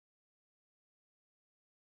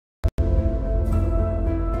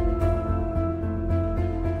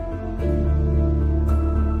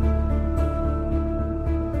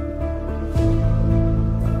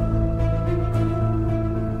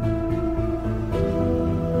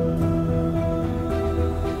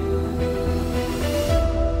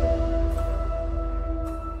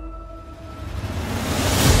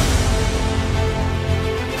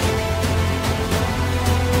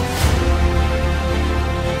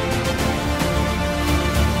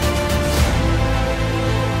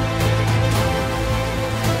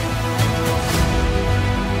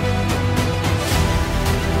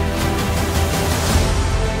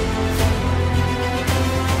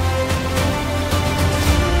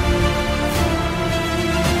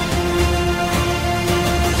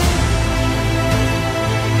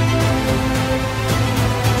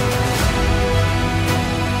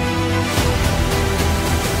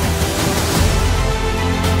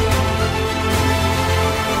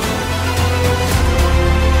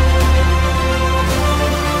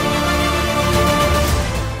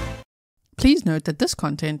Please note that this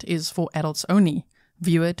content is for adults only.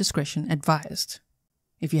 Viewer discretion advised.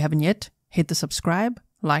 If you haven't yet, hit the subscribe,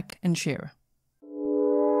 like, and share.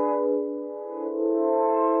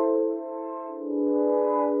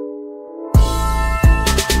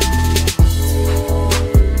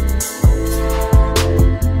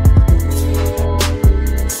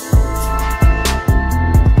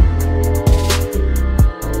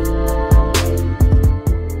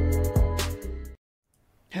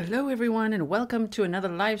 Hello everyone and welcome to another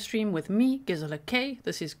live stream with me, Grizzly.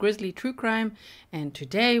 This is Grizzly True Crime, and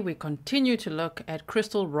today we continue to look at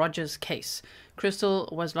Crystal Rogers' case. Crystal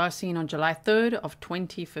was last seen on July 3rd of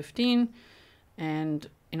 2015, and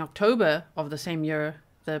in October of the same year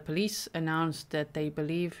the police announced that they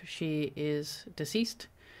believe she is deceased,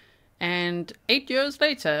 and 8 years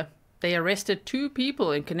later they arrested 2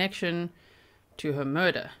 people in connection to her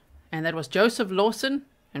murder, and that was Joseph Lawson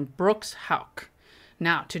and Brooks Houck.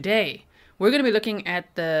 Now, today, we're going to be looking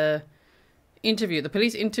at the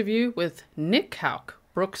police interview with Nick Houck,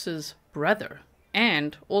 Brooks's brother,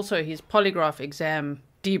 and also his polygraph exam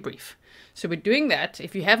debrief. So we're doing that.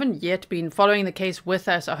 If you haven't yet been following the case with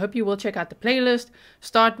us, I hope you will check out the playlist.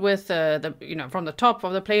 Start with from the top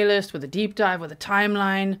of the playlist with a deep dive with a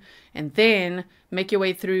timeline, and then make your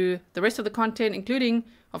way through the rest of the content, including,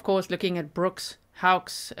 of course, looking at Brooks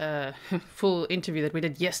Houck's full interview that we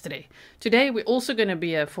did yesterday. Today we're also going to be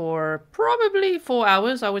here for probably 4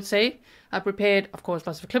 hours, I would say. I prepared, of course,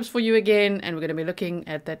 lots of clips for you again, and we're going to be looking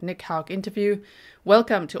at that Nick Houck interview.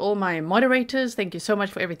 Welcome to all my moderators. Thank you so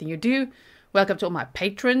much for everything you do. Welcome to all my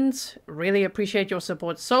patrons. Really appreciate your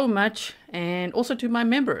support so much. And also to my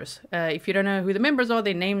members. If you don't know who the members are,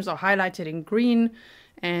 their names are highlighted in green,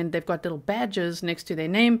 and they've got little badges next to their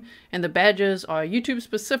name, and the badges are YouTube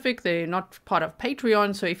specific. They're not part of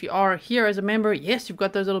Patreon, so if you are here as a member, yes, you've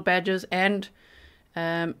got those little badges, and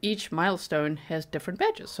each milestone has different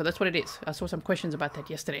badges, so that's what it is. I saw some questions about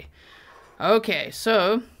that yesterday. Okay,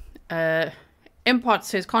 so Impot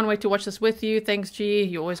says, can't wait to watch this with you. Thanks, G.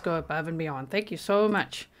 You always go above and beyond. Thank you so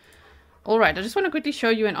much. All right, I just want to quickly show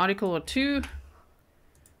you an article or two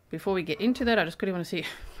before we get into that. I just quickly want to see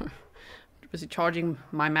busy charging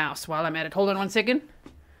my mouse while I'm at it. Hold on one second.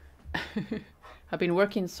 I've been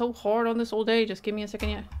working so hard on this all day. Just give me a second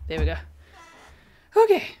here. There we go.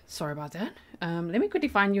 Okay, sorry about that. Let me quickly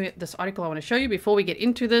find you this article I want to show you before we get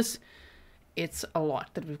into this. It's a lot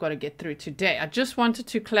that we've got to get through today. I just wanted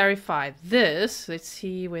to clarify this. Let's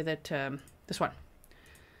see where that, this one.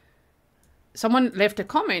 Someone left a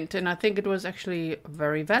comment, and I think it was actually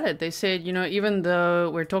very valid. They said, you know, even though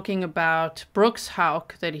we're talking about Brooks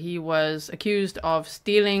Houck, that he was accused of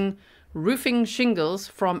stealing roofing shingles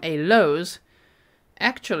from a Lowe's,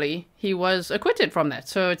 actually, he was acquitted from that.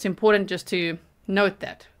 So it's important just to note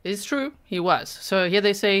that. It's true, he was. So here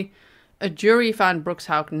they say, a jury found Brooks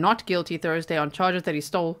Houck not guilty Thursday on charges that he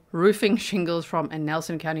stole roofing shingles from a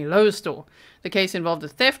Nelson County Lowe's store. The case involved the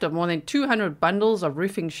theft of more than 200 bundles of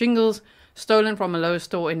roofing shingles stolen from a Lowe's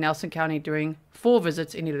store in Nelson County during 4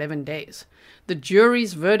 visits in 11 days. The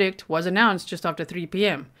jury's verdict was announced just after 3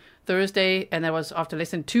 p.m. Thursday, and that was after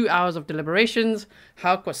less than 2 hours of deliberations.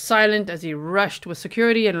 Houck was silent as he rushed with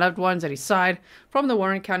security and loved ones at his side from the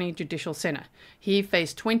Warren County Judicial Center. He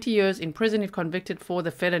faced 20 years in prison if convicted for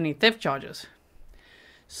the felony theft charges.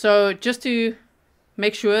 So just to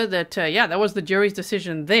make sure that, that was the jury's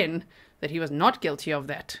decision then, that he was not guilty of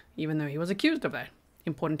that, even though he was accused of that.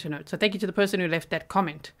 Important to note. So thank you to the person who left that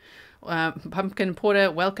comment. Pumpkin Porter,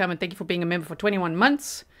 welcome, and thank you for being a member for 21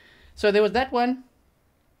 months. So there was that one.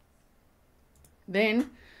 Then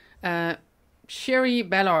Sherry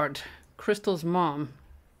Ballard, Crystal's mom.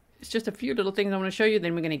 It's just a few little things I want to show you,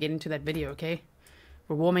 then we're going to get into that video, okay?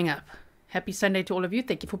 We're warming up. Happy Sunday to all of you.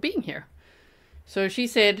 Thank you for being here. So she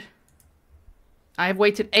said, I have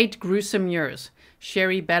waited 8 gruesome years.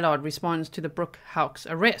 Sherry Ballard responds to the Brooks Houck's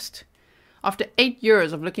arrest. After 8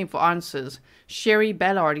 years of looking for answers, Sherry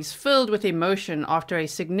Ballard is filled with emotion after a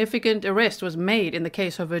significant arrest was made in the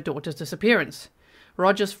case of her daughter's disappearance.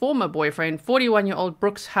 Roger's former boyfriend, 41-year-old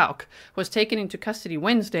Brooks Houck, was taken into custody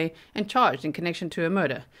Wednesday and charged in connection to a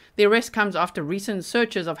murder. The arrest comes after recent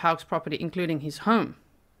searches of Houck's property, including his home.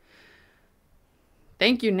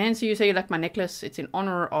 Thank you, Nancy. You say you like my necklace. It's in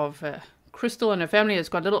honor of Crystal and her family. It's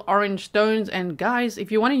got little orange stones. And guys,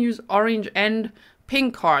 if you want to use orange and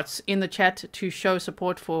pink hearts in the chat to show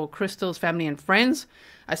support for Crystal's family and friends.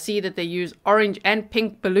 I see that they use orange and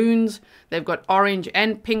pink balloons. They've got orange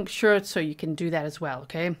and pink shirts, so you can do that as well,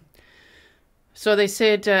 okay? So they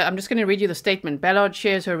said, I'm just going to read you the statement. Ballard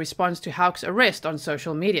shares her response to Houck's arrest on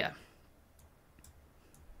social media.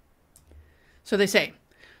 So they say,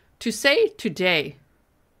 to say today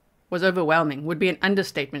was overwhelming would be an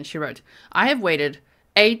understatement, she wrote. I have waited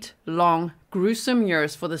 8 long, gruesome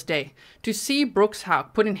years for this day. To see Brooks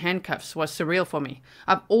Houck put in handcuffs was surreal for me.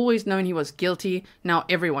 I've always known he was guilty. Now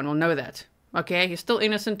everyone will know that. Okay, he's still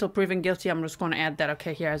innocent till proven guilty. I'm just going to add that,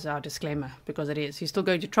 okay, here as our disclaimer, because it is. He's still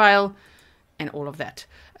going to trial and all of that.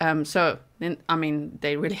 So, then, I mean,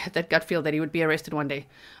 they really had that gut feel that he would be arrested one day.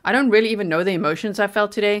 I don't really even know the emotions I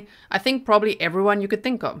felt today. I think probably everyone you could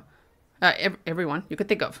think of. Everyone you could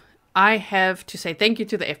think of. I have to say thank you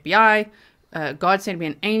to the FBI. God sent me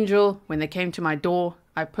an angel when they came to my door.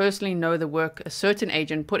 I personally know the work a certain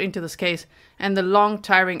agent put into this case and the long,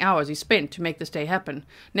 tiring hours he spent to make this day happen.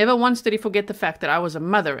 Never once did he forget the fact that I was a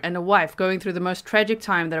mother and a wife going through the most tragic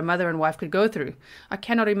time that a mother and wife could go through. I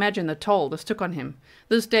cannot imagine the toll this took on him.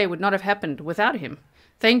 This day would not have happened without him.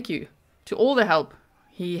 Thank you to all the help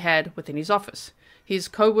he had within his office. His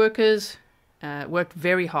co-workers worked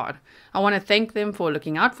very hard. I want to thank them for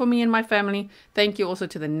looking out for me and my family. Thank you also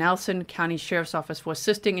to the Nelson County Sheriff's Office for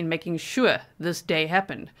assisting in making sure this day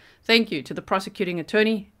happened. Thank you to the prosecuting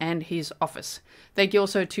attorney and his office. Thank you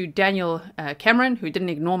also to Daniel Cameron, who didn't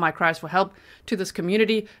ignore my cries for help, to this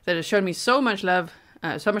community that has shown me so much love,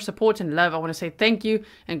 so much support and love. I want to say thank you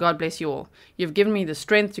and God bless you all. You've given me the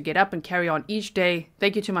strength to get up and carry on each day.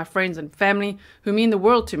 Thank you to my friends and family who mean the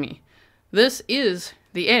world to me. This is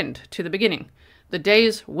the end to the beginning. The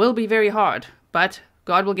days will be very hard, but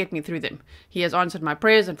God will get me through them. He has answered my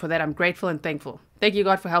prayers, and for that I'm grateful and thankful. Thank you,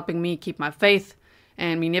 God, for helping me keep my faith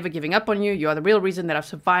and me never giving up on you. You are the real reason that I've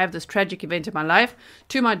survived this tragic event in my life.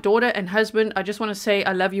 To my daughter and husband, I just want to say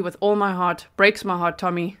I love you with all my heart. Breaks my heart,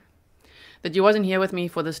 Tommy, that you wasn't here with me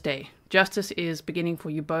for this day. Justice is beginning for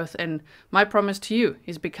you both, and my promise to you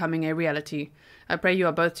is becoming a reality. I pray you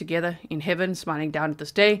are both together in heaven, smiling down at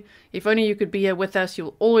this day. If only you could be here with us,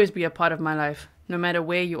 you'll always be a part of my life, no matter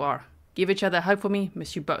where you are. Give each other a hug for me.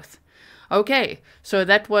 Miss you both. Okay, so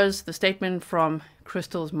that was the statement from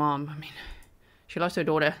Crystal's mom. I mean, she lost her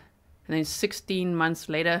daughter, and then 16 months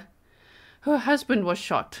later, her husband was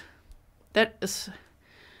shot. That is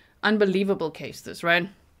unbelievable case, this, right?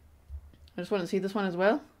 I just want to see this one as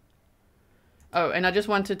well. Oh, and I just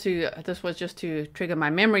wanted to, this was just to trigger my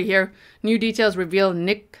memory here. New details reveal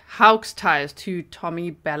Nick Houck's ties to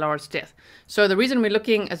Tommy Ballard's death. So the reason we're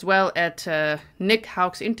looking as well at Nick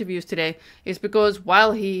Houck's interviews today is because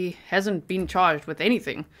while he hasn't been charged with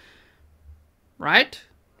anything, right?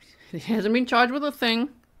 He hasn't been charged with a thing.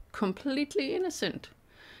 Completely innocent.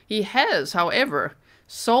 He has, however,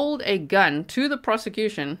 sold a gun to the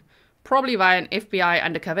prosecution, probably via an FBI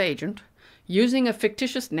undercover agent, using a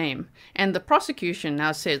fictitious name, and the prosecution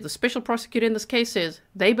now says, the special prosecutor in this case says,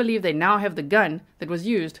 they believe they now have the gun that was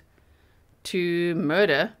used to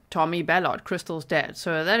murder Tommy Ballard, Crystal's dad.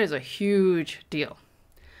 So that is a huge deal.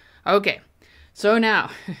 Okay, so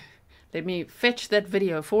now, let me fetch that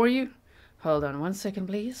video for you. Hold on one second,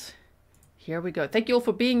 please. Here we go. Thank you all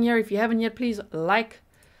for being here. If you haven't yet, please like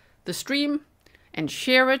the stream and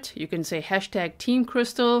share it. You can say hashtag Team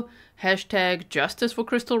Crystal, hashtag Justice for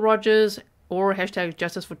Crystal Rogers, or hashtag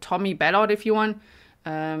Justice for Tommy Ballard if you want.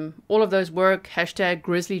 All of those work. Hashtag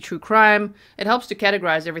Grizzly True Crime. It helps to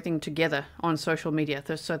categorize everything together on social media.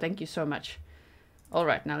 So thank you so much. All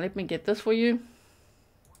right, now let me get this for you.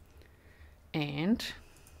 And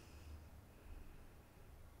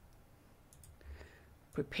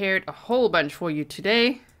prepared a whole bunch for you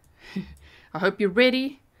today. I hope you're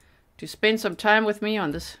ready to spend some time with me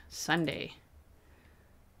on this Sunday.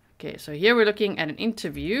 Okay, so here we're looking at an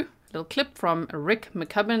interview. Little clip from Rick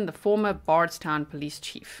McCubbin, the former Bardstown police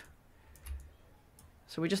chief.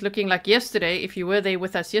 So we're just looking like yesterday. If you were there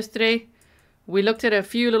with us yesterday, we looked at a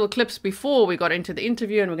few little clips before we got into the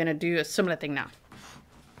interview, and we're going to do a similar thing now.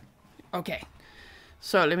 Okay,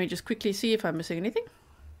 so let me just quickly see if I'm missing anything.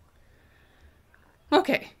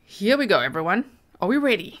 Okay, here we go, everyone. Are we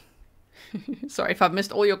ready? Sorry if I've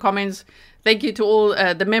missed all your comments. Thank you to all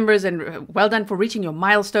the members, and well done for reaching your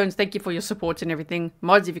milestones. Thank you for your support and everything.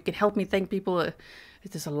 Mods, if you could help me thank people.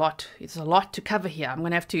 It's a lot. It's a lot to cover here. We're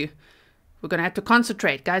gonna have to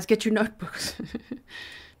concentrate. Guys, get your notebooks.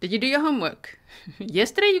 Did you do your homework?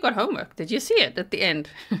 Yesterday you got homework. Did you see it at the end?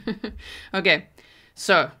 Okay,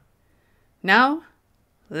 so now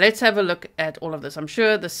let's have a look at all of this. I'm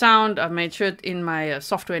sure the sound, I've made sure in my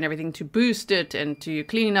software and everything to boost it and to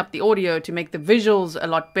clean up the audio to make the visuals a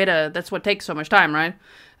lot better. That's what takes so much time, right?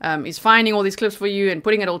 Is finding all these clips for you and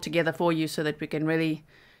putting it all together for you so that we can really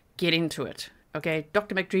get into it. Okay,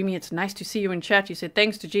 Dr. McDreamy, it's nice to see you in chat. You said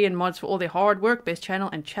thanks to G and Mods for all their hard work, best channel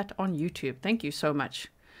and chat on YouTube. Thank you so much.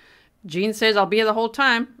 Jean says I'll be here the whole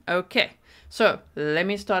time. Okay, so let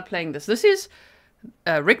me start playing this. This is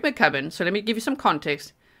Rick McCubbin. So let me give you some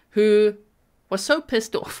context. who was so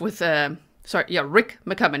pissed off with, Rick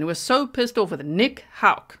McCubbin, who was so pissed off with Nick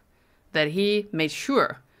Houck that he made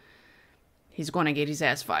sure he's going to get his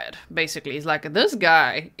ass fired. Basically, he's like, this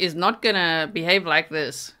guy is not going to behave like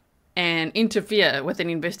this and interfere with an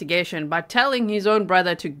investigation by telling his own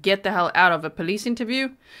brother to get the hell out of a police interview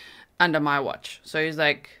under my watch. So he's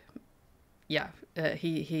like, yeah,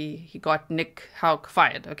 he got Nick Houck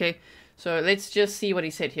fired, okay? So let's just see what he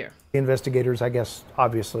said here. The investigators, I guess,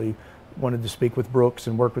 obviously wanted to speak with Brooks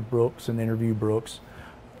and work with Brooks and interview Brooks.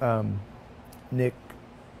 Nick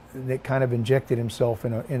kind of injected himself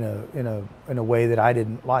in a way that I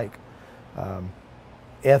didn't like.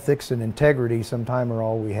 Ethics and integrity sometimes are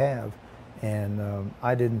all we have, and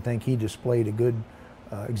I didn't think he displayed a good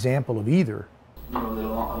example of either. A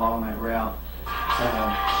little along that route.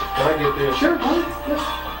 Can I get this? Sure.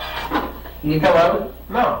 Yes. You come over?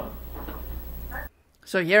 No.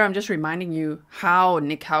 So here I'm just reminding you how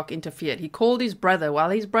Nick Houck interfered. He called his brother while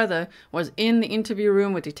his brother was in the interview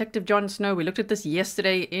room with Detective Jon Snow. We looked at this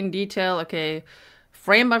yesterday in detail, okay,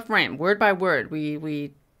 frame by frame, word by word.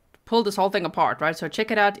 We pulled this whole thing apart, right? So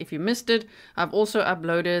check it out if you missed it. I've also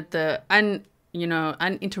uploaded the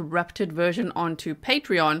uninterrupted version onto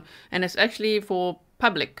Patreon, and it's actually for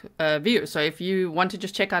public view. So if you want to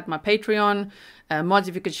just check out my Patreon, mods,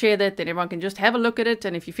 if you could share that, then everyone can just have a look at it.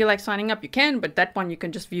 And if you feel like signing up, you can, but that one you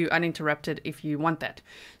can just view uninterrupted if you want that.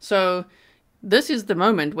 So this is the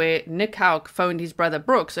moment where Nick Houck phoned his brother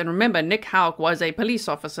Brooks. And remember, Nick Houck was a police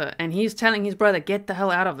officer, and he's telling his brother, get the hell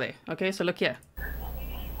out of there. Okay, so look here.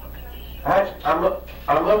 I'm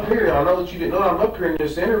up here. I know that you didn't know. I'm up here in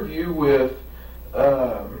this interview with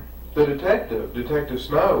the Detective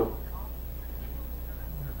Snow.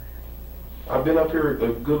 I've been up here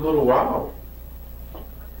a good little while.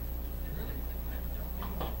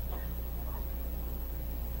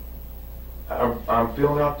 I'm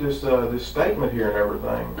filling out this this statement here and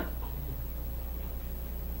everything.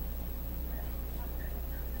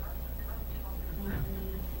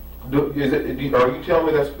 Are you telling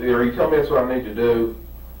me that's what I need to do?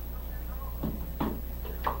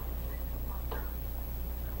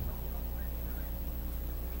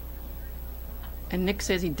 And Nick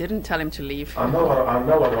says he didn't tell him to leave. I know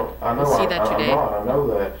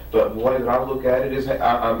that. But the way that I look at it is,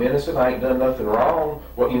 I'm innocent. I ain't done nothing wrong.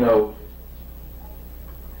 Well, you know,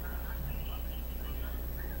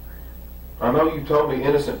 I know you told me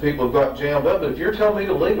innocent people have got jammed up, but if you're telling me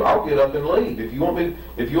to leave, I'll get up and leave. If you want me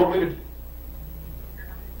to.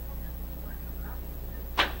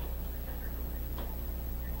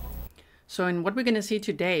 So in what we're going to see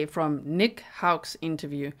today from Nick Houck's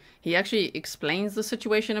interview, he actually explains the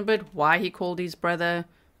situation a bit, why he called his brother,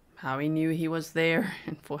 how he knew he was there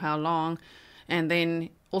and for how long, and then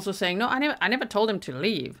also saying, no, I never told him to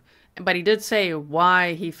leave. But he did say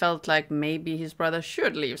why he felt like maybe his brother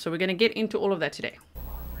should leave. So we're going to get into all of that today.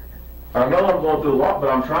 I know I'm going through a lot, but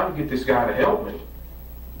I'm trying to get this guy to help me.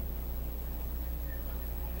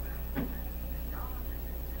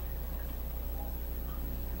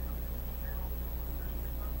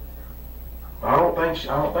 I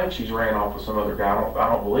don't think she's ran off with some other guy. I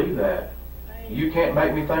don't believe that. You can't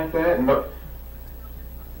make me think that. And no,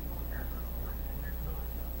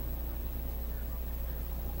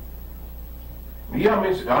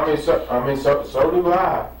 yeah, so do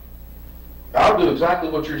I. I'll do exactly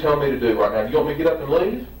what you're telling me to do right now. You want me to get up and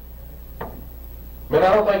leave? Man,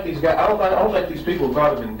 I don't think these guys. I don't think these people have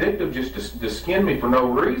got it vindictive just to skin me for no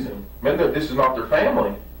reason. Man, this is not their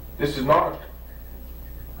family. This is not.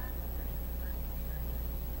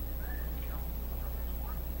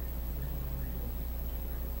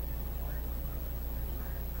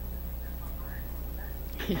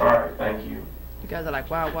 All right, thank you. You guys are like,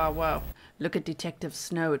 wow, wow, wow. Look at Detective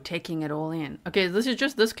Snow taking it all in. Okay, this is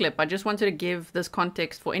just this clip. I just wanted to give this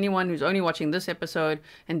context for anyone who's only watching this episode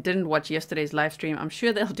and didn't watch yesterday's live stream. I'm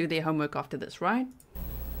sure they'll do their homework after this, right?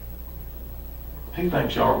 He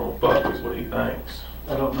thinks y'all gonna fuck is what he thinks.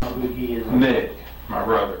 I don't know who he is. Nick, my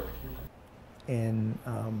brother. And,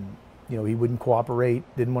 you know, he wouldn't cooperate,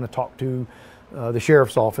 didn't want to talk to the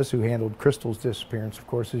sheriff's office, who handled Crystal's disappearance, of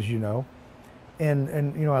course, as you know.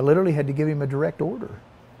 And you know, I literally had to give him a direct order.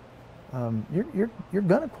 You're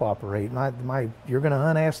going to cooperate. You're going to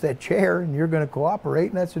unass that chair, and you're going to cooperate,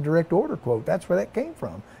 and that's a direct order quote. That's where that came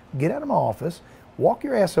from. Get out of my office, walk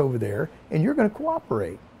your ass over there, and you're going to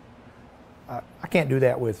cooperate. I can't do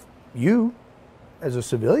that with you as a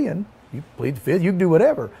civilian. You plead the fifth, you can do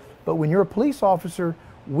whatever. But when you're a police officer,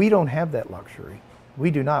 we don't have that luxury. We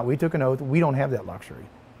do not. We took an oath. We don't have that luxury.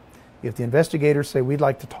 If the investigators say we'd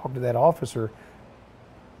like to talk to that officer,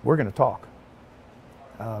 we're going to talk.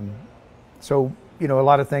 So, you know, a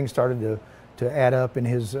lot of things started to add up in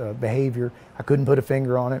his behavior. I couldn't put a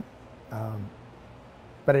finger on it,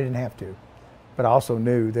 but I didn't have to. But I also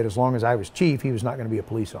knew that as long as I was chief, he was not going to be a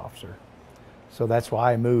police officer. So that's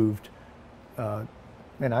why I moved. And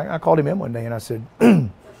I called him in one day and I said,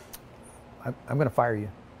 I'm going to fire you.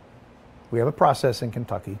 We have a process in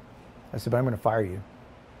Kentucky. I said, but I'm going to fire you.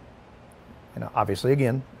 And obviously,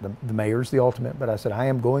 again, the mayor's the ultimate, but I said, I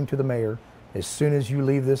am going to the mayor as soon as you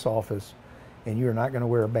leave this office, and you are not going to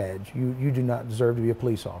wear a badge. You do not deserve to be a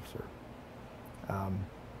police officer.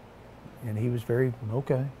 And he was very,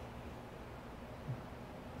 okay.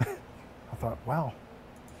 I thought, wow.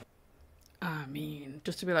 I mean,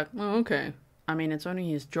 just to be like, oh, okay. I mean, it's only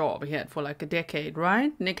his job he had for like a decade,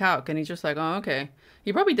 right? Nick Houck, and he's just like, oh, okay.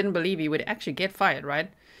 He probably didn't believe he would actually get fired,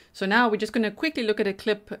 right? So now we're just going to quickly look at a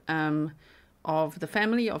clip of the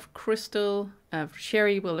family of Crystal,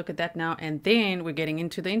 Sherry. We'll look at that now, and then we're getting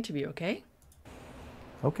into the interview, okay?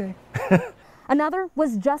 Okay. Another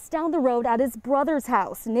was just down the road at his brother's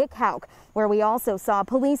house, Nick Houck, where we also saw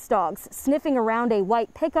police dogs sniffing around a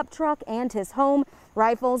white pickup truck and his home.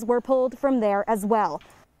 Rifles were pulled from there as well.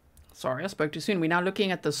 Sorry, I spoke too soon. We're now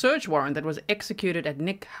looking at the search warrant that was executed at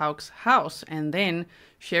Nick Houck's house, and then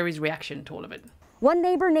Sherry's reaction to all of it. One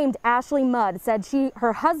neighbor named Ashley Mudd said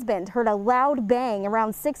her husband heard a loud bang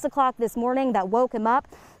around 6 o'clock this morning that woke him up.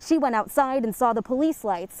 She went outside and saw the police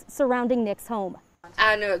lights surrounding Nick's home.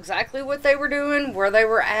 I knew exactly what they were doing, where they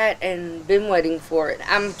were at, and been waiting for it.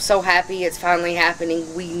 I'm so happy it's finally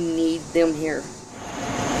happening. We need them here.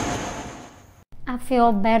 I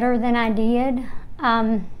feel better than I did.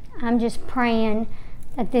 I'm just praying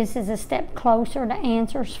that this is a step closer to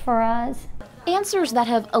answers for us. Answers that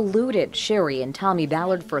have eluded Sherry and Tommy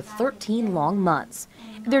Ballard for 13 long months.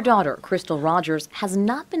 Their daughter, Crystal Rogers, has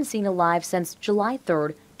not been seen alive since July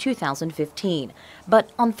 3rd, 2015.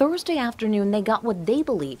 But on Thursday afternoon, they got what they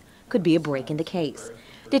believe could be a break in the case.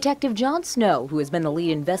 Detective John Snow, who has been the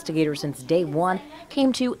lead investigator since day one,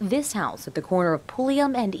 came to this house at the corner of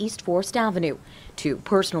Pulliam and East Forest Avenue to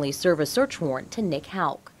personally serve a search warrant to Nick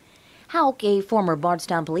Houck. Houck, a former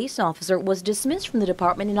Bardstown police officer, was dismissed from the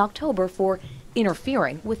department in October for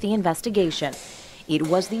interfering with the investigation. It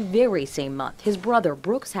was the very same month his brother,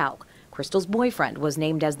 Brooks Houck, Crystal's boyfriend, was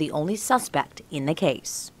named as the only suspect in the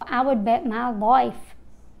case. I would bet my life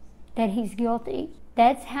that he's guilty.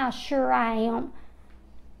 That's how sure I am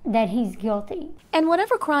that he's guilty. And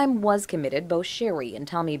whatever crime was committed, both Sherry and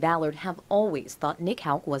Tommy Ballard have always thought Nick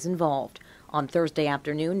Houck was involved. On Thursday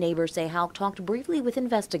afternoon, neighbors say Houck talked briefly with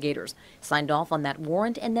investigators, signed off on that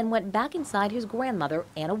warrant, and then went back inside his grandmother,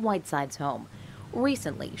 Anna Whiteside's home.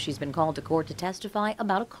 Recently, she's been called to court to testify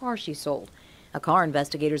about a car she sold, a car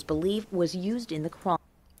investigators believe was used in the crime.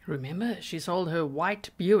 Remember, she sold her white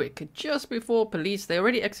Buick just before police. They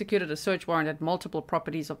already executed a search warrant at multiple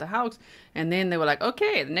properties of the house, and then they were like,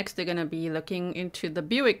 okay, next they're going to be looking into the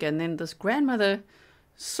Buick, and then this grandmother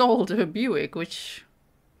sold her Buick, which...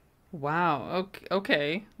 wow,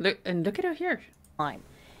 okay. Look at her here.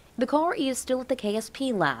 The car is still at the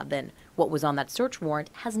KSP lab, and what was on that search warrant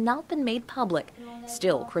has not been made public.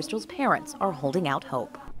 Still, Crystal's parents are holding out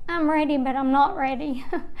hope. I'm ready, but I'm not ready.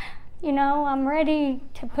 You know, I'm ready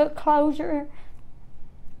to put closure,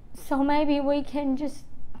 so maybe we can just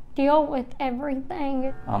deal with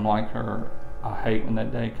everything. I'm like her. I hate when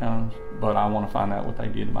that day comes, but I want to find out what they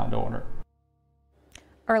did to my daughter.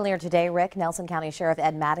 Earlier today, Rick, Nelson County Sheriff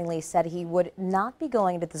Ed Mattingly, said he would not be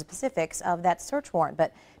going into the specifics of that search warrant.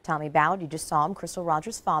 But Tommy Ballard, you just saw him, Crystal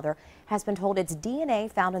Rogers' father, has been told it's DNA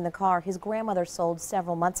found in the car his grandmother sold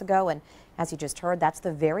several months ago. And as you just heard, that's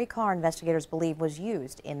the very car investigators believe was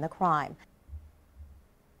used in the crime.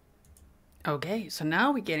 Okay, so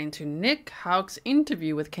now we get into Nick Houck's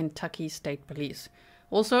interview with Kentucky State Police.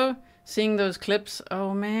 Also, seeing those clips,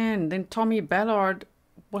 oh man, then Tommy Ballard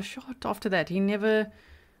was shot after that. He never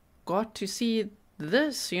got to see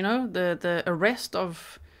this, you know, the arrest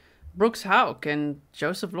of Brooks Houck and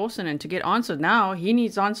Joseph Lawson, and to get answers now, he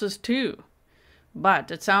needs answers too.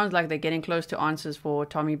 But it sounds like they're getting close to answers for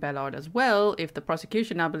Tommy Ballard as well, if the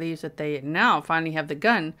prosecution now believes that they now finally have the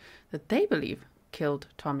gun that they believe killed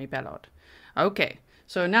Tommy Ballard. Okay,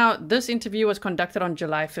 so now this interview was conducted on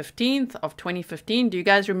July 15th of 2015. Do you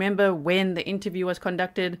guys remember when the interview was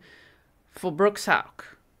conducted for Brooks Houck?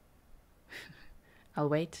 I'll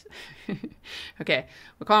wait. Okay,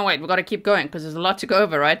 we can't wait. We've got to keep going because there's a lot to go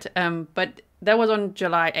over, right? But that was on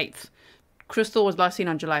July 8th. Crystal was last seen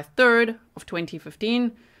on July 3rd of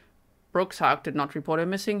 2015. Brooks Houck did not report her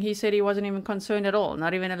missing. He said he wasn't even concerned at all,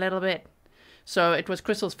 not even a little bit. So it was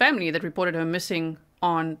Crystal's family that reported her missing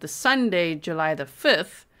on the Sunday, July the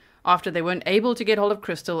 5th after they weren't able to get hold of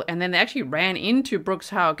Crystal, and then they actually ran into Brooks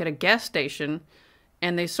Houck at a gas station,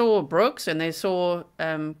 and they saw Brooks and they saw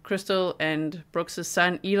Crystal and Brooks'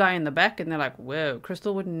 son Eli in the back, and they're like, whoa,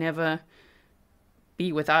 Crystal would never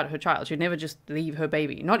be without her child. She'd never just leave her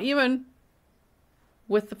baby, not even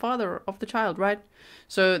with the father of the child, right?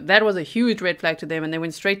 So that was a huge red flag to them, and they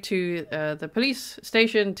went straight to the police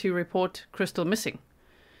station to report Crystal missing.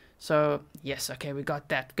 So yes, okay, we got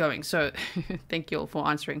that going. So thank you all for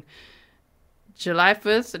answering. July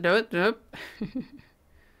 1st, nope.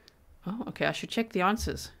 Oh, okay, I should check the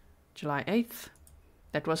answers. July 8th.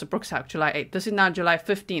 That was a Brooks Houck, July 8th. This is now July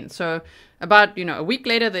 15th. So about, a week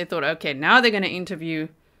later, they thought, okay, now they're going to interview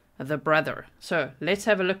the brother. So let's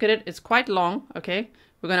have a look at it. It's quite long, okay?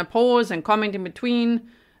 We're going to pause and comment in between.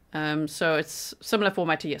 So it's similar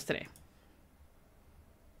format to yesterday.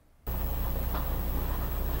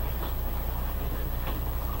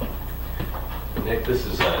 Nick, this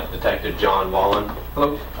is Detective John Wallen.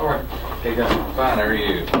 Hello. All right. How you doing? Fine. How are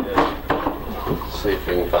you? Good. See if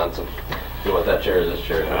we can find some. You want that chair or this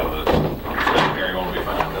chair? The secretary won't be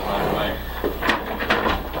fine. That's not way.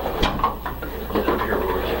 Get up here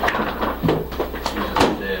where we can use the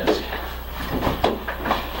desk.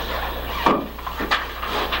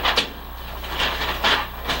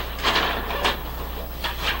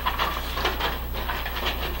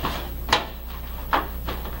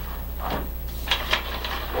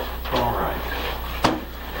 All right.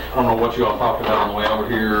 I don't know what you all talked about on the way over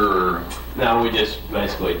here, or... No, we just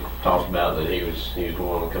basically talked about that he was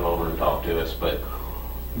willing to come over and talk to us, but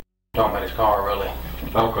Talking about his car, really.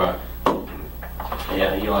 Okay.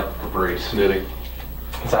 yeah, he liked the Caprice. Did he?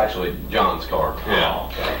 It's actually John's car. Yeah.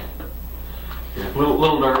 Okay. Yeah.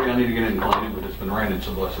 Little dirty. I need to get in and clean it, but it's been raining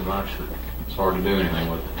so blessed much that it's hard to do anything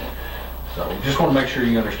with it. So just want to make sure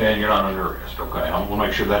you understand you're not under arrest, okay? I want to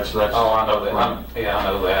make sure that's Oh, I know that. right. Yeah, I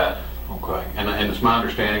know that. Okay. And it's my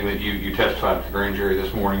understanding that you testified at the grand jury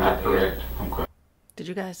this morning, is that I did. correct? Okay. Did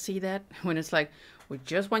you guys see that? When it's like, we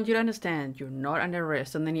just want you to understand you're not under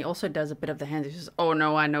arrest. And then he also does a bit of the hands. He says, oh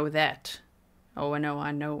no, I know that. Oh, I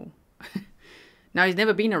know. Now, he's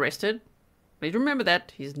never been arrested. Please remember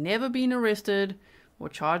that. He's never been arrested or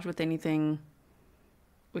charged with anything.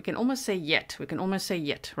 We can almost say yet.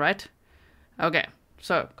 Right? Okay.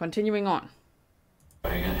 So, continuing on.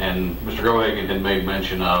 And Mr. Grohagen had made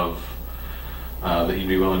mention of that he'd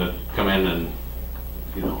be willing to come in and,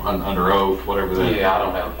 under oath, whatever that. Yeah, I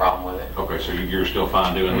don't have a problem with it. Okay, so you're still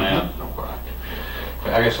fine doing that? Okay.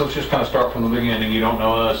 I guess let's just kind of start from the beginning. You don't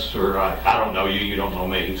know us, or I don't know you, you don't know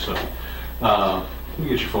me, so let me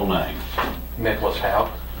get your full name. Nicholas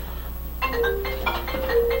Houck. Sorry,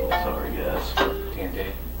 guys.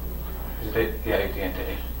 TNT. Is it? Yeah,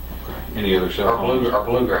 TNT. Any other cell phones? Or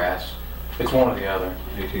Bluegrass. It's one or the other.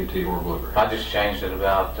 AT&T or Bluegrass? I just changed it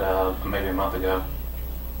about maybe a month ago.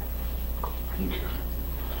 Okay.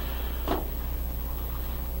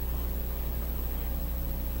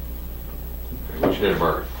 What's your date of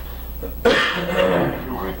birth? All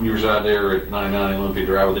right. You reside there at 99 Olympia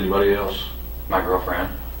Drive with anybody else? My girlfriend.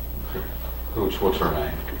 What's her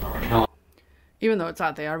name? All right. How long? Even though it's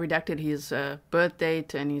out there, I redacted his birth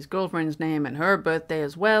date and his girlfriend's name and her birthday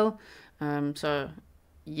as well. So,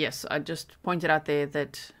 yes, I just pointed out there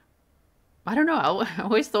that, I don't know, I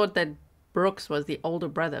always thought that Brooks was the older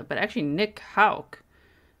brother, but actually Nick Houck,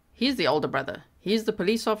 he's the older brother. He's the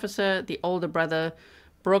police officer, the older brother.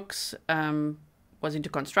 Brooks was into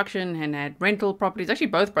construction and had rental properties. Actually,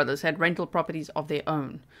 both brothers had rental properties of their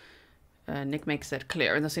own. Nick makes that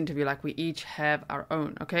clear in this interview, like we each have our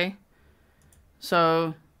own, okay?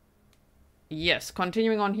 So, yes,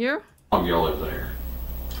 continuing on here. How long y'all live there?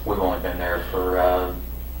 We've only been there for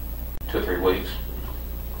 2 or 3 weeks.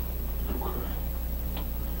 Okay.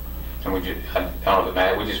 And we just, I don't know if it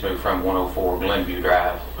matters, we just moved from 104 Glenview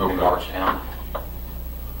Drive in Bardstown.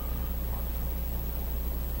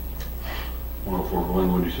 104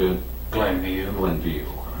 Glenwood, you said? Glenview. Glenview,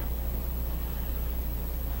 okay.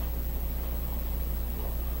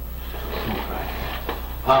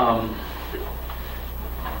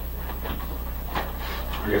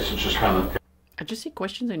 I guess it's just kind of... I just see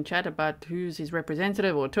questions in chat about who's his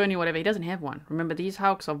representative or attorney, whatever. He doesn't have one. Remember, these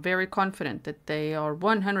Houcks are very confident that they are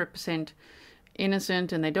 100%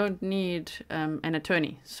 innocent and they don't need an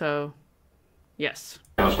attorney. So, yes.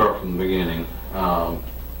 I'll start from the beginning.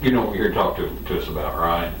 You know what you're here to talk to us about,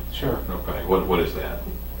 right? Sure. Okay. What is that?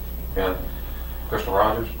 Yeah. Crystal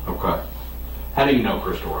Rogers. Okay. How do you know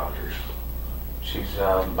Crystal Rogers? She's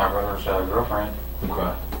my brother's girlfriend.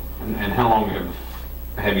 Okay. And how long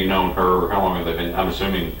have you known her? How long have they been? I'm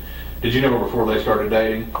assuming. Did you know her before they started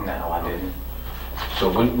dating? No, I didn't.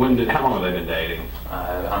 So how long have they been dating?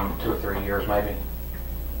 I'm 2 or 3 years maybe.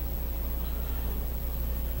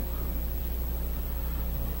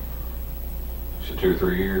 So 2 or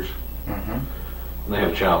 3 years? Mm-hmm. They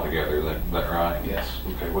have a child together, is that right? Yes.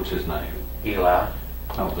 Okay, what's his name? Eli.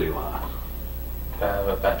 How old's Eli?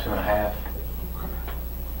 About 2.5.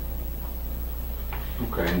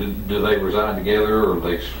 Okay, and do they reside together, or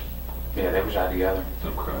they? Yeah, they reside together.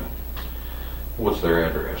 Okay. What's their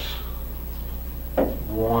address?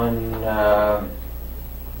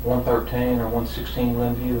 113 or 116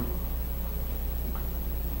 Glenview.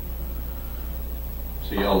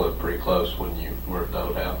 So y'all lived pretty close when you were at the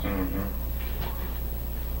old house? Mm-hmm.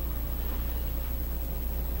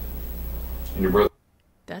 And your brother?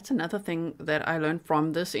 That's another thing that I learned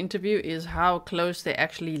from this interview is how close they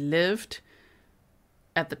actually lived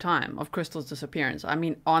at the time of Crystal's disappearance. I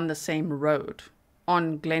mean, on the same road,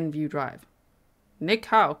 on Glenview Drive. Nick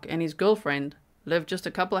Houck and his girlfriend lived just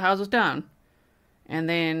a couple of houses down. And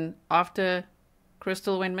then after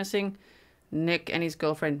Crystal went missing, Nick and his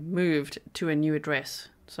girlfriend moved to a new address.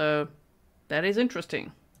 So that is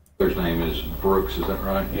interesting. His name is Brooks, is that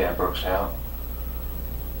right? Yeah, Brooks Houck.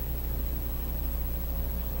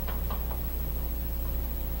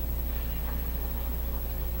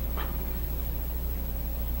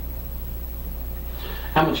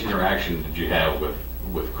 How much interaction did you have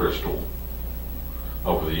with Crystal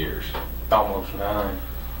over the years? Almost none.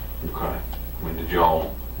 Okay. I mean, did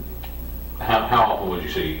y'all, how often would you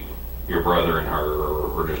see your brother and her,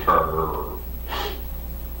 or just her? Or?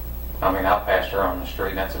 I mean, I passed her on the street,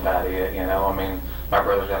 and that's about it, you know. I mean, my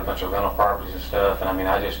brother's got a bunch of rental properties and stuff, and I mean,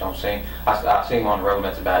 I just don't see him. I see him on the road, and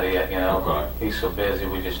that's about it, you know. Okay. He's so busy,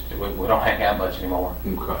 we don't hang out much anymore.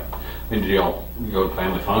 Okay. And did y'all go to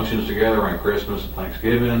family functions together around Christmas and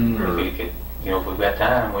Thanksgiving? Or? You know, if we've got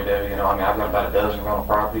time, we do. You know, I mean, I've got about a dozen rental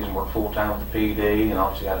properties and work full-time with the PD, and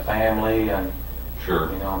obviously got a family, and,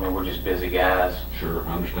 sure. You know, I mean, we're just busy guys. Sure,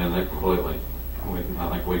 I understand that completely. I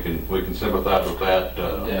think we can sympathize with that.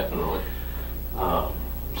 Definitely.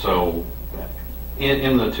 So,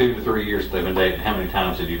 in the 2 to 3 years they've been dating, how many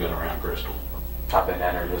times have you been around Crystal? I've been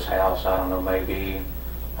down there to this house, I don't know, maybe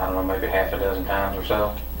half a dozen times or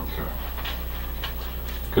so. Okay.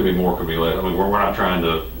 Could be more, could be less. I mean, we're not trying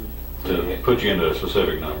to put you into a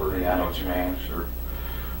specific number. Yeah, I know what you mean. Sure.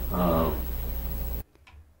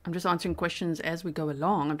 I'm just answering questions as we go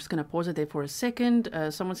along. I'm just going to pause it there for a second.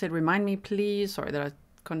 Someone said, remind me, please. Sorry that I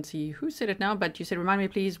can't see who said it now, but you said, remind me,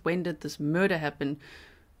 please, when did this murder happen?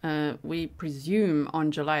 We presume on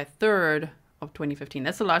July 3rd of 2015.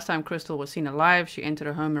 That's the last time Crystal was seen alive. She entered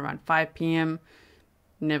her home around 5 p.m.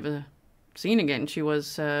 Never seen again. She was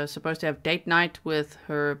supposed to have date night with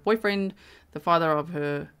her boyfriend, the father of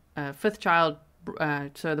her fifth child.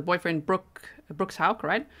 So the boyfriend, Brooks Houck,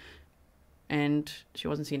 right? And she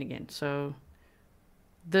wasn't seen again. So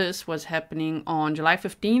this was happening on July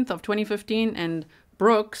 15th of 2015, and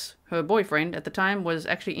Brooks, her boyfriend at the time, was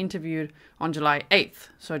actually interviewed on July 8th,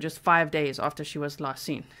 so just 5 days after she was last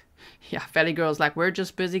seen. Yeah, Valley Girl's like, we're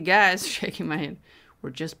just busy guys, shaking my head. We're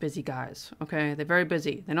just busy guys, okay? They're very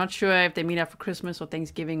busy. They're not sure if they meet up for Christmas or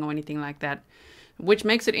Thanksgiving or anything like that, which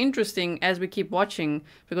makes it interesting as we keep watching,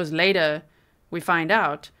 because later we find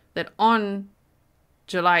out that on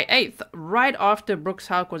July 8th, right after Brooks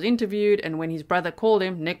Houck was interviewed and when his brother called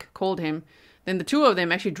him, Nick called him, then the two of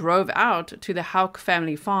them actually drove out to the Houck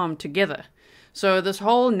family farm together. So this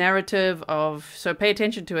whole narrative of, so pay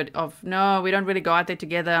attention to it, of no, we don't really go out there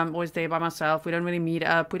together, I'm always there by myself, we don't really meet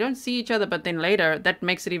up, we don't see each other, but then later, that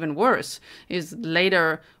makes it even worse, is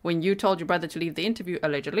later when you told your brother to leave the interview,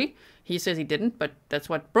 allegedly, he says he didn't, but that's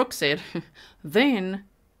what Brooks said, then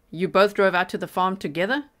you both drove out to the farm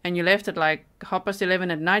together and you left at like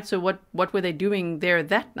 11:30 at night. So what were they doing there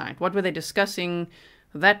that night? What were they discussing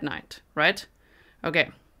that night, right?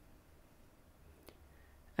 Okay.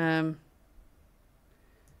 I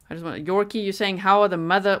just want Yorkie, you're saying how are the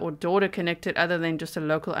mother or daughter connected other than just a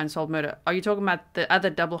local unsolved murder? Are you talking about the other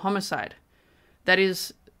double homicide? That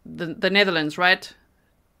is the Netherlands, right?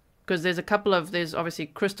 Because there's obviously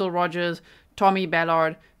Crystal Rogers, Tommy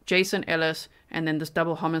Ballard, Jason Ellis, and then this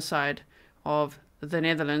double homicide of the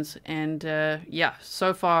Netherlands. And yeah,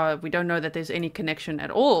 so far we don't know that there's any connection at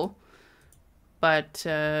all. But,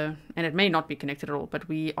 and it may not be connected at all, but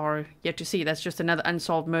we are yet to see. That's just another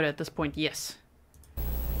unsolved murder at this point, yes.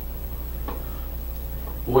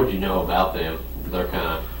 What did you know about them,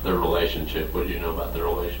 their relationship? What did you know about their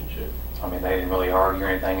relationship? I mean, they didn't really argue or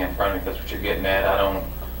anything in front of me, if that's what you're getting at.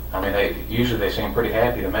 Usually they seem pretty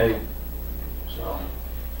happy to me, so.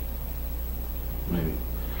 I mean,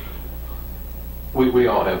 we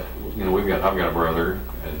all have, I've got a brother,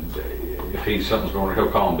 and he's something's going on,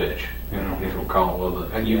 he'll call him bitch. You know, he'll call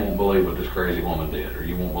him, well, you won't believe what this crazy woman did, or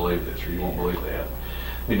you won't believe this, or you won't believe that.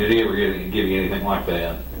 I mean, did he ever give you anything like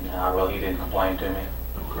that? No, well, he didn't complain to me.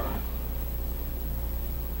 Okay.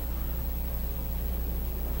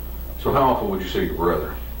 So how often would you see your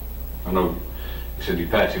brother? I know you said you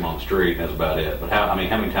pass him on the street and that's about it, but how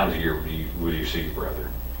many times a year would you see your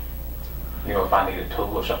brother? You know, if I need a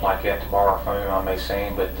tool or something like that to borrow from him, I may see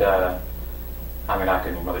him, but I mean, I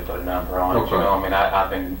couldn't really put a number on it. Okay. You know, I mean, I've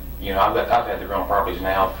been, you know, I've had the rental properties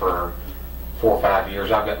now for 4 or 5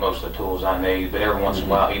 years. I've got most of the tools I need, but every once in a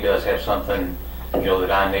while he does have something, you know, that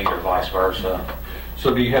I need, or vice versa.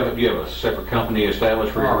 So do you have a separate company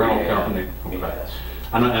established for your rental company? Okay. Yes.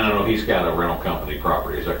 I know he's got a rental company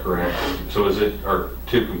property, is that correct? So are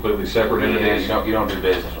two completely separate entities? Yeah, you don't do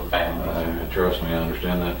business with families. Trust me, I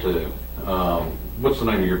understand that too. What's the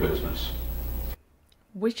name of your business?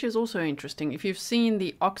 Which is also interesting. If you've seen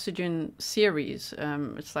the Oxygen series,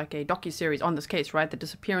 it's like a docu-series on this case, right? The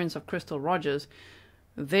disappearance of Crystal Rogers.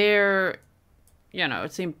 There, you know,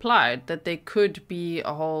 it's implied that there could be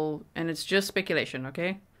a whole, and it's just speculation,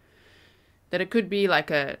 okay? That it could be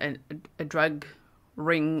like a drug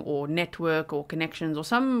ring or network or connections or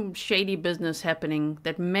some shady business happening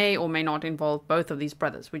that may or may not involve both of these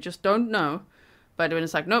brothers. We just don't know. But when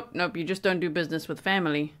it's like, nope, you just don't do business with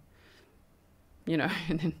family, you know,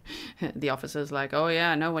 and then the officer's like, oh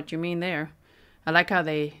yeah, I know what you mean there. I like how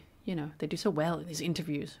they, you know, they do so well in these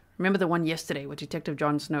interviews. Remember the one yesterday with Detective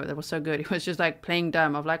Jon Snow? That was so good. He was just like playing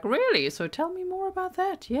dumb of like, really? So tell me more about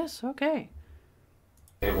that. Yes, okay.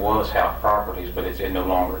 It was Houck Properties, but it no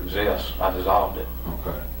longer exists. I dissolved it.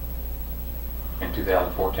 Okay. In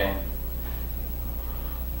 2014.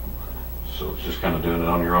 So it's just kind of doing it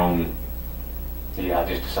on your own? Yeah, I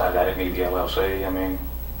just decided I didn't need the LLC. I mean,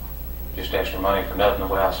 just extra money for nothing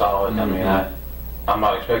the way I saw it. I mean, I'm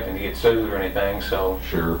not expecting to get sued or anything, so.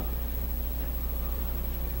 Sure.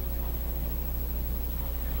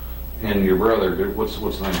 And your brother, what's the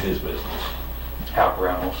name of his business? Houck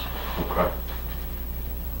Rentals. Okay.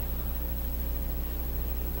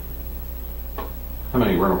 How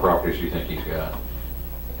many rental properties do you think he's got?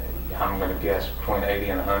 I'm going to guess between 80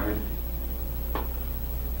 and 100.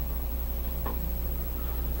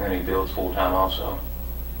 And he builds full-time also.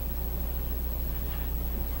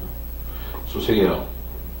 So is he a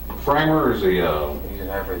framer or is he He's in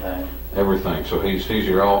everything. everything? So he's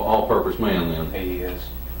your all-purpose man then? He is.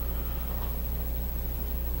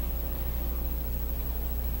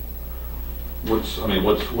 What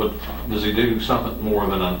does he do something more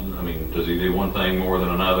than does he do one thing more than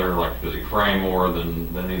another? Like, does he frame more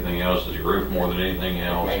than anything else? Does he roof more than anything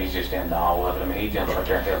else? I mean, he's just into all of it. I mean, he jumps right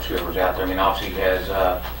there and helps whoever's out there. I mean, obviously he has,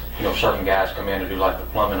 you know, certain guys come in to do like the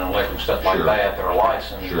plumbing and electric stuff like that are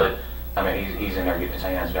licensed. Sure. But I mean, he's in there getting his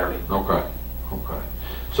hands dirty. Okay.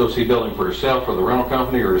 So is he building for himself for the rental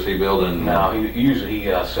company, or is he building? No, he usually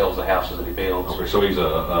sells the houses that he builds. Okay, so he's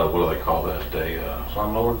a what do they call that? A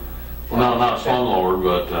slumlord? Well, no, not a slumlord,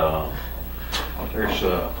 but there's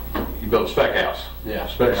you build a spec house. Yeah.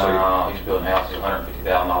 Spec. No, he's building houses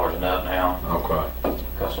 $150,000 and up now. Okay.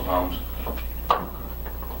 Custom homes.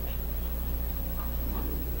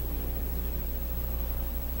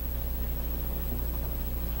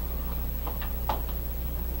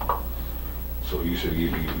 So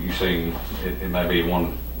you seen it may be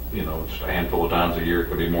one, you know, just a handful of times a year. It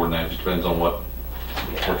could be more than that. It just depends on what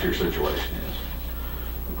your situation is.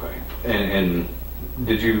 Okay. And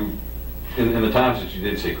did you, in the times that you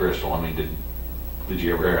did see Crystal, I mean, did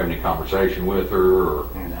you ever have any conversation with her? Or?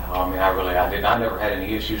 No, I mean, I didn't. I never had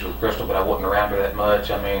any issues with Crystal, but I wasn't around her that much.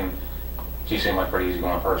 I mean, she seemed like a pretty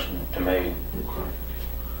easygoing person to me. Okay.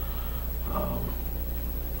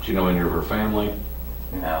 Do you know any of her family?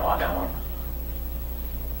 No, I don't.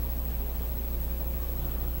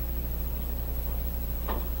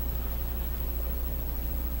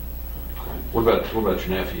 What about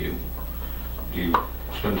your nephew? Do you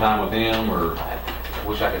spend time with him, or? I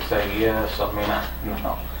wish I could say yes. I mean,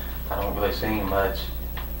 I don't really see him much.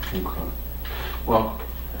 Okay. Well,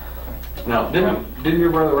 now didn't your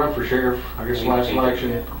brother run for sheriff? I guess last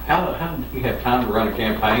election. How did he have time to run a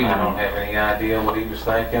campaign? I don't have any idea what he was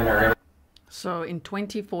thinking or. So in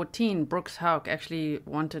 2014, Brooks Houck actually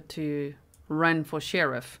wanted to run for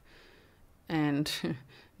sheriff, and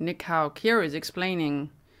Nick Houck here is explaining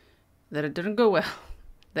that it didn't go well.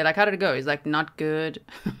 That like, how did it go? He's like, not good.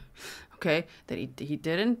 Okay, that he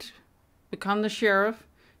didn't become the sheriff.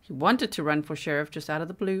 He wanted to run for sheriff just out of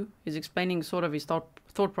the blue. He's explaining sort of his thought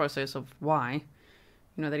process of why.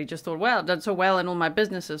 You know, that he just thought, well, I've done so well in all my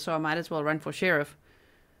businesses, so I might as well run for sheriff.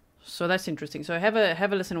 So that's interesting. So have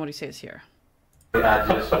a listen to what he says here.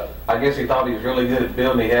 I I guess he thought he was really good at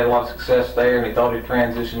building. He had a lot of success there, and he thought he'd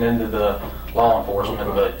transition into the law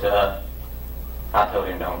enforcement. But I told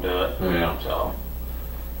him don't do it. Yeah. So.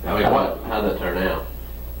 I mean, how'd that turn out?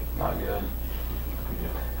 Not good.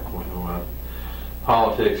 Yeah. Well,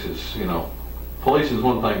 politics is, you know, police is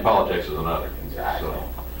one thing, politics is another. Exactly. So,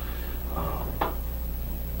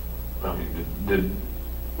 I mean,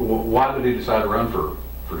 why did he decide to run for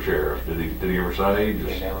sheriff? Did he ever say?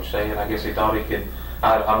 He never said. I guess he thought he could.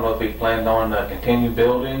 I don't know if he planned on continue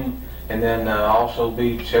building and then also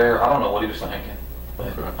be sheriff. I don't know what he was thinking.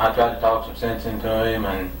 But I tried to talk some sense into him,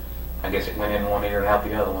 and I guess it went in one ear and out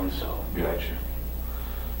the other one. So. Gotcha.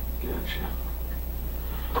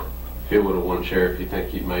 If you would have won sheriff, you think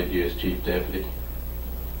he'd made you as chief deputy?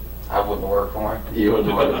 I wouldn't work for him. You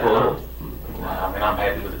wouldn't work for him? No, I mean, I'm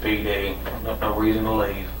happy with the PD. No reason to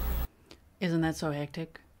leave. Isn't that so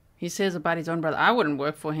hectic? He says about his own brother, I wouldn't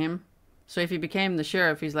work for him. So if he became the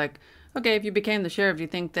sheriff, he's like, okay, if you became the sheriff, do you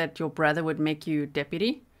think that your brother would make you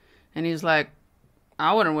deputy? And he's like,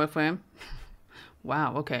 I wouldn't work for him.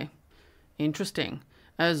 Wow, okay. Interesting.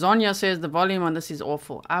 Zonia says the volume on this is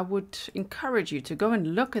awful. I would encourage you to go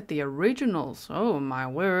and look at the originals. Oh my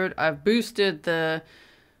word. I've boosted the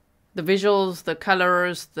visuals, the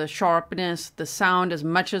colors, the sharpness, the sound as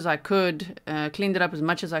much as I could, cleaned it up as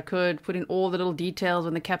much as I could, put in all the little details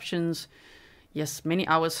and the captions. Yes, many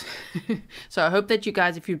hours. So I hope that you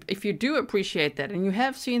guys, if you do appreciate that and you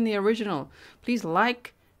have seen the original, please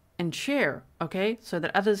like and share, okay? So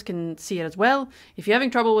that others can see it as well. If you're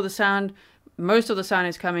having trouble with the sound, most of the sound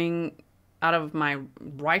is coming out of my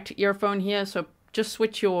right earphone here, so just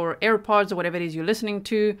switch your AirPods or whatever it is you're listening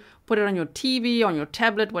to, put it on your TV, on your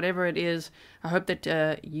tablet, whatever it is. I hope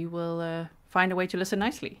that you will find a way to listen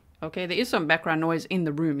nicely. Okay, there is some background noise in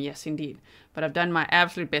the room, yes, indeed. But I've done my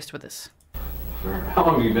absolute best with this. How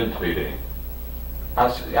long have you been to PD? I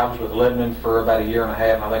was with Lebanon for about a year and a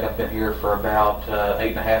half, and I think I've been here for about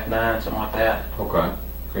 8.5, 9, something like that.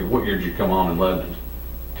 Okay. What year did you come on in Lebanon?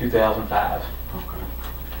 2005. Okay.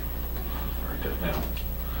 Write that down.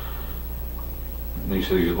 And you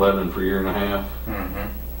said you was Lebanon for a year and a half? Mm-hmm.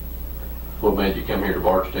 What made you come here to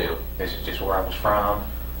Bardstown? This is just where I was from.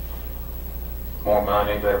 More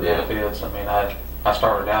money, better benefits. I mean, I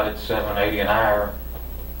started out at $7.80 an hour,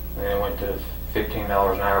 and then went to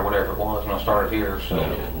 $15 an hour, whatever it was, when I started here. So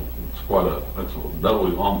it's quite that's a double,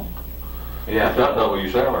 yeah, that's about double your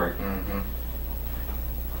salary. Mm-hmm.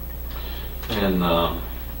 And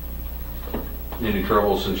any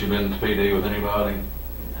trouble since you've been to PD with anybody?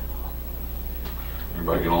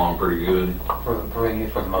 Everybody get along pretty good? For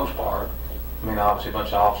the most part. I mean, obviously a bunch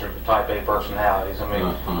of officers with type A personalities. I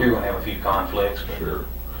mean, you're going to have a few conflicts. But sure.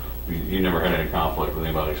 You never had any conflict with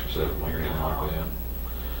anybody specifically or anything like that?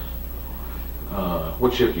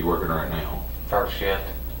 What shift are you working right now? First shift.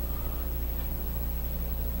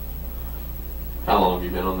 How long have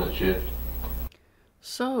you been on that shift?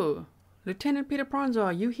 So, Lieutenant Peter Pronzo,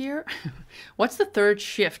 are you here? What's the third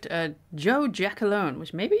shift? Joe Jackalone,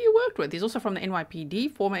 which maybe you worked with. He's also from the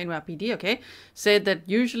NYPD, former NYPD, okay? Said that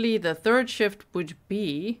usually the third shift would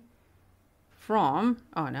be from...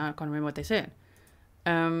 Oh, now I can't remember what they said.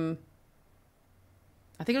 I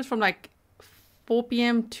think it was from like 4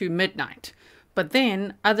 p.m. to midnight. But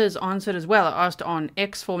then others answered as well. I asked on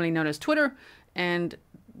X, formerly known as Twitter, and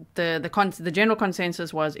the general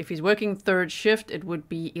consensus was if he's working third shift, it would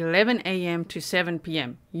be 11 a.m. to 7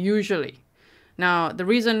 p.m. usually. Now, the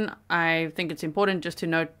reason I think it's important just to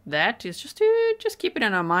note that is just to keep it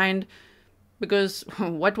in our mind, because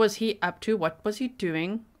what was he up to? What was he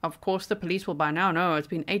doing? Of course, the police will by now know it's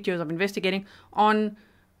been 8 years of investigating on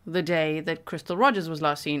the day that Crystal Rogers was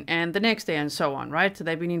last seen and the next day and so on, right? So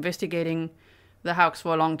they've been investigating the Houcks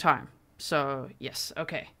for a long time. So, yes,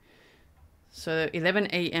 okay. So 11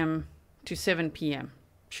 a.m. to 7 p.m.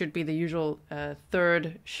 should be the usual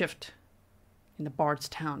third shift in the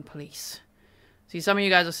Bardstown police. See, some of you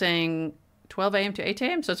guys are saying 12 a.m. to 8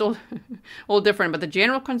 a.m., so it's all different, but the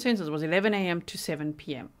general consensus was 11 a.m. to 7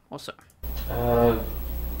 p.m. also.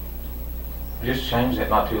 Just changed that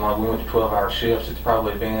not too long. We went to 12-hour shifts. It's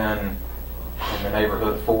probably been in the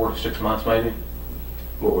neighborhood of 4 to 6 months, maybe.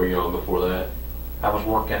 What were you on before that? I was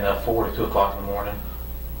working 4 to 2 o'clock in the morning.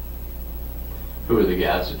 Who were the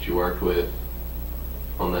guys that you worked with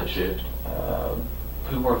on that shift?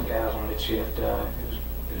 Who were the guys on that shift? It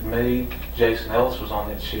was me. Jason Ellis was on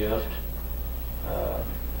that shift.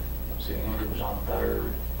 Let's see, Andrew was on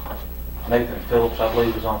third. Nathan Phillips, I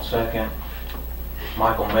believe, was on second.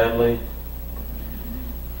 Michael Medley.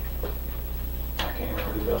 I can't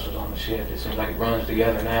remember who else was on the shift. It seems like it runs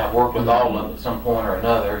together now. I've worked with all of them at some point or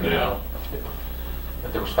another, you know.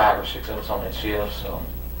 But there was 5 or 6 of us on that shift, so.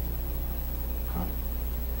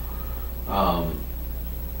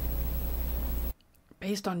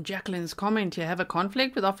 Based on Jacqueline's comment, you have a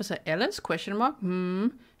conflict with Officer Ellis? Question mark.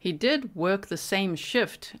 He did work the same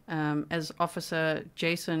shift as Officer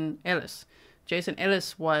Jason Ellis. Jason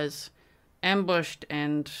Ellis was ambushed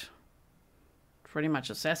and pretty much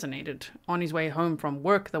assassinated on his way home from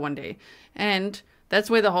work the one day. And that's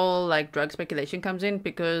where the whole like drug speculation comes in,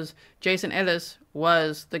 because Jason Ellis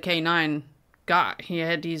was the K9 guy. He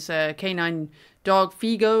had his K9 dog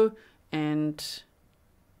Figo, and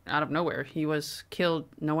out of nowhere he was killed.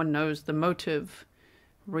 No one knows the motive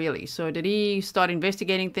really. So did he start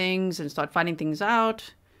investigating things and start finding things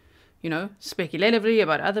out, you know, speculatively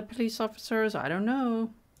about other police officers? I don't know.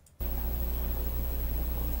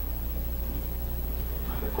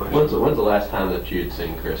 When's the last time that you had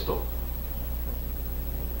seen Crystal?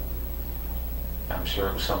 I'm sure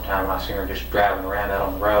it was sometime I seen her just driving around out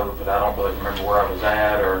on the road, but I don't really remember where I was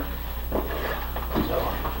at or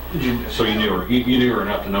so. So you knew her. You knew her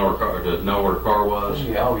enough to know her car, to know where her car was.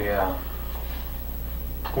 Yeah, oh yeah.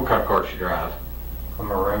 What kind of car did she drive? A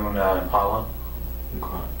maroon Impala.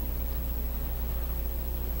 Okay.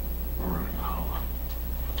 Maroon Impala.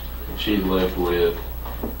 She lived with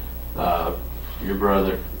your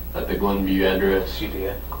brother at the Glenview address. She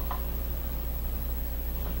did.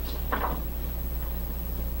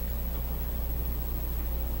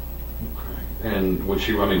 And would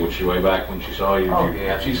she way back when she saw you? Oh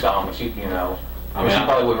yeah, she saw me. She, you know, I mean, she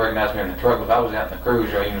probably would recognize me in the truck. If I was out in the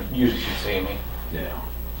cruiser, usually she'd see me. Yeah.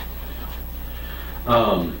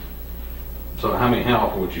 So how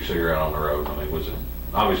often would you see her out on the road? I mean, was it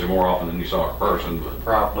obviously more often than you saw her in person? But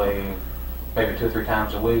probably maybe 2 or 3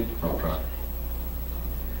 times a week. Okay.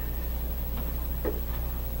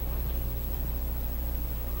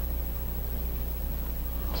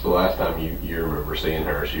 So the last time you remember seeing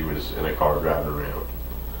her, she was in a car driving around.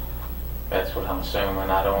 That's what I'm assuming. I'm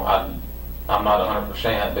not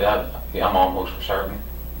 100%, but I'm almost for certain.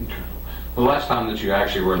 Okay. The last time that you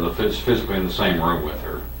actually were physically in the same room with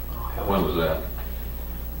her, when was that?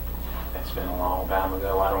 It's been a long time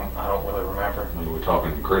ago. I don't really remember. Were we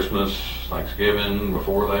talking Christmas, Thanksgiving,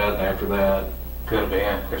 before that, after that? Could have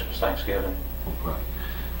been Christmas, Thanksgiving. Okay. I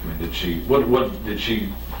mean, did she? What did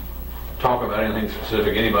she talk about? Anything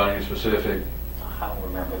specific? Anybody specific? I don't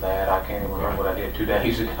remember that. I can't even remember what I did 2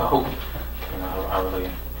 days ago. You know, I really.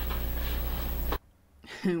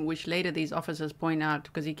 Which later these officers point out,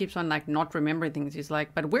 because he keeps on like not remembering things. He's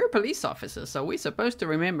like, but we're police officers, so we're supposed to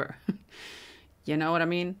remember. You know what I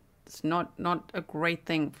mean? It's not a great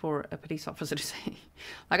thing for a police officer to say.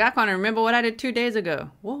 Like, I can't remember what I did 2 days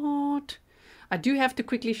ago. What? I do have to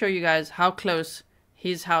quickly show you guys how close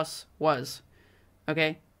his house was.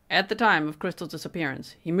 Okay? At the time of Crystal's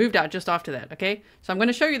disappearance. He moved out just after that, okay? So I'm going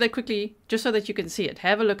to show you that quickly, just so that you can see it.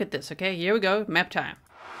 Have a look at this, okay? Here we go. Map time.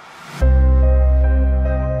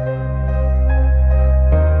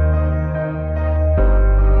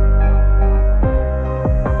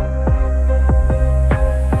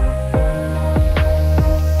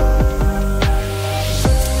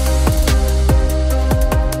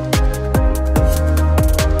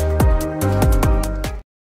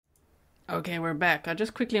 Okay, we're back. I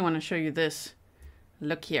just quickly want to show you this.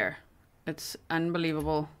 Look here. It's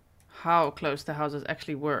unbelievable how close the houses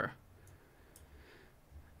actually were.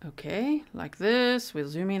 Okay, like this. We'll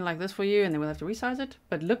zoom in like this for you, and then we'll have to resize it.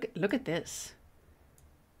 But look at this.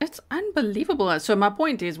 It's unbelievable. So my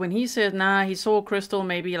point is, when he said, nah, he saw Crystal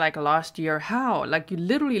maybe like last year. How? Like, you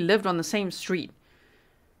literally lived on the same street.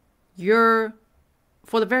 You're,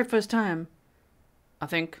 for the very first time, I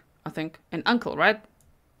think, an uncle, right?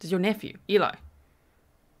 This is your nephew, Eli.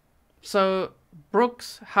 So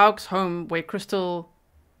Brooks Houck's home, where Crystal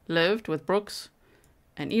lived with Brooks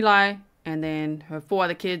and Eli, and then her 4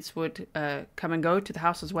 other kids would come and go to the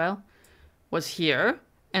house as well, was here.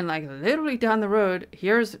 And like literally down the road,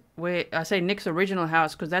 here's where I say Nick's original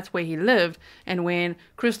house, because that's where he lived. And when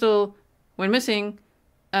Crystal went missing,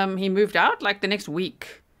 he moved out like the next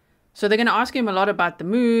week. So they're going to ask him a lot about the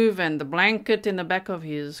move and the blanket in the back of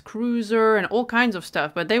his cruiser and all kinds of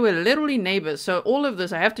stuff. But they were literally neighbors. So all of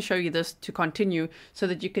this, I have to show you this to continue so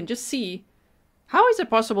that you can just see. How is it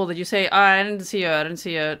possible that you say, I didn't see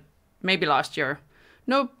her maybe last year.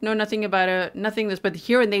 Nope, no, nothing about her, nothing this. But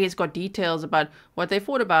here and there he's got details about what they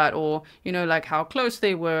fought about, or, you know, like how close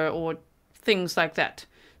they were, or things like that.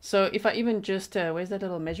 So if I even just, where's that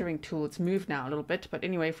little measuring tool? It's moved now a little bit. But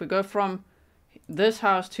anyway, if we go from this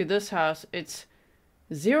house to this house, it's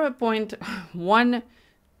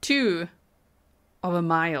 0.12 of a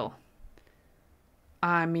mile.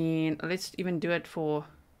 I mean, let's even do it for,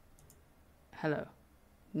 hello.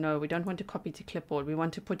 No, we don't want to copy to clipboard. We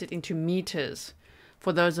want to put it into meters.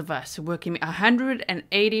 for those of us working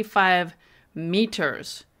 185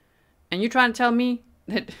 meters. And you're trying to tell me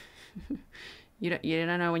that you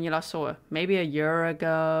don't know when you last saw her. Maybe a year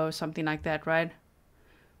ago, something like that, right?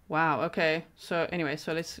 Wow, okay. So anyway,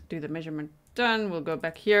 so let's do the measurement done. We'll go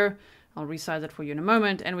back here. I'll resize it for you in a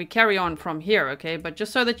moment. And we carry on from here, okay? But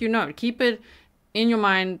just so that you know, keep it in your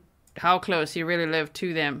mind how close he really lived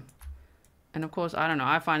to them. And of course, I don't know.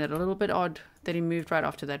 I find it a little bit odd that he moved right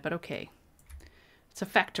after that, but okay. It's a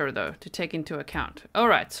factor, though, to take into account. All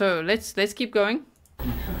right, so let's keep going. Okay.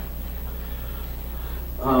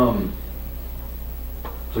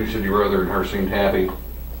 So you said your brother and her seemed happy?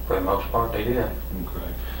 For the most part, they did.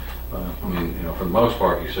 Okay. I mean, you know, for the most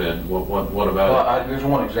part, you said, what about well, there's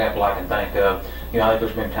one example I can think of. You know, I think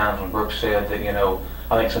there's been times when Brooks said that, you know,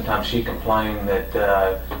 I think sometimes she complained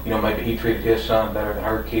that, you know, maybe he treated his son better than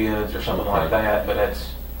her kids or something like that, but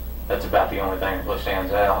that's about the only thing that really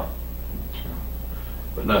stands out.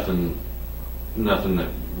 But nothing that,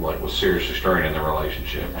 like, was seriously straining the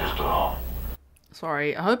relationship? Just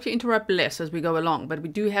Sorry, I hope to interrupt less as we go along, but we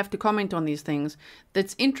do have to comment on these things.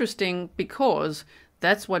 That's interesting because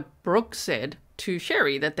that's what Brooks said to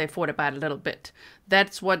Sherry, that they fought about a little bit.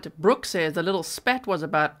 That's what Brooks says the little spat was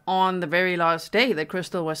about on the very last day that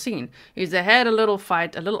Crystal was seen. Is they had a little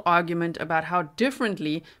fight, a little argument about how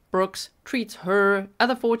differently Brooks treats her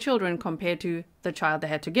other 4 children compared to the child they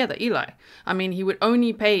had together, Eli. I mean, he would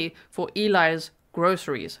only pay for Eli's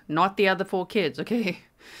groceries, not the other 4 kids, okay?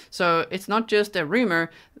 So it's not just a rumor,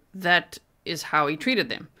 that is how he treated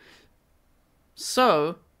them.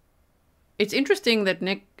 So it's interesting that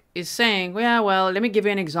Nick is saying, well, let me give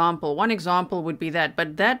you an example. One example would be that,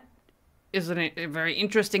 but that isn't a very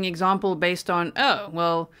interesting example based on, oh,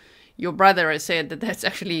 well, your brother has said that that's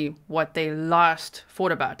actually what they last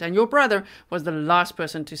fought about. And your brother was the last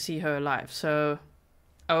person to see her alive. So,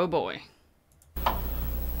 oh boy.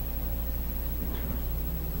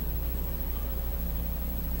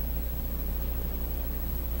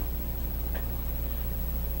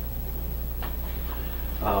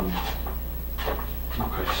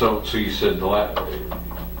 Okay, so you said the last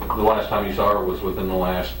time you saw her was within the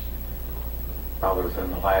last... Probably within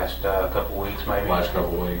the last couple of weeks, maybe. Last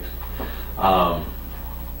couple of weeks.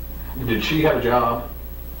 Did she have a job?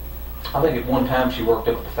 I think at one time she worked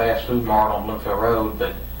up at the fast food mart on Bloomfield Road,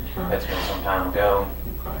 but that's been some time ago.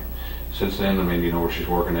 Okay. Since then, I mean, do you know where she's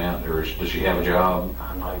working at, or does she have a job?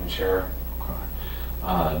 I'm not even sure.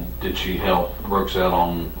 Okay. Did she help Brooks out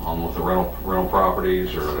on with the rental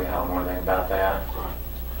properties, or? Yeah, I don't know anything about that.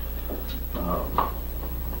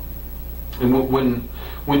 And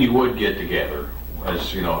when you would get together,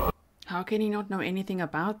 as you know. How can he not know anything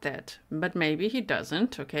about that? But maybe he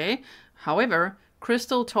doesn't, okay? However,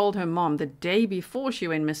 Crystal told her mom the day before she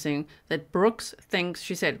went missing that Brooks thinks,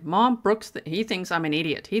 she said, Mom, Brooks, he thinks I'm an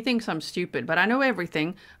idiot. He thinks I'm stupid, but I know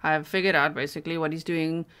everything. I've figured out basically what he's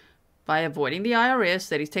doing by avoiding the IRS,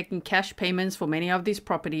 that he's taking cash payments for many of these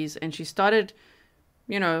properties. And she started,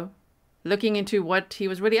 you know, looking into what he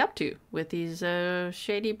was really up to with these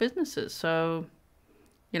shady businesses. So,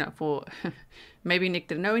 you know, for maybe Nick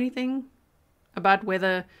didn't know anything about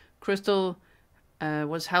whether Crystal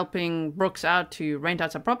was helping Brooks out to rent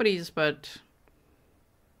out some properties, but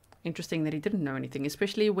interesting that he didn't know anything,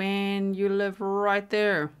 especially when you live right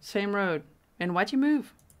there, same road. And why'd you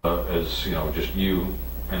move? As, you know, just you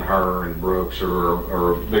and her and Brooks,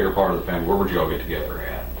 or a bigger part of the family, where would you all get together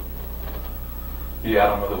at? Yeah, I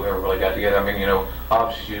don't know that we ever really got together. I mean, you know,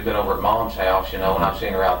 obviously she's been over at Mom's house, you know, and I've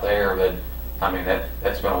seen her out there, but I mean,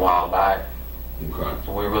 that's been a while back. Okay.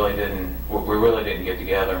 So we really didn't get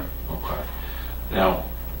together. Okay. Now,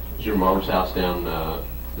 is your mom's house down,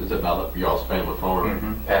 is it by y'all's family farm?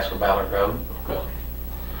 Mm-hmm. Pascal Ballard Road. Okay.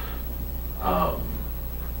 I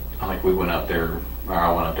think we went out there, or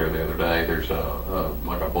I went out there the other day. There's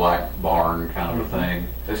like a black barn kind of a thing.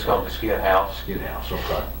 It's called the Skid House. Skid House,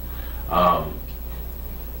 okay.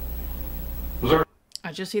 Was there?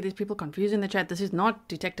 I just see these people confused in the chat. This is not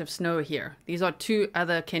Detective Snow here. These are 2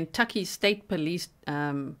 other Kentucky State Police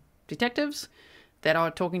detectives that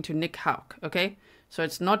are talking to Nick Houck, okay? So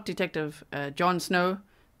it's not Detective John Snow.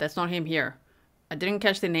 That's not him here. I didn't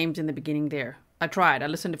catch their names in the beginning there. I tried. I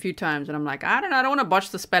listened a few times, and I'm like, I don't know. I don't want to botch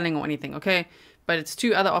the spelling or anything, okay? But it's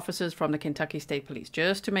 2 other officers from the Kentucky State Police,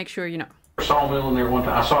 just to make sure you know. Sawmill in there one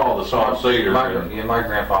time. I saw the salt cedar. My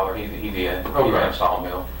grandfather, he did. Okay. He ran a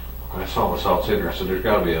sawmill. I saw the salt cedar. I said, there's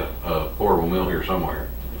got to be a portable mill here somewhere.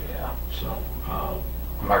 Yeah. So.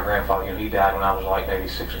 My grandfather, you know, he died when I was like maybe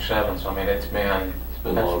 6 or 7. So I mean, it's been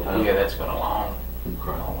a long time. Yeah, that's been a long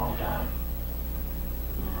time.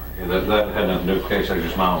 Yeah, that had nothing to do with the case. I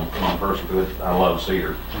just my own person, because I love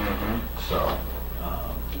cedar. Mm-hmm. So.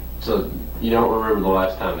 So you don't remember the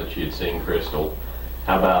last time that you had seen Crystal.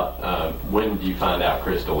 How about when did you find out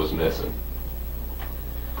Crystal was missing?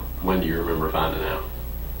 When do you remember finding out?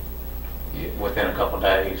 Within a couple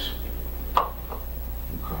days.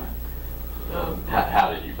 Okay.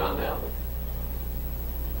 How did you find out?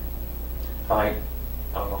 I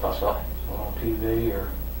don't know if I saw it on TV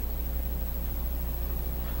or.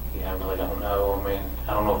 Yeah, I really don't know. I mean,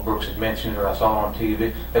 I don't know if Brooks had mentioned it or I saw it on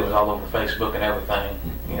TV. It was all over Facebook and everything.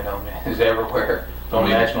 You know, it's everywhere. It's on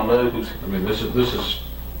national news. I mean, this is,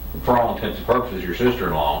 for all intents and purposes, your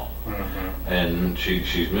sister-in-law, and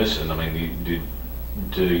she's missing. I mean,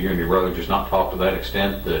 do you and your brother just not talk to that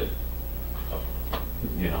extent that,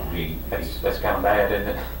 you know, That's kind of bad,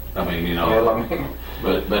 isn't it? I mean, you know. Yeah, I mean,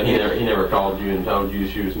 but he never called you and told you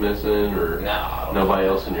she was missing, or no, nobody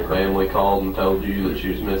else in your family called and told you that she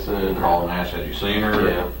was missing? Called and asked, had you seen her?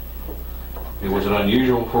 Yeah. Was it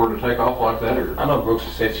unusual for her to take off like that, or? I know Brooks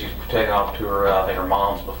has said she's taken off to her, I think her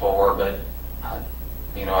mom's before, but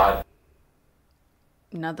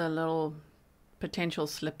Another little potential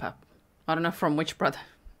slip up. I don't know from which brother.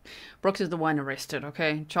 Brooks is the one arrested,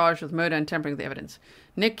 okay? Charged with murder and tampering with the evidence.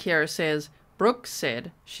 Nick here says, Brooks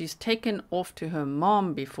said she's taken off to her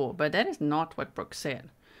mom before, but that is not what Brooks said.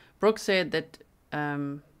 Brooks said that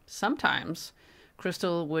sometimes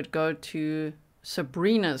Crystal would go to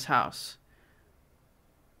Sabrina's house.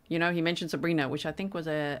 You know, he mentioned Sabrina, which I think was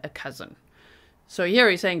a cousin. So here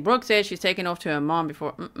he's saying Brooks said she's taken off to her mom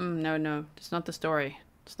before. No, it's not the story.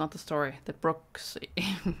 It's not the story that Brooks...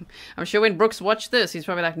 I'm sure when Brooks watched this, he's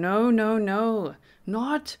probably like, no,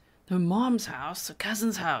 not her mom's house, a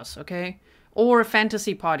cousin's house, okay? Or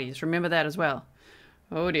fantasy parties. Remember that as well.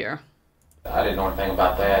 Oh, dear. I didn't know anything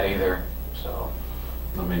about that either, so...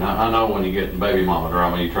 I mean, I know when you get baby mama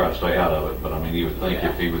drama, you try to stay out of it, but I mean, you would think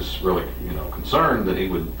if he was really, you know, concerned that he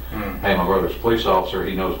would, hey, my brother's a police officer,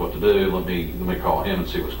 he knows what to do, let me call him and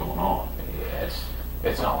see what's going on. Yeah,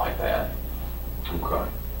 it's not like that.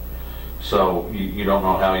 Okay. So you don't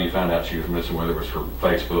know how you found out she was missing, whether it was from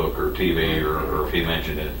Facebook or TV or if he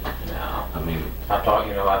mentioned it? No. I mean... I've talked,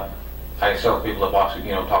 you know, I had several people that watched,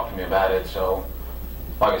 you know, talked to me about it, so...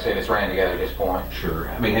 Like I said, it's ran together at this point. Sure.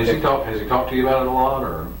 I mean, has he talked to you about it a lot,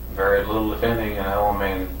 or? Very little, if any, you know,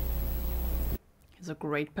 I mean... He's a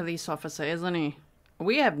great police officer, isn't he?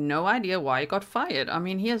 We have no idea why he got fired. I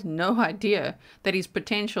mean, he has no idea that his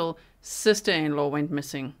potential sister-in-law went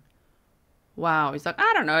missing. Wow. He's like,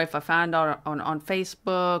 I don't know if I found out on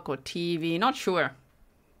Facebook or TV. Not sure.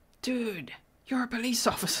 Dude, you're a police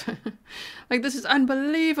officer. Like, this is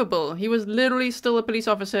unbelievable. He was literally still a police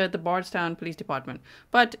officer at the Bardstown Police Department.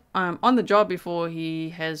 But on the job before, he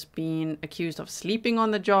has been accused of sleeping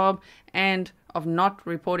on the job and of not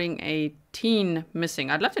reporting a teen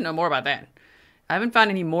missing. I'd love to know more about that. I haven't found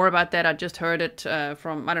any more about that. I just heard it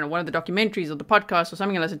from, I don't know, one of the documentaries or the podcast or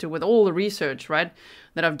something I listened to with all the research, right,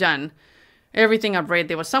 that I've done. Everything I've read,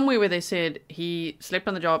 there was somewhere where they said he slept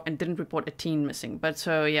on the job and didn't report a teen missing. But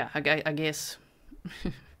so, yeah, I guess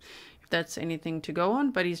if that's anything to go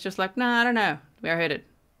on. But he's just like, nah, I don't know. Where I heard it.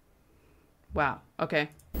 Wow. Okay.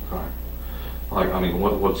 Right. Like, I mean,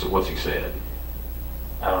 what's he said?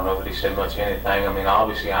 I don't know that he said much anything. I mean,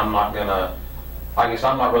 obviously, I'm not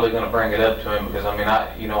really gonna bring it up to him because I mean,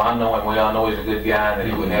 I know him well. I know he's a good guy and that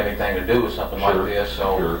he wouldn't have anything to do with something like this.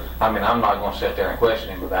 So, I mean, I'm not gonna sit there and question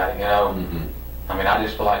him about it. You know, I mean, I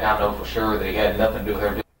just feel like I know for sure that he had nothing to do with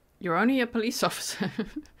her. You're only a police officer.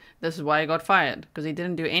 This is why he got fired, because he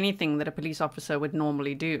didn't do anything that a police officer would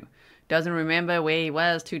normally do. Doesn't remember where he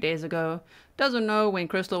was 2 days ago. Doesn't know when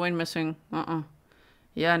Crystal went missing.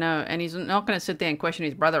 Yeah, no, and he's not going to sit there and question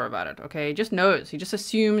his brother about it, okay? He just knows. He just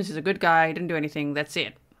assumes he's a good guy, he didn't do anything, that's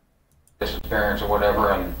it. Experience or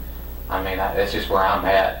whatever, and I mean, that's just where I'm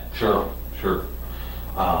at. Sure.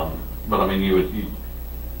 But I mean,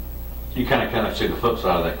 you kind of see the flip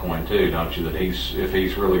side of that coin too, don't you? That if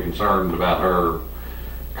he's really concerned about her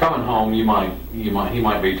coming home, he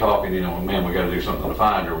might be talking, you know, man, we got to do something to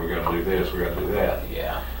find her, we got to do this, we got to do that.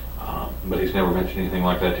 Yeah. But he's never mentioned anything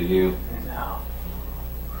like that to you? No.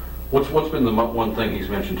 What's been the one thing he's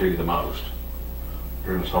mentioned to you the most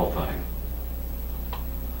during this whole thing?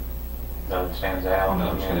 Nothing stands out.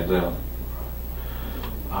 Nothing stands out.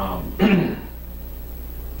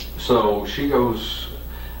 So she goes,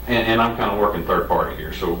 and I'm kind of working third party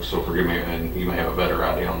here, so forgive me, and you may have a better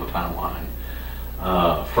idea on the timeline.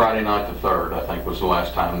 Friday night the 3rd, I think, was the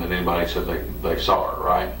last time that anybody said they saw her,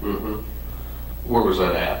 right? Mm-hmm. Where was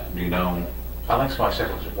that at? Do you know? I think somebody said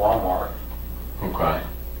it was at Walmart. Okay.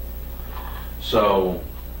 So,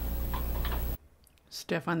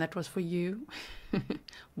 Stefan, that was for you.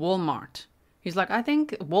 Walmart. He's like, I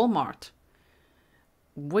think Walmart.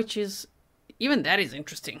 which is, even that is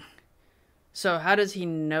interesting. So how does he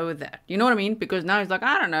know that? You know what I mean? Because now he's like,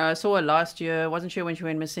 I don't know, I saw her last year, wasn't sure when she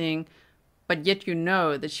went missing, but yet you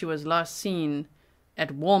know that she was last seen at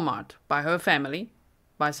Walmart by her family,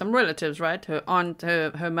 by some relatives, right? Her aunt,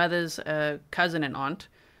 her mother's cousin and aunt,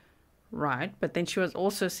 right? But then she was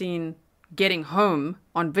also seen getting home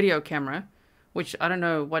on video camera, which I don't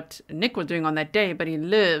know what Nick was doing on that day, but he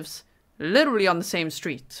lives literally on the same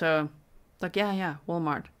street. So like, yeah,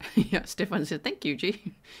 Walmart. Yeah, Stefan says, thank you,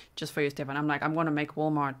 G. Just for you, Stefan. I'm like, I'm going to make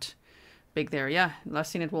Walmart big there. Yeah,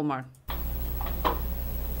 last seen at Walmart.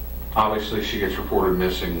 Obviously, she gets reported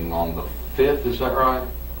missing on the 5th, is that right?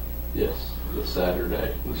 Yes, the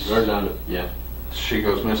Saturday. Or no, yeah. She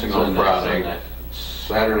goes missing Sunday, on Friday. Sunday.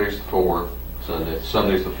 Saturday's the 4th.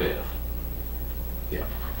 Sunday's the 5th. Yeah.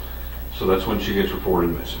 So that's when she gets reported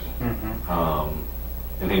missing.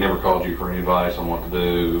 And he never called you for any advice on what to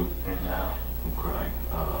do? No. Okay.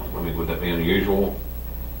 I mean, would that be unusual?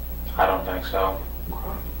 I don't think so.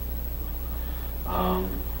 Okay.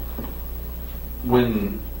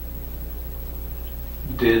 When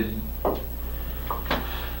did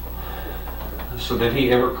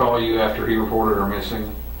he ever call you after he reported her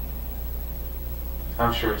missing?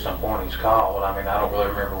 I'm sure at some point he's called. I mean, I don't really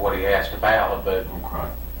remember what he asked about, but...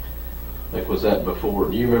 Okay. Like, was that before?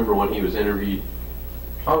 Do you remember when he was interviewed?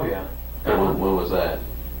 Oh, yeah. When was that?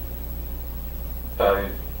 A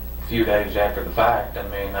few days after the fact. I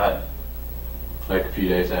mean, like a few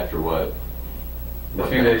days after what? A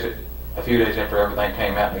few days after everything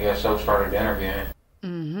came out and the SO started interviewing.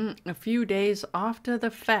 A few days after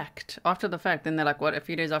the fact. Then they're like, what? A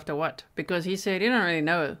few days after what? Because he said he didn't really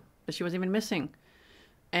know that she was even missing.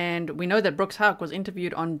 And we know that Brooks Houck was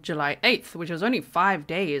interviewed on July 8th, which was only 5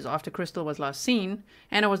 days after Crystal was last seen.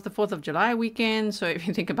 And it was the 4th of July weekend. So if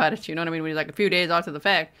you think about it, you know what I mean? When he's like a few days after the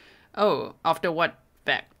fact. Oh, after what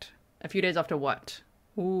fact? A few days after what?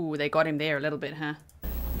 Ooh, they got him there a little bit, huh?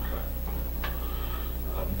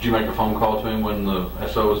 Did you make a phone call to him when the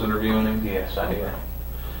SO was interviewing him? Yes, I did.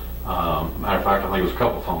 Matter of fact, I think it was a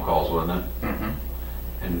couple phone calls, wasn't it?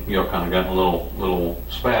 And you know, kind of got a little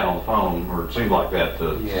spat on the phone, or it seemed like that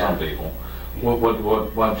to some people. Why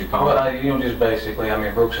did you call? Well, you know, just basically, I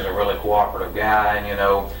mean, Brooks is a really cooperative guy, and you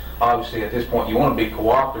know, obviously at this point you want to be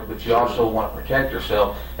cooperative, but you also want to protect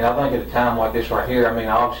yourself. And I think at a time like this right here, I mean,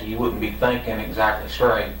 obviously you wouldn't be thinking exactly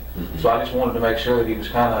straight. So I just wanted to make sure that he was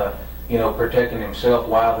kind of, you know, protecting himself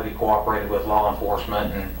while that he cooperated with law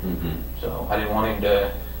enforcement, and so I didn't want him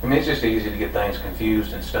to. I mean, it's just easy to get things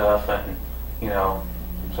confused and stuff, and you know,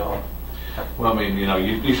 so. Well, I mean, you know,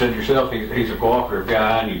 you said yourself he's a cooperative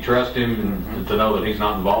guy, and you trust him, and to know that he's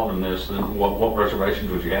not involved in this. Then what reservations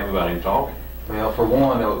would you have about him talking? Well, for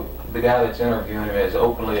one, the guy that's interviewing him has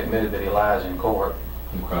openly admitted that he lies in court.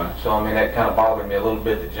 Okay. So I mean, that kind of bothered me a little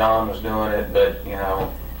bit that John was doing it, but you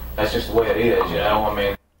know, that's just the way it is. You know, I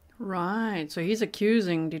mean. Right. So he's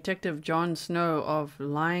accusing Detective John Snow of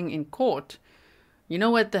lying in court. You know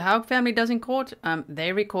what the Houck family does in court?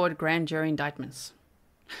 They record grand jury indictments.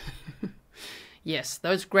 Yes,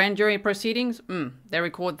 those grand jury proceedings, they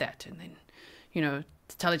record that. And then, you know,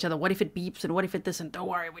 tell each other, what if it beeps and what if it this, and don't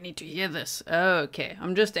worry, we need to hear this. Okay,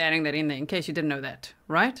 I'm just adding that in there in case you didn't know that,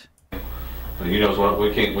 right? You know what,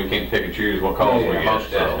 we can't pick and choose what calls we get. Most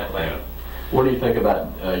definitely. Yeah. What do you think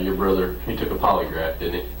about your brother? He took a polygraph,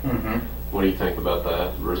 didn't he? What do you think about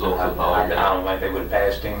the results of the polygraph? I don't think they would have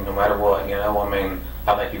passed him no matter what, you know. I mean,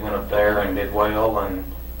 I think he went up there and did well, and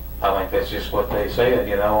I think that's just what they said,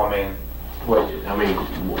 you know. I mean,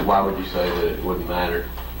 why would you say that it wouldn't matter?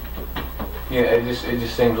 Yeah, it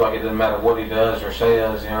just seems like it doesn't matter what he does or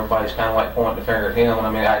says. You know, everybody's kind of like pointing the finger at him. And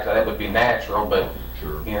I mean, actually, that would be natural, but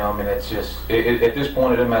sure. You know, I mean, it's just at this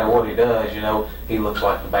point, it doesn't matter what he does. You know, he looks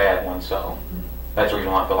like the bad one, so that's the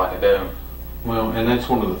reason why I feel like I do. Well, and that's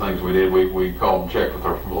one of the things we did. We called and checked with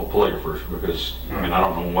our polygraphers because I mean, I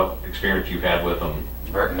don't know what experience you've had with them.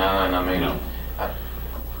 None. I mean, you know.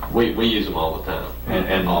 We use them all the time,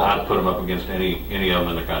 and I'd put them up against any of them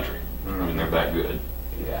in the country. I mean, they're that good.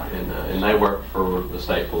 Yeah, and they work for the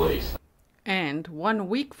state police. And 1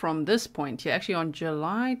 week from this point, actually on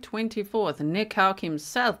July 24th, Nick Houck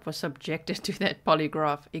himself was subjected to that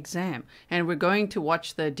polygraph exam. And we're going to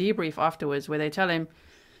watch the debrief afterwards where they tell him,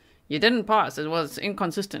 you didn't pass, it was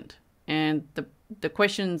inconsistent. And the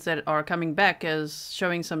questions that are coming back as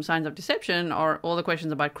showing some signs of deception are all the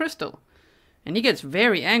questions about Crystal. And he gets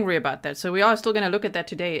very angry about that. So we are still going to look at that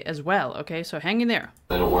today as well, okay? So hang in there.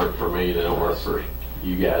 They don't work for me, they don't work for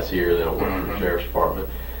you guys here, they don't work for the Sheriff's Department.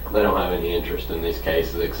 They don't have any interest in these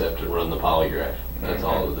cases except to run the polygraph. That's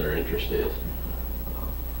all that their interest is.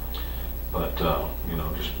 but you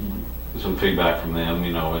know, just some feedback from them,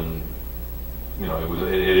 you know, and you know,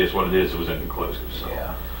 it is what it is. It was inconclusive. So.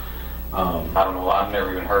 Yeah. I don't know. I've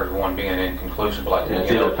never even heard of one being inconclusive like that.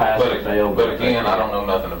 It's either pass or fail. But again, I don't know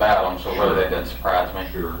nothing about them, so really that doesn't surprise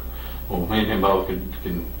me. Sure. Well, me and him both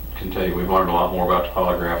can tell you we've learned a lot more about the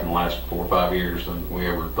polygraph in the last 4 or 5 years than we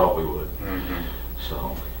ever thought we would. Mm-hmm.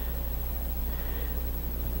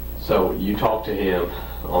 So you talked to him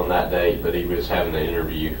on that date, but he was having the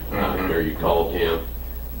interview, or you called him.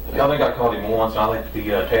 I think I called him once. I think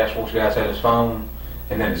the task force guys had his phone,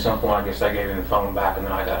 and then at some point I guess they gave him the phone back, and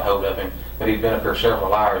then I got a hold of him. But he'd been up here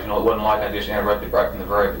several hours. You know, it wasn't like I just interrupted right from the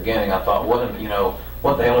very beginning. I thought, what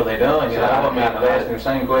the hell are they doing? You know, I mean, I'm asking the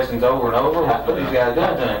same questions over and over. What these guys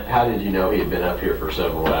done? How did you know he had been up here for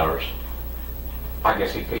several hours? I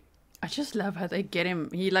guess he could. I just love how they get him.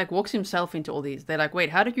 He like walks himself into all these. They're like, wait,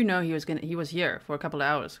 how did you know he was here for a couple of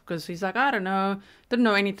hours? Because he's like, I don't know, didn't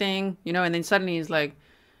know anything, you know. And then suddenly he's like,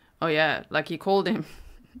 oh yeah, like he called him.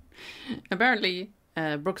 Apparently,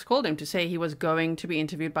 Brooks called him to say he was going to be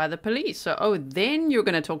interviewed by the police. So, oh, then you're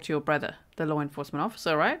going to talk to your brother, the law enforcement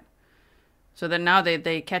officer, right? So then now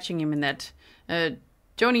they're catching him in that.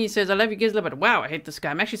 Joni says, I love you, Grizzly, but wow, I hate this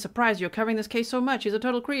guy. I'm actually surprised you're covering this case so much. He's a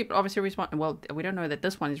total creep. Obviously, well, we don't know that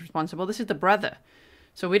this one is responsible. This is the brother.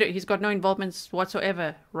 So he's got no involvements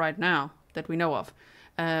whatsoever right now that we know of.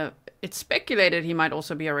 It's speculated he might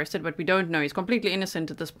also be arrested, but we don't know. He's completely innocent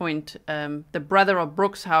at this point. The brother of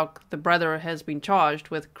Brooks Houck, the brother has been charged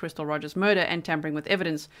with Crystal Rogers' murder and tampering with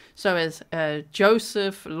evidence. So as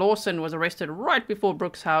Joseph Lawson was arrested right before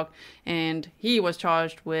Brooks Houck, and he was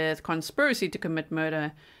charged with conspiracy to commit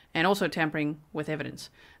murder and also tampering with evidence.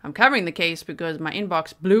 I'm covering the case because my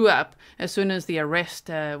inbox blew up as soon as the arrest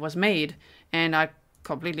was made, and I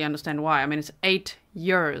completely understand why. I mean, it's 8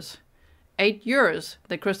 years. 8 years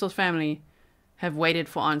that Crystal's family have waited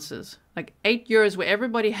for answers. Like 8 years where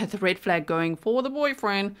everybody had the red flag going for the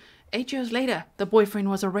boyfriend. 8 years later, the boyfriend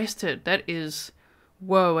was arrested. That is,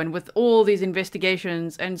 whoa. And with all these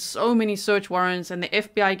investigations and so many search warrants and the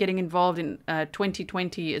FBI getting involved in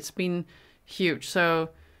 2020, it's been huge. So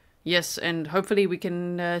yes, and hopefully we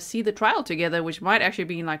can see the trial together, which might actually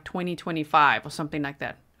be in like 2025 or something like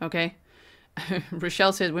that. Okay?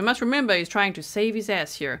 Rochelle says, we must remember he's trying to save his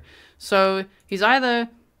ass here. So he's either,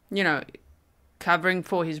 you know, covering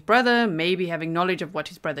for his brother, maybe having knowledge of what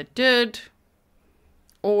his brother did,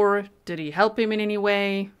 or did he help him in any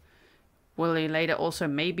way? Will he later also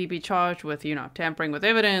maybe be charged with, you know, tampering with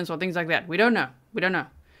evidence or things like that? We don't know. We don't know.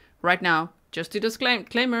 Right now, just to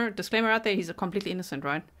disclaimer out there, he's completely innocent,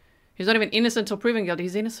 right? He's not even innocent till proven guilty.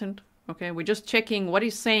 He's innocent. Okay, we're just checking what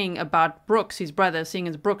he's saying about Brooks, his brother, seeing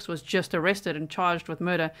as Brooks was just arrested and charged with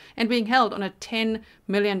murder and being held on a $10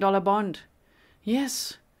 million bond.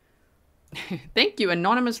 Yes. Thank you,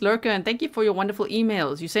 Anonymous Lurker, and thank you for your wonderful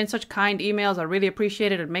emails. You send such kind emails. I really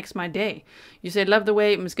appreciate it. It makes my day. You said, love the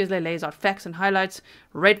way Ms. Grizzly lays out facts and highlights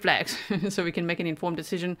red flags so we can make an informed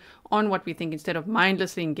decision on what we think instead of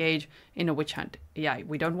mindlessly engage in a witch hunt. Yeah,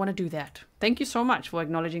 we don't want to do that. Thank you so much for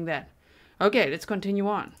acknowledging that. Okay, let's continue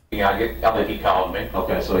on. Yeah, I think he called me.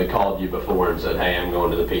 Okay, so he called you before and said, hey, I'm going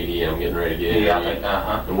to the PD, I'm getting ready to get Yeah, in.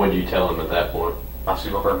 I think, And what did you tell him at that point? I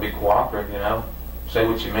said, go over and be cooperative, you know. Say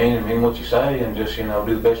what you mean and mean what you say, and just, you know,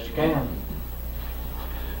 do the best you can.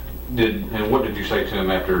 And what did you say to him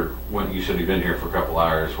after when you said he'd been here for a couple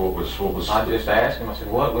hours? What was? I just asked him. I said,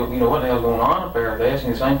 what the hell's going on up there? They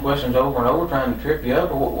asking the same questions over and over, trying to trip you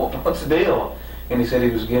up, or what's the deal? And he said he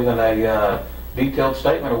was given a detailed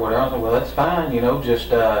statement or whatever. I said, well, that's fine, you know, just,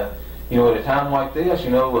 you know, at a time like this,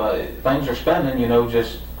 you know, things are spinning, you know,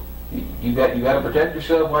 just, you got to protect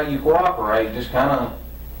yourself while you cooperate, just kind of.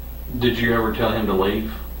 Did you ever tell him to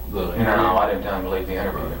leave the interview? No, I didn't tell him to leave the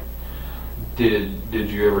interview. Right. Did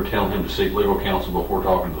you ever tell him to seek legal counsel before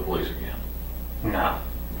talking to the police again? No.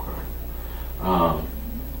 Okay.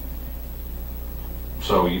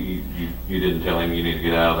 So you didn't tell him you need to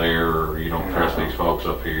get out of there, or you don't trust these folks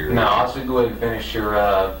up here? No, I said go ahead and finish your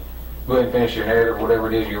narrative, whatever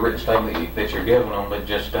it is, your written statement that you're giving them, but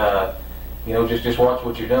just you know, just watch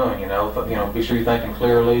what you're doing. You know, be sure you're thinking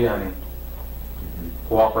clearly and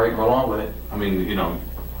cooperate and go along with it. I mean, you know,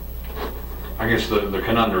 I guess the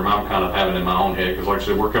conundrum I'm kind of having in my own head, because like I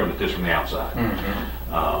said, we're coming at this from the outside.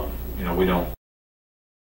 Mm-hmm. You know, we don't.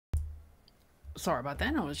 Sorry about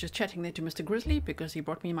that. I was just chatting there to Mr. Grizzly because he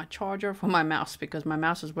brought me my charger for my mouse because my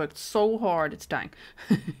mouse has worked so hard it's dying.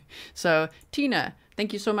 So, Tina,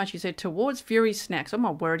 thank you so much. You said, towards Fury Snacks. Oh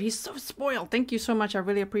my word, he's so spoiled. Thank you so much. I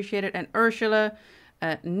really appreciate it. And Ursula,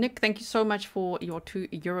 Nick, thank you so much for your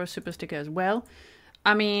 €2 super sticker as well.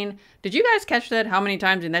 I mean, did you guys catch that? How many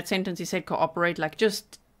times in that sentence he said cooperate? Like,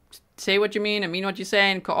 just say what you mean and mean what you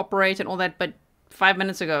say and cooperate and all that. But 5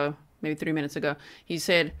 minutes ago, maybe 3 minutes ago, he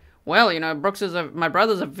said, well, you know, my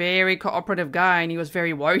brother's a very cooperative guy, and he was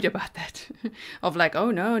very worried about that. Of like,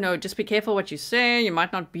 oh, no, just be careful what you say. You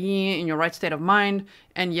might not be in your right state of mind.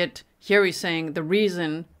 And yet here he's saying the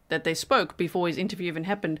reason that they spoke before his interview even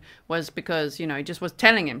happened was because, you know, he just was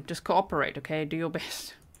telling him, just cooperate, okay? Do your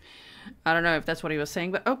best. I don't know if that's what he was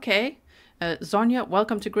saying, but okay. Zonia,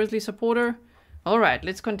 welcome to Grizzly Supporter. All right,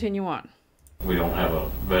 let's continue on. We don't have a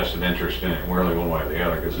vested interest in it, really, one way or the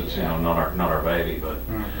other, because it's, you know, not our baby. But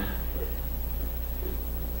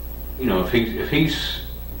you know, if he's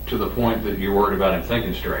to the point that you're worried about him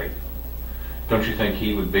thinking straight, don't you think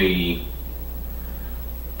he would be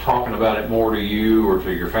talking about it more to you or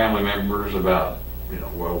to your family members about, you know,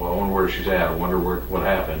 well, I wonder where she's at, I wonder what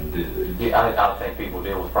happened? Yeah, I think people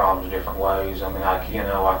deal with problems different ways. I mean, I can't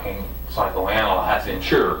psychoanalyze it.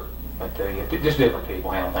 Sure. But just different people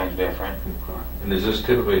handle things different. Okay. And is this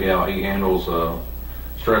typically how he handles a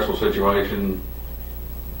stressful situation?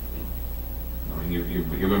 I mean, you've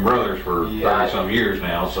been brothers for 30-some years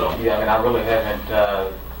now, so. Yeah, I mean, I really haven't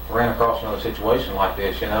ran across another situation like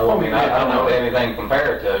this, you know. I mean, I don't know anything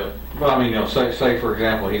compared to. Well, I mean, you know, say for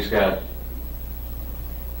example, he's got,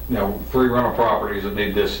 you know, 3 rental properties that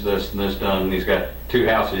need this, and this done, and he's got 2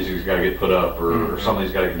 houses he's got to get put up, or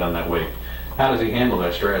something's got to get done that week. How does he handle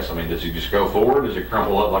that stress? I mean, does he just go forward? Does it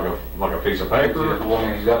crumple up like a piece of paper? Well, I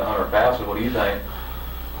mean, he's got 100 houses. What do you think?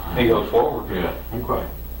 He goes forward. Yeah. Okay.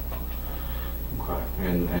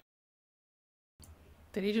 And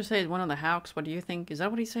did he just say one of the Houcks? What do you think? Is that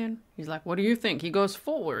what he's saying? He's like, what do you think? He goes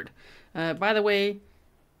forward. By the way,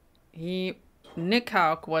 Nick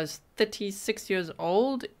Houck was 36 years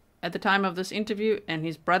old at the time of this interview, and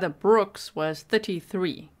his brother Brooks was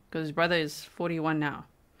 33, because his brother is 41 now.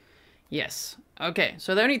 Yes. Okay,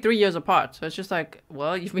 so they're only 3 years apart. So it's just like,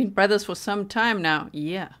 well, you've been brothers for some time now.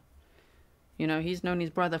 Yeah. You know, he's known his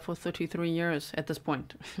brother for 33 years at this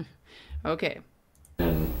point. Okay.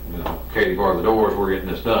 And, you know, Katie barred the doors, we're getting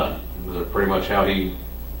this done. Is that pretty much how he, you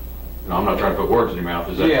know, I'm not trying to put words in your mouth.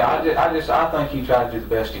 Is that? Yeah, I think he tries to do the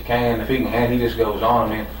best he can. If he can, and he just goes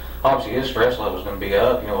on. I mean, obviously his stress level's going to be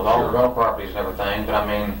up, you know, with all the rental properties and everything. But I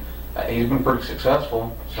mean, he's been pretty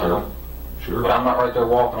successful. So. Sure. But I'm not right there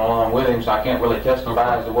walking along with him, so I can't really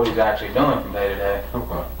testify as to what he's actually doing from day to day.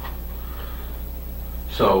 Okay.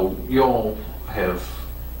 So y'all have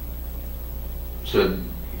said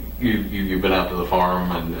you've been out to the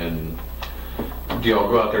farm, and do y'all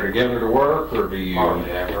go out there together to work, or do you? Hardly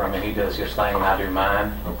ever. I mean, he does his thing and I do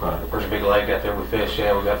mine. Okay. There's a big lake out there we fish.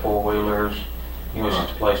 Yeah, we got 4-wheelers. You know, it's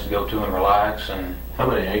just a place to go to and relax. And how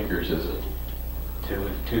many acres is it?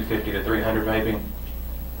 250 to 300 maybe.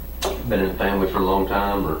 Been in the family for a long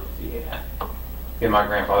time, or? Yeah. Yeah, my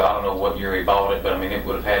grandfather, I don't know what year he bought it, but I mean, it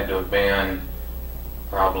would have had to have been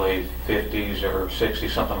probably 50s or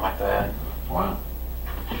 60s, something like that. Wow.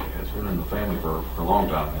 It's been in the family for a long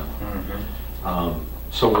time now.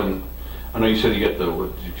 So when, I know you said you got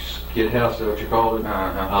the skid house, is that what you called it?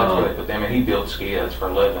 That's what they put them in. He built skids for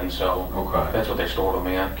a living, so that's what they stored them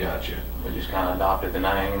in. Gotcha. We just kind of adopted the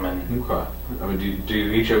name. And okay. I mean, do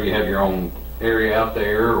each of you have your own area out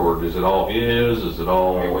there, or is it all his? Is it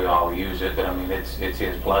all? I mean, we all use it, but I mean, it's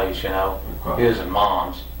his place, you know, his and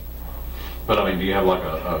Mom's. But I mean, do you have like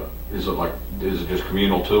is it just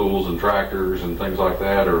communal tools and tractors and things like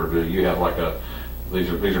that, or do you have like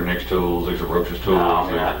these are Nick's tools, these are Brooks'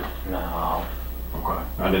 tools? No. Okay.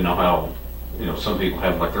 I didn't know how, you know, some people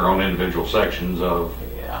have like their own individual sections of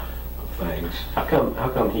things. How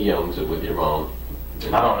come he owns it with your mom?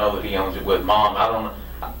 I don't know that he owns it with Mom. I don't know if it's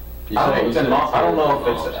I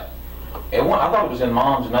thought it was in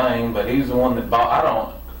Mom's name, but he's the one that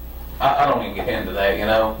bought. I don't even get into that, you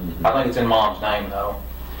know. I think it's in Mom's name though.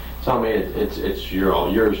 So I mean, it's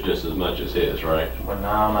yours just as much as his, right? Well, no,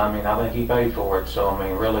 I mean, I think he paid for it. So I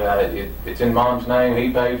mean, really, it's in Mom's name.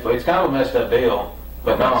 He paid for it. It's kind of a messed up deal,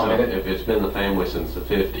 but no. So I mean, if it's been the family since the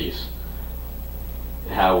 50s,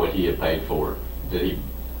 how would he have paid for it? Did he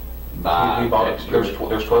buy? He bought it.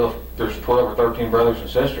 There's 12 or 13 brothers and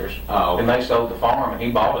sisters, and they sold the farm, and he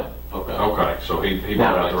bought it. Okay. Okay. So he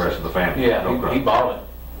bought out the rest of the family. Yeah, he bought it.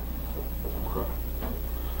 Okay.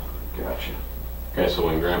 Gotcha. Okay, so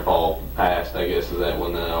when Grandpa passed, I guess, is that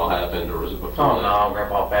when that all happened, or was it before? Oh no,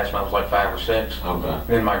 Grandpa passed when I was like 5 or 6. Okay.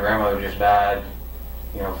 Then my grandmother just died,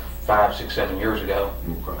 you know, 5, 6, 7 years ago.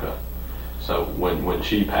 Okay. So when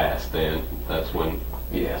she passed, then that's when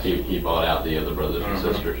he bought out the other brothers and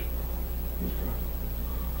sisters.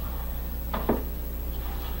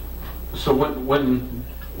 So when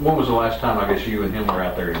was the last time, I guess, you and him were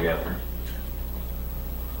out there together?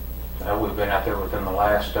 We've been out there within the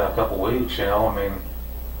last couple weeks, you know. I mean,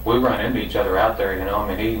 we run into each other out there, you know.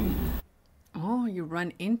 I mean, Oh, you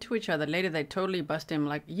run into each other. Later, they totally bust him.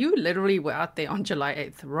 Like, you literally were out there on July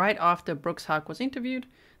 8th, right after Brooks Houck was interviewed.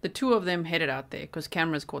 The two of them headed out there because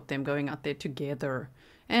cameras caught them going out there together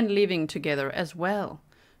and leaving together as well.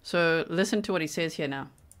 So listen to what he says here now.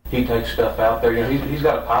 He takes stuff out there. You know, he's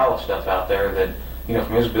got a pile of stuff out there that, you know,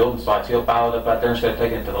 from his building sites, he'll pile it up out there instead of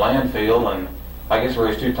taking it to the landfill. And I guess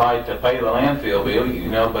where he's too tight to pay the landfill bill, you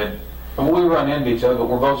know. But we run into each other, but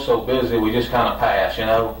we're both so busy, we just kind of pass, you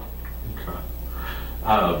know.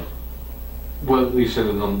 Okay. Well, you said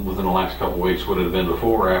within the last couple of weeks, would it have been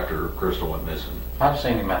before or after Crystal went missing? I've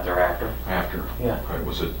seen him out there after. After? Yeah. Okay.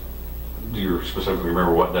 Was it, do you specifically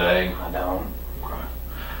remember what day? I don't. Okay.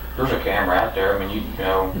 There's a camera out there. I mean, you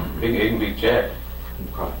know, it can be checked.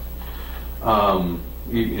 Okay.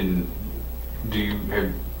 And do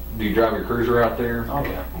you drive your cruiser out there? Oh,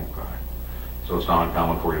 yeah. Okay. So it's not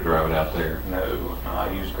uncommon for you to drive it out there? No,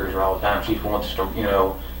 I use the cruiser all the time. Chief wants us to, you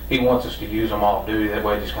know, he wants us to use them off duty. That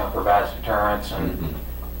way it just kind of provides deterrence, and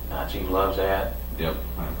Chief loves that. Yep.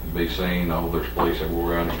 Be seen. Oh, there's police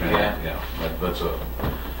everywhere. I understand that. Yeah. That's a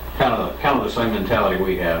kind of the same mentality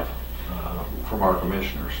we have from our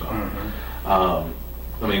commissioners. So, I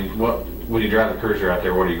mean, when you drive the cruiser out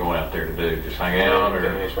there, what are you going out there to do? Just hang out, or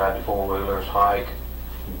just ride the four-wheelers, hike.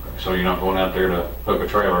 Okay. So you're not going out there to hook a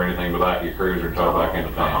trail or anything without your cruiser and tow back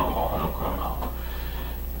into town? Okay.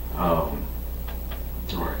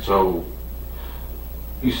 All right. So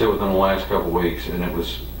you said within the last couple of weeks, and it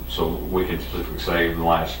was, so we can specifically say in the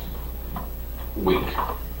last week.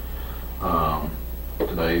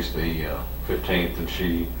 Today's the 15th, and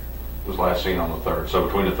she was last seen on the 3rd. So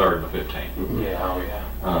between the 3rd and the 15th. Yeah. Oh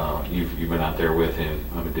yeah. You've been out there with him.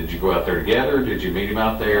 I mean, did you go out there together? Did you meet him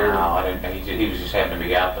out there? No, I didn't. He was just happened to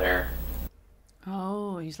be out there.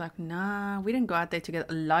 Oh, he's like, nah, we didn't go out there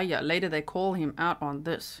together. Liar. Later, they call him out on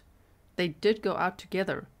this. They did go out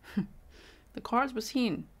together. The cars were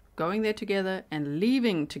seen going there together and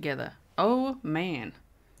leaving together. Oh, man.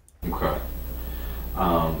 Okay.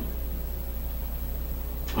 I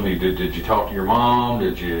mean, did you talk to your mom?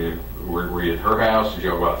 Were you at her house? Did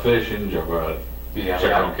you go out fishing? Did you go out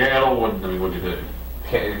check on cattle? What'd you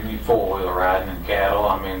do? Four-wheeler riding and cattle.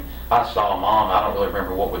 I mean, I saw Mom. I don't really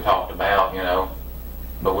remember what we talked about, you know,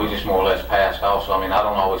 but we just more or less passed also. I mean, I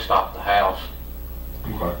don't always stop at the house.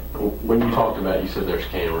 Okay. When you talked about, you said there's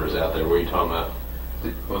cameras out there. What are you talking about?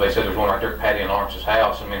 Well, they said there's one right there at Patty and Lawrence's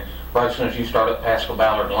house. I mean, right as soon as you start up past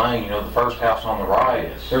Ballard Lane, you know, the first house on the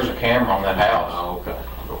right, there's a camera on that house. Oh, okay.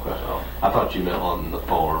 Okay. So, I thought you meant on the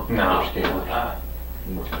farm. No. There's cameras.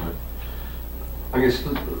 Okay. I guess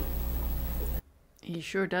He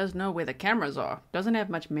sure does know where the cameras are. Doesn't have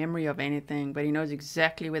much memory of anything, but he knows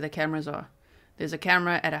exactly where the cameras are. There's a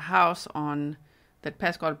camera at a house on that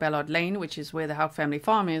Pascal Ballard Lane, which is where the Houck family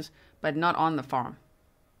farm is, but not on the farm.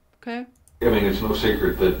 Okay? I mean, it's no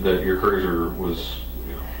secret that your cruiser was,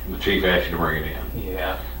 you know, the chief asked you to bring it in.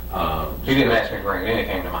 Yeah. He didn't ask me to bring it in. He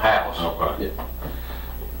came to my house. Okay. Yeah.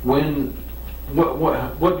 What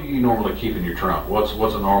do you normally keep in your trunk? What's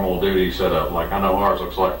a normal duty setup? Like, I know ours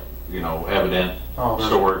looks like, you know, evident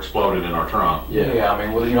store exploded in our trunk. Yeah. I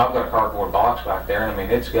mean, well, you know, I've got a cardboard box back there, and I mean,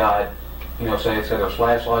 it's got, you know, say there's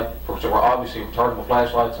flashlight. So we're obviously rechargeable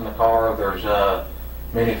flashlights in the car. There's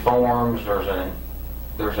many forms. There's a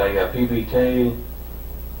PBT,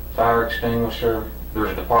 fire extinguisher. There's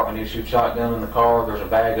a department issued shotgun in the car. There's a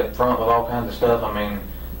bag up front with all kinds of stuff. I mean,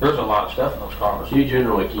 there's a lot of stuff in those cars. Do you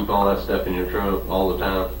generally keep all that stuff in your trunk all the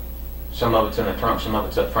time? Some of it's in the trunk, some of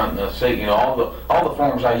it's up front in the seat. You know, all the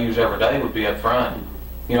forms I use every day would be up front.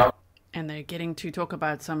 You know. And they're getting to talk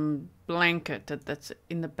about some blanket that's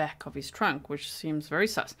in the back of his trunk, which seems very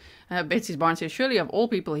sus. Betsy's Barnes says, surely of all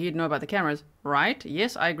people he'd know about the cameras, right?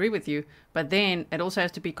 Yes, I agree with you. But then it also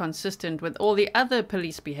has to be consistent with all the other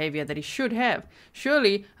police behavior that he should have.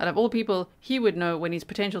 Surely, out of all people, he would know when his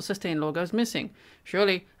potential sister-in-law goes missing.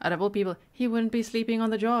 Surely, out of all people, he wouldn't be sleeping on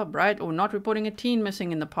the job, right? Or not reporting a teen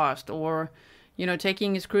missing in the past. Or, you know,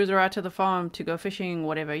 taking his cruiser out to the farm to go fishing,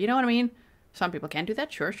 whatever. You know what I mean? Some people can do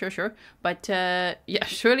that, sure. But, yeah,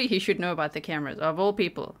 surely he should know about the cameras, of all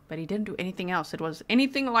people. But he didn't do anything else. It was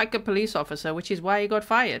anything like a police officer, which is why he got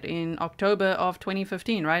fired in October of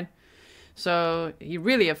 2015, right? So he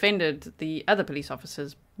really offended the other police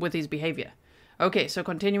officers with his behavior. Okay, so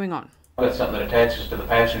continuing on. That's something that attaches to the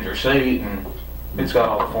passenger seat, and it's got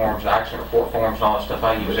all the forms, the accident report forms and all that stuff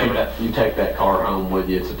I use every day. You take that car home with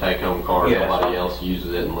you. It's a take-home car. Yeah, nobody else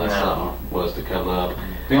uses it unless something was to come up.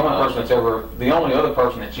 The only other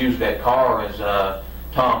person that's used that car is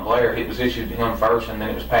Tom Blair. It was issued to him first, and then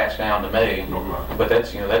it was passed down to me. Okay. But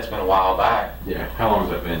that's that's been a while back. Yeah. How long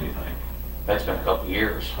has that been, you think? That's been a couple of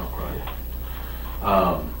years.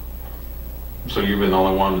 Okay. So you've been the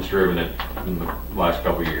only one that's driven it in the last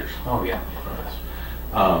couple of years? Oh yeah.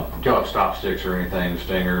 Do y'all have stop sticks or anything,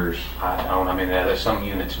 stingers? I don't. I mean, there's some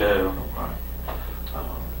units do. Okay.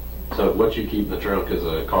 So what you keep in the trunk is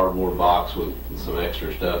a cardboard box with some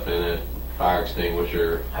extra stuff in it, fire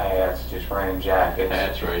extinguisher, Hats, just rain jackets.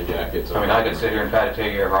 hats, rain jackets. I mean, I could sit here and try to tell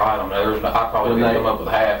you every item. I probably didn't come up with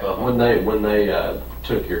half of them. When they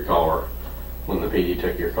took your car, when the PD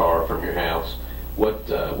took your car from your house, what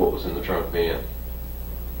was in the trunk then?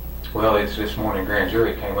 Well, it's this morning grand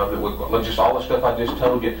jury came up with just all the stuff I just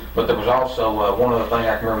told you. But there was also one other thing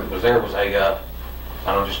I can remember that was there was I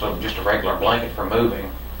don't know, just a regular blanket for moving.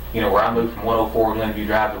 You know, where I moved from 104 Glenview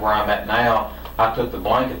Drive to where I'm at now, I took the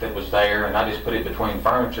blanket that was there and I just put it between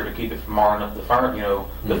furniture to keep it from marring up the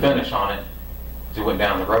finish on it. As it went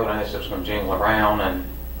down the road, I guess it was going to jingle around and.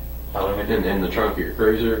 In the trunk of your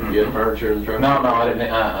cruiser? Mm-hmm. You had furniture in the trunk? No, I didn't.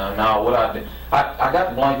 No, what I did, I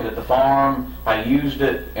got the blanket at the farm. I used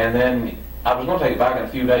it, and then I was going to take it back in a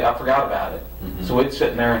few days. I forgot about it, so it's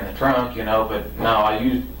sitting there in the trunk, But no, I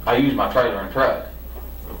used my trailer and truck.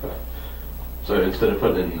 Okay. So instead of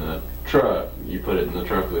putting it in the truck, you put it in the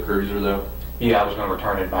trunk of the cruiser, though? Yeah, I was going to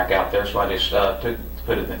return it back out there, so I just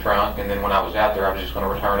put it in the trunk, and then when I was out there, I was just going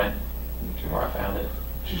to return it to where I found it.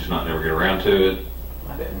 Did you just not never get around to it?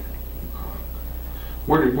 I didn't.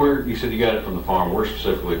 Where you said you got it from the farm? Where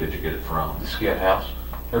specifically did you get it from? The skid house.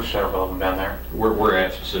 There's several of them down there. Where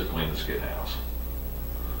at specifically in the skid house?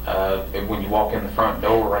 When you walk in the front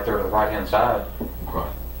door, right there to the right hand side. Okay.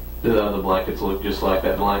 Do the other blankets look just like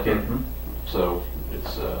that blanket? Mm-hmm. So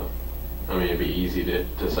it's, I mean, it'd be easy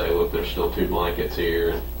to say, look, there's still 2 blankets here,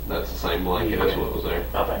 and that's the same blanket as what was there.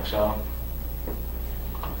 I think so.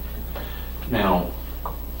 Now,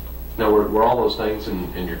 were all those things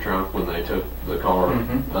in your trunk when they took the car,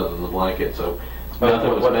 other than the blanket? So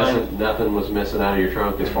nothing was missing out of your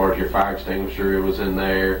trunk as far as your fire extinguisher was in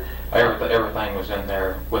there? Everything was in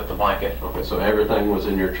there with the blanket. Okay, so everything was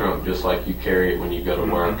in your trunk just like you carry it when you go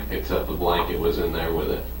to work, except the blanket was in there with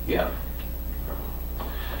it? Yeah.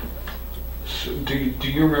 So do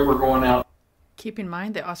you remember going out? Keep in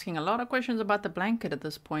mind they're asking a lot of questions about the blanket at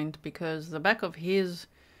this point because the back of his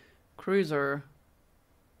cruiser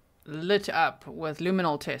lit up with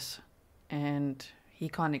luminol tests and he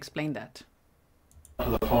can't explain that.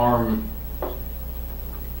 The farm,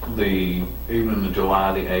 even the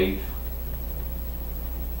July the 8th?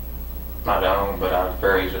 I don't, but I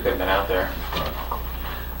very easily could have been out there.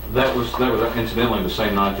 That was incidentally the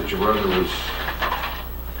same night that your brother was,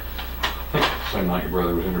 I think the same night your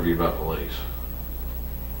brother was interviewed by police.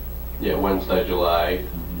 Yeah, Wednesday, July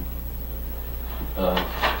 8th.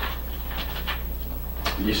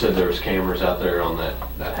 You said there was cameras out there on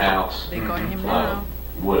that house. They got him now.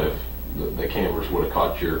 The cameras would have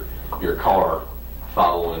caught your car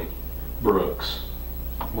following Brooks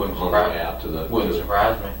Wouldn't on the way out to the. Wouldn't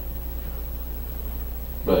surprise me.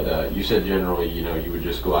 But you said generally, you would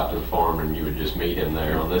just go out to the farm and you would just meet him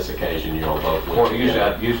there. On this occasion, you all both went Well,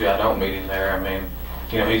 together. usually I don't meet him there. I mean,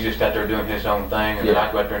 he's just out there doing his own thing, and then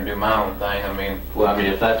I go out there and do my own thing. I mean. Well,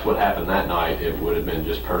 if that's what happened that night, it would have been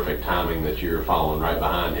just perfect timing that you were following right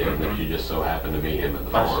behind him, that you just so happened to meet him at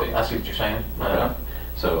the farm. I see what you're saying. Okay.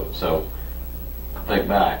 So think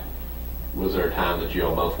back. Was there a time that you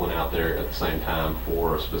all both went out there at the same time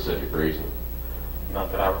for a specific reason? Not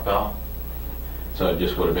that I recall. So it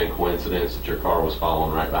just would have been coincidence that your car was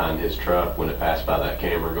following right behind his truck when it passed by that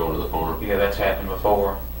camera going to the farm? Yeah, that's happened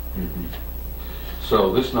before.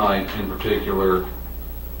 So this night in particular,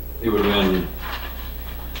 it would have been,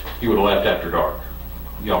 you would have left after dark.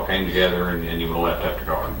 Y'all came together and you would have left after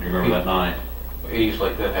dark. Do you remember that night?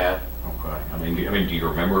 Easily could have. Okay. I mean, do you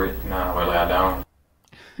remember it? No, really, I don't.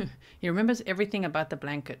 He remembers everything about the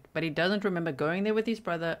blanket, but he doesn't remember going there with his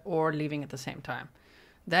brother or leaving at the same time.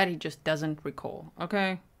 That he just doesn't recall.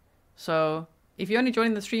 Okay? So, if you're only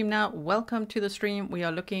joining the stream now, welcome to the stream. We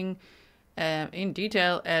are looking in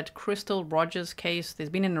detail at Crystal Rogers' case. There's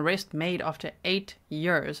been an arrest made after 8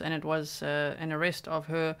 years, and it was an arrest of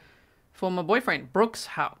her former boyfriend, Brooks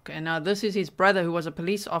Houck. And now this is his brother, who was a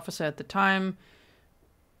police officer at the time.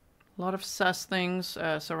 A lot of sus things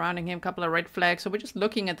surrounding him, a couple of red flags. So we're just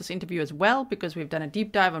looking at this interview as well, because we've done a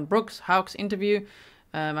deep dive on Brooks Houck's interview.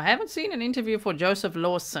 I haven't seen an interview for Joseph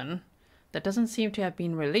Lawson. That doesn't seem to have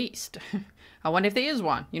been released. I wonder if there is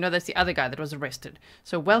one. That's the other guy that was arrested.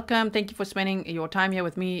 So welcome. Thank you for spending your time here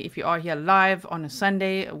with me. If you are here live on a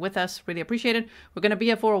Sunday with us, really appreciate it. We're going to be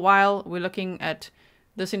here for a while. We're looking at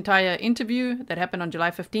This entire interview that happened on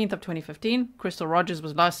July 15th of 2015, Crystal Rogers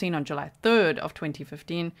was last seen on July 3rd of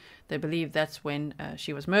 2015. They believe that's when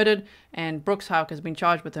she was murdered, and Brooks Houck has been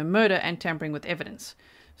charged with her murder and tampering with evidence.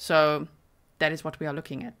 So that is what we are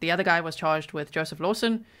looking at. The other guy was charged with Joseph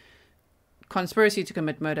Lawson, conspiracy to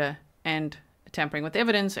commit murder, and tampering with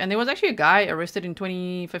evidence. And there was actually a guy arrested in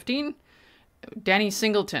 2015, Danny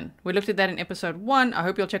Singleton. We looked at that in episode 1. I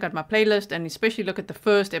hope you'll check out my playlist and especially look at the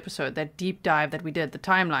first episode, that deep dive that we did, the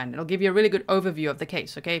timeline. It'll give you a really good overview of the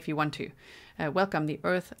case, okay, if you want to. Welcome, the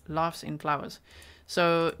earth laughs in flowers.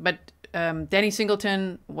 So, but Danny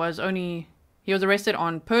Singleton was arrested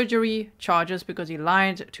on perjury charges because he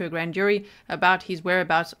lied to a grand jury about his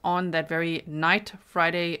whereabouts on that very night,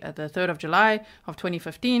 Friday, the 3rd of July of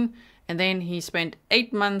 2015. And then he spent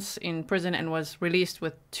 8 months in prison and was released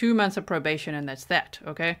with 2 months of probation, and that's that,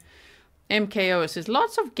 okay? MKO says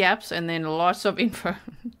lots of gaps and then lots of info.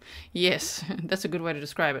 Yes, that's a good way to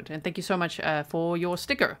describe it. And thank you so much for your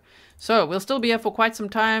sticker. So we'll still be here for quite some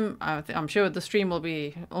time. I'm sure the stream will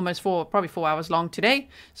be probably 4 hours long today.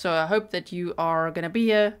 So I hope that you are going to be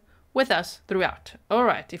here with us throughout. All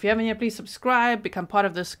right, if you haven't yet, please subscribe, become part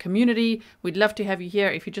of this community. We'd love to have you here.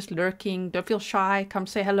 If you're just lurking, don't feel shy, come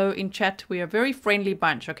say hello in chat. We are a very friendly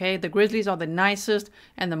bunch, okay? The Grizzlies are the nicest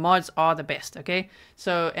and the mods are the best, okay?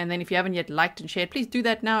 So, and then if you haven't yet liked and shared, please do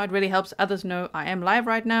that now. It really helps others know I am live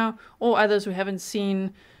right now, or others who haven't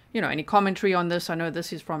seen, you know, any commentary on this. I know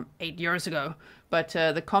this is from 8 years ago, but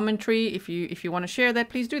the commentary, if you want to share that,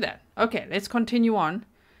 please do that. Okay, let's continue on.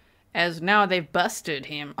 As now they've busted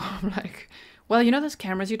him. I'm like, well, you know those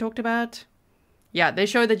cameras you talked about? Yeah, they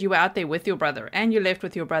show that you were out there with your brother and you left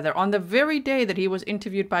with your brother on the very day that he was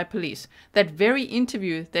interviewed by police. That very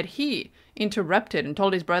interview that he interrupted and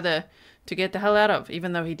told his brother to get the hell out of,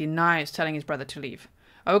 even though he denies telling his brother to leave.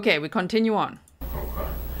 Okay, we continue on. Okay.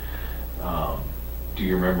 Do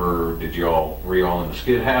you remember, were you all in the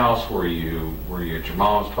skid house? Were you at your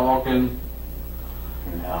mom's talking?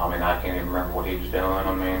 No, I mean, I can't even remember what he was doing.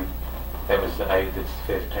 I mean, it was the 8th, it's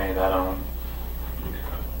the 15th, I don't.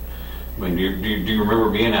 I mean, do you remember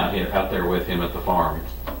being out there with him at the farm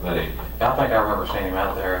that evening? I think I remember seeing him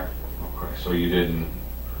out there. Okay, so you didn't.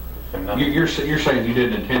 You're saying you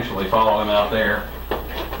didn't intentionally follow him out there,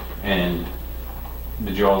 and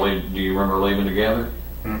did you all leave? Do you remember leaving together?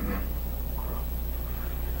 Mm-mm.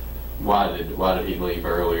 Why did he leave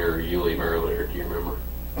earlier? Or you leave earlier? Do you remember?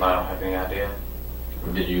 I don't have any idea.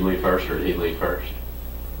 Did you leave first or did he leave first?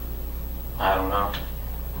 I don't know.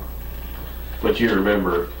 But you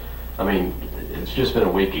remember, I mean, it's just been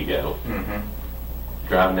a week ago. Mm-hmm.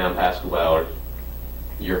 Driving down Pascal Ballard,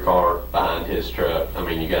 your car behind his truck. I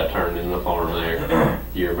mean, you got turned into the farm there.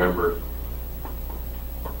 You remember,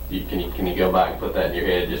 can you go back and put that in your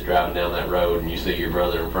head, just driving down that road and you see your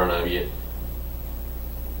brother in front of you?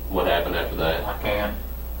 What happened after that? I can't.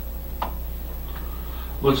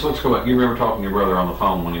 Let's go back. You remember talking to your brother on the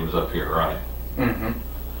phone when he was up here, right? Mm-hmm.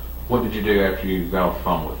 What did you do after you got off the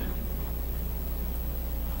phone with him?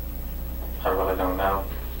 I really don't know.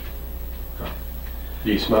 Okay.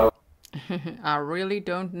 Do you smoke? I really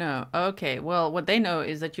don't know. Okay, well, what they know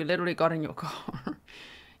is that you literally got in your car.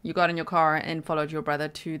 You got in your car and followed your brother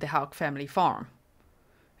to the Houck family farm.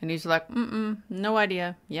 And he's like, no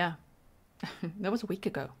idea. Yeah. That was a week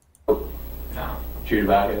ago. No. Chew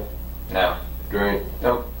tobacco? No. Drink?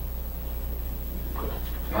 Nope.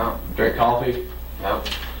 No. Drink coffee? Nope.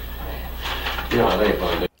 You know, it ain't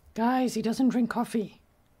fun, dude. Guys, he doesn't drink coffee.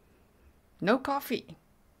 No coffee.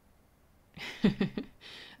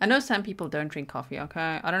 I know some people don't drink coffee,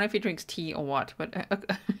 okay? I don't know if he drinks tea or what, but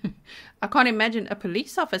I can't imagine a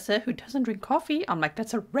police officer who doesn't drink coffee. I'm like,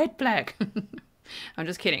 that's a red flag. I'm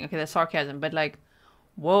just kidding. Okay, that's sarcasm. But like,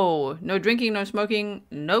 whoa, no drinking, no smoking,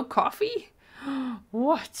 no coffee?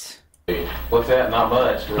 What? What's that? Not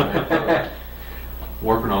much.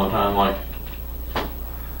 Working all the time, like,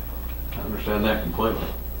 I understand that completely.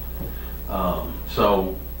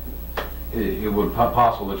 So it would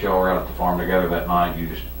possible that y'all were out at the farm together that night. You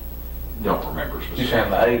just don't remember specifically. You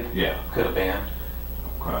saying the 8th? Yeah. Could have been.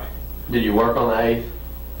 Okay. Did you work on the 8th?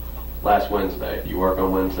 Last Wednesday. You work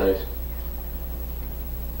on Wednesdays?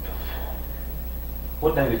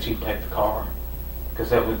 What day did you take the car?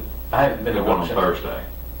 Because I haven't been It to went on work Thursday.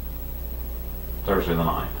 Thursday the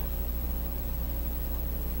 9th.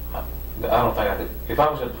 I don't think I could. If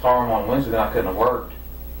I was at the farm on Wednesday, then I couldn't have worked.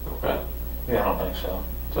 Okay. Yeah, I don't think so.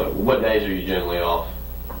 So what days are you generally off?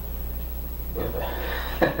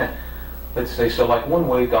 Let's see. So like 1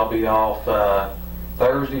 week I'll be off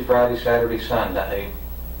Thursday, Friday, Saturday, Sunday.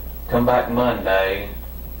 Come back Monday.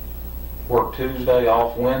 Work Tuesday,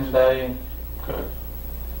 off Wednesday. Okay.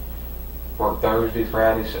 work Thursday,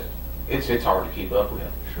 Friday. So it's hard to keep up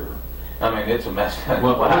with. Sure. I mean, it's a mess.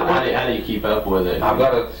 Well, how do you keep up with it? I've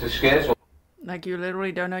got a schedule. Like, you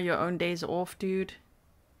literally don't know your own days off, dude.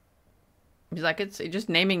 He's like, he's just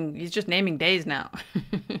naming days now.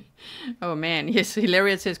 Oh man, yes,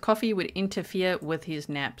 hilarious. Says coffee would interfere with his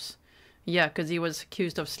naps. Yeah, because he was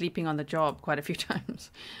accused of sleeping on the job quite a few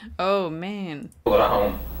times. Oh man. At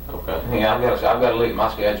home. Okay. Yeah, I've got to leave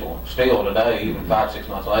my schedule still today, even 5-6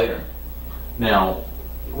 months later. Now,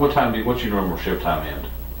 what's your normal shift time end?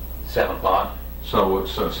 7 o'clock. So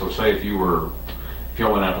say if y'all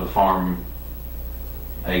went out to the farm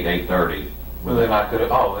 8:30. Well, then I could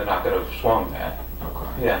have swung that.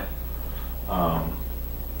 Okay. Yeah.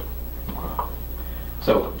 Okay.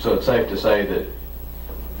 So it's safe to say that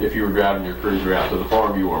if you were driving your cruiser out to the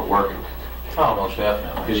farm, you weren't working, Almost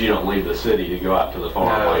definitely. because you don't leave the city to go out to the farm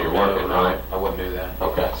while you're working, right? I wouldn't do that.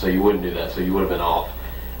 Okay, so you wouldn't do that. So you would have been off.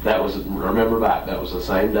 Remember back, that was the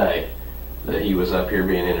same day that he was up here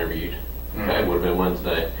being interviewed. Okay, it would have been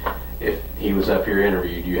Wednesday. If he was up here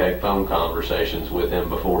interviewed, you had phone conversations with him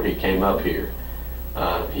before he came up here.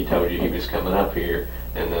 He told you he was coming up here,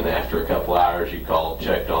 and then after a couple hours you called,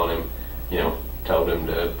 checked on him, told him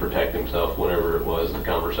to protect himself, whatever it was, the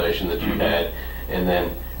conversation that you had. And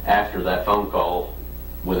then after that phone call,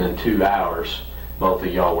 within 2 hours, both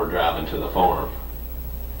of y'all were driving to the farm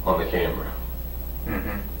on the camera.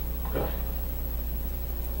 Okay.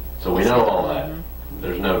 So we know all that.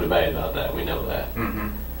 There's no debate about that. We know that.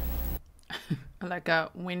 Like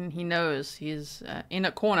when he knows he's in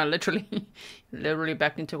a corner, literally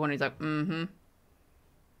backed into a corner. He's like,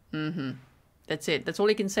 That's it. That's all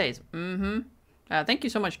he can say is, thank you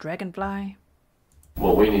so much, Dragonfly.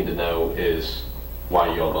 What we need to know is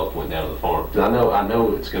why y'all both went down to the farm. 'Cause I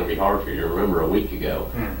know it's going to be hard for you to remember a week ago,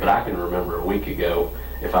 but I can remember a week ago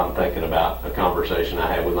if I'm thinking about a conversation I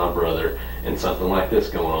had with my brother and something like this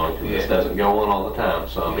going on, because this doesn't go on all the time.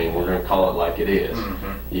 So I mean, we're going to call it like it is.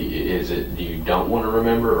 Is it you don't want to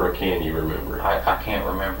remember, or can you remember? I can't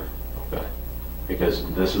remember. Okay. Because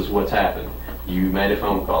this is what's happened. You made a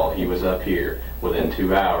phone call. He was up here. Within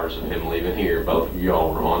 2 hours of him leaving here, both of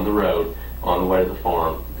y'all were on the road, on the way to the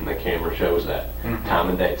farm, and the camera shows that. Time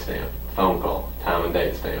and date stamped. Phone call. Time and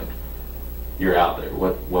date stamped. You're out there.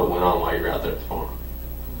 What went on while you were out there at the farm?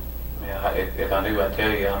 Yeah, if I knew, I'd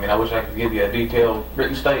tell you. I mean, I wish I could give you a detailed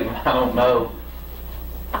written statement. I don't know.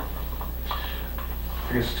 I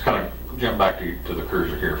guess to kind of jump back to the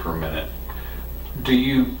cruiser here for a minute.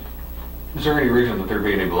 Is there any reason that there'd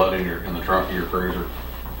be any blood in the trunk of your cruiser?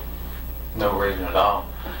 No reason at all.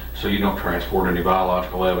 So you don't transport any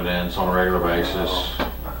biological evidence on a regular basis?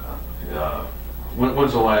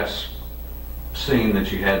 When's the last scene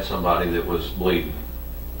that you had somebody that was bleeding?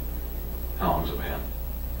 How long's it been?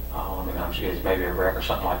 Oh, I mean, I'm sure it's maybe a wreck or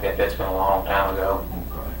something like that. That's been a long time ago.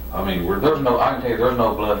 Okay. I mean, I can tell you, there's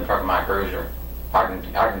no blood in front of my cruiser. I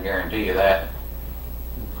can guarantee you that.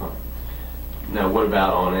 Okay. Now, what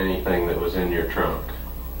about on anything that was in your trunk?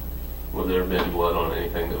 Would there have been blood on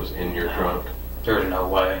anything that was in your trunk? There's no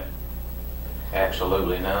way.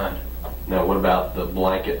 Absolutely none. Now, what about the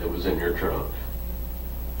blanket that was in your trunk?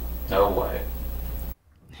 No way.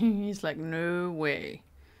 He's like, no way.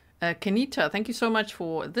 Kanita, thank you so much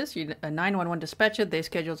for this. You a 911 dispatcher. Their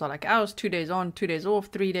schedules are like ours: 2 days on, 2 days off,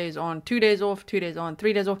 3 days on, 2 days off, 2 days on,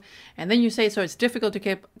 3 days off. And then you say, so it's difficult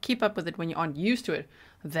to keep up with it when you aren't used to it.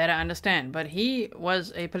 That I understand. But he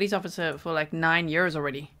was a police officer for like 9 years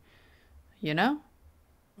already. You know?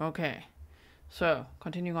 Okay. So,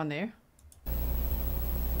 continuing on there.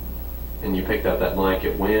 And you picked up that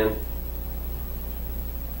blanket when?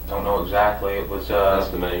 Don't know exactly. It was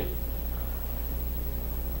Estimate.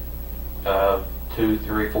 2,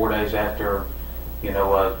 3, 4 days after, they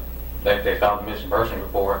filed the missing person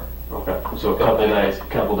report. Okay. So a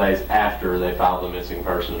couple days after they filed the missing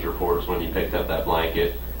persons report is when you picked up that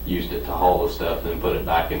blanket, used it to haul the stuff, then put it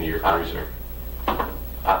back into your cruiser.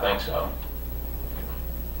 I think so.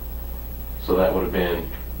 So that would have been,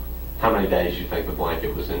 how many days you think the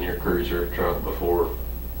blanket was in your cruiser trunk before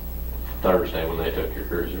Thursday when they took your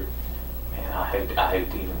cruiser? Man, I hate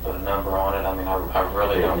to even put a number on it. I mean, I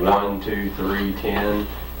really don't know. 1, 2, 3, 10.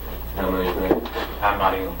 How many think? I'm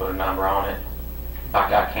not even gonna put a number on it.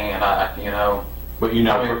 I can't. But do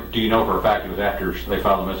you know for a fact it was after they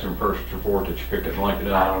filed the missing persons report that you picked that blanket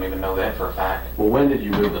up? I don't even know that for a fact. Well, when did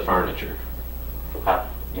you move the furniture?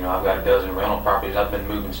 I've got a dozen rental properties. I've been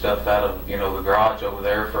moving stuff out of, the garage over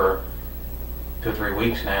there for 2 or 3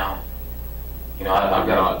 weeks now. I've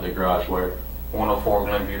got the garage where? 104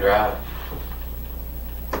 Glenview Drive.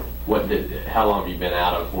 How long have you been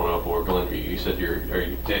out of 104 Glenview? You said are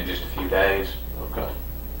you Just a few days. Okay.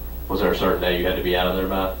 Was there a certain day you had to be out of there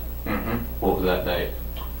by? Mm-hmm. What was that date?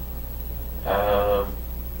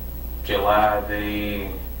 July the...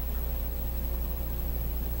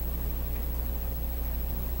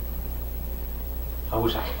 I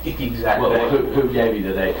wish I could get the exact Well, date. who gave you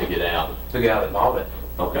the date to get out? The guy that bought it.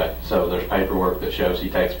 Okay, so there's paperwork that shows he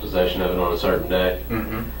takes possession of it on a certain day.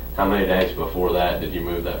 Mm-hmm. How many days before that did you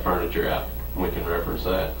move that furniture out? We can reference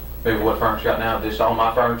that. Maybe what furniture out now? Just all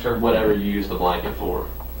my furniture? Whatever you use the blanket for.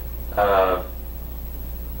 I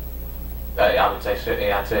would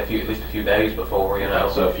say, I'd say at least a few days before, you know.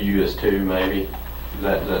 So a few is 2 maybe? Is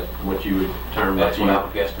that what you would term That's that? what I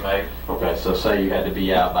would guesstimate. Okay, so say you had to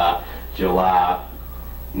be out by July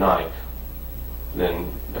 9th, then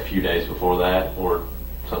a few days before that, or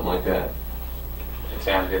something like that? It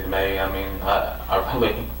sounds good to me. I mean, I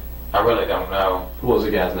really don't know. What was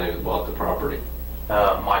the guy's name that bought the property?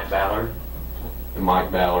 Mike Ballard. And Mike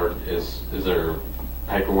Ballard, is there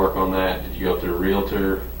paperwork on that? Did you go through a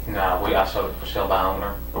realtor? No, I sold it for sale by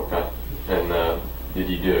owner. Okay. And did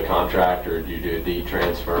you do a contract, or did you do a deed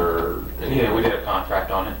transfer? Or Yeah, we did a contract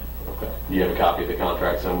on it. Okay. Do you have a copy of the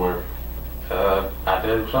contract somewhere? I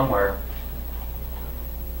do somewhere.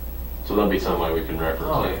 So there'll be some way we can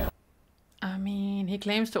reference it. Yeah. I mean, he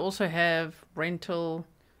claims to also have a rental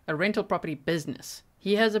property business.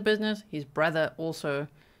 He has a business. His brother also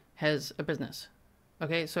has a business.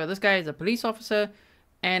 Okay, so this guy is a police officer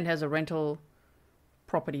and has a rental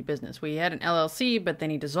property business. We had an LLC, but then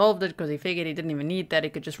he dissolved it because he figured he didn't even need that. He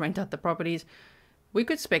could just rent out the properties. We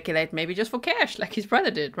could speculate maybe just for cash, like his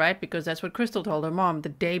brother did, right? Because that's what Crystal told her mom the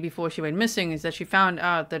day before she went missing, is that she found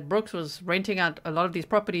out that Brooks was renting out a lot of these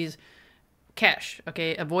properties cash,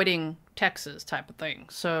 okay, avoiding taxes type of thing.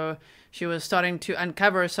 So she was starting to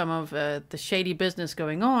uncover some of the shady business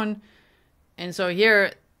going on. And so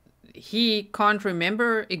here, he can't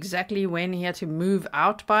remember exactly when he had to move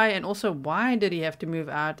out by, and also why did he have to move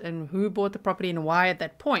out, and who bought the property and why at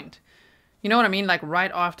that point. You know what I mean? Like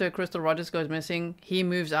right after Crystal Rogers goes missing, he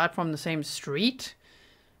moves out from the same street.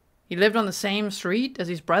 He lived on the same street as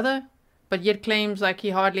his brother, but yet claims like he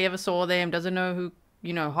hardly ever saw them, doesn't know who,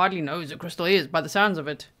 hardly knows who Crystal is by the sounds of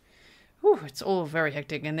it. Whew, it's all very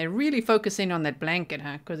hectic, and they're really focusing on that blanket,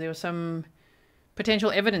 huh? Because there was some potential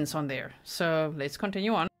evidence on there. So let's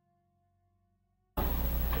continue on.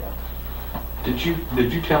 Did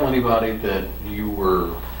you tell anybody that you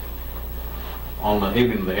were on the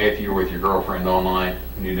evening of the 8th you were with your girlfriend all night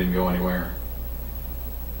and you didn't go anywhere?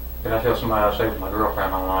 Did I tell somebody I was staying with my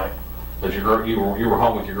girlfriend all night? That you were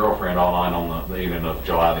home with your girlfriend all night on the evening of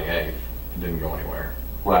July the 8th. You didn't go anywhere.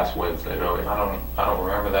 Last Wednesday night. I don't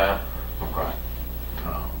remember that. Okay.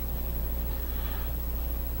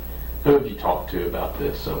 Who have you talked to about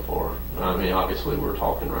this so far? I mean, obviously we're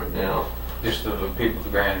talking right now. Just the people at the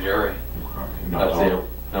grand jury. Okay. That's the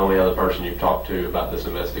only other person you've talked to about this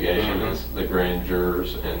investigation is the grand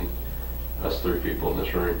jurors and us 3 people in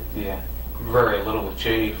this room. Yeah. Very little with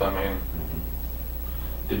Chief, I mean.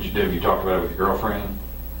 Have you talked about it with your girlfriend?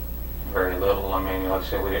 Very little. I mean, like I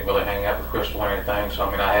said, we didn't really hang out with Crystal or anything, so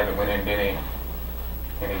I mean, I haven't went into any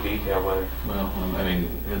detail with her. Well, I mean,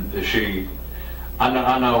 is she... I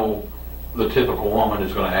know the typical woman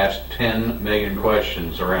is going to ask 10 million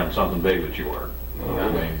questions around something big that you work. Yeah.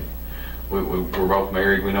 I mean, we're both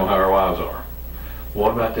married. We know how our wives are.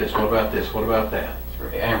 What about this? What about this? What about that?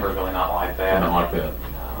 Amber's really not like that. Not like that.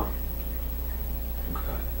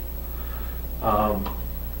 No. Okay.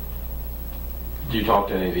 Do you talk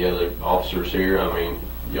to any of the other officers here? I mean,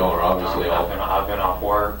 y'all are obviously I've been off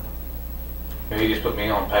work. He just put me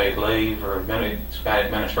on paid leave or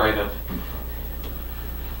administrative.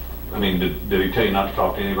 I mean, did he tell you not to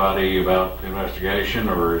talk to anybody about the investigation,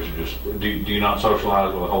 or is it just, do you not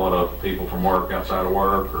socialize with a whole lot of people from work outside of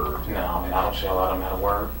work, or? No, I mean, I don't see a lot of them out of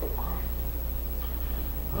work.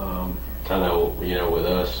 I know, with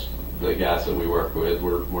us, the guys that we work with,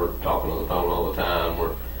 we're talking on the phone all the time.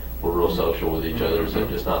 We're real social with each other. Is that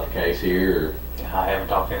just not the case here? Or? I haven't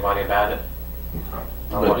talked to anybody about it. Okay.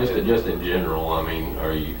 But just in general, I mean,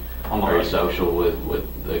 are you social with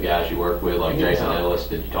the guys you work with, like Jason Ellis?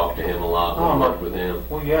 Did you talk to him a lot when you worked with him?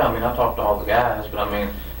 Well, yeah, I mean, I talked to all the guys, but I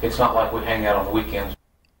mean, it's not like we hang out on the weekends.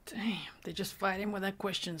 Damn, they just fired him with that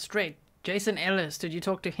question straight. Jason Ellis, did you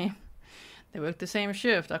talk to him? They worked the same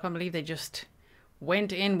shift. I can't believe they just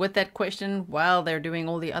went in with that question while they're doing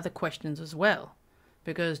all the other questions as well.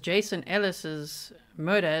 Because Jason Ellis's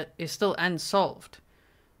murder is still unsolved.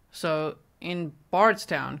 So in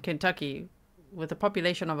Bardstown, Kentucky, with a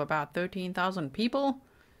population of about 13,000 people,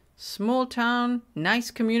 small town, nice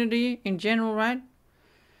community in general, right?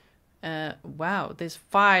 Wow, there's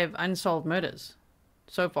 5 unsolved murders.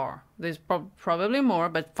 so far. There's probably more,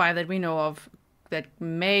 but 5 that we know of that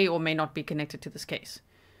may or may not be connected to this case.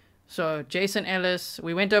 So Jason Ellis,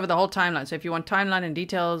 we went over the whole timeline. So if you want timeline and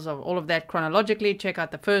details of all of that chronologically, check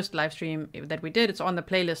out the first live stream that we did. It's on the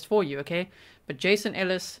playlist for you, okay? But Jason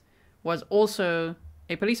Ellis was also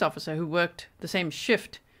a police officer who worked the same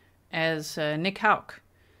shift as Nick Houck.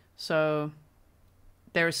 So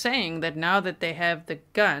they're saying that now that they have the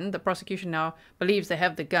gun, the prosecution now believes they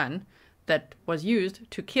have the gun that was used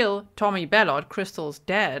to kill Tommy Ballard, Crystal's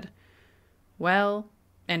dad. Well,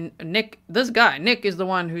 and Nick is the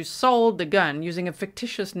one who sold the gun using a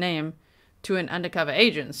fictitious name to an undercover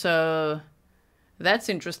agent. So that's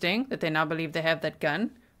interesting that they now believe they have that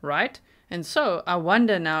gun, right? And so I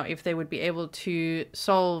wonder now if they would be able to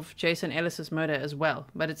solve Jason Ellis's murder as well.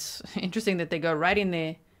 But it's interesting that they go right in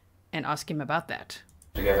there and ask him about that.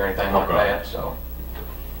 Together, anything like that, so.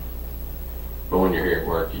 But when you're here at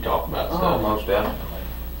work, you talk about stuff. Oh, most definitely.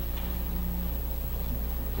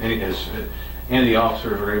 Any of the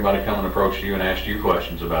officers or anybody come and approach you and ask you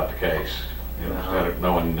questions about the case? You know, instead of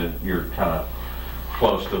knowing that you're kind of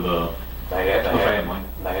close to the family.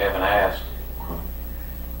 They haven't asked.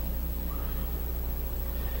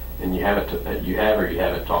 And you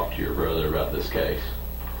haven't talked to your brother about this case?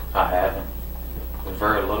 I haven't. There's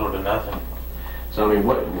very little to nothing. So I mean,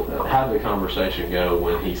 how did the conversation go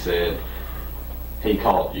when he said he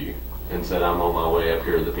called you and said, "I'm on my way up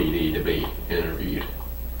here to the PD to be interviewed"?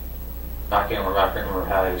 I can't remember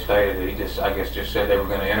how they stated it. He just, I guess, just said they were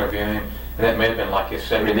going to interview him, and that may have been like his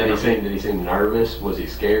second interview. Did he seem nervous? Was he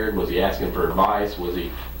scared? Was he asking for advice? Was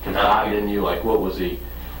he confiding in you? Like, what was he?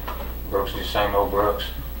 Brooks, just same old Brooks.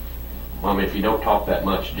 Well, I mean, if you don't talk that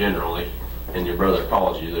much generally, and your brother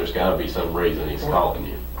calls you, there's got to be some reason he's calling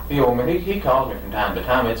you. Yeah, well, I mean, he calls me from time to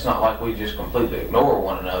time. It's not like we just completely ignore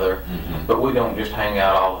one another, but we don't just hang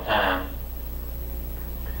out all the time.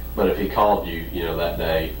 But if he called you, you know, that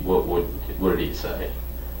day, what did he say?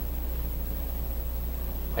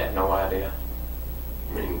 I have no idea.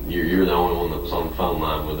 I mean, you're the only one that was on the phone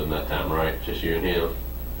line with him that time, right? Just you and him?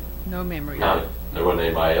 No memory. No, there wasn't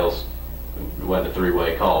anybody else. It wasn't a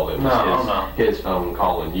three-way call. It was his phone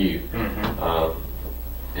calling you.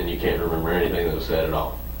 And you can't remember anything that was said at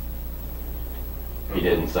all. He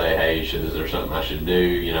didn't say, "Hey, is there something I should do?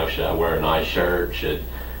 You know, should I wear a nice shirt?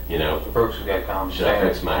 Brooks has got common sense. Should I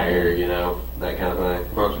fix my hair? You know, that kind of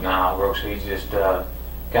thing." Brooks, he's just kind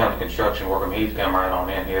of construction worker. I mean, he's come right on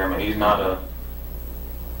in here. I mean, he's not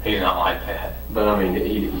like that. But I mean,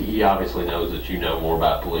 he obviously knows that you know more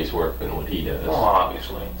about police work than what he does. Well,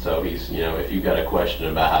 obviously. So he's, you know, if you've got a question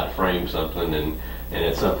about how to frame something and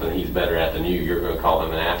it's something he's better at than you're going to call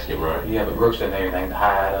him and ask him, right? Yeah, but Brooks didn't have anything to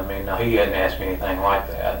hide. I mean, no, he hadn't asked me anything like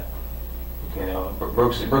that. You know,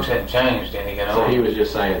 Brooks hadn't changed any. You know. So he was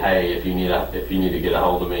just saying, "Hey, if you need to get a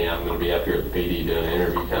hold of me, I'm going to be up here at the PD doing an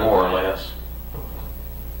interview," kind more of or less.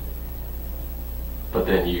 But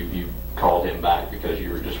then you called him back because you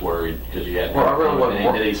were just worried because you had. Well, I really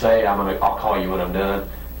wasn't. Did he say, I'll call you when I'm done"?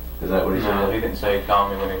 Is that what he said? No, he didn't say he'd call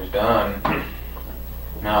me when he was done.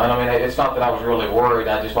 No, I mean, it's not that I was really worried.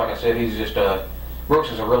 I just, like I said,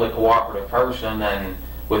 Brooks is a really cooperative person, and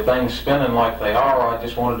with things spinning like they are, I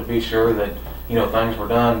just wanted to be sure that, you know, things were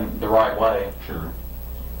done the right way. Sure.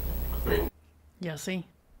 Yeah, see,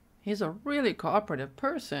 he's a really cooperative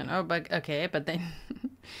person. Oh, but okay, but then...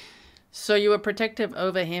 So you were protective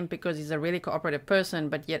over him because he's a really cooperative person,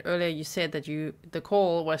 but yet earlier you said that the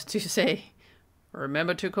call was to say,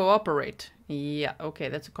 remember to cooperate. Yeah, okay,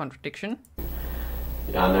 that's a contradiction.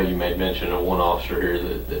 I know you made mention of one officer here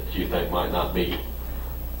that you think might not be,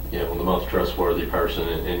 you know, the most trustworthy person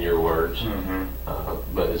in your words.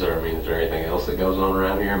 But is there anything else that goes on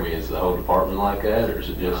around here? I mean, is the whole department like that, or is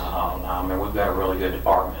it just? No, I mean, we've got a really good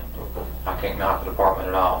department. Okay. I can't knock the department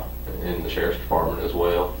at all. In the sheriff's department as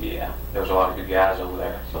well. Yeah, there's a lot of good guys over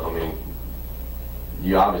there. So I mean,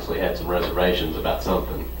 you obviously had some reservations about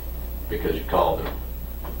something because you called him.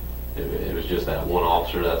 It was just that one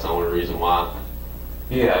officer. That's the only reason why.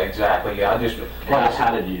 Yeah, exactly. Yeah,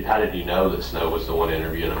 How did you know that Snow was the one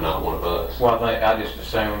interviewing him, not one of us? Well, I just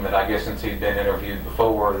assumed that, I guess since he'd been interviewed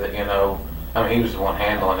before, that, you know, I mean, he was the one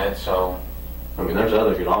handling it, so. I mean, there's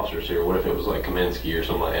other good officers here. What if it was like Kaminsky or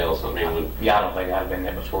somebody else? I mean, yeah, I don't think I'd have been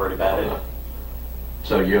that much worried about it.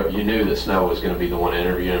 So you knew that Snow was going to be the one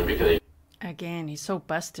interviewing him because Again, he's so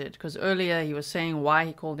busted, because earlier he was saying why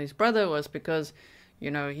he called his brother was because, you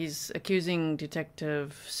know, he's accusing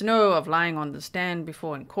Detective Snow of lying on the stand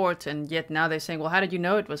before in court, and yet now they're saying, well, how did you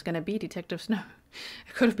know it was going to be Detective Snow?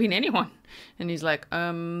 It could have been anyone. And he's like,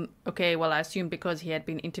 okay, well, I assume because he had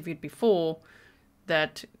been interviewed before,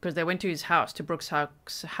 that because they went to his house, to Brooks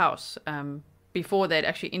Houck's house, before they'd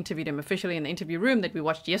actually interviewed him officially in the interview room that we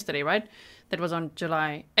watched yesterday, right? That was on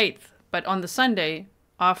July 8th. But on the Sunday,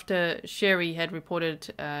 after Sherry had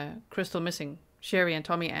reported Crystal missing, Sherry and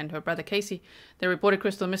Tommy and her brother Casey, they reported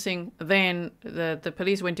Crystal missing, then the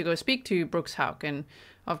police went to go speak to Brooks Houck. And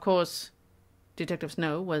of course, Detective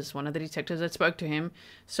Snow was one of the detectives that spoke to him.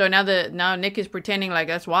 So now Nick is pretending like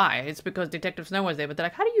that's why. It's because Detective Snow was there. But they're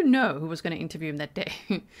like, how do you know who was going to interview him that day?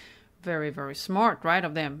 Very, very smart, right,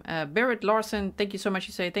 of them. Barrett Larson, thank you so much.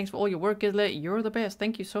 You say, thanks for all your work, Grizzly. You're the best.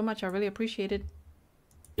 Thank you so much. I really appreciate it.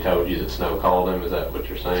 He told you that Snow called him? Is that what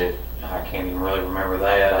you're saying? I can't even really remember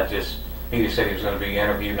that. He just said he was going to be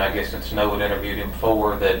interviewed, and I guess since Snow had interviewed him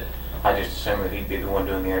before, that I just assumed that he'd be the one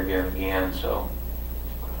doing the interviewing again, so.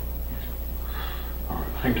 All right,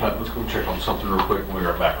 hang tight. Let's go check on something real quick when we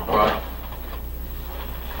are back, okay?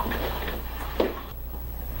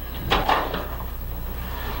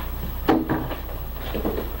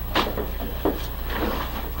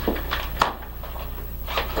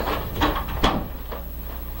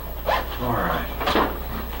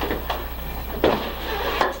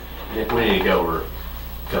 We need to go over a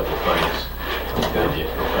couple of things.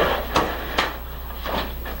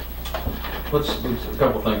 Let's a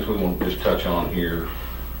couple of things we want to just touch on here.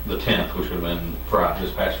 The 10th, which would have been Friday,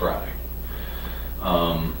 this past Friday.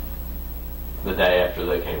 The day after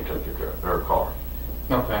they came and took her car.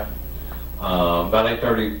 Okay. About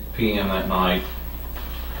 8:30 p.m. that night,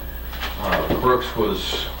 Brooks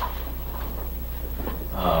was,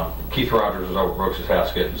 Keith Rogers was over at Brooks'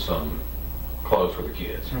 house getting some clothes for the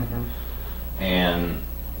kids. Mm-hmm. And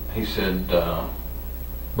he said,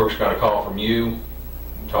 Brooks got a call from you,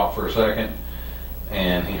 talked for a second,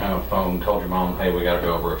 and he hung up the phone and told your mom, hey, we got to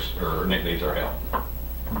go, Brooks, or Nick needs our help.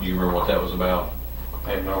 Do you remember what that was about?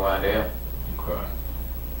 I have no idea. Okay.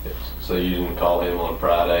 So you didn't call him on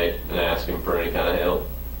Friday and ask him for any kind of help?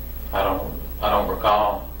 I don't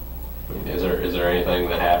recall. Is there anything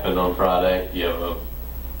that happened on Friday? You have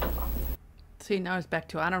See, now it's back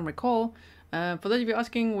to I don't recall. For those of you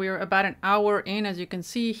asking, we're about an hour in, as you can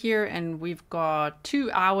see here, and we've got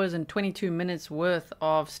 2 hours and 22 minutes worth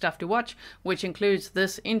of stuff to watch, which includes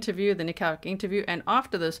this interview, the Nick Houck interview, and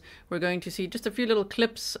after this, we're going to see just a few little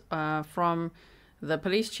clips from the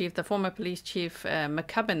police chief, the former police chief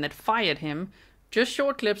McCubbin that fired him, just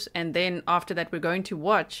short clips, and then after that, we're going to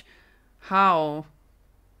watch how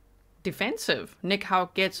defensive Nick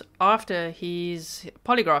Houck gets after his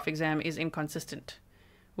polygraph exam is inconsistent.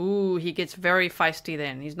 Ooh, he gets very feisty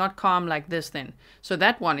then. He's not calm like this then. So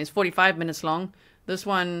that one is 45 minutes long. This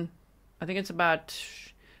one, I think it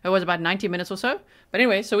was about 90 minutes or so. But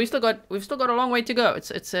anyway, so we've still got a long way to go.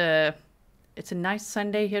 It's a nice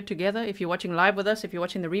Sunday here together. If you're watching live with us, if you're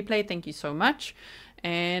watching the replay, thank you so much.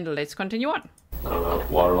 And let's continue on. I don't know,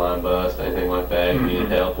 water line bust, anything like that you needed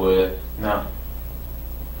help with? No.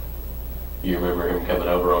 You remember him coming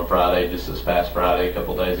over on Friday, just this past Friday, a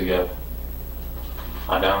couple days ago?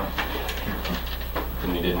 I don't.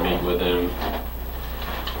 And you didn't meet with him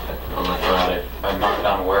on that Friday? Not that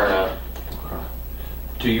I'm aware of.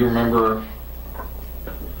 Do you remember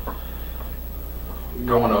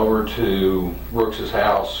going over to Brooks's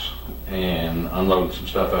house and unloading some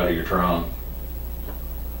stuff out of your trunk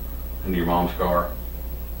into your mom's car?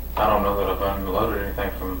 I don't know that I've unloaded anything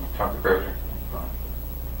from the trunk of the cruiser.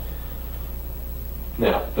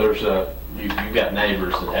 Now, there's you got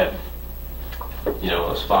neighbors that have,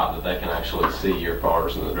 a spot that they can actually see your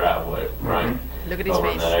cars in the driveway, right? Mm-hmm. Look at his over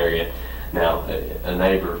face. in that area. Now, a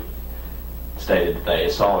neighbor stated that they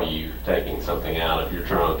saw you taking something out of your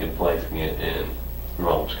trunk and placing it in your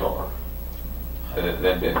mom's car. That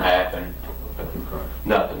didn't happen.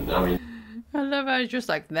 Nothing. I mean, I love how it's just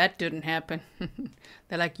like, that didn't happen.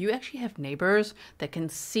 They're like, you actually have neighbors that can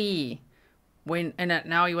see when, and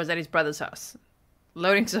now he was at his brother's house,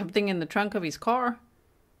 loading something in the trunk of his car.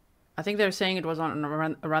 I think they're saying it was on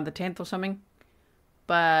around the 10th or something.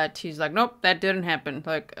 But he's like, nope, that didn't happen.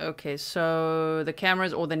 Like, okay, so the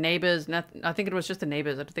cameras or the neighbors, I think it was just the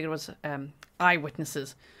neighbors. I don't think it was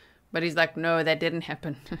eyewitnesses. But he's like, no, that didn't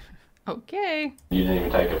happen. Okay. You didn't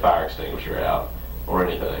even take a fire extinguisher out or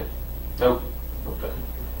anything? Nope. Okay.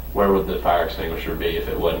 Where would the fire extinguisher be if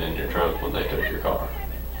it wasn't in your trunk when they took your car?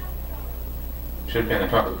 Should be in the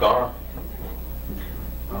trunk of the car.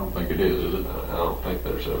 I don't think it is it? I don't think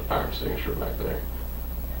there's a fire extinguisher back there.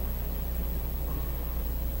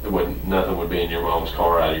 Nothing would be in your mom's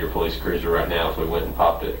car out of your police cruiser right now if we went and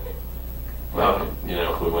popped it. Well,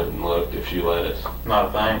 if we went and looked, if she let us. Not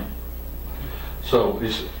a thing. So,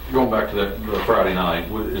 going back to the Friday night,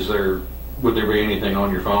 would there be anything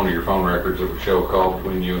on your phone or your phone records that would show a call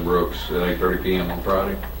between you and Brooks at 8:30 p.m. on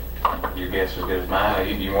Friday? Your guess is as good as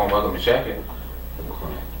mine. You want welcome to check it.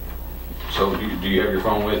 Okay. So do you have your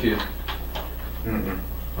phone with you? Mm-mm.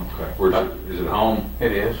 Okay. Where's it? Is it home?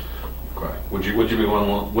 It is. Okay. Would you be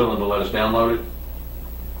willing to let us download it?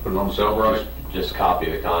 Put it on the cell drive? Just copy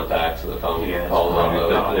the contacts of the phone Yeah, calls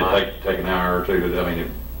on It'd take an hour or two. I mean,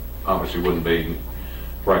 it obviously wouldn't be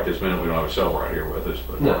right this minute. We don't have a cell right here with us.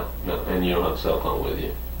 But No, and you don't have a cell phone with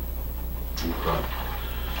you. Okay.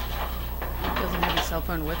 He doesn't have a cell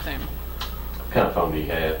phone with him. What kind of phone do you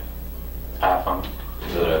have? iPhone.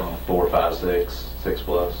 Is it a 4, 5, 6, 6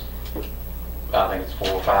 plus? I think it's 4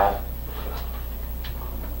 or 5.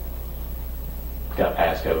 Got a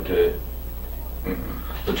passcode to it.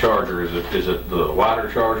 The charger, is it the wider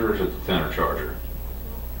charger or is it the thinner charger?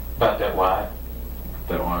 About that wide.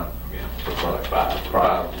 That one? Yeah. So probably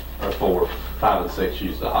 5 or 4. 5 and 6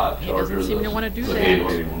 use the hot He charger. doesn't seem to want to do the that.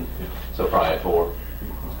 heavy one. So probably a 4.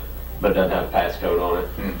 But it doesn't have a passcode on it.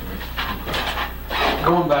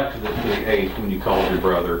 Going back to the 8th, when you called your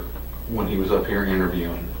brother, when he was up here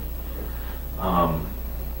interviewing,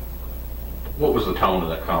 what was the tone of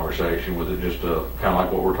that conversation? Was it just kind of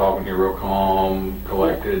like what we're talking here, real calm,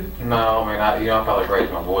 collected? No, I mean, I probably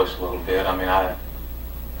raised my voice a little bit. I mean, I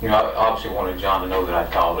obviously wanted John to know that I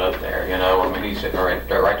called up there, I mean, he's sitting right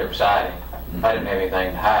there beside him. I didn't have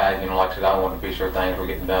anything to hide, like I said, I wanted to be sure things were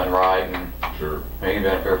getting done right, and Sure. I mean, he'd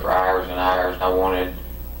been up here for hours and hours, and I wanted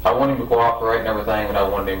him to cooperate and everything, but I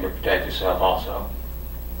wanted him to protect himself also.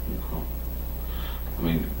 Okay. I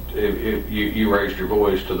mean, if you raised your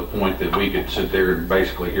voice to the point that we could sit there and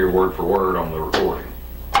basically hear word for word on the recording.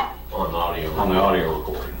 On the audio. On the audio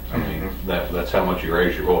recording. I mean, that's how much you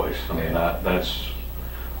raised your voice. I mean, that's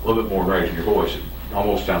a little bit more than raising your voice. It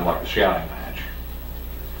almost sounded like a shouting match.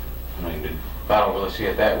 I mean, I don't really see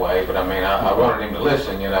it that way, but I mean, I wanted him to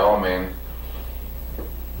listen, I mean.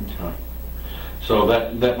 Okay. So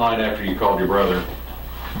that night after you called your brother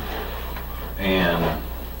and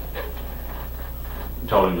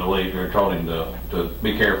told him to leave, or told him to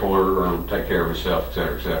be careful or take care of himself, et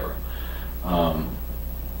cetera, et cetera.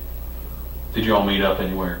 Did you all meet up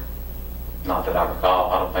anywhere? Not that I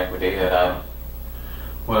recall. I don't think we did.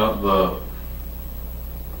 Well,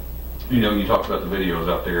 you talked about the videos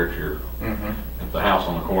out there at your at the house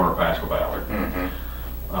on the corner of Pascal Ballard.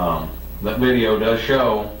 That video does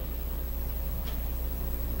show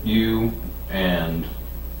you and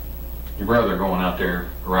your brother going out there,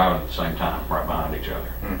 arriving at the same time, right behind each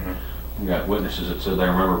other. We got witnesses that said they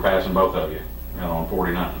remember passing both of you, on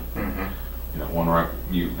 49. One right,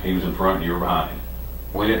 he was in front and you were behind him.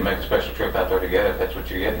 We didn't make a special trip out there together, if that's what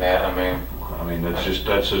you're getting at. I mean, that's just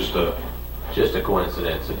a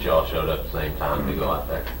coincidence that y'all showed up at the same time to go out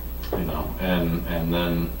there. And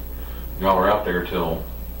then y'all were out there till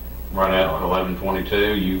right at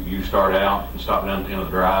 11:22. You start out and stop down at the end of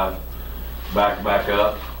the drive, back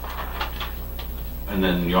up, and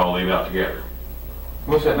then y'all leave out together.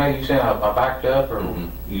 What's that name you saying? I backed up, or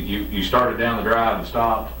you started down the drive and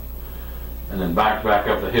stopped, and then back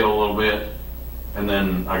up the hill a little bit, and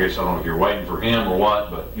then I guess I don't know if you're waiting for him or what,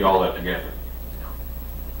 but y'all left together.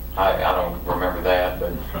 I don't remember that,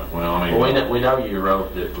 but well, I mean, we know you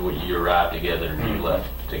arrived together and you left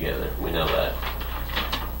together. We know that.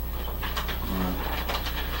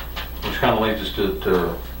 Which kind of leads us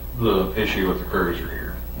to the issue with the cruiser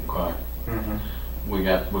here. Okay. We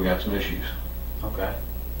got some issues. Okay.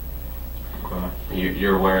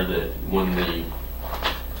 You're aware that when the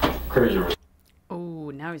cruiser was...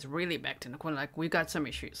 Oh, now he's really backed in the corner, like, we got some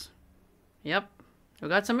issues. Yep, we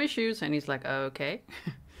got some issues, and he's like, okay.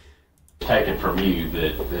 taken from you,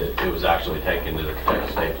 that it was actually taken to the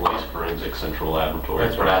Kentucky State Police Forensic Central Laboratory.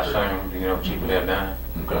 That's what I assumed, Chief would have done.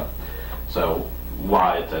 Okay. So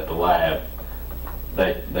why it's at the lab,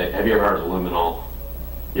 they have you ever heard of luminol?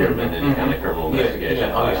 You ever been in any kind of criminal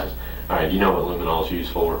investigation classes? All right, you know what luminol is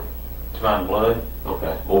used for? To find blood.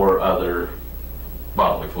 Okay. Or other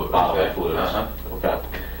bodily fluids. Okay.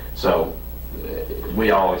 So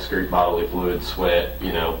we all excrete bodily fluids, sweat,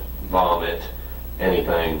 vomit,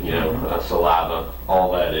 anything, saliva.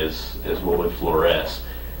 All that is what would fluoresce.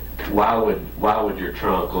 Why would your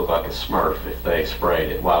trunk look like a Smurf if they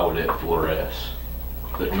sprayed it? Why would it fluoresce?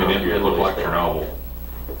 It looked like Chernobyl.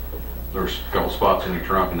 There's a couple spots in your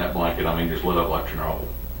trunk, and that blanket, just lit up like Chernobyl.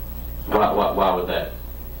 Why would that?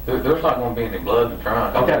 There's not going to be any blood in the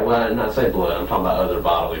trunk. Okay, well, I did not say blood. I'm talking about other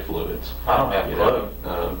bodily fluids. I don't have blood.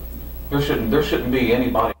 There shouldn't be any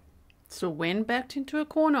body. So Wen backed into a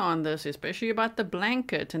corner on this, especially about the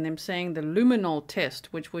blanket and them saying the luminol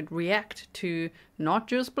test, which would react to not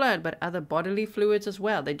just blood, but other bodily fluids as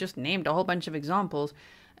well. They just named a whole bunch of examples.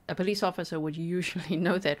 A police officer would usually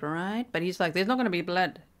know that, right? But he's like, there's not going to be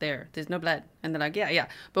blood there. There's no blood. And they're like, yeah.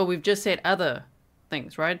 But we've just said other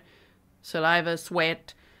things, right? Saliva,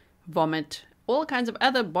 sweat, vomit, all kinds of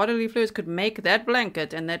other bodily fluids could make that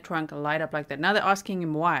blanket and that trunk light up like that. Now they're asking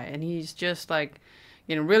him why, and he's just like,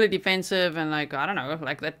 you know, really defensive and like, I don't know,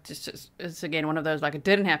 like that. It's again one of those like it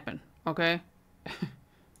didn't happen. Okay.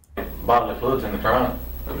 Bodily fluids in the trunk.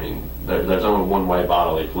 I mean, there's only one way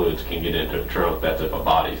bodily fluids can get into the trunk. That's if a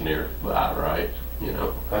body's nearby, right? You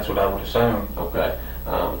know. That's what I would assume. Okay.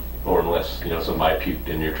 Or unless, you know, somebody puked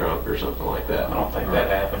in your trunk or something like that. I don't think that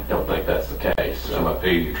happened. Don't think that's the case. So. Somebody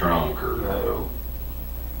peed in your trunk or... No.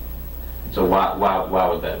 So why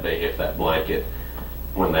would that be if that blanket,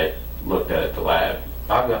 when they looked at it at the lab?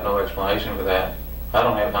 I've got no explanation for that.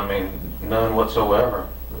 I mean, none whatsoever.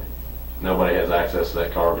 Nobody has access to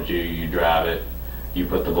that car but you. You drive it. You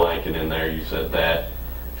put the blanket in there. You said that.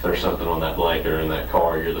 If there's something on that blanket or in that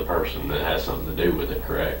car, you're the person that has something to do with it,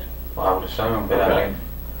 correct? Well, I would assume, but Okay. I mean,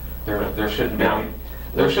 there shouldn't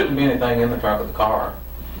be anything in the trunk of the car.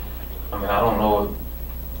 I mean, I don't know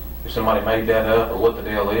if somebody made that up or what the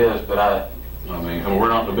deal is, but I mean, we're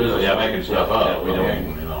not in the business of making stuff up. Yeah, we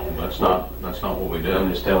don't. You know, that's not what we do.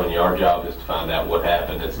 I'm just telling you, our job is to find out what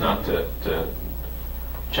happened. It's not to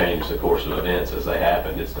change the course of events as they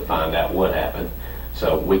happened. It's to find out what happened.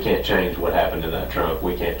 So we can't change what happened in that trunk.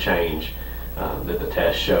 We can't change that the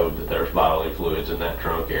test showed that there's bodily fluids in that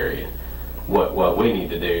trunk area. What we need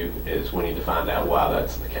to do is we need to find out why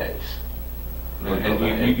that's the case.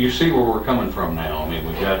 And you see where we're coming from now. I mean,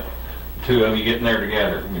 we've got two of you getting there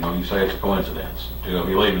together. You know, you say it's a coincidence. Two of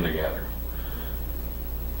you leaving together.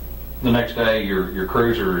 The next day, your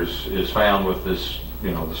cruiser is found with this,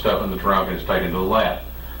 you know, the stuff in the trunk, and it's taken to the lab.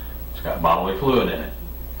 It's got bodily fluid in it.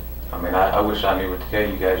 I mean, I wish I knew what to tell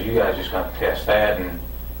you guys. You guys just got to test that and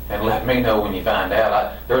let me know when you find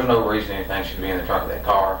out. There's no reason anything should be in the trunk of that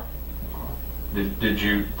car. Did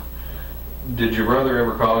your brother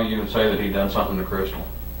ever call you and say that he'd done something to Crystal?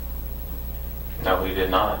 No, he did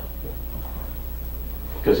not.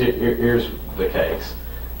 Because here's the case.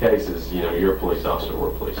 Case is, you know, you're a police officer,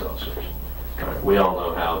 we're police officers. Right? We all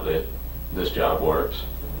know how this job works.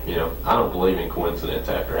 You know, I don't believe in coincidence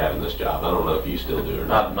after having this job. I don't know if you still do or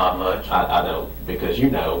not. Not much. I don't, because you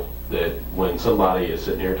know that when somebody is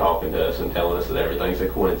sitting here talking to us and telling us that everything's a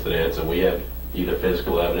coincidence and we have either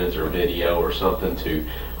physical evidence or video or something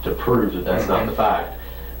to prove that that's not the fact,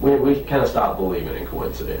 we kind of stop believing in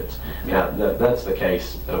coincidence. Now, that's the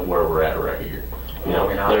case of where we're at right here. You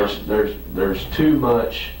know, there's too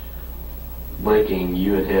much linking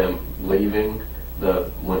you and him leaving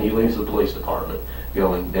when he leaves the police department,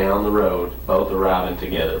 going down the road, both arriving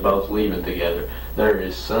together, both leaving together. There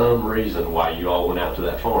is some reason why you all went out to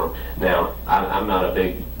that farm. Now, I'm not a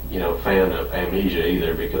big, you know, fan of amnesia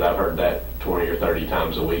either, because I've heard that 20 or 30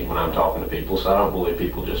 times a week when I'm talking to people, so I don't believe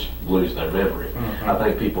people just lose their memory. Mm-hmm. I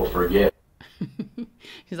think people forget.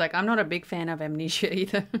 He's like, I'm not a big fan of amnesia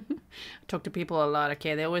either. I talk to people a lot.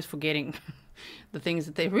 Okay, they're always forgetting the things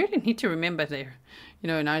that they really need to remember there. You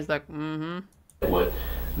know, and I was like, what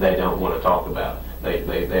they don't want to talk about.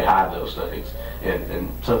 They hide those things. And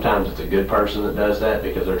sometimes it's a good person that does that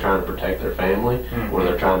because they're trying to protect their family or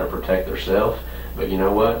they're trying to protect themselves. But you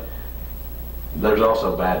know what? There's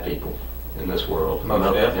also bad people in this world.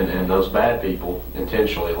 And those bad people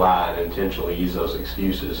intentionally lie and intentionally use those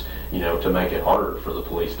excuses, you know, to make it harder for the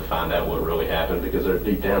police to find out what really happened, because they're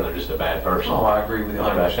deep down they're just a bad person. Oh, I agree with you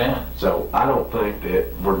 100%. So I don't think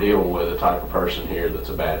that we're dealing with a type of person here that's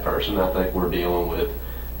a bad person. I think we're dealing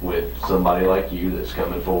with somebody like you that's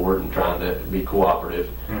coming forward and trying to be cooperative.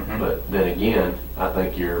 Mm-hmm. But then again, I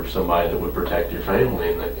think you're somebody that would protect your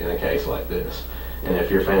family in a case like this. And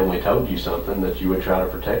if your family told you something, that you would try to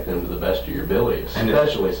protect them to the best of your ability,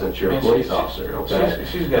 especially since you're a police officer. Okay,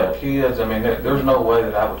 she's got kids. I mean, there's no way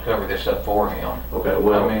that I would cover this up for him. Okay,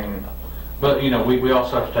 well, I mean, but you know, we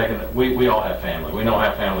also have to take it. We all have family. We know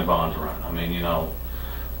how family bonds run. I mean, you know,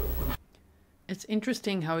 it's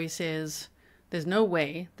interesting how he says there's no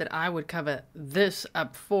way that I would cover this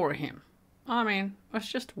up for him. I mean,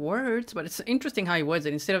 it's just words, but it's interesting how he words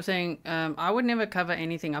it. Instead of saying, I would never cover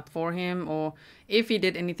anything up for him, or if he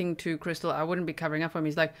did anything to Crystal, I wouldn't be covering up for him.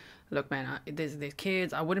 He's like, look, man, there's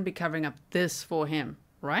kids. I wouldn't be covering up this for him,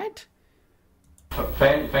 right?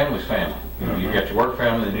 Family's family. You know, you've got your work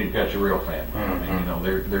family, and you've got your real family. I mean, you know,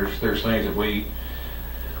 there's things that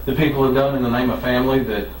the people have done in the name of family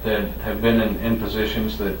that have been in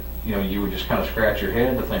positions that, you know, you would just kind of scratch your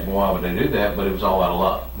head to think, well, why would they do that? But it was all out of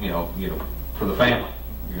love, you know, for the family.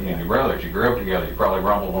 You and your brothers, you grew up together. You probably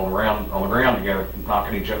rumbled on the ground together,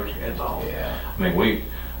 knocking each other's heads off. Yeah. I mean,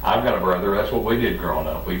 I've got a brother. That's what we did growing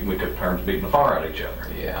up. We took turns beating the fire out of each other.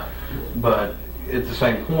 Yeah. But at the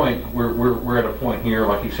same point, we're at a point here,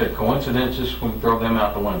 like you said, coincidences, we can throw them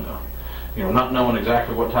out the window. You know, not knowing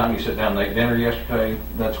exactly what time you sit down and ate dinner yesterday,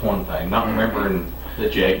 that's one thing. Not remembering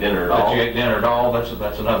that you ate dinner at all. That you ate dinner at all, that's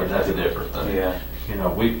another thing. That's a different thing. Yeah. You know,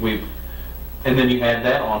 we've and then you add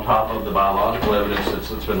that on top of the biological evidence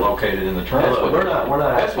that's been located in the trunk. We're not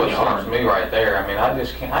That's what asking you starts me right there. I mean, I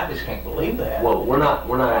just can't believe that. Well, we're not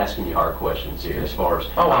asking you hard questions here as far as,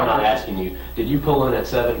 Oh, I'm not asking you, did you pull in at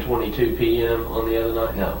 7:22 p.m. on the other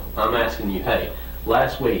night? No. I'm asking you, hey,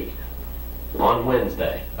 last week, on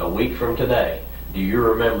Wednesday, a week from today, do you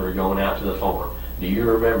remember going out to the farm? Do you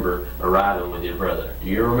remember arriving with your brother? Do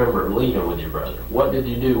you remember leaving with your brother? What did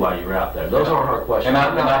you do while you were out there? Those aren't hard questions. And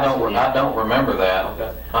I don't remember that.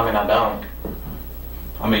 Okay. I mean, I don't.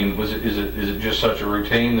 I mean, is it just such a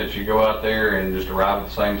routine that you go out there and just arrive at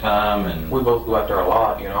the same time? And We both go out there a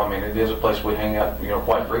lot, you know. I mean, it is a place we hang out, you know,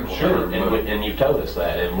 quite frequently. Sure, and you've told us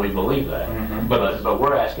that, and we believe that. Mhm. But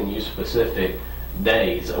we're asking you specific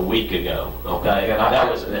days a week ago, okay?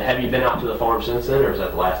 Yeah, Have you been out to the farm since then, or is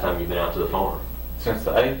that the last time you've been out to the farm? Since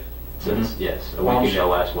the 8th? Since, yes, a Well, week ago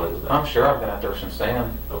last Wednesday. I'm sure I've been out there since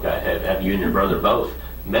then. Okay, have you and your brother both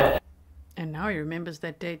met? And now he remembers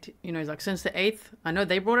that date. You know, he's like, since the 8th. I know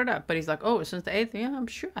they brought it up, but he's like, oh, since the 8th? Yeah, I'm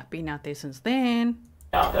sure I've been out there since then.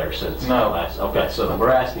 Out there since No. the last, okay, so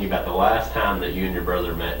we're asking you about the last time that you and your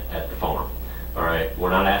brother met at the farm. All right,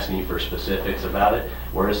 we're not asking you for specifics about it.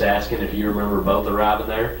 We're just asking if you remember both arriving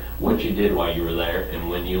there, what you did while you were there, and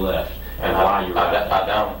when you left, and why you were out there. I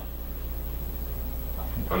don't.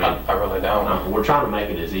 I mean, I really don't. we're trying to make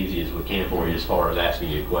it as easy as we can for you as far as asking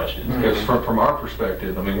you questions. because from our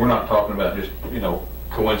perspective, I mean, we're not talking about just, you know,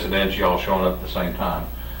 coincidence, y'all showing up at the same time.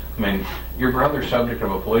 I mean, your brother's subject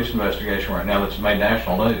of a police investigation right now that's made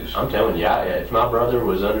national news. I'm telling you, if my brother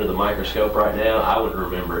was under the microscope right now, I would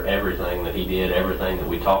remember everything that he did, everything that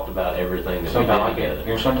we talked about, everything that we did together.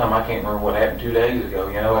 You know, sometimes I can't remember what happened 2 days ago,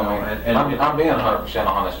 you know? I mean, I'm being 100%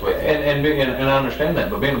 honest with you. And I understand that,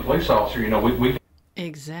 but being a police officer, you know, we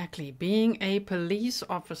Exactly. Being a police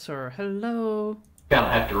officer. Hello. kind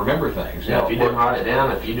of have to remember things. Yeah, if you didn't write it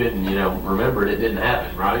down, if you didn't, remember it, it didn't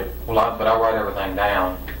happen, right? Well, but I write everything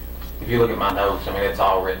down. If you look at my notes, I mean, it's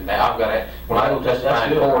all written down. I've got it. When I go testify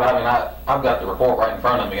in court, I mean, I've got the report right in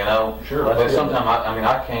front of me, you know? Sure. But sometimes,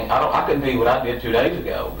 I couldn't tell you what I did 2 days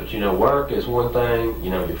ago. But work is one thing,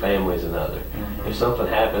 your family is another. Mm-hmm. If something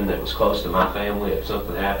happened that was close to my family, if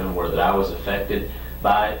something happened where that I was affected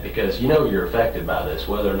by it, because you're affected by this,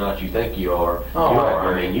 whether or not you think you are, Oh, you I are.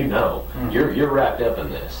 agree. I mean, you're wrapped up in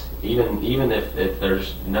this. Even if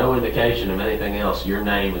there's no indication of anything else, your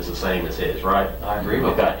name is the same as his, right? I agree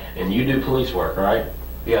with Okay, and you do police work, right?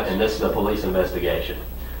 Yes. And this is a police investigation.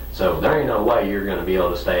 So there ain't no way you're going to be able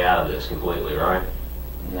to stay out of this completely, right?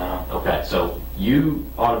 No. Okay, so you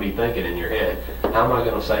ought to be thinking in your head, how am I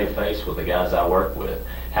going to save face with the guys I work with?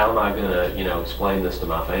 How am I going to, explain this to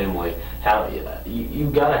my family?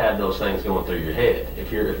 You've got to have those things going through your head.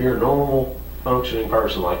 If you're a normal, functioning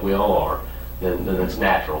person like we all are, then it's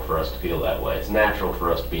natural for us to feel that way. It's natural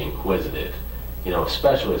for us to be inquisitive,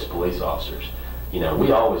 especially as police officers.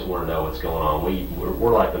 We always want to know what's going on.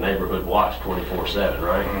 We're like the neighborhood watch 24/7,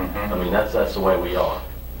 right? Mm-hmm. I mean, that's the way we are.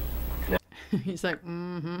 He's like,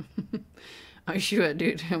 mm-hmm. I'm sure,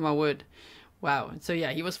 dude. My word. Wow. So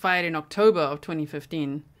yeah, he was fired in October of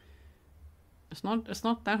 2015. It's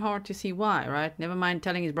not that hard to see why, right? Never mind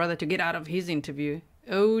telling his brother to get out of his interview.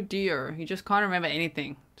 Oh dear, he just can't remember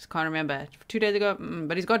anything. Just can't remember. 2 days ago,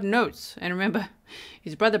 but he's got notes. And remember,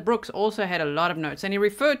 his brother Brooks also had a lot of notes, and he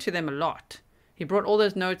referred to them a lot. He brought all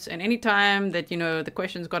those notes, and any time that, the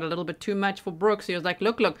questions got a little bit too much for Brooks, he was like,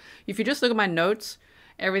 look, if you just look at my notes,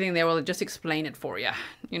 everything there will just explain it for you,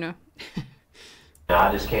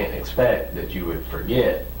 I just can't expect that you would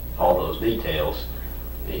forget all those details.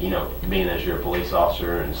 Being as you're a police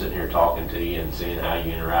officer and sitting here talking to you and seeing how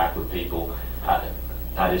you interact with people,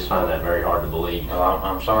 I just find that very hard to believe. Well,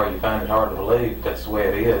 I'm sorry you find it hard to believe, but that's the way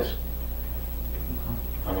it is.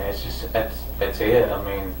 I mean, it's just, that's it. I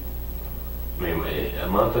mean, a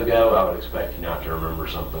month ago, I would expect you not to remember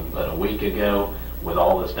something, but a week ago, with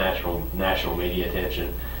all this national media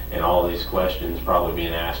attention and all these questions probably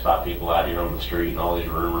being asked by people out here on the street and all these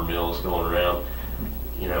rumor mills going around,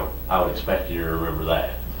 I would expect you to remember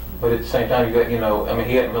that. but at the same time, he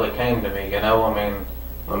hadn't really came to me,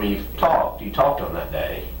 I mean, you talked on that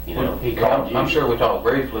day, he called you. I'm sure we talked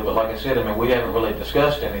briefly, but like I said, we haven't really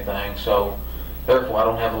discussed anything, so therefore I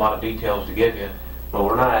don't have a lot of details to give you. Well,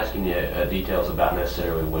 we're not asking you details about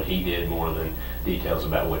necessarily what he did more than details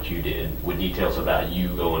about what you did, with details about you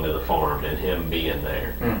going to the farm and him being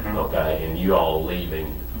there, Mhm. okay, and you all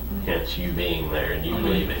leaving hence you being there and you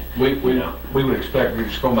leaving. We would expect, we're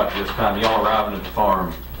just going back to this time, y'all arriving at the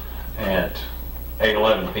farm at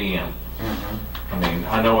 8:11 p.m. I mean,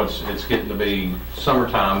 I know it's getting to be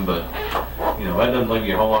summertime, but you know, that doesn't leave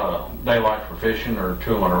you a whole lot of daylight for fishing or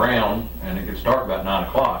tooling around, and it gets dark about 9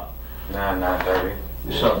 o'clock. 9:30.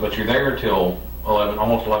 So, but you're there till 11,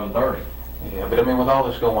 almost 11:30. Yeah, but I mean, with all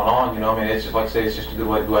this going on, you know, I mean, it's just like I say, it's just a good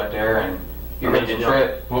way to go out there and get rid of the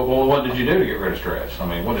stress. Well, what did you do to get rid of stress? I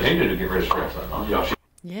mean, what did he do to get rid of stress that night?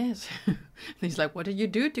 Yes. He's like, what did you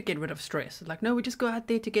do to get rid of stress? Like, no, we just go out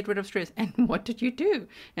there to get rid of stress. And what did you do?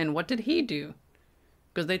 And what did he do?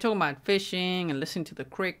 Because they talk about fishing and listening to the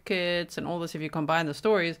crickets and all this if you combine the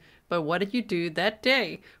stories. But what did you do that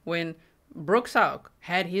day when Brooks Houck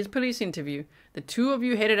had his police interview? The two of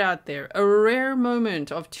you headed out there. A rare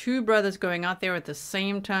moment of two brothers going out there at the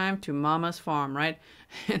same time to Mama's farm, right?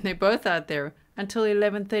 And they're both out there until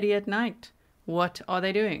 11:30 at night. What are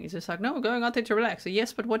they doing? He's just like, no, we're going out there to relax. So,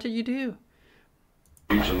 yes, but what did you do?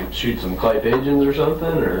 Shoot some clay pigeons or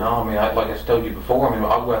something? Or? No, I mean, like I told you before, I mean,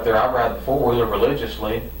 I'll go out there, I ride the four-wheeler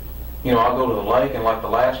religiously. You know, I'll go to the lake, and like the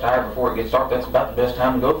last hour before it gets dark, that's about the best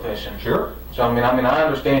time to go fishing. Sure. So, I mean, I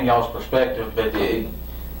understand y'all's perspective, but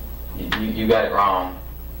you got it wrong.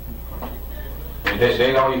 I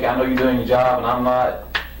mean, I know you're doing your job, and I'm not,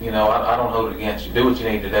 you know, I don't hold it against you. Do what you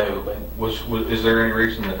need to do. But is there any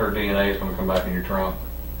reason that her DNA is going to come back in your trunk?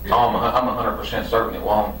 I'm 100% certain it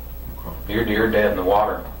won't. You're dead in the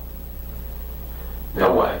water.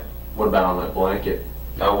 No way. What about on that blanket?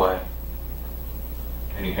 No way.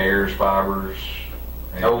 Any hairs, fibers,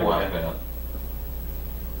 No anything way. like that?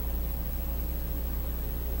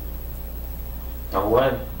 No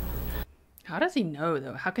way. How does he know,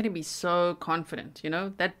 though? How can he be so confident? You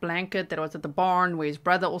know, that blanket that was at the barn where his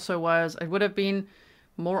brother also was, it would have been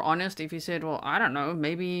more honest if he said, well, I don't know,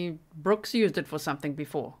 maybe Brooks used it for something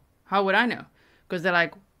before. How would I know? Because they're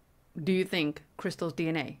like, do you think Crystal's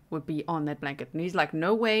DNA would be on that blanket? And he's like,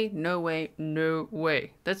 no way, no way, no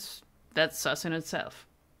way. That's sus in itself.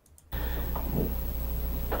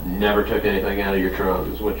 Never took anything out of your trunk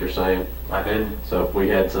is what you're saying? I didn't. So if we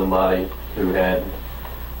had somebody who had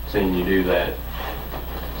seen you do that,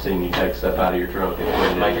 seen you take stuff out of your trunk and put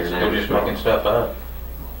it in your name, just making stuff up.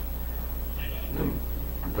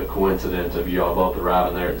 The coincidence of you all both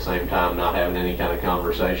arriving there at the same time, not having any kind of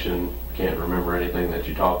conversation, can't remember anything that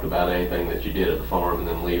you talked about, anything that you did at the farm, and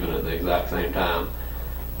then leaving at the exact same time.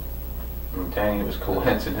 I'm telling you, it was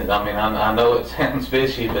coincidence. I mean, I know it sounds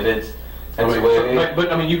fishy, but that's the way it is.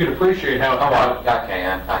 But I mean, you can appreciate how. Oh, I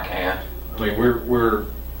can. I mean, we're.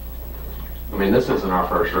 I mean, this isn't our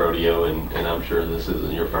first rodeo, and I'm sure this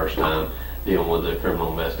isn't your first time dealing with a criminal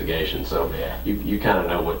investigation, so yeah. you kind of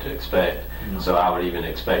know what to expect. Mm-hmm. So I would even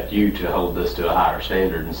expect you to hold this to a higher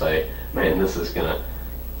standard and say, man, this is gonna,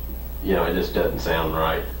 you know, it just doesn't sound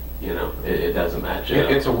right. You know, it doesn't match up.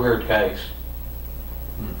 It's a weird case.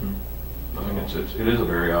 Mm-hmm. I mean, it is a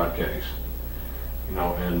very odd case. You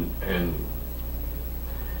know, and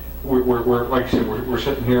we're like I said, we're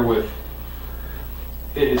sitting here with.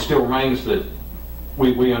 It still remains that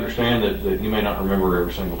we understand that you may not remember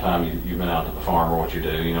every single time you've been out to the farm or what you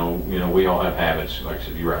do. You know, we all have habits. Like I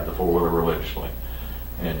said, you ride the four-wheeler religiously,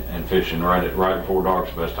 and fishing right before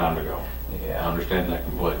dark's the best time to go. Yeah, I understand that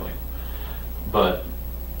completely. But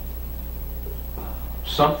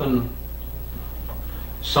something's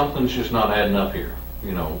just not adding up here.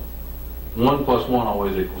 You know, 1 + 1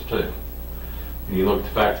 always equals 2. And you look at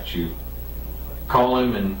the fact that you call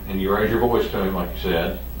him and you raise your voice to him, like you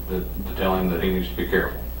said, to tell him that he needs to be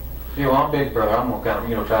careful. You know, I'm big brother. I'm gonna kind of,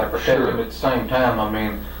 you know, try to protect him. At the same time, I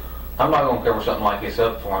mean, I'm not gonna cover something like this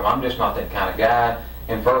up for him. I'm just not that kind of guy.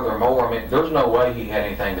 And furthermore, I mean, there's no way he had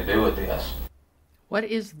anything to do with this. What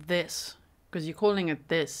is this? Because you're calling it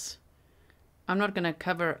this. I'm not going to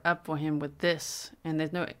cover up for him with this. And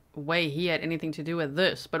there's no way he had anything to do with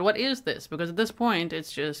this. But what is this? Because at this point,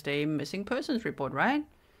 it's just a missing persons report, right?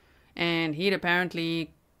 And he'd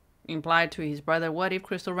apparently implied to his brother, what if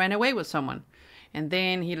Crystal ran away with someone? And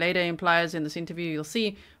then he later implies in this interview, you'll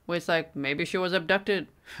see, where it's like, maybe she was abducted.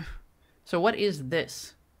 So what is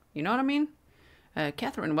this? You know what I mean?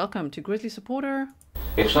 Catherine, welcome to Grizzly Supporter.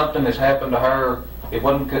 If something has happened to her, it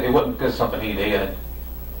wasn't because of something he did.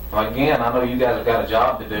 Like, again, I know you guys have got a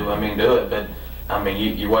job to do. I mean, do it, but I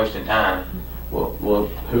mean, you're wasting time. Well,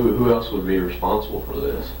 who else would be responsible for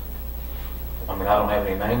this? I mean, I don't have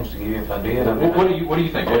any names to give you if I did. I What mean, do you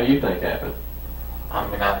think? What do you think happened? I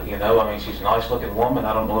mean, she's a nice-looking woman.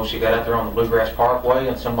 I don't know if she got out there on the Blue Grass Parkway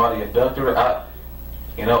and somebody abducted her. I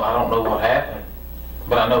don't know what happened,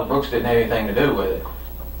 but I know Brooks didn't have anything to do with it.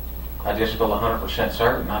 I just feel 100%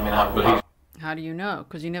 certain. I mean, How do you know?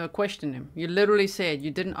 Because you never questioned him. You literally said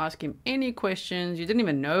you didn't ask him any questions. You didn't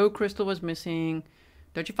even know Crystal was missing.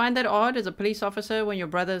 Don't you find that odd as a police officer when your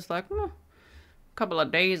brother's like, a couple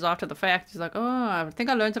of days after the fact, he's like, oh, I think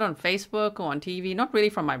I learned it on Facebook or on TV. Not really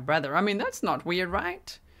from my brother. I mean, that's not weird,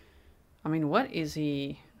 right? I mean, what is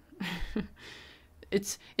he...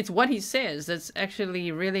 It's what he says that's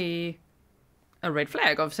actually really a red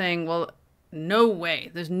flag of saying, well, no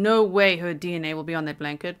way. There's no way her DNA will be on that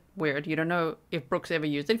blanket. Weird. You don't know if Brooks ever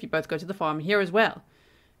used it, if you both go to the farm here as well.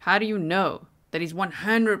 How do you know that he's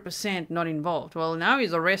 100% not involved? Well, now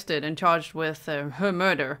he's arrested and charged with her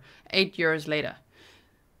murder 8 years later.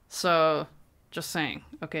 So, just saying.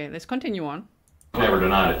 Okay, let's continue on. Never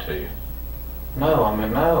denied it to you. No. I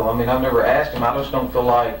mean, I've never asked him. I just don't feel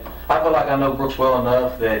like... I feel like I know Brooks well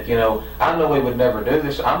enough that, I know he would never do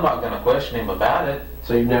this. I'm not going to question him about it.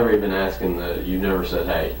 So you've never even asked him you've never said,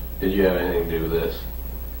 hey, did you have anything to do with this?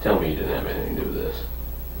 Tell me you didn't have anything to do with this.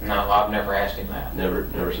 No, I've never asked him that.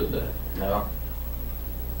 Never said that? No.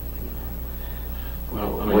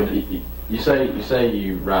 Well, I mean, you say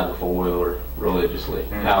you ride the four-wheeler religiously.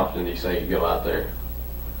 Mm-hmm. How often do you say you go out there?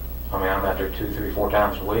 I mean, I'm out there 2, 3, 4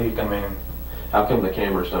 times a week. I mean... How come the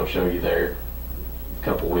cameras don't show you there a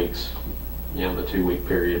couple weeks, the 2-week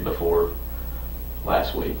period before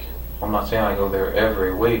last week? I'm not saying I go there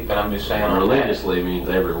every week, but I'm just saying... Religiously means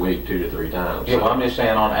every week, 2 to 3 times. Yeah, well, I'm just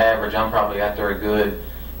saying on average, I'm probably out there a good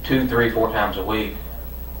 2, 3, 4 times a week.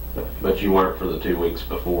 But you weren't for the 2 weeks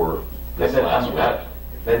before this last week.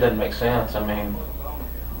 That doesn't make sense. I mean...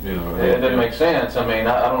 It doesn't make sense. I mean,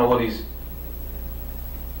 I don't know what he's...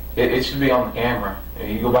 It should be on the camera.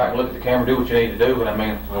 You go back and look at the camera, do what you need to do, but I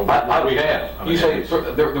mean... Well, we have. You say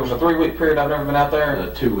there was a 3-week period I've never been out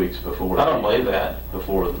there? 2 weeks before. I don't believe that.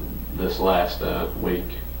 Before this last week.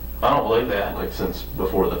 I don't believe that. Like since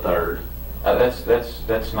before the 3rd.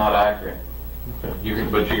 That's not accurate. Okay.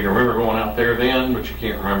 But you can remember going out there then, but you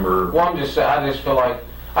can't remember... Well, I just feel like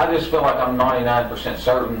I'm 99%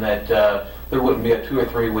 certain that there wouldn't be a 2 or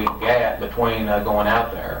 3 week gap between going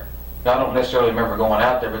out there. Now, I don't necessarily remember going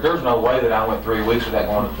out there, but there's no way that I went 3 weeks without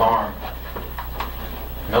going to the farm.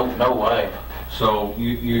 No way. So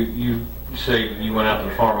you say you went out to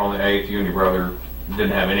the farm on the 8th, you and your brother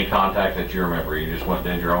didn't have any contact that you remember. You just went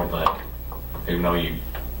and did your own thing, even though you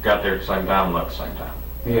got there at the same time and left at the same time.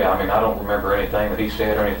 Yeah, I mean, I don't remember anything that he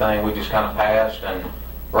said or anything. We just kind of passed and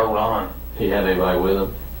rolled on. He had anybody with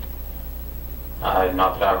him?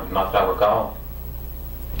 Not that I recall.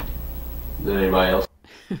 Did anybody else?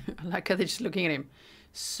 I like how they're just looking at him.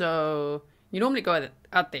 So, you normally go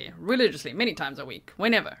out there religiously many times a week,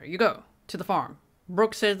 whenever you go to the farm.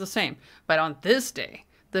 Brooks says the same. But on this day,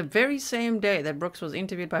 the very same day that Brooks was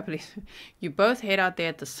interviewed by police, you both head out there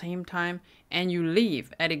at the same time, and you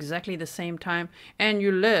leave at exactly the same time, and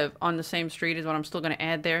you live on the same street is what I'm still going to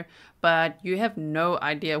add there, but you have no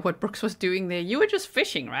idea what Brooks was doing there. You were just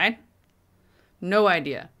fishing, right? No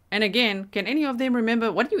idea. And again, can any of them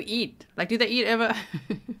remember, what do you eat? Like, do they eat ever?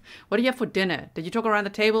 What do you have for dinner? Did you talk around the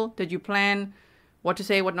table? Did you plan what to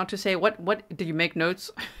say, what not to say? What did you make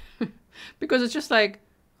notes? Because it's just like,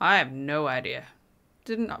 I have no idea.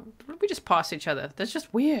 We just pass each other. That's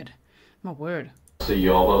just weird. My word. See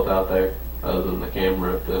you all both out there, other than the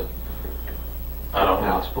camera at the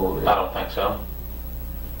house pulling in? I don't think so.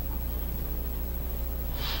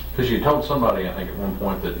 Because you told somebody, I think, at one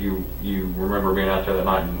point that you remember being out there that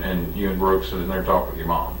night and you and Brooks sitting there talking with your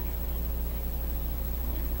mom.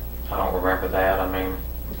 I don't remember that. I mean...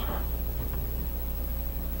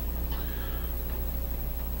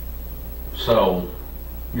 So,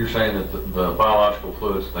 you're saying that the biological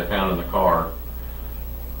fluids that they found in the car...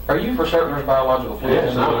 Are you for certain there's biological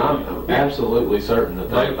fluids? Yes, I'm absolutely certain that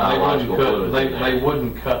there's biological fluids. They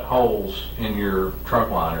wouldn't cut holes in your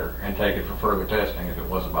trunk liner and take it for further testing if it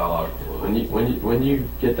wasn't biological fluid. When you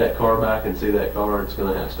get that car back and see that car, it's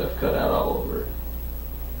going to have stuff cut out all over it.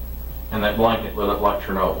 And that blanket lit up like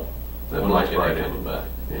Chernobyl. That blanket ain't coming back.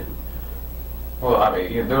 Yeah. Well, I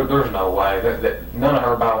mean, there's no way. None of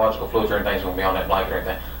her biological fluids or anything's going to be on that blanket or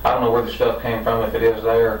anything. I don't know where the stuff came from, if it is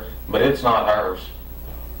there, but it's not hers.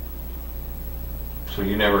 So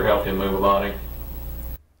you never helped him move a body?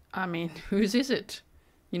 I mean, whose is it?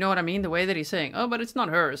 You know what I mean? The way that he's saying, oh, but it's not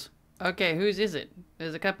hers. Okay, whose is it?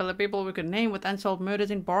 There's a couple of people we could name with unsolved murders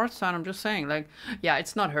in Bardstown. I'm just saying, like, yeah,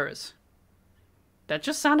 it's not hers. That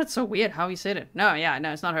just sounded so weird how he said it. No,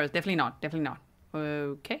 it's not hers. Definitely not. Definitely not.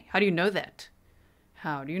 Okay, how do you know that?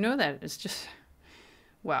 How do you know that? It's just,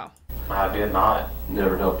 wow. I did not.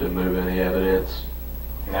 Never helped him move any evidence?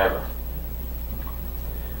 Never.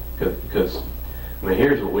 Because, I mean,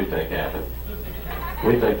 here's what we think happened.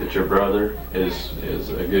 We think that your brother is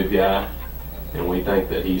a good guy, and we think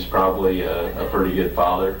that he's probably a pretty good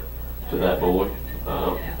father to that boy.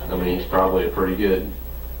 I mean, he's probably a pretty good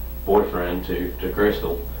boyfriend to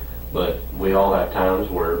Crystal, but we all have times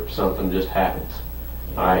where something just happens.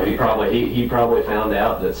 All right, he probably found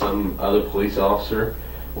out that some other police officer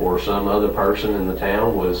or some other person in the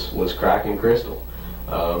town was cracking Crystal.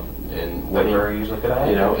 And when that very easily could happen.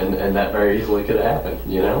 You know, and that very easily could happen.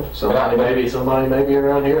 You know, somebody maybe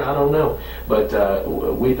around here, I don't know, but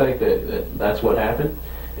we think that that's what happened.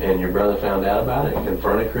 And your brother found out about it and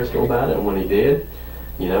confronted Crystal about it. And when he did,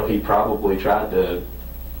 you know, he probably tried to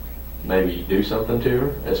maybe do something to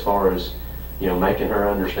her as far as, you know, making her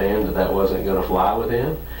understand that that wasn't going to fly with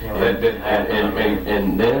him. You know, that didn't happen.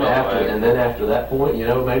 And then after that point, you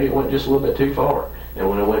know, maybe it went just a little bit too far. And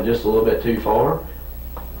when it went just a little bit too far,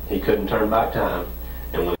 he couldn't turn back time.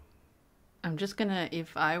 And when I'm just gonna,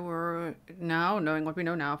 if I were now, knowing what we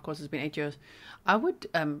know now, of course it's been 8 years, I would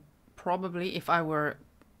probably, if I were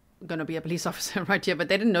gonna be a police officer right here, but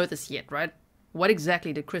they didn't know this yet, right? What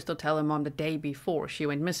exactly did Crystal tell her mom the day before she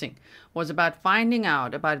went missing? Was about finding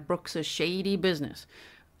out about Brooks' shady business.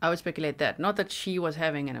 I would speculate that. Not that she was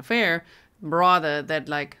having an affair, rather that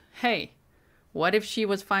like, hey, what if she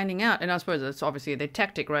was finding out? And I suppose that's obviously the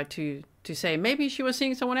tactic, right? To say maybe she was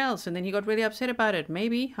seeing someone else and then he got really upset about it.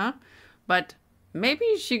 Maybe, huh? But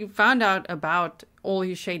maybe she found out about all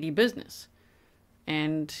his shady business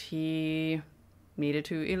and he needed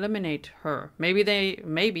to eliminate her.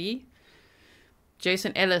 Maybe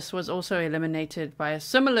Jason Ellis was also eliminated by a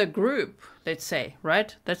similar group, let's say,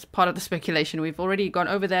 right? That's part of the speculation. We've already gone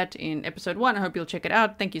over that in episode 1. I hope you'll check it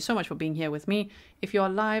out. Thank you so much for being here with me. If you're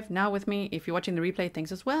live now with me, if you're watching the replay,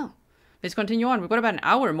 thanks as well. Let's continue on. We've got about an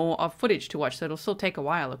hour more of footage to watch, so it'll still take a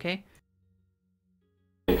while, okay?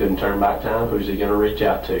 he couldn't turn back time, who's he going to reach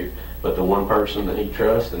out to? But the one person that he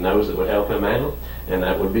trusts and knows that would help him out, and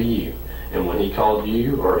that would be you. And when he called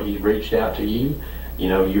you or he reached out to you, you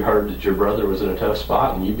know, you heard that your brother was in a tough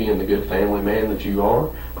spot, and you being the good family man that you are,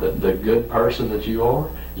 the good person that you are,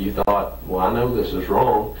 you thought, well, I know this is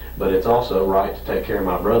wrong, but it's also right to take care of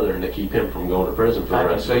my brother and to keep him from going to prison for the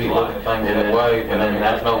rest of his life. I can see you looking at things that way, but I mean,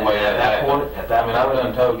 there's no way at that point. I mean, I've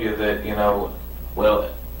done told you that, you know. Well,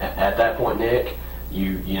 at that point, Nick,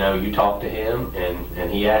 you talk to him and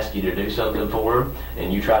he asks you to do something for him,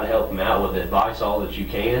 and you try to help him out with advice all that you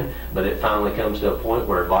can, but it finally comes to a point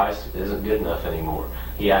where advice isn't good enough anymore.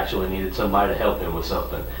 He actually needed somebody to help him with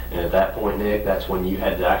something, and at that point, Nick, that's when you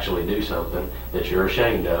had to actually do something that you're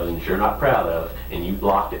ashamed of and that you're not proud of, and you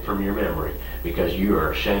blocked it from your memory because you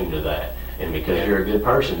are ashamed of that. And because you're a good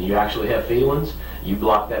person, you actually have feelings, you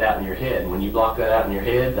block that out in your head. And when you block that out in your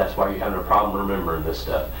head, that's why you're having a problem remembering this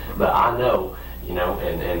stuff. But I know, you know,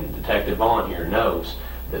 and Detective Vaughn here knows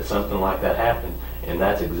that something like that happened, and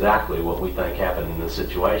that's exactly what we think happened in this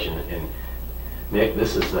situation. And Nick,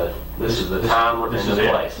 this is the time and the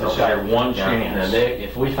place. This is your one chance. Now, Nick,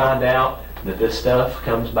 if we find out that this stuff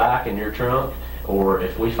comes back in your trunk, or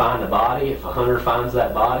if we find a body, if a hunter finds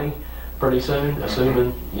that body pretty soon,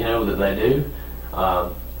 assuming you know that they do,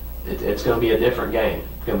 it's going to be a different game.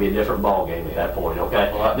 It's going to be a different ball game at that point.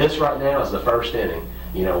 Okay, this right now is the first inning.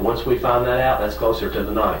 You know, once we find that out, that's closer to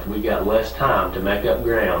the ninth. We've got less time to make up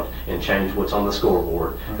ground and change what's on the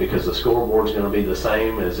scoreboard, because the scoreboard's going to be the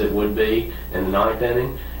same as it would be in the ninth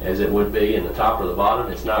inning, as it would be in the top or the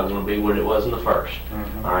bottom. It's not going to be what it was in the first.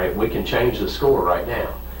 All right, we can change the score right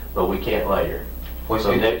now, but we can't later.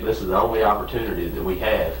 So, Nick, this is the only opportunity that we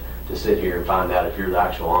have to sit here and find out if you're the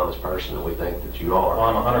actual honest person that we think that you are.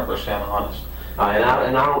 Well, I'm 100% honest. And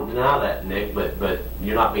I don't deny that, Nick, but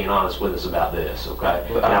you're not being honest with us about this, okay?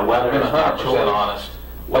 Now, whether it's 100% honest,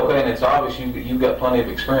 okay, and it's obvious you've got plenty of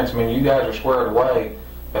experience. I mean, you guys are squared away,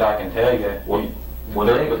 but I can tell you,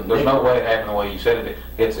 there's no way it happened the way you said it.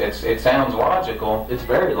 It sounds logical. It's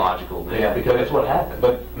very logical, Nick, because that's what happened.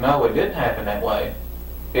 But no, it didn't happen that way.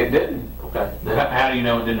 It didn't. Okay. How do you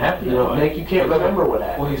know it didn't happen that way? Nick, you can't remember what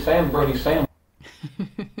happened. Well, he's saying.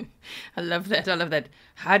 I love that. I love that.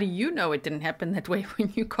 How do you know it didn't happen that way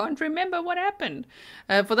when you can't remember what happened?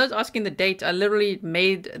 For those asking the date, I literally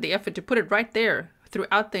made the effort to put it right there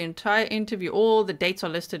throughout the entire interview. All the dates are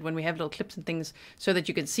listed when we have little clips and things so that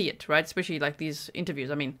you can see it, right? Especially like these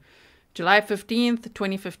interviews. I mean, July 15th,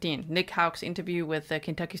 2015, Nick Houck's interview with the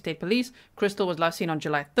Kentucky State Police. Crystal was last seen on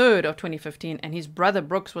July 3rd of 2015, and his brother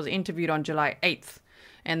Brooks was interviewed on July 8th.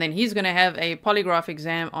 And then he's going to have a polygraph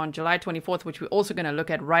exam on July 24th, which we're also going to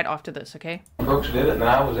look at right after this, okay? Brooks did it, and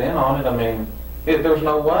I was in on it. I mean, there's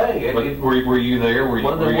no way. Were you there? Were you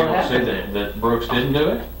able to say that Brooks didn't do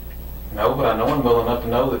it? No, but I know him well enough to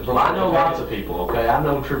know that Brooks I know lots of people, okay? I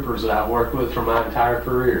know troopers that I've worked with for my entire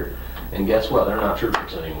career. And guess what? They're not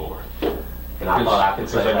troopers anymore. And I thought I could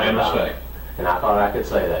say that about it. And I thought I could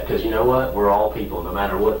say that because you know what? We're all people. No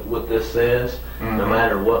matter what this says, no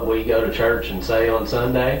matter what we go to church and say on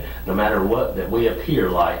Sunday, no matter what that we appear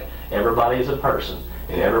like, everybody is a person,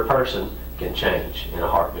 and every person can change in a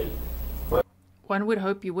heartbeat. One would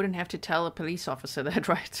hope you wouldn't have to tell a police officer that,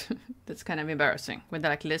 right? That's kind of embarrassing. When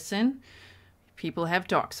they're like, listen, people have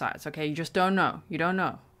dark sides, okay? You just don't know. You don't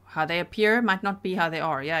know. How they appear might not be how they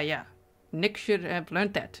are. Yeah. Nick should have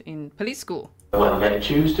learned that in police school. Whether they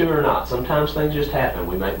choose to or not, sometimes things just happen.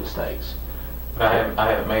 We make mistakes. But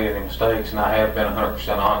I haven't made any mistakes, and I have been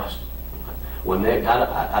 100% honest. Well, Nick,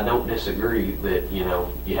 I don't disagree that, you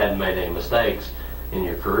know, you hadn't made any mistakes in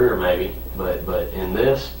your career maybe, but in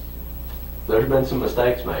this, there's been some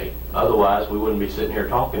mistakes made. Otherwise, we wouldn't be sitting here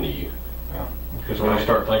talking to you. Yeah. Because when you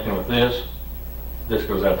start thinking with this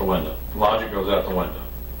goes out the window. Logic goes out the window.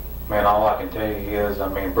 Man, all I can tell you is, I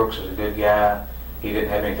mean, Brooks is a good guy. He didn't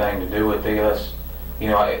have anything to do with this. You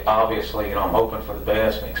know, obviously, you know, I'm hoping for the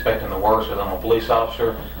best and expecting the worst because I'm a police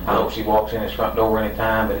officer. I hope she walks in his front door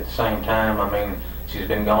anytime, but at the same time, I mean, she's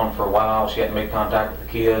been gone for a while. She hadn't made contact with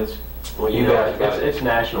the kids. Well, you know, it's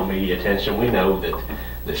national media attention. We know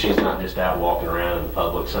that she's not just out walking around in the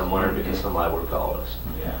public somewhere because somebody would have called us.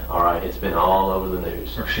 Yeah. All right, it's been all over the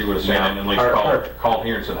news. Or she would have seen it and at least called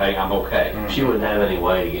here and said, hey, I'm okay. She wouldn't have any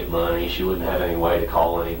way to get money. She wouldn't have any way to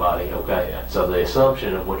call anybody, okay? Yeah. So the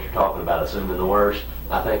assumption of what you're talking about, assuming the worst,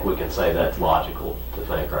 I think we can say that's logical to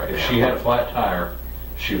think right now. If she had a flat tire,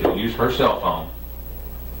 she would have used her cell phone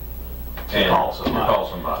to call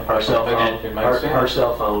somebody. Her cell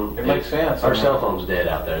phone. It makes sense. Her cell phone's dead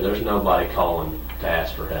out there. There's nobody calling to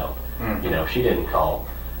ask for help. You know, she didn't call.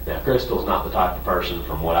 Now, Crystal's not the type of person,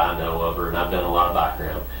 from what I know of her, and I've done a lot of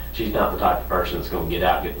background, she's not the type of person that's going to get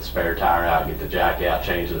out, get the spare tire out, get the jack out,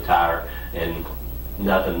 change the tire, and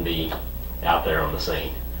nothing be out there on the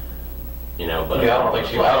scene. You know, but yeah, I don't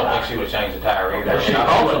think she would change the tire either. Okay, she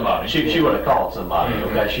called somebody. She would have called somebody.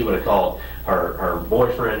 Okay, she would have called her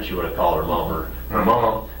boyfriend. She would have called her mom, her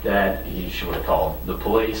mom, dad. She would have called the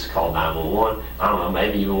police, called 911. I don't know.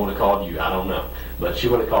 Maybe even would have called you. I don't know. But she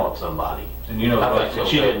would have called somebody. And you know,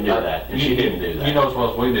 she didn't do that. And she didn't do that. You know as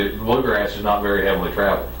well as we do. Blue Grass is not very heavily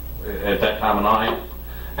traveled at that time of night.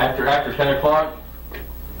 After 10 o'clock,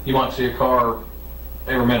 you might see a car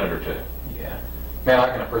every minute or two. Yeah. Man,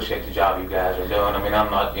 I can appreciate the job you guys are doing. I mean,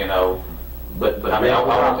 I'm not, you know, but I mean,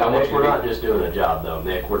 we're not just doing a job though,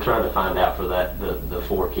 Nick. We're trying to find out for that the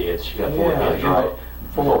 4 kids. She got 4 kids, right?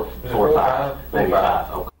 4 or 5, maybe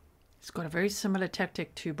 5. Okay. It's got a very similar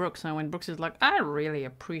tactic to Brooks. Now, when Brooks is like, I really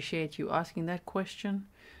appreciate you asking that question,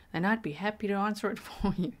 and I'd be happy to answer it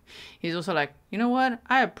for you. He's also like, you know what?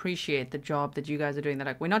 I appreciate the job that you guys are doing. They're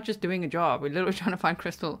like, we're not just doing a job. We're literally trying to find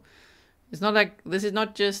Crystal. It's not like, this is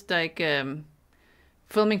not just like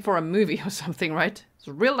filming for a movie or something, right? It's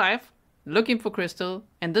real life, looking for Crystal,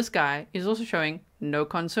 and this guy is also showing no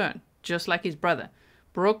concern, just like his brother.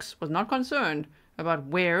 Brooks was not concerned about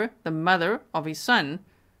where the mother of his son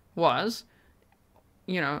was,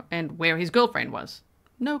 you know, and where his girlfriend was.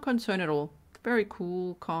 No concern at all. Very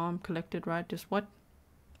cool, calm, collected, right? Just what?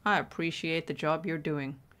 I appreciate the job you're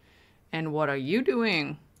doing. And what are you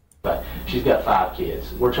doing? But she's got 5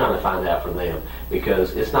 kids. We're trying to find out for them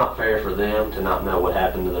because it's not fair for them to not know what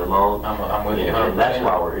happened to their mom. I'm with you. And that's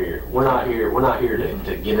why we're here. We're not here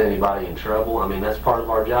to get anybody in trouble. I mean, that's part of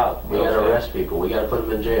our job. We got to arrest people. We got to put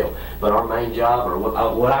them in jail. But our main job, or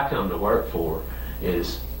what I come to work for,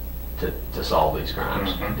 is to solve these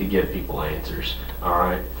crimes, to give people answers. All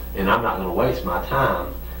right, and I'm not going to waste my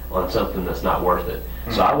time on something that's not worth it.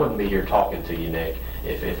 So I wouldn't be here talking to you, Nick,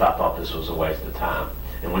 if I thought this was a waste of time.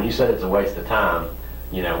 And when you said it's a waste of time,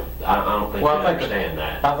 you know, I don't think you understand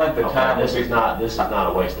that. I think the time this is not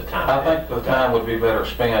a waste of time. I think the time would be better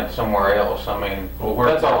spent somewhere else. I mean,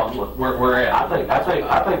 that's all. We're at.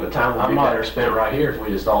 I think the time would be better spent right here if we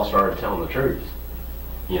just all started telling the truth.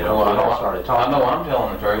 You know, we all started talking. I know I'm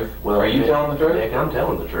telling the truth. Well, are you telling the truth? Nick, I'm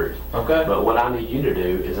telling the truth. Okay. But what I need you to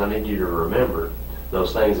do is I need you to remember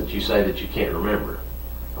those things that you say that you can't remember.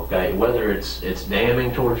 Okay, whether it's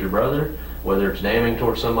damning towards your brother, whether it's damning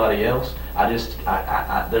towards somebody else,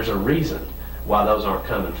 there's a reason why those aren't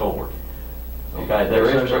coming forward. Okay,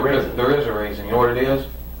 there's a reason. There is a reason. You know what it is?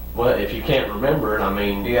 Well, if you can't remember it, I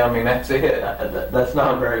mean... Yeah, I mean, that's it. That's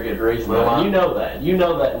not a very good reason. Well, you know that. You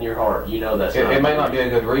know that in your heart. You know that's not... It may not be a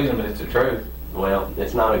good reason, but it's the truth. Well,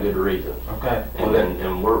 it's not a good reason. Okay.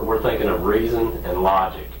 And we're thinking of reason and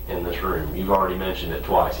logic in this room. You've already mentioned it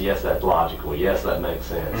twice. Yes, that's logical. Yes, that makes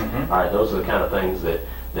sense. All right, those are the kind of things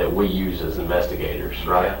that we use as investigators,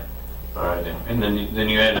 right? Yeah. All right. And then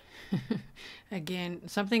you add... Again,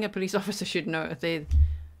 something a police officer should know.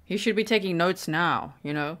 He should be taking notes now,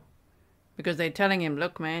 you know, because they're telling him,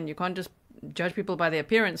 look, man, you can't just judge people by their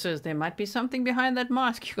appearances. There might be something behind that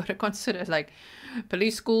mask. You got to consider, like,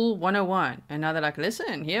 police school 101. And now they're like,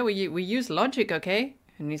 listen, here we use logic, okay?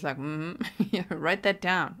 And he's like, yeah, write that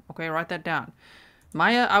down. Okay, write that down.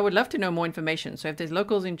 Maya, I would love to know more information. So if there's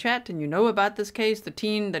locals in chat and you know about this case, the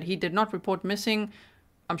teen that he did not report missing,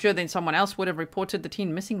 I'm sure then someone else would have reported the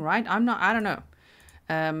teen missing, right? I don't know.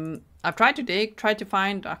 I've tried to dig, tried to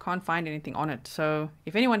find, I can't find anything on it. So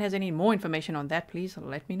if anyone has any more information on that, please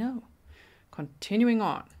let me know. Continuing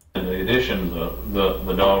on. In addition,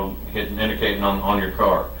 the dog indicating on your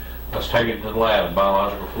car. Let's take it to the lab.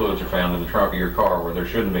 Biological fluids are found in the trunk of your car where there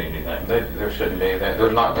shouldn't be anything. There shouldn't be.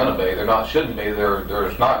 There's not going to be. There not shouldn't be.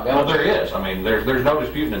 There's not going to be. Well, there is. I mean, there's no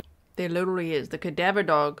disputing it. There literally is. The cadaver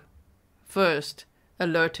dog first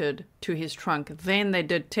alerted to his trunk. Then they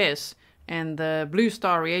did tests, and the blue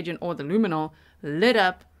star reagent or the luminol lit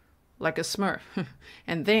up like a smurf.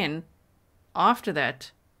 And then, after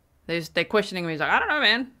that, they're questioning him. He's like, I don't know,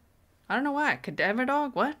 man. I don't know why. Cadaver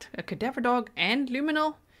dog? What? A cadaver dog and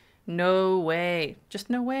luminol? No way. Just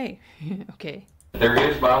no way. Okay. There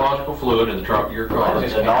is biological fluid in the trunk of your car.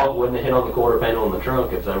 The dog wouldn't have hit on the quarter panel in the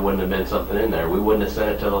trunk if there wouldn't have been something in there. We wouldn't have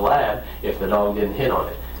sent it to the lab if the dog didn't hit on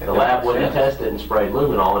it. The lab wouldn't have tested and sprayed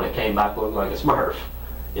luminol and it came back looking like a smurf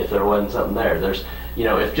if there wasn't something there. There's, you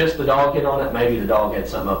know, if just the dog hit on it, maybe the dog had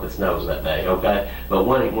something up its nose that day, okay? But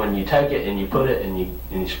when you take it and you put it and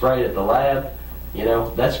you spray it at the lab, you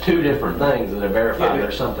know, that's two different things that have verified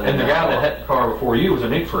there's something. And the guy that had the car before you was a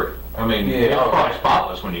neat freak. I mean, it was probably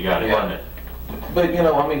spotless when you got it, wasn't it? But, you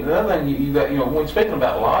know, I mean, the other thing you got, you know, when speaking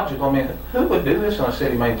about logic, I mean, who would do this on a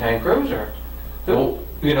city-maintained cruiser? Well,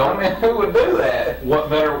 you know, I mean, who would do that? What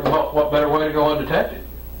better way to go undetected?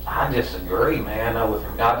 I disagree, man.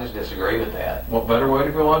 I just disagree with that. What better way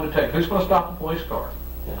to go undetected? Who's going to stop a police car?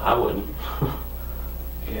 Yeah, I wouldn't.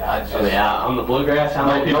 Yeah, on the Blue Grass, how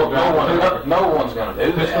many people no one's going to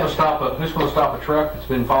do that. Who's going to stop a truck that's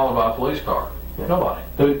been followed by a police car? Yeah.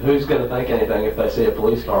 Nobody. Who's going to think anything if they see a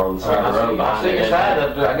police car on the side of the road?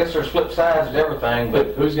 I guess there's flip sides to everything.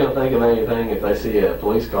 But who's going to think of anything if they see a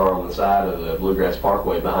police car on the side of the Blue Grass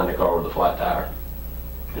Parkway behind the car with a flat tire?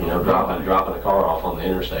 You know, dropping a car off on the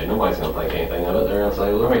interstate. Nobody's going to think anything of it. They're going to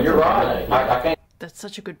say, "Look, I mean, you're right. I can't." That's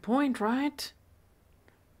such a good point, right?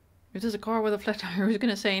 If there's a car with a flat tire, who's going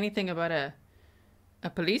to say anything about a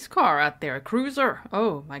police car out there, a cruiser?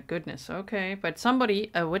 Oh my goodness. Okay, but somebody,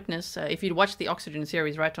 a witness, if you'd watched the Oxygen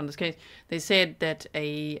series right on this case, they said that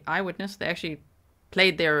a eyewitness, they actually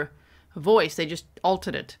played their voice, they just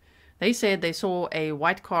altered it. They said they saw a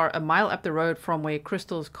white car a mile up the road from where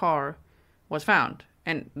Crystal's car was found.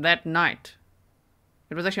 And that night,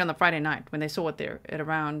 it was actually on the Friday night when they saw it there at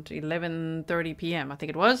around 11:30 p.m. I think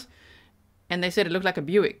it was. And they said it looked like a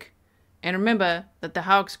Buick. And remember that the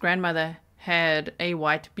Houck's grandmother had a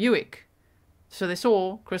white Buick. So they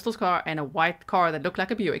saw Crystal's car and a white car that looked like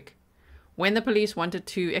a Buick. When the police wanted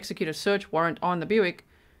to execute a search warrant on the Buick,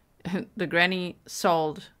 the granny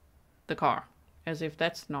sold the car. As if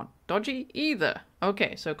that's not dodgy either.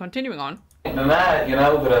 Okay, so continuing on. Tonight, you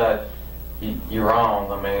know, but you're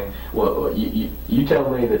wrong. I mean, well, you tell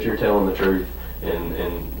me that you're telling the truth,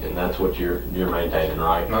 and that's what you're maintaining,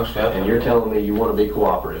 right? Most definitely. And you're telling me you want to be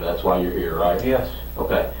cooperative. That's why you're here, right? Yes.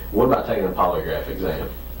 Okay. What about taking a polygraph exam?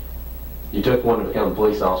 You took one to become a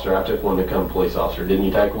police officer. I took one to become a police officer. Didn't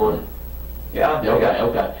you take one? Yeah. I did.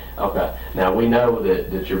 Okay. Now we know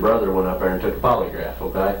that your brother went up there and took a polygraph.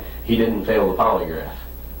 Okay. He didn't fail the polygraph.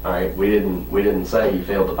 All right. We didn't say he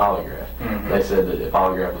failed the polygraph. Mm-hmm. They said that the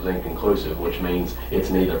polygraph was inconclusive, which means it's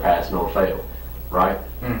neither pass nor fail. Right?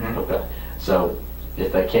 Mm-hmm. Okay. So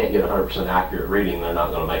if they can't get 100% accurate reading, they're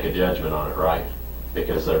not going to make a judgment on it, right?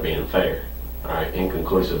 Because they're being fair. All right,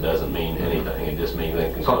 inconclusive doesn't mean anything. It just means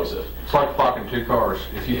inconclusive. It's like flocking two cars.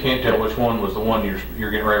 If you can't tell which one was the one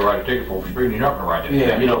you're getting ready to write a ticket for speeding, you're not going to write it.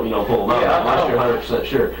 Yeah, you don't pull them out unless you're 100%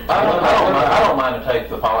 sure. I don't mind to take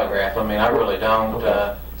the polygraph. I mean, I really don't.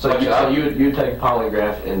 Okay. So you take a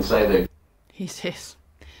polygraph and say that. He says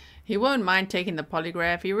he won't mind taking the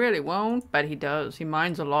polygraph. He really won't, but he does. He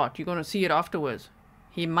minds a lot. You're going to see it afterwards.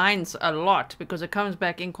 He minds a lot because it comes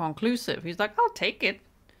back inconclusive. He's like, I'll take it.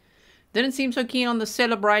 Didn't seem so keen on the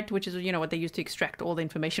Celebrite, which is, you know, what they used to extract all the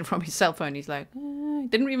information from his cell phone. He's like,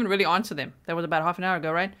 didn't even really answer them. That was about half an hour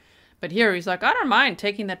ago, right? But here he's like, I don't mind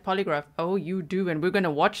taking that polygraph. Oh, you do, and we're going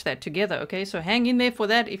to watch that together, okay? So hang in there for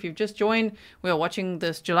that. If you've just joined, we are watching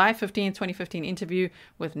this July 15th, 2015 interview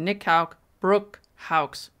with Nick Houck, Brooks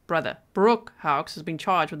Houck's brother. Brooks Houck has been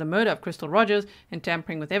charged with the murder of Crystal Rogers and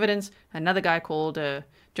tampering with evidence. Another guy called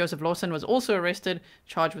Joseph Lawson was also arrested,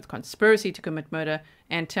 charged with conspiracy to commit murder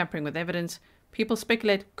and tampering with evidence. People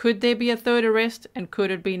speculate, could there be a third arrest, and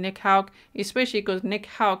could it be Nick Houck, especially because Nick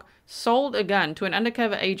Houck sold a gun to an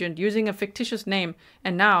undercover agent using a fictitious name,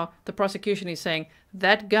 and now the prosecution is saying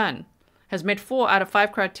that gun has met 4 out of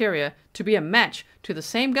 5 criteria to be a match to the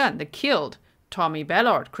same gun that killed Tommy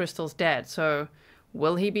Ballard, Crystal's dad. So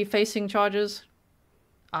will he be facing charges?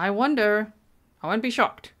 I wonder. I won't be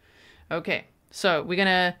shocked. Okay, so we're going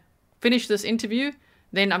to finish this interview.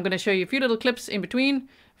 Then I'm going to show you a few little clips in between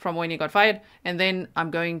from when he got fired, and then I'm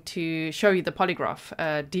going to show you the polygraph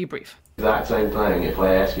debrief. Exact same thing. If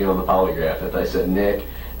they ask you on the polygraph, if they said, Nick,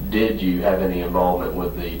 did you have any involvement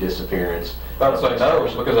with the disappearance? I'd say no,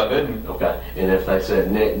 because I didn't. Okay. And if they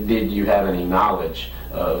said, Nick, did you have any knowledge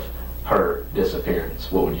of her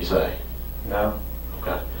disappearance? What would you say? No.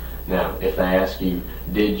 Okay. Now, if they ask you,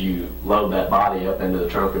 did you load that body up into the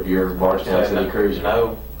trunk of your Bardstown City Cruiser?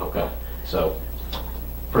 No. Okay. So,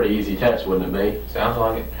 pretty easy test, wouldn't it be? Sounds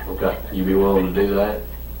like it. Okay. You be willing to do that?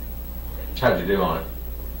 How'd you do on it?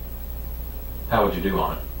 How would you do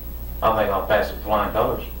on it? I think I'll pass it with flying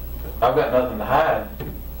colors. I've got nothing to hide.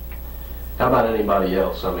 How about anybody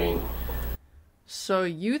else? I mean... So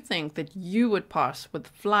you think that you would pass with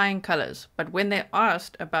flying colors, but when they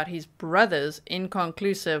asked about his brother's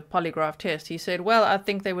inconclusive polygraph test, he said, well, I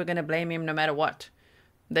think they were going to blame him no matter what.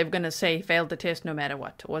 They were going to say he failed the test no matter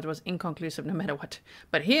what, or it was inconclusive no matter what.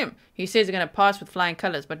 But him, he says he's going to pass with flying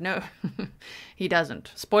colors, but no, he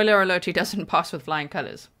doesn't. Spoiler alert, he doesn't pass with flying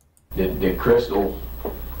colors. Did Crystal,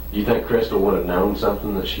 do you think Crystal would have known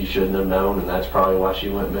something that she shouldn't have known, and that's probably why she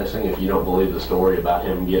went missing? If you don't believe the story about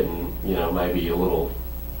him getting, you know, maybe a little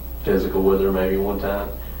physical with her maybe one time,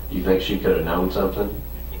 do you think she could have known something?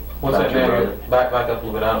 What's that now? Back up a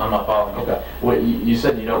little bit. I'm not following. Okay. Well, you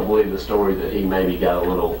said you don't believe the story that he maybe got a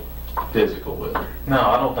little physical with her. No,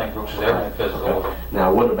 I don't think Brooks has ever been physical with her.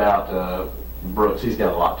 Now, what about Brooks? He's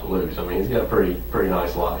got a lot to lose. I mean, he's got a pretty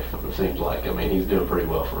nice life, it seems like. I mean, he's doing pretty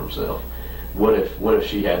well for himself. What if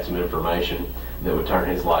she had some information that would turn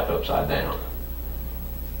his life upside down?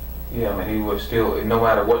 Yeah, I mean, he would still, no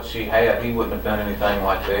matter what she had, he wouldn't have done anything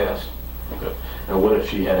like this. Okay. And what if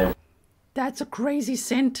she had... That's a crazy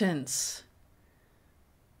sentence.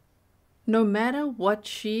 No matter what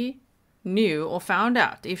she knew or found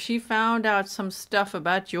out, if she found out some stuff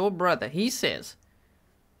about your brother, he says,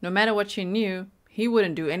 no matter what she knew, he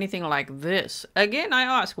wouldn't do anything like this. Again, I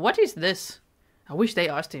ask, what is this? I wish they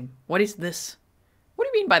asked him, what is this? What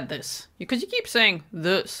do you mean by this? Because you keep saying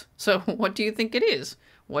this. So what do you think it is?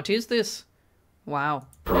 What is this? Wow.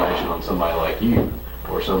 Information on somebody like you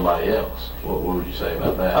or somebody else. What would you say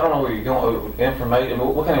about that? I don't know where you're going with information.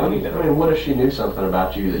 What kind of... I mean, what if she knew something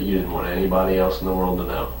about you that you didn't want anybody else in the world to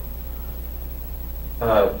know?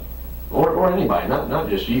 Or anybody, not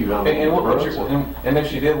just you. I mean, and if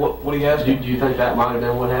she did, what do you ask? Do you think that might have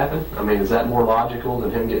been what happened? I mean, is that more logical than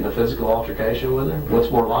him getting a physical altercation with her? What's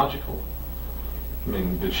more logical? I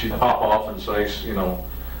mean, did she pop off and say, you know,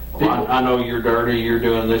 well, I know you're dirty, you're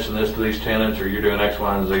doing this and this to these tenants, or you're doing X,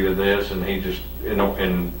 Y, and Z to this, and he just, you know,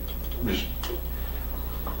 and just,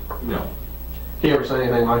 you know. He ever say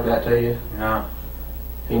anything like that to you? No.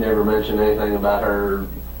 He never mentioned anything about her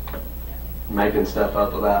making stuff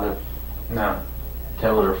up about him? No.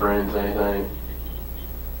 Telling her friends anything?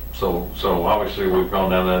 So obviously we've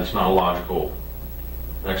gone down that it's not a logical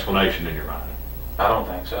explanation in your mind. I don't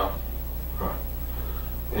think so. Right.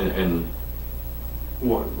 And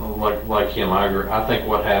what, like him, I agree. I think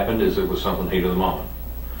what happened is it was something heat of the moment.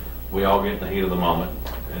 We all get in the heat of the moment,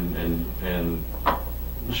 and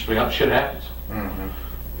shit happens. Mm-hmm.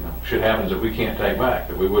 You know, shit happens that we can't take back,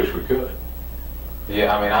 that we wish we could.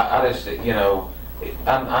 Yeah, I mean, I just, you know,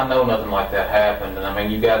 I know nothing like that happened, and I mean,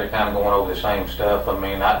 you guys are kind of going over the same stuff. I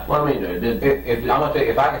mean,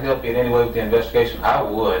 if I could help you in any way with the investigation, I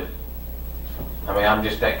would. I mean, I'm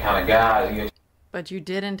just that kind of guy. But you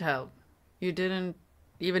didn't help. You didn't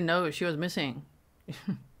even know she was missing.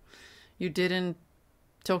 You didn't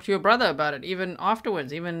talk to your brother about it, even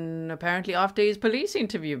afterwards, even apparently after his police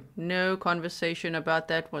interview. No conversation about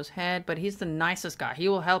that was had, but he's the nicest guy. He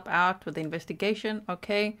will help out with the investigation,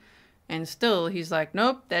 okay? And still, he's like,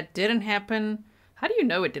 nope, that didn't happen. How do you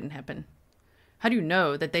know it didn't happen? How do you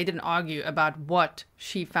know that they didn't argue about what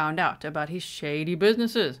she found out about his shady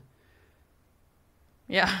businesses?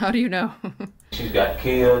 Yeah, how do you know? She's got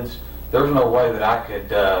kids. There's no way that I could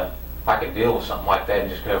deal with something like that and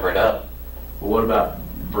just cover it up. Well, what about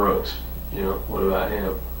Brooks? You know, what about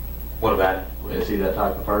him? What about him? Is he that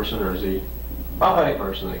type of person, or is he I think a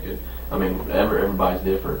person that could? I mean, everybody's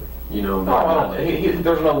different. You know, No,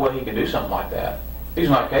 there's no way he could do something like that. He's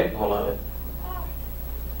not capable of it.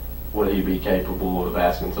 Would he be capable of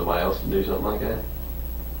asking somebody else to do something like that?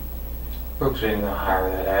 Brooks isn't going to hire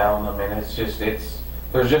that out. I mean,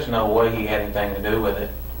 there's just no way he had anything to do with it.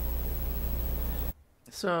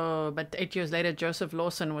 So, but 8 years later, Joseph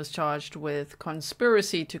Lawson was charged with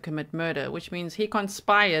conspiracy to commit murder, which means he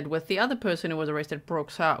conspired with the other person who was arrested,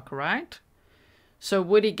 Brooks Houck, right? So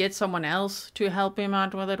would he get someone else to help him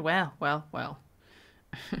out with it? Well.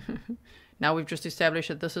 Now we've just established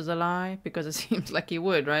that this is a lie, because it seems like he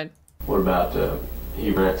would, right? What about,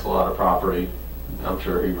 he rents a lot of property. I'm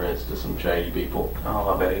sure he rents to some shady people.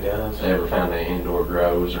 Oh, I bet he does. They ever found any indoor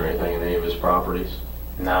grows or anything in any of his properties?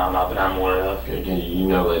 No, not that I'm aware of. You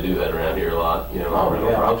know they do that around here a lot. You know, Oh,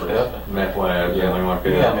 rental yeah, most properties. definitely. Meth labs, anything like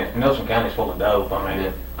that. Yeah, I mean, Nelson County's full of dope. I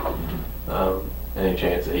mean, Any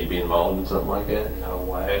chance that he'd be involved in something like that? no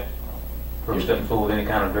way. Brooks doesn't fool with any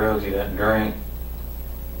kind of drugs. He doesn't drink.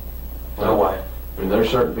 No way. I mean, there's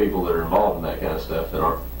certain people that are involved in that kind of stuff that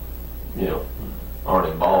aren't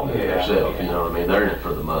involved in it themselves. Yeah. You know what I mean? They're in it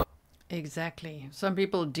for the money. Exactly. Some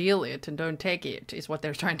people deal it and don't take it, is what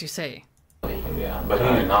they're trying to say. Yeah, but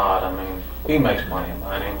he's not. I mean, he makes plenty of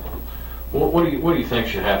money. What do you think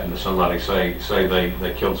should happen to somebody? Say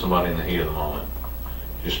they killed somebody in the heat of the moment.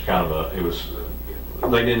 Just kind of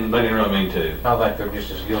they didn't really mean to. I think they're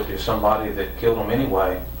just as guilty as somebody that killed him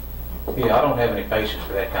anyway. Yeah, I don't have any patience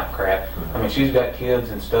for that kind of crap. I mean, she's got kids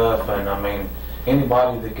and stuff, and I mean,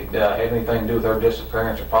 anybody that could have anything to do with her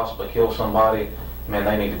disappearance or possibly kill somebody, man,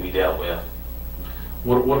 they need to be dealt with.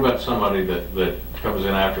 What about somebody that comes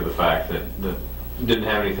in after the fact that didn't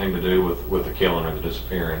have anything to do with the killing or the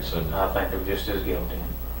disappearance? And I think they're just as guilty.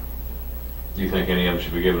 do you think any of them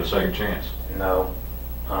should be given a second chance? No,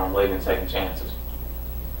 I don't believe in second chances.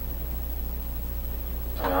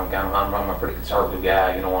 I mean, I'm a pretty conservative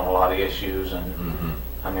guy, you know, on a lot of issues, and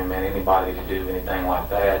I mean, man, anybody could do anything like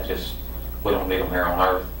that. Just we don't need them here on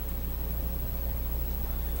Earth.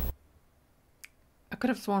 I could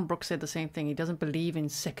have sworn Brooks said the same thing. He doesn't believe in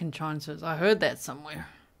second chances. I heard that somewhere.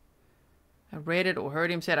 I read it or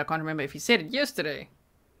heard him say it. I can't remember if he said it yesterday.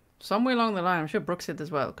 Somewhere along the line, I'm sure Brooks said this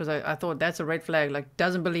as well, because I thought that's a red flag, like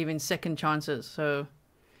doesn't believe in second chances. So,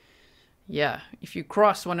 yeah, if you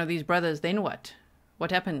cross one of these brothers, then what?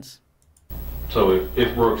 What happens? So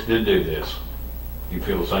if Brooks did do this, you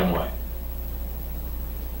feel the same way?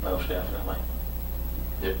 Most definitely.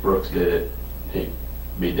 If Brooks did it, he'd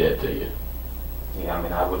be dead to you. Yeah, I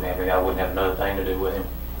mean, I wouldn't have another thing to do with him.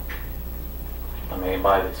 I mean,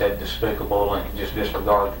 anybody that's that despicable and can just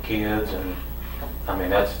disregard the kids, and I mean,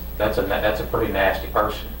 that's a pretty nasty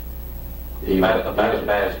person. About as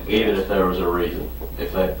bad as it gets. Even if there was a reason,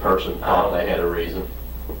 if that person thought they had a reason.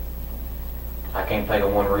 I can't think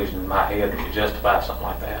of one reason in my head that could justify something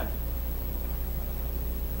like that.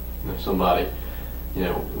 If somebody, you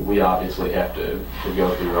know, we obviously have to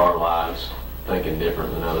go through our lives thinking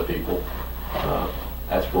different than other people.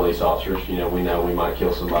 As police officers, you know we might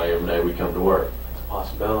kill somebody every day we come to work. It's a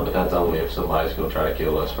possibility. But that's only if somebody's going to try to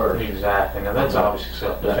kill us first. Exactly. Now that's obviously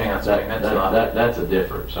self-defense. I mean, that's a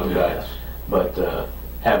difference. Okay. Yes. But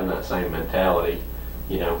having that same mentality,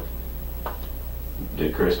 you know,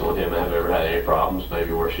 did Crystal and him have ever had any problems?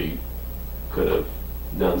 Maybe where she could have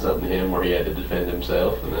done something to him where he had to defend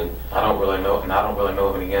himself, and then I don't really know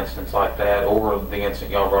of any instance like that, or the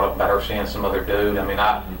incident y'all brought up about her seeing some other dude. I mean,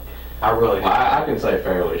 I really I can say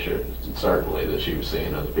fairly sure, certainly, that she was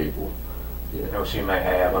seeing other people. You know, she may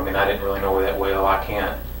have. I mean, I didn't really know her that well. I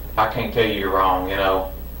can't tell you you're wrong. You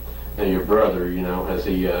know. And your brother, you know, has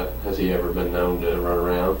he ever been known to run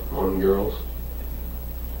around on girls?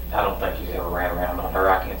 I don't think he's ever ran around on her.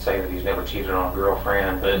 I can't say that he's never cheated on a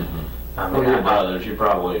girlfriend, but I mean, your brothers, you've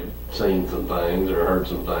probably seen some things or heard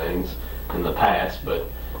some things in the past, but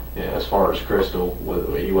yeah, as far as Crystal,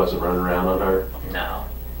 he wasn't running around on her? No.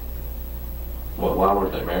 Well, why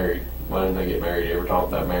weren't they married? Why didn't they get married? You ever talk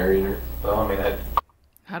about marrying her? Well, I mean,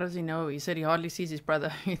 How does he know? He said he hardly sees his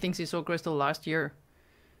brother. He thinks he saw Crystal last year.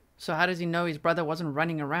 So how does he know his brother wasn't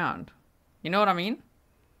running around? You know what I mean?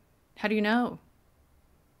 How do you know?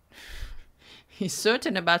 He's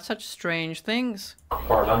certain about such strange things. As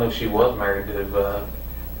far as I know, she was married to,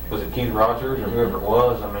 was it Keith Rogers or whoever it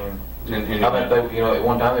was? I mean, I think they, you know, at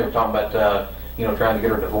one time they were talking about, you know, trying to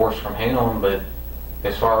get her divorced from him, but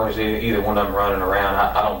as far as either one of them running around,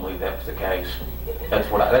 I don't believe that was the case. That's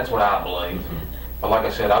what I believe. But like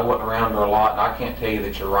I said, I wasn't around her a lot, and I can't tell you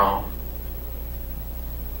that you're wrong.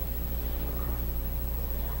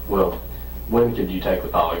 Well, when could you take the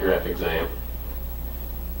polygraph exam?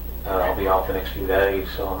 I'll be off the next few days,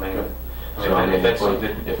 so I mean, So I mean,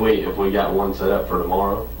 if we got one set up for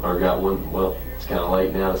tomorrow, or got one, well, it's kind of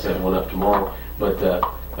late now to set one up tomorrow, but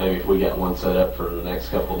maybe if we got one set up for the next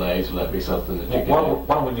couple of days, would that be something that you could do?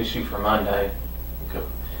 Why don't we just shoot for Monday? Okay.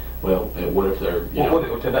 Well, what if they're,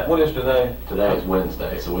 what is today? Today is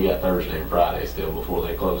Wednesday, so we got Thursday and Friday still before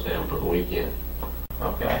they close down for the weekend.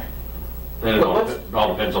 Okay. And it all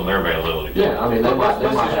depends on their availability. Yeah, I mean, they might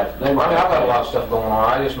have. I've got a lot of stuff going on.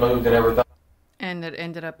 I just moved and everything. And it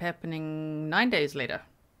ended up happening 9 days later,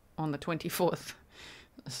 on the 24th.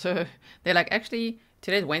 So they're like, actually,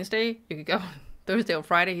 today's Wednesday. You could go on Thursday or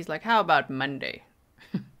Friday. He's like, how about Monday?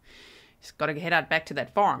 He's got to head out back to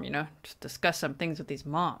that farm, just discuss some things with his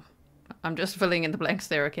mom. I'm just filling in the blanks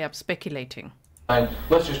there, okay? I'm speculating.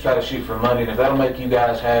 Let's just try to shoot for Monday, and if that'll make you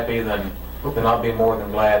guys happy, then I'll be more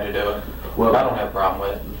than glad to do it. Well, I don't have a problem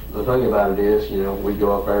with it. The thing about it is, we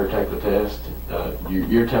go up there and take the test.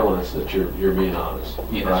 You're telling us that you're being honest,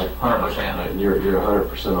 yes, right? 100%. You're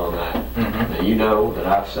 100% on that. Mm-hmm. Now, you know that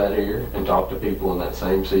I've sat here and talked to people in that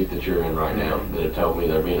same seat that you're in right now that have told me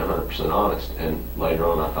they're being 100% honest, and later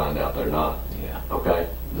on I find out they're not. Yeah. Okay?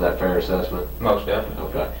 Is that a fair assessment? Most definitely.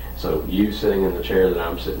 Okay. So you sitting in the chair that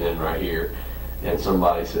I'm sitting in right here, and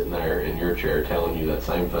somebody sitting there in your chair telling you that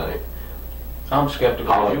same thing. I'm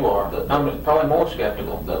skeptical as you are. I'm probably more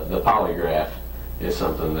skeptical. The polygraph is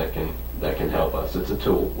something that can help us. It's a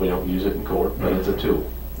tool. We don't use it in court, but it's a tool.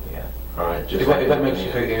 Yeah. All right. Just if that makes you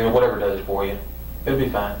feel, whatever it does for you, it'll be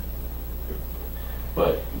fine.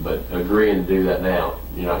 But agreeing to do that now,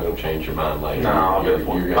 you're not going to change your mind later. No, you're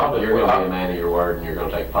going to be a man of your word, and you're going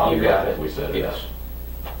to take polygraph if we set it up.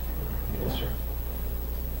 Yes, sir.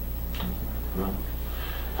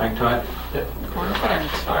 Hang tight.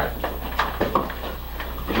 Confident. All right.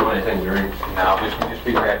 Did you want anything to drink? No, just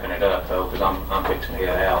be wrapping it up though, because I'm fixing to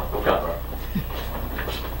get out. Okay.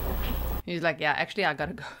 He's like, yeah, actually, I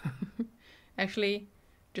gotta go. Actually,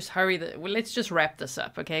 just hurry. Let's just wrap this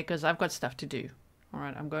up, okay? Because I've got stuff to do. All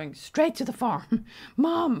right, I'm going straight to the farm.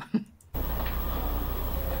 Mom!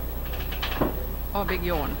 Oh, big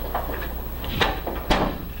yawn. I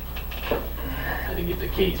had to get the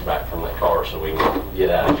keys back from that car so we can get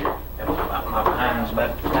out of here. My behind's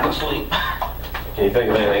about to sleep. Can you think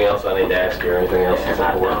of anything else I need to ask you or anything else that's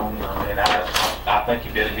important? I think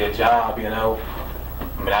you did a good job, I mean,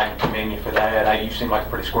 I can commend you for that. You seem like a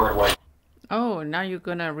pretty squared away. Oh, now you're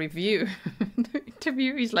gonna review the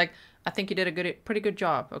interview. He's like, I think you did a pretty good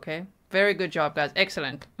job, okay? Very good job, guys.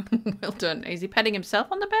 Excellent. Well done. Is he patting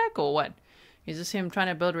himself on the back or what? Is this him trying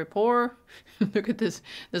to build rapport? Look at this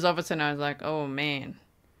officer, and I was like, oh man.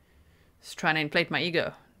 He's trying to inflate my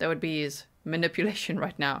ego. That would be his manipulation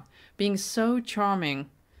right now. Being so charming.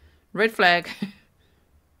 Red flag.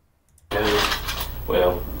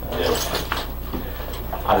 Well,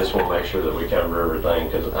 I just want to make sure that we cover everything,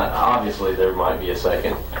 because obviously there might be a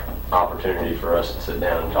second opportunity for us to sit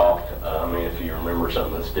down and talk. I mean, if you remember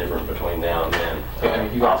something that's different between now and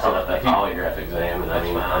then, you also have that polygraph exam, and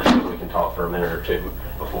I'm sure we can talk for a minute or two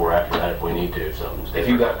before after that if we need to. If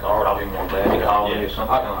you got a card, I'll be more glad to call you if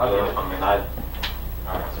something comes up.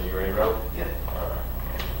 All right, so you ready to roll? Yeah.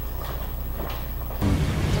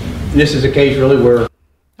 This is a case really where...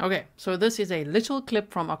 Okay, so this is a little clip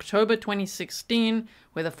from October 2016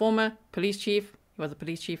 where the former police chief, he was a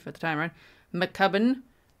police chief at the time, right? McCubbin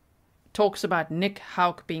talks about Nick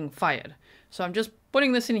Houck being fired. So I'm just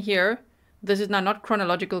putting this in here. This is now not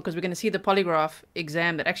chronological because we're going to see the polygraph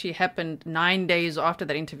exam that actually happened 9 days after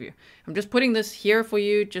that interview. I'm just putting this here for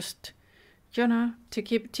you, just, to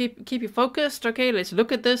keep you focused. Okay, let's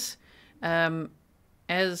look at this.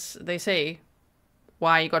 As they say,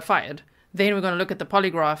 why he got fired. Then we're going to look at the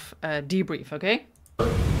polygraph debrief, okay?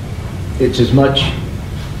 It's as much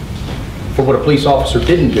for what a police officer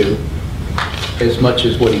didn't do as much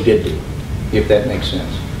as what he did do, if that makes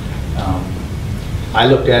sense. I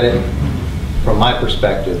looked at it from my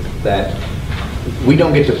perspective that we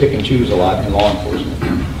don't get to pick and choose a lot in law enforcement.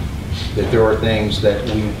 That there are things that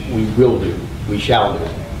we will do, we shall do,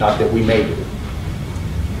 not that we may do.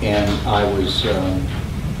 And I was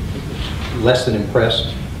less than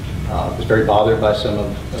impressed. Was very bothered by some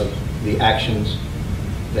of the actions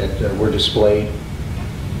that were displayed,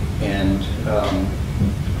 and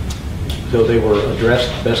though they were addressed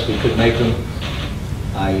the best we could make them,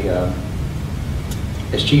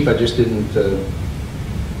 as chief, I just didn't.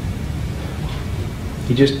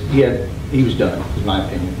 He was done, in my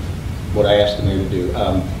opinion. What I asked him to do.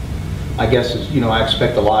 I guess is, I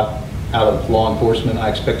expect a lot out of law enforcement. I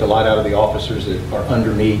expect a lot out of the officers that are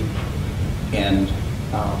under me, and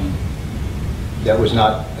that was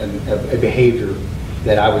not a behavior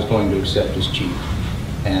that I was going to accept as chief.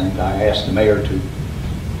 And I asked the mayor to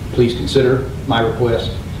please consider my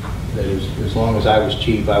request that as long as I was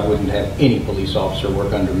chief, I wouldn't have any police officer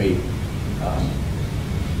work under me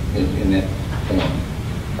in that form.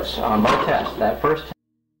 On both tests, that first test.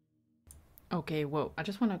 Okay, whoa. I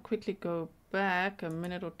just want to quickly go back a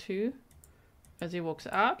minute or two as he walks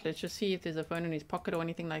out. Let's just see if there's a phone in his pocket or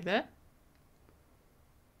anything like that.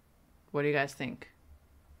 What do you guys think?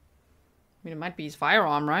 I mean, it might be his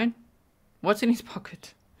firearm, right? What's in his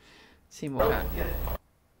pocket? Let's see him walk out.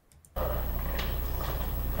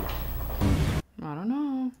 I don't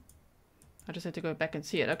know. I just had to go back and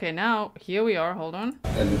see it. Okay, now here we are. Hold on.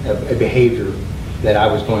 A behavior that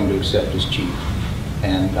I was going to accept as chief.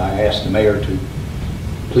 And I asked the mayor to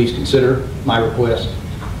please consider my request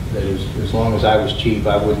that as long as I was chief,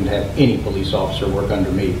 I wouldn't have any police officer work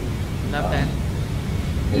under me. Love that.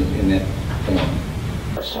 In that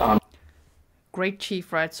form. Great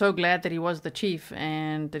chief, right? So glad that he was the chief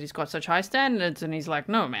and that he's got such high standards. And he's like,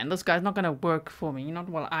 no, man, this guy's not going to work for me. You know,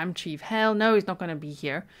 well, I'm chief. Hell no, he's not going to be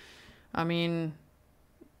here. I mean,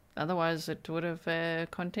 otherwise it would have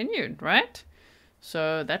continued, right?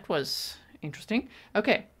 So that was interesting.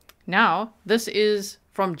 Okay, now this is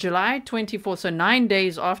from July 24th, so 9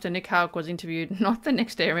 days after Nick Houck was interviewed, not the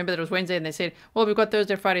next day. Remember that it was Wednesday, and they said, well, we've got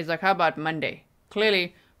Thursday, Friday. He's like, how about Monday?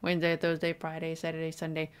 Clearly, Wednesday, Thursday, Friday, Saturday,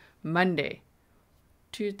 Sunday, Monday,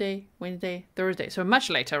 Tuesday, Wednesday, Thursday. So much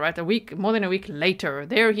later, right? A week, more than a week later,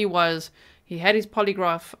 there he was. He had his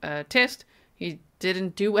polygraph test. He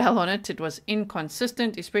didn't do well on it. It was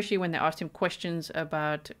inconsistent, especially when they asked him questions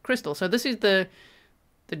about Crystal. So this is the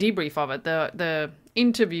debrief of it, the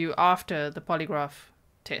interview after the polygraph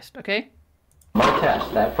test, okay? My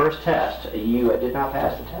test, that first test, you did not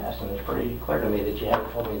pass the test, and it's pretty clear to me that you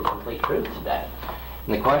haven't told me the complete truth today.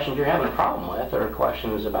 And the questions you're having a problem with are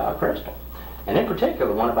questions about Crystal. And in particular,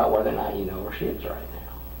 the one about whether or not you know where she is right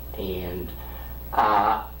now. And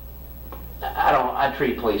I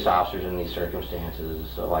treat police officers in these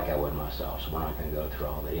circumstances like I would myself, so we're not going to go through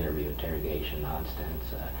all the interview interrogation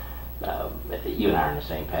nonsense. You and I are on the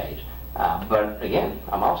same page. But again,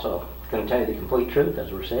 I'm also going to tell you the complete truth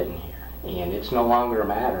as we're sitting here. And it's no longer a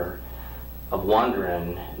matter of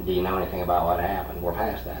wondering, do you know anything about what happened? We're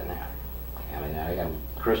past that now. I mean, I'm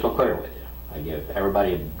crystal clear with you. I give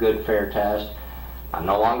everybody a good, fair test. I'm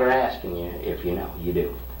no longer asking you if you know. You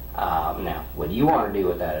do. Now, what you want to do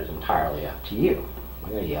with that is entirely up to you.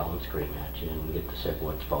 I'm going to yell and scream at you and get the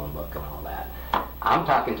Sipowicz phone book and all that. I'm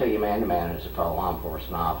talking to you man-to-man as a fellow law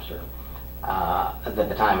enforcement officer. That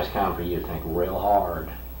the time has come for you to think real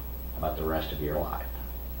hard about the rest of your life.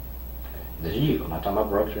 Okay? This is you. I'm not talking about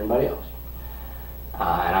Brooks or anybody else.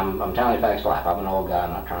 And I'm telling you facts of life. I'm an old guy.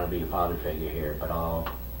 I'm not trying to be a father figure here, but I'll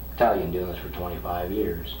tell you, I'm doing this for 25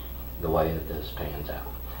 years, the way that this pans out.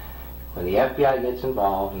 When the FBI gets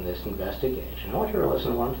involved in this investigation, I want you to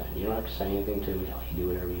listen to one thing. You don't have to say anything to me. You do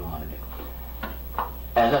whatever you want to do.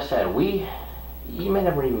 As I said, you may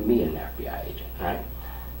never even be an FBI agent, right?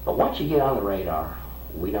 But once you get on the radar,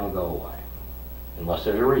 we don't go away, unless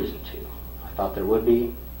there's a reason to. I thought there would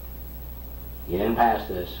be. You didn't pass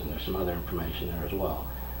this, and there's some other information there as well.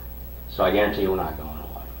 So I guarantee you we're not going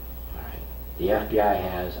away. All right? The FBI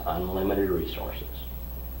has unlimited resources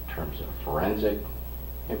in terms of forensic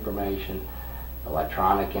information,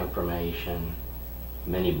 electronic information,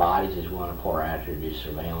 many bodies as we want to pour out here to do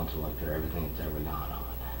surveillance and look through everything that's ever gone on.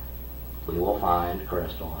 We will find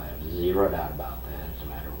Crystal. I have zero doubt about that. It's a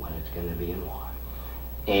matter of when it's going to be and why.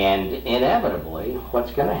 And inevitably,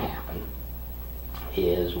 what's going to happen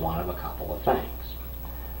is one of a couple of things.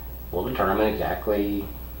 We'll determine exactly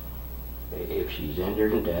if she's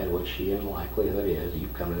injured and dead, which she in likelihood is.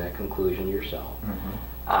 You've come to that conclusion yourself.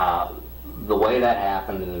 The way that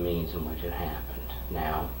happened and the means in which it happened.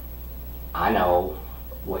 Now, I know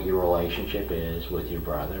what your relationship is with your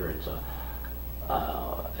brother. It's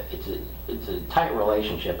a tight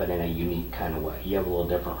relationship, but in a unique kind of way. You have a little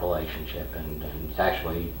different relationship, and it's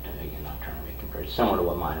actually, again, not trying to make comparisons, similar to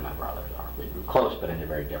what mine and my brother's are. We're close, but in a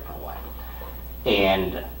very different way.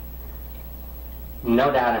 And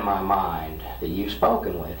no doubt in my mind that you've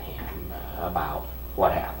spoken with him about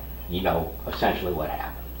what happened. You know essentially what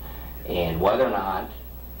happened. And whether or not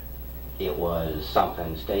it was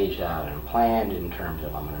something staged out and planned in terms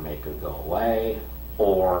of I'm going to make her go away,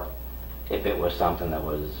 or if it was something that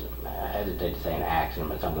was, I hesitate to say an accident,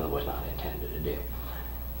 but something that was not intended to do.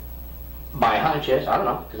 My hunch is, I don't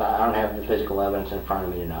know, because I don't have the physical evidence in front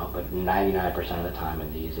of me to know, but 99% of the time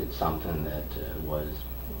in these, it's something that was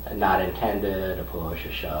not intended, a push,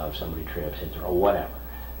 a shove, somebody trips, hits her, or whatever.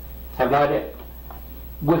 Have no idea.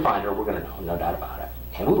 We'll find her, we're going to know, no doubt about it.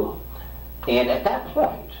 And we will. And at that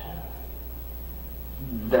point,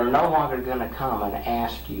 they're no longer going to come and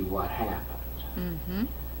ask you what happened.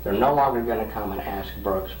 They're no longer going to come and ask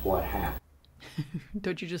Brooks what happened.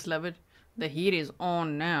 Don't you just love it? The heat is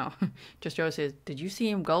on now. Just Joe says, did you see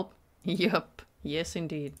him gulp? Yup. Yes,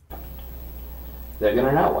 indeed. They're going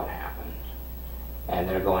to know what happened. And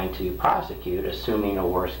they're going to prosecute, assuming a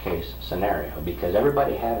worst case scenario, because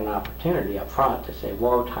everybody had an opportunity up front to say,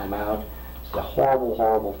 whoa, time out. It's a horrible,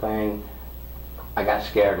 horrible thing. I got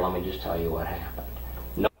scared. Let me just tell you what happened.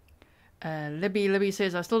 No. Libby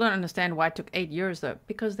says, I still don't understand why it took 8 years, though.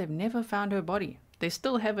 Because they've never found her body. They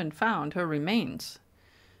still haven't found her remains.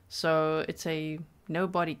 So it's a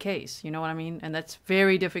no-body case, you know what I mean? And that's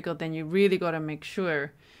very difficult. Then you really got to make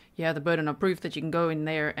sure you have the burden of proof that you can go in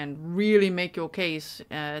there and really make your case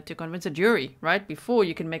to convince a jury, right? Before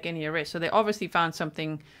you can make any arrest. So they obviously found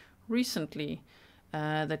something recently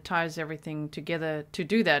that ties everything together to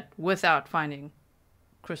do that without finding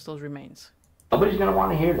Crystal's remains. Nobody's going to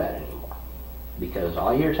want to hear that anymore. Because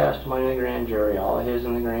all your testimony in the grand jury, all of his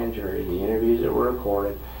in the grand jury, the interviews that were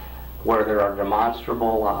recorded, where there are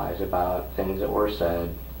demonstrable lies about things that were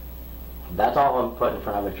said, that's all been put in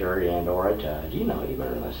front of a jury and or a judge. You know, you've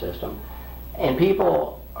been in the system. And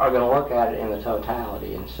people are going to look at it in the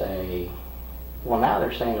totality and say, well, now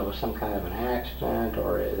they're saying it was some kind of an accident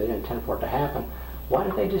or they didn't intend for it to happen. Why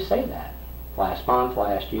didn't they just say that? Last month,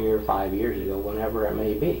 last year, 5 years ago, whenever it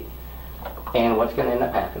may be. And what's going to end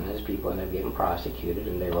up happening is people end up getting prosecuted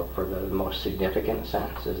and they look for the most significant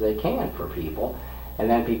sentences they can for people. And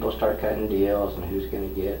then people start cutting deals and who's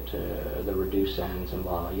going to get the reduced sentence and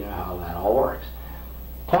blah, you know how that all works.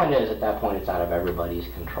 Point is, at that point, it's out of everybody's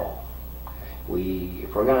control.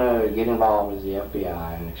 If we're going to get involved as the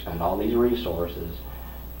FBI and expend all these resources,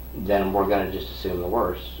 then we're going to just assume the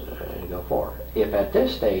worst and go forward. If at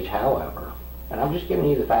this stage, however, and I'm just giving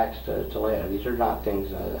you the facts to lay out, these are not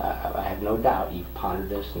things, I have no doubt you've pondered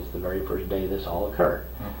this since the very first day this all occurred.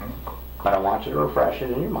 But I want you to refresh it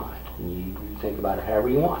in your mind. You think about it however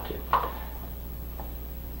you want to.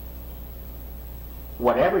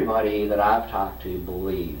 What everybody that I've talked to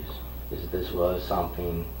believes is this was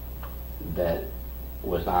something that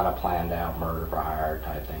was not a planned out murder for hire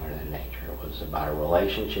type thing or that nature. It was about a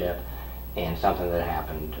relationship and something that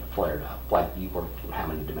happened flared up. Like you worked how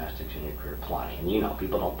many domestics in your career? Plenty. And you know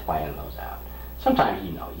people don't plan those out. Sometimes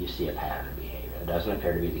you see a pattern of behavior. It doesn't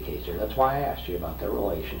appear to be the case here. That's why I asked you about their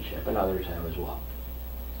relationship, and others have as well.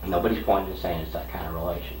 Nobody's pointing to saying it's that kind of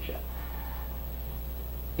relationship.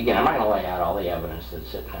 Again, I'm not going to lay out all the evidence that's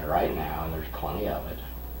sitting there right now, and there's plenty of it.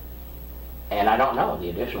 And I don't know the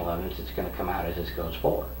additional evidence that's going to come out as this goes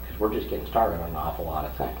forward, because we're just getting started on an awful lot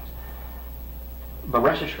of things. But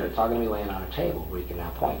rest assured, it's all going to be laying on a table where you can now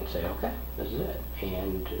point and say, okay, this is it.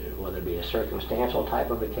 And whether it be a circumstantial type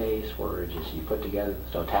of a case where it's just you put together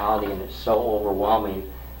the totality and it's so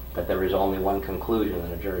overwhelming that there is only one conclusion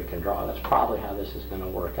that a jury can draw. That's probably how this is going to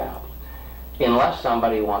work out. Unless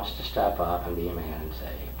somebody wants to step up and be a man and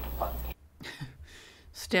say, what?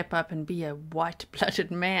 Step up and be a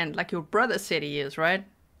white-blooded man, like your brother said he is, right?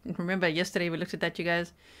 Remember yesterday we looked at that, you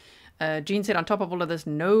guys? Jean said, on top of all of this,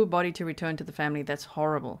 no body to return to the family. That's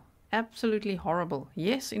horrible. Absolutely horrible.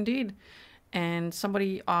 Yes, indeed. And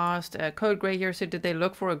somebody asked, Code Grey here said, did they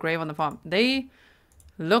look for a grave on the farm? They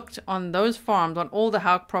looked on those farms, on all the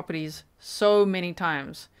Houck properties, so many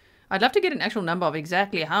times. I'd love to get an actual number of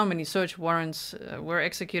exactly how many search warrants were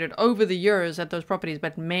executed over the years at those properties,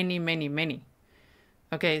 but many, many, many.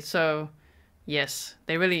 Okay, so yes,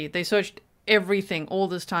 they searched everything all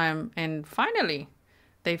this time, and finally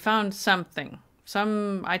they found something,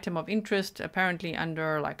 some item of interest, apparently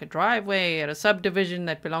under like a driveway at a subdivision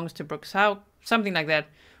that belongs to Brooks Houck, something like that.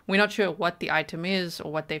 We're not sure what the item is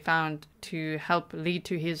or what they found to help lead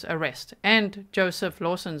to his arrest and Joseph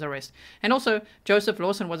Lawson's arrest. And also, Joseph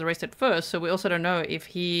Lawson was arrested first, so we also don't know if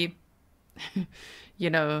he,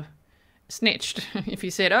 snitched. If he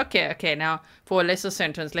said, okay, now for a lesser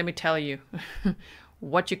sentence, let me tell you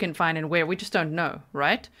what you can find and where. We just don't know,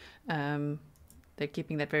 right? They're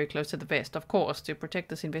keeping that very close to the vest, of course, to protect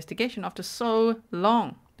this investigation after so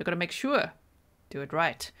long. They've got to make sure. Do it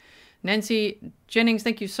right. Nancy Jennings,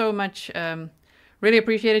 thank you so much. Really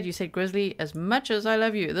appreciate it. You said, Grizzly, as much as I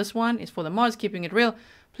love you, this one is for the mods, keeping it real.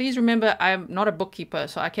 Please remember, I'm not a bookkeeper,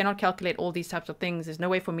 so I cannot calculate all these types of things. There's no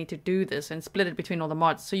way for me to do this and split it between all the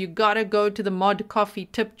mods. So you gotta go to the mod coffee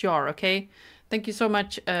tip jar, okay? Thank you so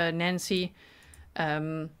much, Nancy.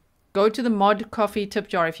 Go to the mod coffee tip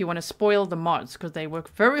jar if you want to spoil the mods, because they work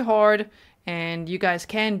very hard, and you guys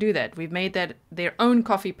can do that. We've made that their own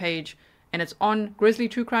coffee page, and it's on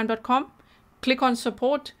grizzlytruecrime.com. Click on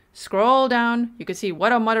support, scroll down. You can see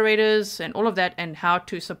what are moderators and all of that and how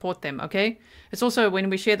to support them, okay? It's also when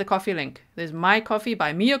we share the coffee link. There's My Coffee,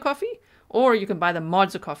 Buy Me a Coffee, or you can buy the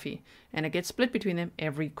mods a coffee, and it gets split between them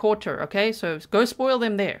every quarter, okay? So go spoil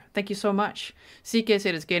them there. Thank you so much. CK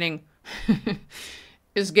said it's getting...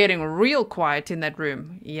 it's getting real quiet in that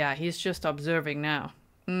room. Yeah, he's just observing now.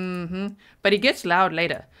 But he gets loud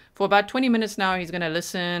later. For about 20 minutes now, he's going to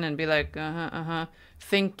listen and be like,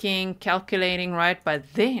 thinking, calculating, right?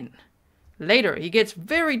 But then, later, he gets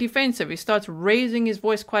very defensive. He starts raising his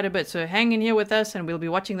voice quite a bit. So hang in here with us, and we'll be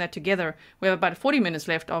watching that together. We have about 40 minutes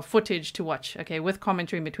left of footage to watch, okay, with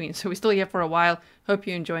commentary in between. So we're still here for a while. Hope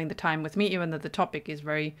you're enjoying the time with me, even though the topic is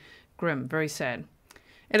very grim, very sad.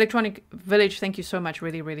 Electronic Village, thank you so much.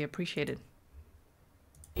 Really, really appreciate it.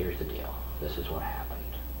 Here's the deal. This is what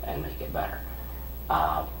happened, and make it better.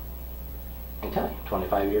 I can tell you,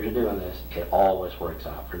 25 years of doing this, it always works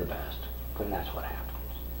out for the best, and that's what happens.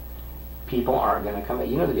 People aren't going to come.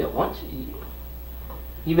 You know the deal. Once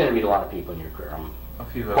you've interviewed a lot of people in your career, I'm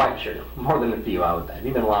quite sure, more than a few, I would bet.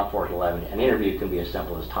 You've been in law enforcement 11. An interview can be as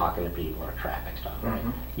simple as talking to people or traffic stuff, right?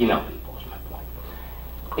 You know people is my point.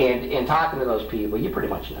 And in talking to those people, you pretty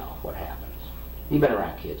much know what happens. You've been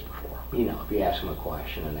around kids before. You know, if you ask them a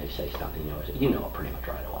question and they say something, you know it pretty much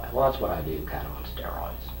right away. Well, that's what I do kind of on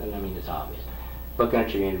steroids. And I mean, it's obvious. Looking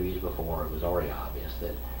at your interviews before, it was already obvious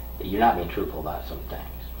that you're not being truthful about some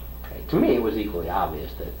things. Okay? To me, it was equally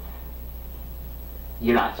obvious that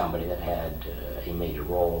you're not somebody that had a major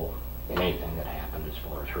role in anything that happened as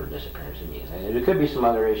far as her disappearance and music. There could be some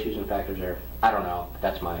other issues and factors there. I don't know, but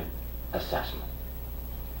that's my assessment.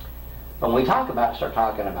 When we start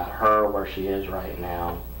talking about her, where she is right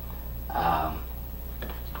now,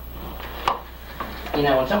 you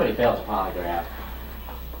know, when somebody fails a polygraph,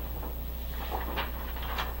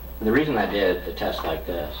 the reason I did the test like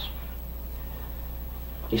this,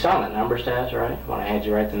 you saw that numbers test, right? When I had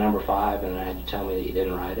you write the number 5 and I had you tell me that you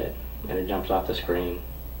didn't write it, and it jumps off the screen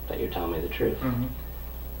that you're telling me the truth.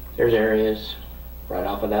 There's areas right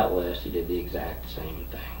off of that list you did the exact same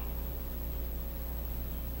thing.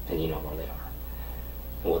 And you know where they are.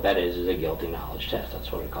 And what that is a guilty knowledge test.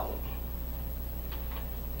 That's what I call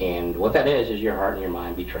it. And what that is your heart and your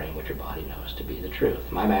mind betraying what your body knows to be the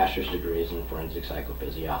truth. My master's degree is in forensic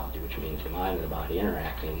psychophysiology, which means the mind and the body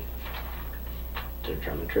interacting to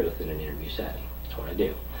determine truth in an interview setting. That's what I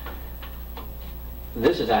do.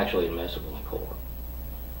 This is actually admissible in court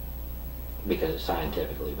because it's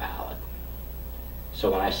scientifically valid.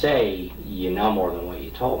 So when I say you know more than what you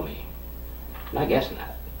told me, I'm not guessing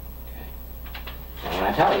that. And when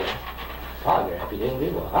I tell you, polygraph, you didn't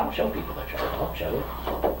do well. I don't show people the chart. I don't show you.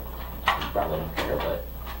 You probably don't care, but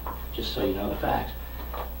just so you know the facts.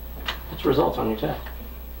 It's results on your test.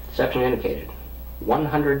 Deception indicated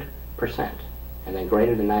 100%, and then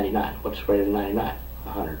greater than 99. What's greater than 99?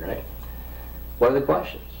 100, right? What are the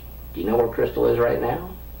questions? Do you know where Crystal is right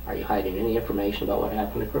now? Are you hiding any information about what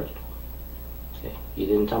happened to Crystal? Okay. You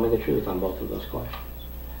didn't tell me the truth on both of those questions.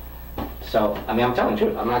 So, I mean, I'm telling the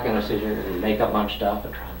truth. I'm not going to sit here and make up a bunch of stuff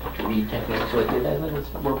and try and put your read techniques with you.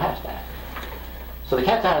 We're past that. So the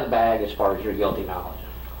cat's out of the bag as far as your guilty knowledge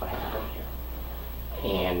of what happened here.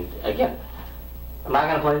 And again, I'm not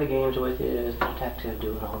going to play the games with you as the detective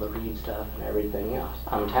doing all the read stuff and everything else.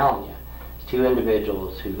 I'm telling you, it's two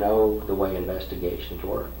individuals who know the way investigations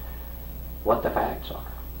work, what the facts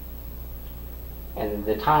are. And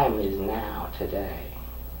the time is now, today,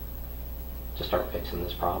 to start fixing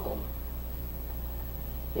this problem.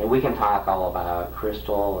 You know, we can talk all about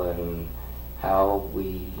Crystal and how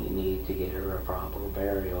we need to get her a proper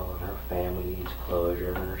burial and her family needs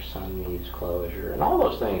closure and her son needs closure, and all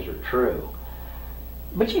those things are true.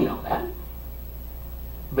 But you know that.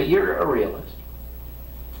 But you're a realist.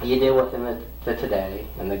 You deal with them the today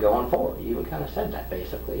and the going forward. You even kind of said that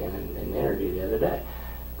basically in an interview the other day.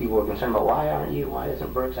 People were concerned about why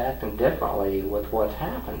isn't Brooks acting differently with what's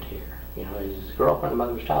happened here? You know, his girlfriend,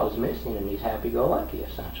 mother of his child is missing and he's happy-go-lucky,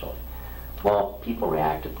 essentially. Well, people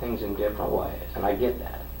react to things in different ways, and I get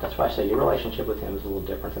that. That's why I say your relationship with him is a little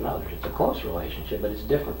different than others. It's a close relationship, but it's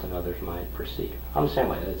different than others might perceive. I'm the same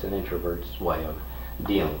way. That's an introvert's way of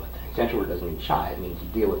dealing with things. Introvert doesn't mean shy. It means you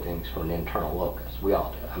deal with things from an internal locus. We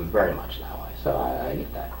all do. I'm very much that way, so I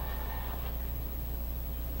get that.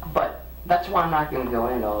 But that's why I'm not going to go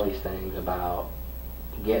into all these things about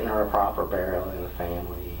getting her a proper burial in the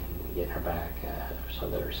family and getting her back so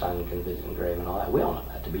that her son can visit the grave and all that. We all know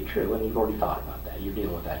that to be true, and you've already thought about that. You're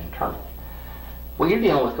dealing with that internally. What you're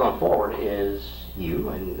dealing with going forward is you,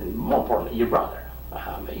 and more importantly, your brother.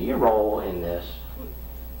 Your role in this,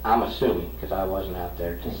 I'm assuming, because I wasn't out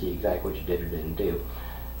there to see exactly what you did or didn't do.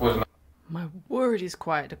 My word, he's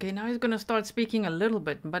quiet. Okay, now he's gonna start speaking a little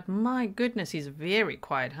bit, but my goodness, he's very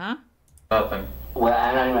quiet, huh? Nothing. Well,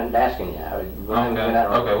 I'm not even asking you.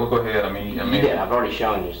 Okay, we'll go ahead. I mean, you did. I've already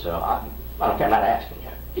shown you, so I don't care. I'm not asking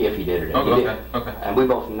you if you did or didn't. You did. Okay. And we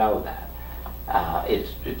both know that.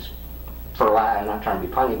 It's for a lie. I'm not trying to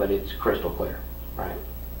be punny, but it's crystal clear, right?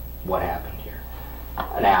 What happened here?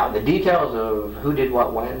 Now, the details of who did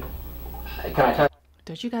what when. Can I tell you?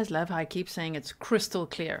 Don't you guys love how I keep saying it's crystal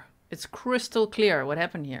clear? It's crystal clear what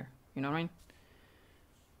happened here. You know what I mean?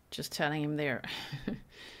 Just telling him there.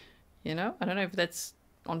 You know, I don't know if that's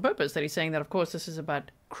on purpose that he's saying that, of course, this is about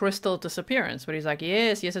crystal disappearance. But he's like,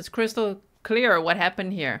 yes, it's crystal clear what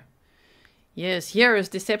happened here. Yes, here is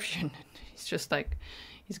deception. He's just like,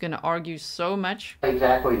 he's going to argue so much.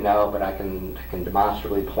 Exactly, no, but I can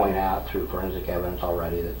demonstrably point out through forensic evidence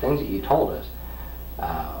already that things that you told us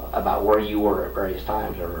about where you were at various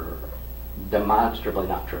times are demonstrably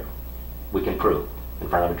not true. We can prove in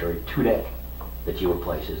front of a jury today that you were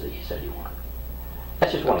places that you said you weren't.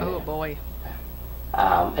 That's just one example. Oh boy.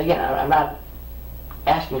 Again, I'm not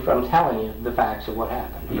asking you for, I'm telling you the facts of what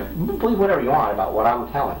happened. You believe whatever you want about what I'm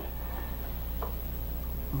telling you.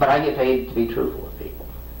 But I get paid to be truthful with people.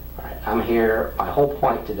 Right? I'm here, my whole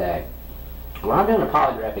point today, when I'm doing a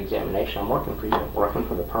polygraph examination, I'm working for you, I'm working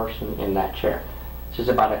for the person in that chair. This is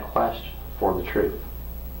about a quest for the truth.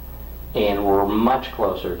 And we're much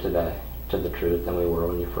closer today to the truth than we were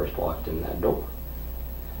when you first walked in that door.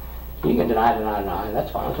 You can deny, that's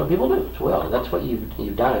fine. That's what people do. It's will. That's what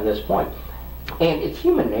you've done at this point. And it's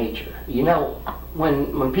human nature. You know,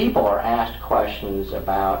 when people are asked questions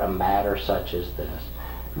about a matter such as this,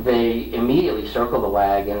 they immediately circle the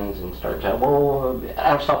wagons and start to, well,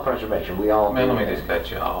 out of self-preservation, we all Man, let me just cut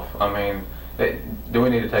you off. I mean, do we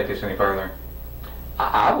need to take this any further?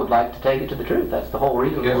 I would like to take it to the truth. That's the whole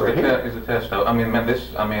reason we're here. Is the test, though? I mean, man,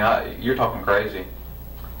 you're talking crazy.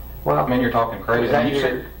 Well, I mean, you're talking crazy. Was that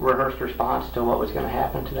your rehearsed response to what was going to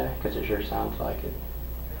happen today? Because it sure sounds like it.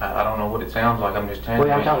 I don't know what it sounds like. I'm just telling you.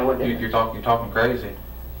 Well, I'm telling you what it is. You're talking crazy.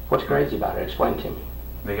 What's crazy about it? Explain to me.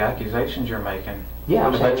 The accusations you're making. Yeah,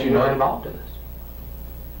 I'm saying you're not involved in this.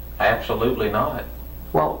 Absolutely not.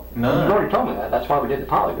 Well, none. You already told me that. That's why we did the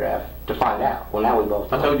polygraph, to find out. Well, now we both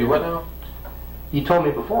know. I told you what now? You told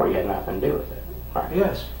me before you had nothing to do with it. Right?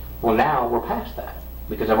 Yes. Well, now we're past that.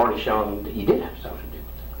 Because I've already shown that you did have something to do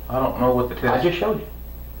with it. I don't know what the test... I just showed you.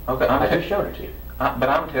 Okay, I just showed it to you. But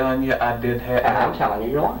I'm telling you, I did have... And I'm telling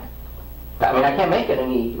you, you're lying. I mean, I can't make it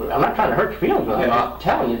any... I'm not trying to hurt your feelings, but I'm just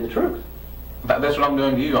telling you the truth. That's what I'm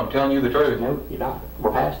doing to you. I'm telling you the truth. No, you're not.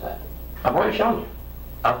 We're past that. I've already shown you.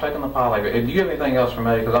 I've taken the polygraph. Do you have anything else for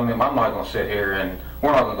me? Because, I mean, I'm not going to sit here and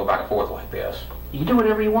we're not going to go back and forth like this. You do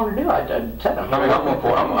whatever you want to do. I said I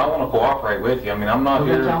want to cooperate with you. I mean, I'm not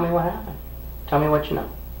here... Then tell me what happened. Tell me what you know.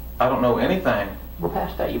 I don't know anything. We're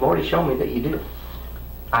past that. You've already shown me that you do.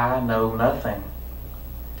 I know nothing.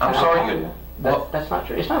 I'm sorry. That's not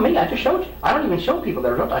true. It's not me. I just showed you. I don't even show people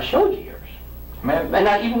the results. I showed you yours. Man. And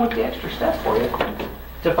I even went the extra step for you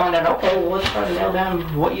to find out, okay, well, let's try to nail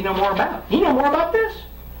down what you know more about. You know more about this?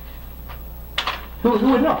 Who would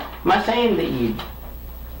know? Am I saying that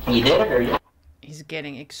you did it or you... He's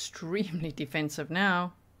getting extremely defensive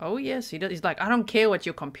now. Oh, yes, he does. He's like, I don't care what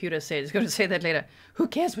your computer says. He's going to say that later. Who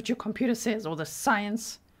cares what your computer says or the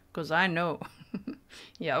science? Because I know.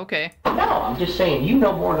 Yeah, okay. No, I'm just saying you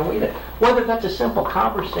know more than we do. Whether that's a simple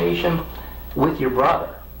conversation with your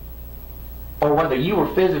brother or whether you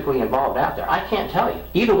were physically involved out there, I can't tell you.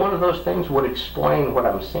 Either one of those things would explain what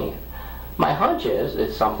I'm seeing. My hunch is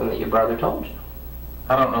it's something that your brother told you.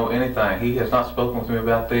 I don't know anything. He has not spoken with me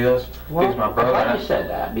about this. Well, he's my brother. I'm glad you said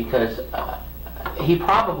that because he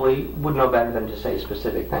probably would know better than to say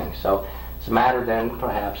specific things. So it's a matter then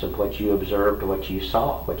perhaps of what you observed, what you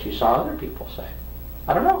saw other people say.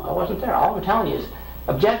 I don't know. I wasn't there. All I'm telling you is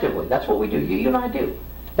objectively, that's what we do. You and I do.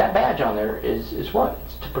 That badge on there is what?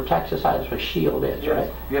 It's to protect society. That's what a shield is, yes,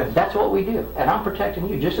 right? Yes. That's what we do. And I'm protecting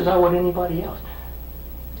you just as I would anybody else.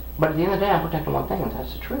 But at the end of the day, I'm protecting one thing, and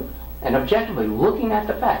that's the truth. And objectively, looking at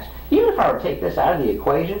the facts, even if I were to take this out of the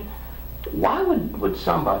equation, why would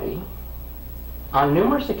somebody, on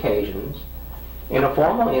numerous occasions, in a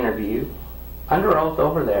formal interview, under oath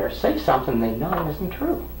over there, say something they know isn't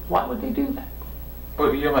true? Why would they do that?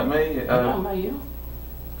 Well, you talking about me? I'm talking about you.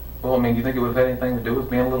 Well, I mean, do you think it would have had anything to do with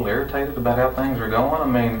being a little irritated about how things are going? I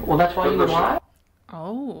mean... Well, that's why you would lie.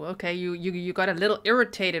 Oh, okay. You got a little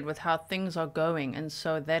irritated with how things are going, and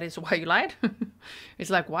so that is why you lied? It's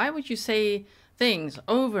like, why would you say things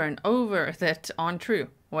over and over that aren't true?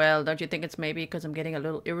 Well, don't you think it's maybe because I'm getting a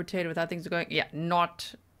little irritated with how things are going? Yeah,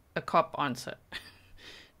 not a cop answer.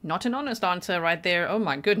 Not an honest answer right there. Oh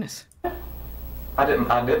my goodness. I didn't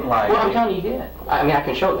lie. Well, I'm telling you, you did. I mean, I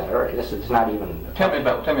can show that already. This is not even. Tell me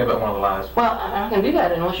about one of the lies. Well, I can do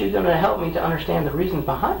that unless you're going to help me to understand the reasons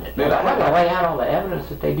behind it. Dude, I'm not going to lay out all the evidence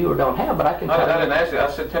that they do or don't have, but I can tell you. I didn't ask you.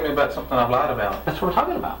 I said, tell me about something I've lied about. That's what we're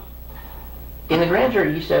talking about. In the grand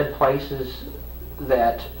jury, you said places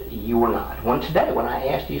that you were not. Today, when I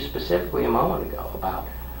asked you specifically a moment ago about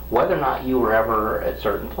whether or not you were ever at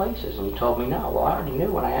certain places, and you told me no. Well, I already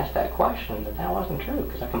knew when I asked that question that that wasn't true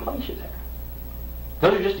because I can place you there.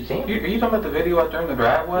 Those are just examples. Are you talking about the video out there in the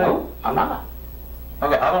driveway? No, I'm not.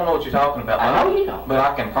 Okay, I don't know what you're talking about. I know you don't. But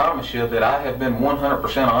I can promise you that I have been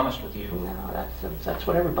 100% honest with you. No, that's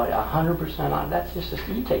what everybody, 100% honest. That's just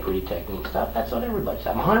you take retechnique stuff. That's what everybody says.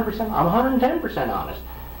 I'm 100%, I'm 110% honest.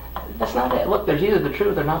 That's not it. Look, there's either the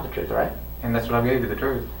truth or not the truth, right? And that's what I gave you, the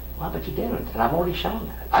truth. Well, but you didn't, and I've already shown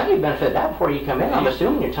that. I give you the benefit of that before you come in. I'm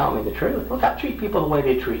assuming you're telling me the truth. Look, I treat people the way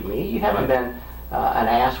they treat me. You haven't been an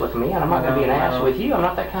ass with me, and I'm not going to be an ass with you. I'm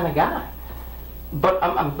not that kind of guy. But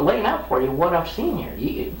I'm laying out for you what I've seen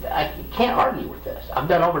here. I can't argue with this. I've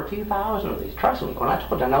done over 2,000 of these. Trust me, when I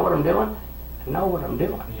told you I know what I'm doing, I know what I'm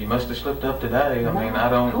doing. You must have slipped up today. I mean, I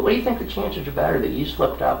don't... What do you think the chances are better that you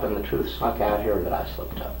slipped up and the truth snuck out here or that I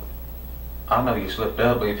slipped up? I know you slipped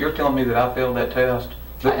up, but if you're telling me that I failed that test...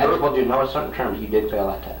 I told you in no certain terms you did fail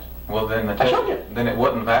that test. Well, then the test, then it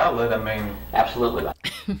wasn't valid. I mean... Absolutely.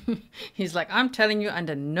 He's like, I'm telling you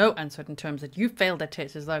under no uncertain terms that you failed that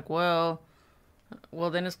test. It's like, well,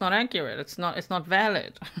 then it's not accurate. It's not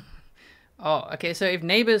valid. Oh, okay. So if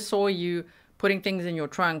neighbors saw you putting things in your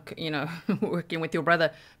trunk, you know, working with your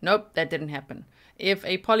brother, nope, that didn't happen. If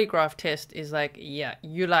a polygraph test is like, yeah,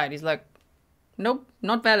 you lied. He's like, nope,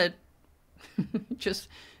 not valid. Just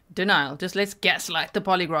denial. Just let's gaslight the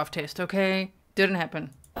polygraph test, okay? Didn't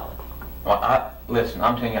happen. Well, listen,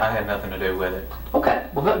 I'm telling you, I had nothing to do with it. Okay,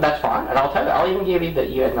 well, that's fine. And I'll tell you, I'll even give you that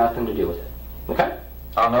you had nothing to do with it. Okay?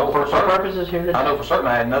 I know for certain. Purposes here today. I know for certain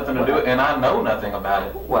I had nothing to do with it, and I know nothing about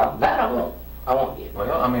it. Well, that I won't give you.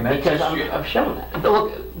 Well, I mean, that's because I've shown that.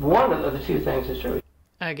 Look, one of the two things is true.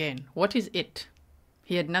 Again, what is it?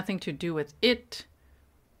 He had nothing to do with it.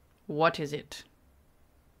 What is it?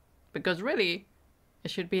 Because really,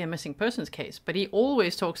 it should be a missing persons case. But he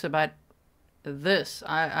always talks about this.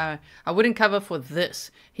 I wouldn't cover for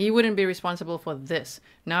this. He wouldn't be responsible for this.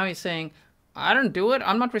 Now he's saying, I don't do it.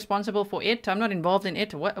 I'm not responsible for it. I'm not involved in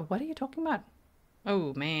it. What are you talking about?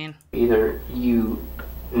 Oh, man. Either you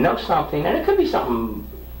know something, and it could be something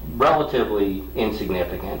relatively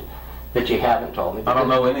insignificant that you haven't told me. I don't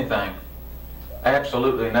know anything.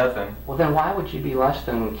 Absolutely nothing. Well, then why would you be less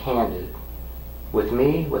than candid with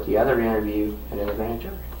me, with the other interview, and in the grand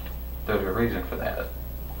jury? There's a reason for that.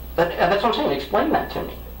 That's what I'm saying. Explain that to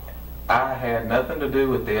me. I had nothing to do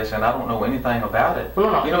with this, and I don't know anything about it.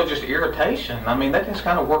 No. You know, just irritation. I mean, that just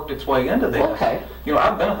kind of worked its way into this. Okay. You know,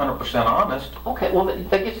 I've been 100% honest. Okay, well, that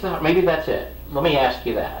gets to, maybe that's it. Let me ask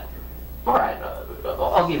you that. All right,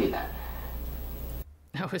 I'll give you that.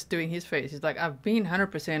 I was doing his face. He's like, I've been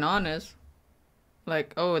 100% honest.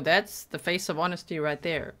 Like, oh, that's the face of honesty right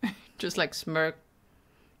there. Just like smirk.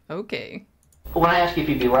 Okay. When I ask you if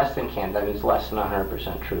you'd be less than candid, that means less than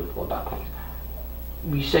 100% truthful about things.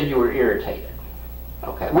 You said you were irritated.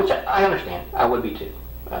 Okay, which I understand. I would be too.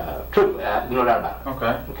 Truthfully, no doubt about it.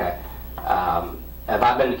 Okay. Okay. Have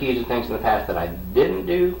I been accused of things in the past that I didn't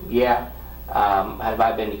do? Yeah. Have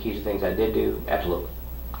I been accused of things I did do? Absolutely.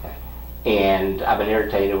 Okay. And I've been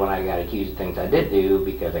irritated when I got accused of things I did do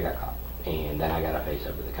because I got caught. And then I got to face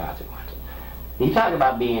up to the consequences. You talk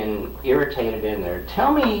about being irritated in there.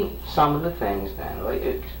 Tell me some of the things then.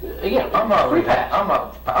 Again, I'm not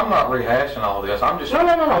rehashing all this. I'm just. No.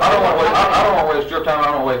 I don't want to waste your time. I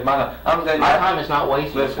don't want to waste my time. My time is not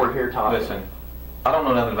wasted if we're here talking. Listen, I don't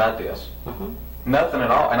know nothing about this. Nothing at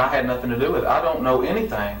all, and I had nothing to do with it. I don't know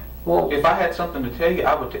anything. Well, if I had something to tell you,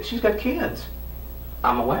 I would. She's got kids.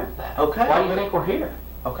 I'm aware of that. Okay. Why do you think we're here?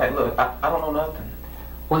 Okay, look, I don't know nothing.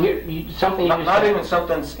 Well, something you just not said, even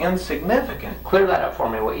something insignificant. Clear that up for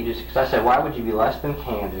me. What you just, because I said, why would you be less than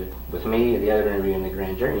candid with me or the other interview in the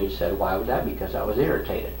grand jury? And you said, why would that be? Because I was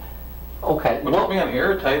irritated. Okay. Well, being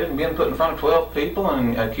irritated and being put in front of 12 people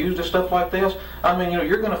and accused of stuff like this, I mean, you know,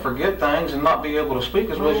 you're going to forget things and not be able to speak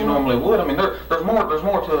as well as you normally would. I mean, there's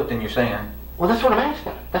more to it than you're saying. Well, that's what I'm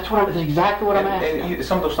asking. That's exactly what I'm asking. And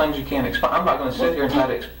some of those things you can't explain. I'm not going to sit here and try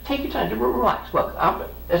to explain. Take your time. Relax. Look,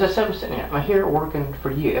 as I said, I'm sitting here. I'm here working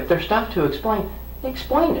for you. If there's stuff to explain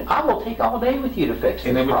it. I will take all day with you to fix it.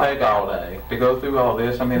 And it would take all day to go through all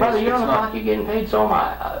this. I mean, brother, you're on the clock. You're getting paid. So am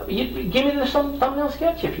I. Give me the thumbnail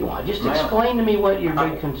sketch if you want. Just explain to me what your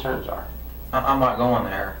big concerns are. I'm not going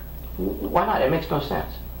there. Why not? It makes no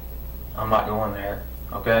sense. I'm not going there.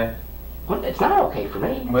 Okay. Well, it's not okay for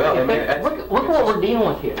me. Well, I mean, look what we're dealing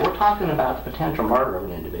with here. We're talking about the potential murder of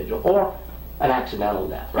an individual or an accidental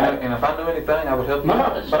death, right? And if I knew anything, I would help you. No,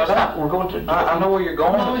 out. But stop. We're going to... I know where you're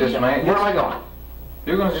going with this, man. Where am I going?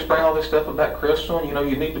 You're going to just bring all this stuff about Crystal, and, you know,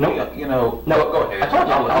 you need to be, you know... No, go ahead.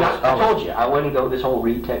 I told you. I wouldn't go this whole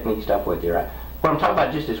read technique stuff with you, right? What I'm talking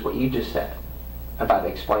about just is what you just said about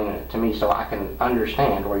explaining it to me so I can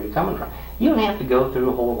understand where you're coming from. You don't have to go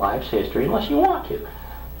through a whole life's history unless you want to.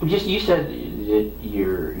 Just, you said that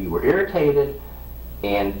you were irritated,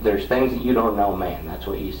 and there's things that you don't know, man. That's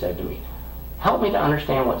what you said to me. Help me to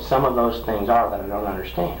understand what some of those things are that I don't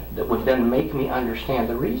understand, that would then make me understand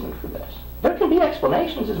the reason for this. There can be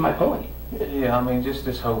explanations, is my point. Yeah, I mean, just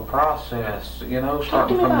this whole process, you know,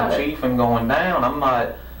 starting from the chief and going down. I'm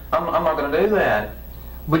not going to do that.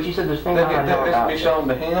 But you said there's things I don't know about. This will be shown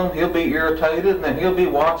to him. He'll be irritated, and then he'll be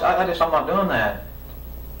watched. I'm not doing that.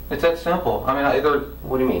 It's that simple. I mean,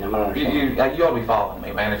 what do you mean? I'm not understanding. You ought to be following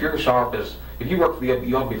me, man. If you're as sharp as, if you work for the,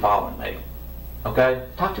 you ought to be following me. Okay?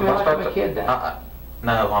 Talk to me like I'm a kid, then.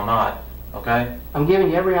 No, I'm not. Okay? I'm giving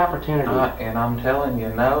you every opportunity. And I'm telling you,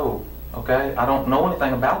 no. Okay? I don't know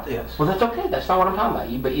anything about this. Well, that's okay. That's not what I'm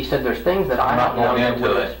talking about. But you said there's things that I'm not going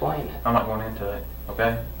into it. Explain it. I'm not going into it.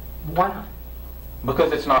 Okay? Why not?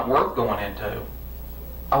 Because it's not worth going into.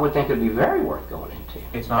 I would think it would be very worth going into.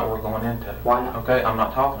 It's not worth going into. Why not? Okay? I'm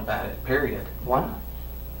not talking about it. Period. Why not?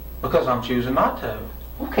 Because I'm choosing not to.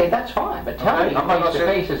 Okay, that's fine. But tell me face to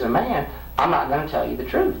face as a man, I'm not going to tell you the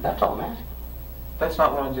truth. That's all I'm asking. That's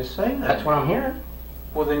not what I just said. That's what I'm hearing.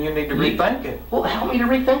 Well, then you need to rethink it. Well, help me to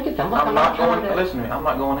rethink it then. Look, I'm not going to listen to me. I'm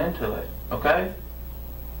not going into it. Okay?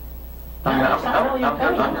 I mean,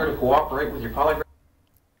 I'm here to cooperate with your polygraph.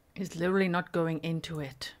 He's literally not going into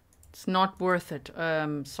it. It's not worth it.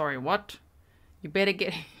 Sorry, what? You better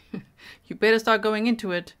get... you better start going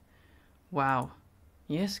into it. Wow.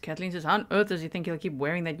 Yes, Kathleen says, how on earth does he think he'll keep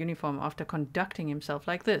wearing that uniform after conducting himself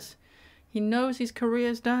like this? He knows his career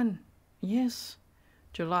is done. Yes.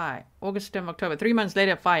 July, August, September, October. 3 months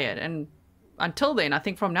later, fired. And until then, I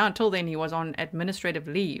think from now until then, he was on administrative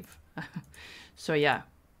leave. So yeah,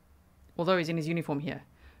 although he's in his uniform here.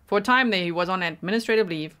 For a time there, he was on administrative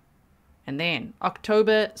leave. And then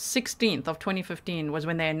October 16th of 2015 was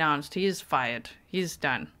when they announced he is fired. He's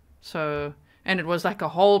done. So, and it was like a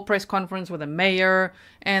whole press conference with the mayor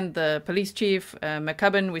and the police chief,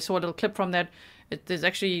 McCubbin. We saw a little clip from that. There's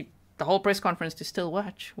actually the whole press conference to still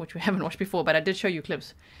watch, which we haven't watched before, but I did show you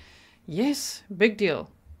clips. Yes, big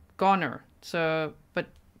deal. Goner. So, but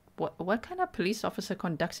what kind of police officer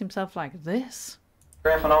conducts himself like this?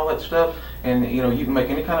 And all that stuff, and you know, you can make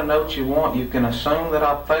any kind of notes you want. You can assume that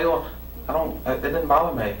I failed. It didn't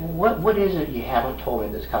bother me. What is it you haven't told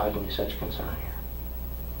me that's causing you such concern here?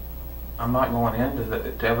 I'm not going into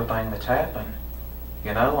to everything that's happened.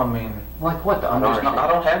 You know, I mean... Like what? I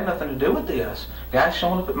don't have nothing to do with this. Guys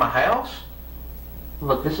showing up at my house?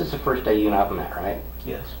 Look, this is the first day you and I have met, right?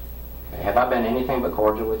 Yes. Okay. Have I been anything but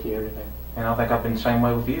cordial with you every day? And I think I've been the same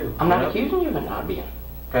way with you. I'm not accusing you of not being.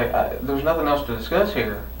 Okay, there's nothing else to discuss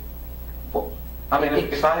here. Well, I mean,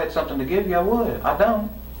 if I had something to give you, I would. I don't.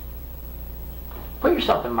 Put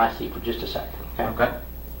yourself in my seat for just a second, okay? Okay.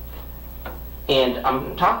 And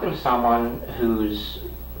I'm talking to someone who's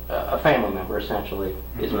a family member, essentially,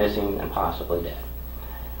 is missing and possibly dead.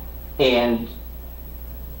 And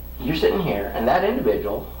you're sitting here, and that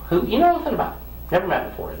individual, who you know nothing about, never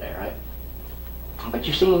met before today, right? But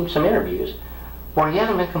you've seen some interviews where he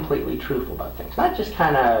hasn't been completely truthful about things. Not just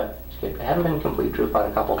kind of, haven't been completely truthful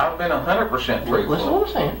about a couple. I've been 100% truthful. Listen to what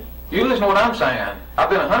I'm saying. You listen to what I'm saying. I've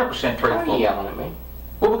been 100% truthful. Why are you yelling at me?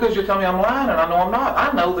 Well, because you're telling me I'm lying, and I know I'm not.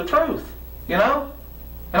 I know the truth, you know?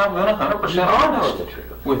 And I've been 100% honest the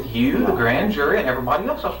truth. with you, the grand jury, and everybody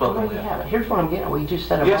else I've spoken with. No, you haven't. Here's what I'm getting at. Well, you just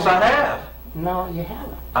said it. Yes, I have. No, you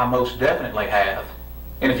haven't. I most definitely have.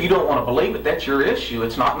 And if you don't want to believe it, that's your issue.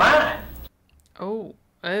 It's not mine. Oh.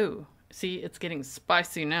 See, it's getting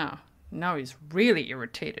spicy now. Now he's really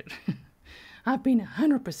irritated. I've been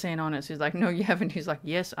 100% honest. He's like, no, you haven't. He's like,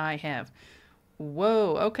 yes, I have.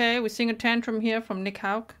 Whoa, okay, we're seeing a tantrum here from Nick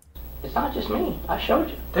Houck. It's not just me. I showed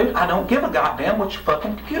you. Dude, I don't give a goddamn what your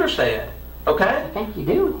fucking computer said. Okay? I think you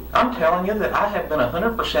do. I'm telling you that I have been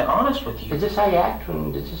 100% honest with you. Is this how you act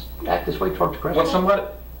when does this act this way towards Crystal? When somebody...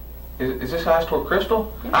 Is this how I act toward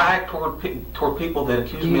Crystal? Yeah. I act toward people that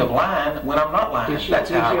accuse me of lying when I'm not lying. Did she accuse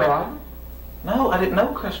you of lying? No, I didn't know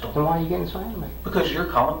Crystal. Then why are you getting so angry? Because you're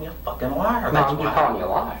calling me a fucking liar. No, I'm just calling you a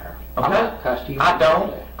liar. Okay? I'm not cussed you. I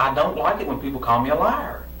don't like it when people call me a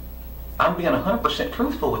liar. I'm being 100%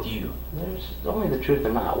 truthful with you. There's only the truth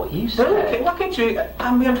and not what you said. Dude, why can't you?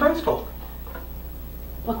 I'm being truthful.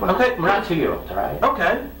 Look, we're not 2-year-olds, all right?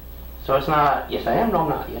 Okay. So So it's not, yes I am, no I'm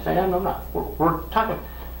not, yes I am, no I'm not. We're talking,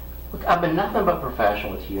 look, I've been nothing but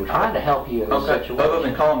professional with you and trying to help you in this situation. Other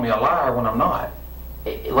than calling me a liar when I'm not.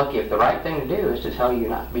 Look, if the right thing to do is to tell you you're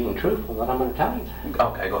not being truthful, then I'm going to tell you that.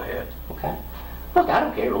 Okay, go ahead. Okay. Look, I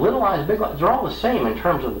don't care. Little lies, big lies, they're all the same in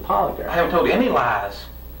terms of the polygraph. I haven't told you any lies.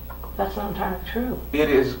 That's not entirely true. It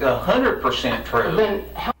is 100% true. Then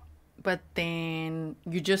But then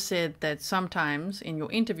you just said that sometimes in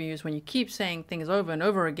your interviews, when you keep saying things over and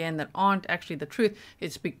over again that aren't actually the truth,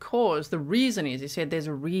 it's because the reason is, he said there's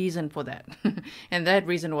a reason for that. And that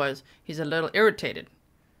reason was he's a little irritated.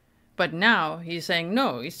 But now he's saying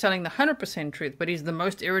no, he's telling the 100% truth, but he's the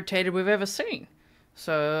most irritated we've ever seen.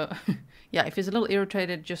 So, yeah, if he's a little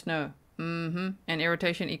irritated, just know, and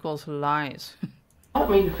irritation equals lies. Help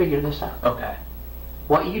me to figure this out. Okay.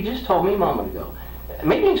 What you just told me a moment ago,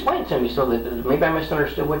 maybe explain it to me so that maybe I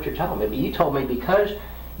misunderstood what you're telling me. But you told me because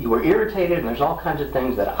you were irritated and there's all kinds of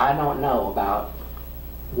things that I don't know about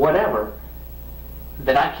whatever,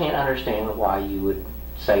 that I can't understand why you would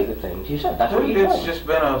say the things you said. That's what you told me. It's just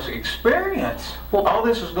been an experience. Well, all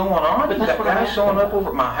this is going on. You got guys showing up over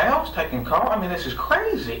at my house, taking cars. I mean, this is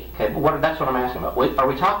crazy. Okay, but that's what I'm asking about. Are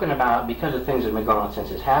we talking about because of things that have been going on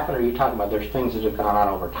since it's happened, or are you talking about there's things that have gone on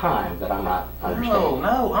over time that I'm not understanding?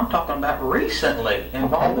 No, I'm talking about recently. Okay,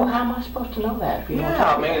 well, how am I supposed to know that if you don't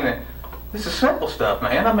tell me? I mean, this is simple stuff,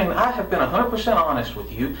 man. I mean, I have been 100% honest with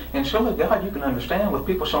you, and surely, God, you can understand with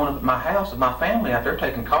people showing up at my house, with my family out there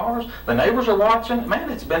taking cars, the neighbors are watching. Man,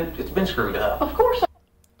 it's been screwed up. Of course.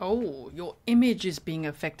 Oh, your image is being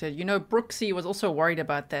affected. You know, Brooksy was also worried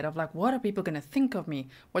about that, of like, what are people going to think of me?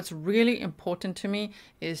 What's really important to me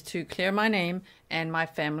is to clear my name and my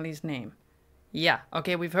family's name. Yeah,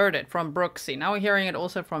 okay, we've heard it from Brooksy. Now we're hearing it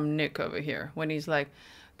also from Nick over here, when he's like,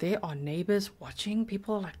 there are neighbors watching,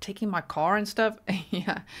 people like taking my car and stuff.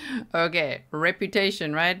 Yeah, okay,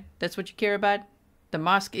 reputation, right? That's what you care about? The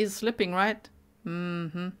mask is slipping, right?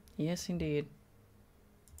 Yes, indeed.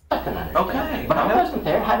 Okay. But I wasn't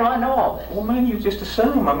there. How do I know all this? Well, man, you just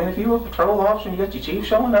assume. I mean, if you were a patrol officer and you got your chief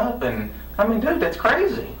showing up, and I mean, dude, that's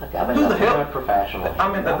crazy. Look, I've been a professional.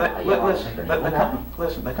 I mean,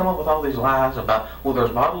 listen, they come up with all these lies about, well, there's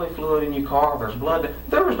bodily fluid in your car, there's blood.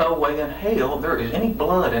 There is no way in hell there is any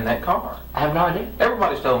blood in that car. I have no idea.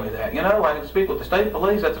 Everybody's told me that. You know, I can speak with the state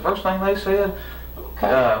police. That's the first thing they said.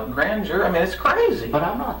 Okay. Grand jury. I mean, it's crazy. But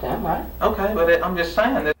I'm not them, right? Okay, but I'm just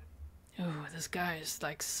saying that. This guy is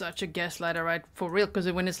like such a gaslighter, right? For real,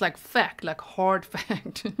 because when it's like fact, like hard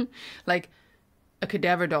fact, like a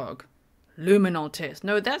cadaver dog, luminol test.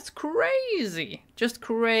 No, that's crazy. Just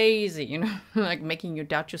crazy, you know, like making you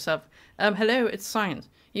doubt yourself. Hello, it's science.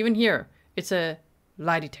 Even here, it's a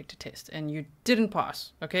lie detector test and you didn't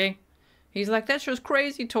pass, okay? He's like, that's just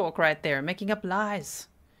crazy talk right there, making up lies.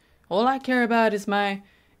 All I care about is my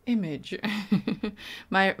image.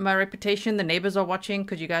 my reputation. The neighbors are watching.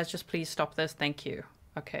 Could you guys just please stop this? Thank you.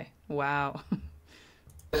 Okay. Wow.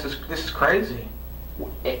 This is crazy.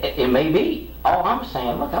 It may be. All I'm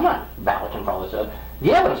saying, look, I'm not vouching for all this stuff.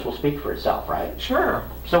 The evidence will speak for itself, right? Sure.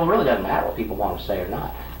 So it really doesn't matter what people want to say or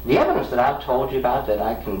not. The evidence that I've told you about that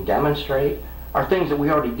I can demonstrate are things that we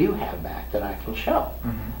already do have back that I can show.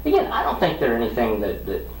 Again, I don't think they're anything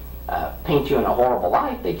that paint you in a horrible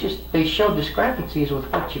light. They show discrepancies with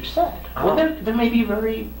what you've said. Well, there may be a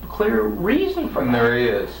very clear reason for that. There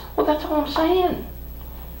is. Well, that's all I'm saying.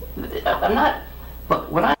 I'm not. Look,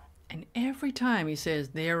 when I. And every time he says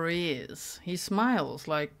there is, he smiles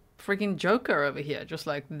like freaking Joker over here, just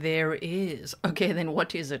like there is. Okay, then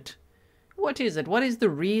what is it? What is it? What is the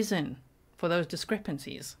reason for those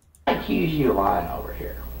discrepancies? I accuse you of lying over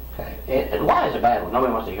here. Okay, and lie is a bad one.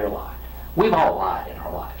 Nobody wants to hear a lie. We've all lied in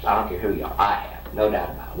our lives. I don't care who you are. I have, no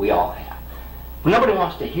doubt about it. We all have. Nobody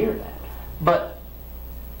wants to hear that. But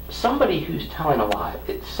somebody who's telling a lie,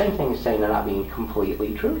 it's the same thing as saying they're not being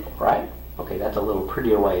completely truthful, right? Okay, that's a little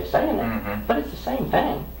prettier way of saying it, but it's the same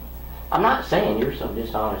thing. I'm not saying you're so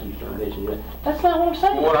dishonest, you're so this and that. That's not what I'm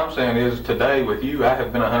saying. What I'm saying is today with you, I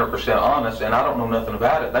have been 100% honest, and I don't know nothing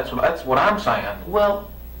about it. That's what I'm saying. Well,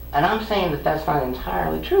 and I'm saying that that's not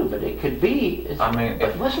entirely true, but it could be. I mean,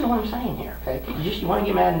 but listen to what I'm saying here, okay? You want to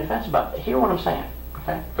get mad and defensive about it. Hear what I'm saying,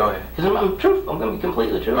 okay? Go ahead. Because I'm truthful. I'm going to be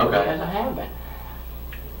completely truthful, as I have been.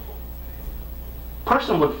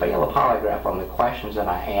 Person would fail a polygraph on the questions that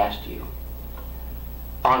I asked you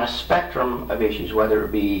on a spectrum of issues, whether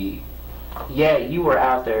it be, yeah, you were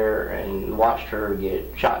out there and watched her get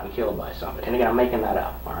shot and killed by somebody. And again, I'm making that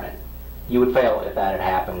up, all right? You would fail if that had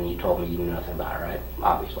happened and you told me you knew nothing about it, right?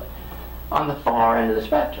 Obviously. On the far end of the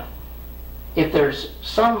spectrum, if there's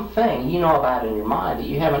something you know about in your mind that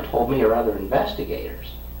you haven't told me or other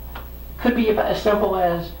investigators, could be about as simple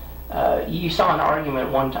as You saw an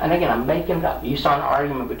argument one time, and again, I'm making it up. You saw an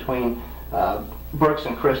argument between Brooks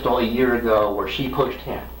and Crystal a year ago where she pushed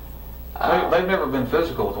him. They've never been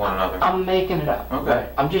physical with one another. I'm making it up. Okay.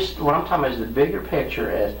 What I'm talking about is the bigger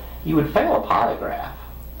picture is you would fail a polygraph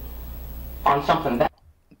on something that.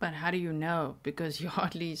 But how do you know? Because you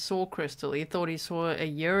hardly saw Crystal. He thought he saw her a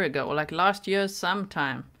year ago, or like last year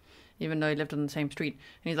sometime, even though he lived on the same street.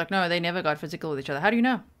 And he's like, no, they never got physical with each other. How do you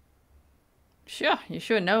know? Sure, you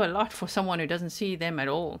sure know a lot for someone who doesn't see them at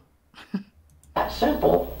all. That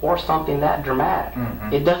simple or something that dramatic.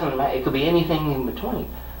 It doesn't matter. It could be anything in between.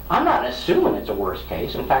 I'm not assuming it's a worst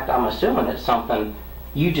case. In fact, I'm assuming it's something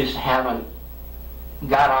you just haven't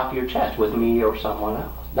got off your chest with me or someone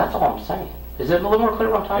else. That's all I'm saying. Is it a little more clear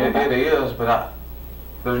what I'm talking about? It is, but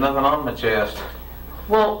there's nothing on my chest.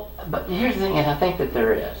 Well, but here's the thing, and I think that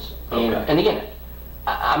there is. Okay. And again,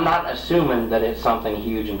 I'm not assuming that it's something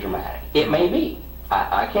huge and dramatic. It may be.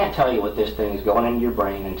 I can't tell you what this thing is going into your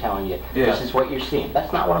brain and telling you this is what you're seeing.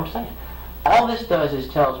 That's not what I'm saying. All this does is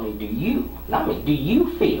tells me, do you, not me, do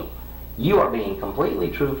you feel you are being completely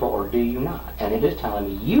truthful or do you not? And it is telling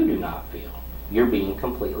me you do not feel you're being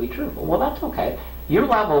completely truthful. Well, that's okay. Your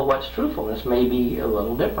level of what's truthfulness may be a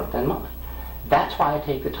little different than mine. That's why I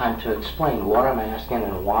take the time to explain what I'm asking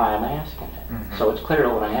and why I'm asking it. So it's clear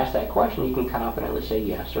that when I ask that question, you can confidently say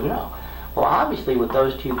yes or no. Well, obviously, with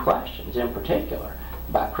those two questions in particular,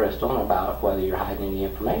 about Crystal and about whether you're hiding any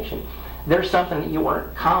information, there's something that you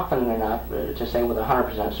weren't confident enough to say with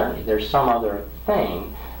 100% certainty. There's some other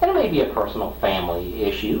thing, and it may be a personal family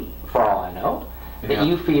issue, for all I know, that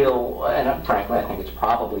you feel, and frankly, I think it's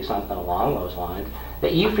probably something along those lines,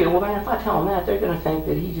 that you feel, well, man, if I tell them that, they're going to think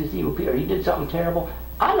that he's just evil or he did something terrible.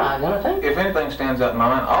 I'm not going to think. If anything stands out in my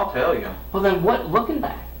mind, I'll tell you. Well, then what, looking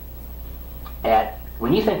back at,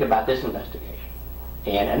 when you think about this investigation,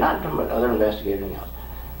 and not talking about other investigators or anything else,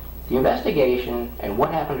 the investigation and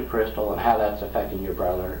what happened to Crystal and how that's affecting your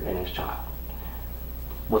brother and his child.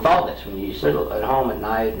 With all this, when you sit at home at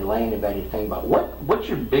night and you're laying in bed and you think about what's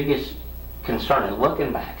your biggest concern in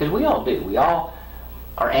looking back? Because we all do. We all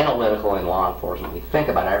are analytical in law enforcement. We think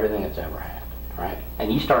about everything that's ever happened, right?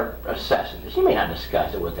 And you start assessing this. You may not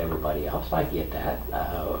discuss it with everybody else. I get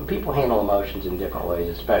that. People handle emotions in different ways,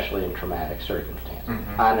 especially in traumatic circumstances.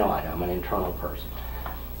 I know I do. I'm an internal person.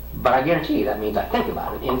 But I guarantee you that means I think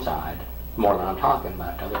about it inside more than I'm talking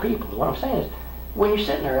about it to other people. What I'm saying is, when you're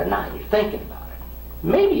sitting there at night and you're thinking about it,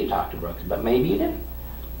 maybe you talked to Brooks, but maybe you didn't.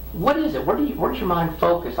 What is it? Where's your mind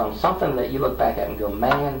focus on something that you look back at and go,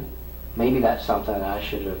 man, maybe that's something that I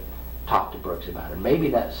should have talked to Brooks about, or maybe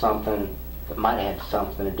that's something that might have had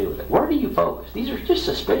something to do with it. Where do you focus? These are just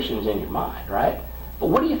suspicions in your mind, right? But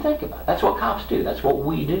what do you think about? That's what cops do. That's what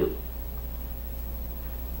we do.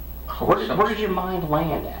 Where does your mind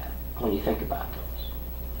land at when you think about those?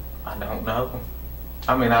 I don't know.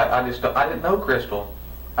 I mean, I didn't know Crystal.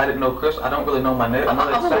 I didn't know Crystal. I don't really know my neighbor. I'm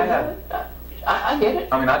really sad. I get it.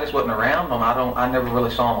 I mean, I just wasn't around them. I never really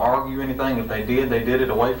saw them argue anything. If they did it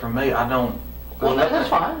away from me. I don't. Well, that's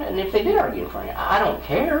fine. And if they did argue in front of you, I don't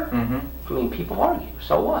care. I mean, people argue.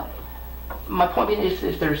 So what? My point is,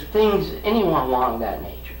 if there's things, anyone along that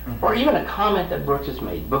nature, or even a comment that Brooks has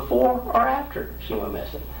made before or after she went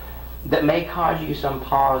missing, that may cause you some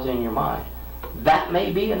pause in your mind, that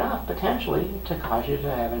may be enough potentially to cause you to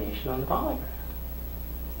have an issue on the polygraph.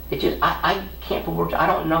 It's just, I can't put words, I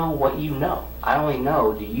don't know what you know. I only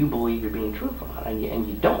know, do you believe you're being truthful or not? And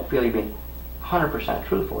you don't feel you're being 100%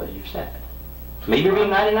 truthful, as you said. Maybe you're being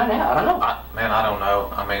 99 now, I don't know. Man, I don't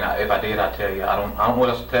know. I mean, if I did, I'd tell you. I don't know what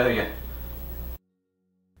else to tell you.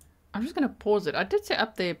 I'm just going to pause it. I did set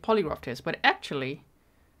up the polygraph test, but actually,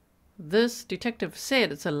 this detective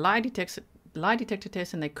said it's a lie detector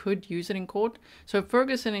test and they could use it in court. So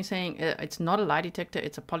Ferguson is saying it's not a lie detector,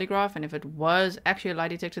 it's a polygraph, and if it was actually a lie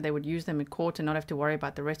detector, they would use them in court and not have to worry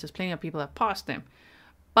about the rest. There's plenty of people that passed them.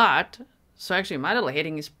 But, so actually my little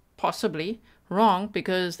heading is possibly wrong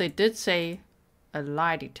because they did say a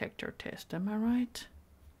lie detector test. Am I right?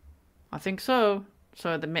 I think so.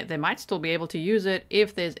 So they might still be able to use it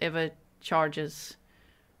if there's ever charges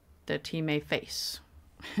that he may face.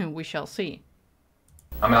 We shall see.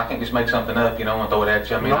 I mean, I can't just make something up, you know, and throw it at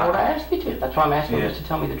you. I mean, I asked you to. That's why I'm asking you just to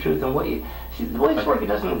tell me the truth and what you see. The way this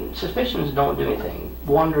works, suspicions don't do anything.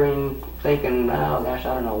 Wondering, thinking, oh gosh,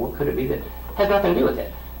 I don't know, what could it be that has nothing to do with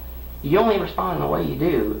it. You only respond in the way you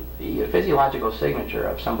do, your physiological signature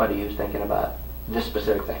of somebody who's thinking about this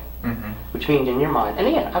specific thing, which means in your mind, and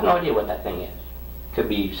again, I have no idea what that thing is. It could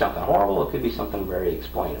be something horrible, it could be something very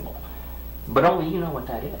explainable. But only you know what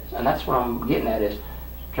that is. And that's what I'm getting at is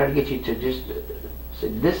trying to get you to just So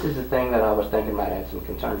this is the thing that I was thinking might have some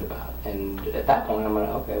concerns about. And at that point, I'm going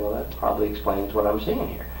to, okay, well, that probably explains what I'm seeing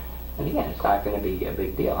here. And again, it's not going to be a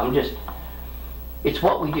big deal. It's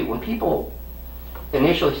what we do. When people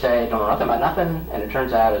initially say, don't know nothing about nothing, and it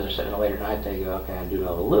turns out as they're sitting later tonight, they go, okay, I do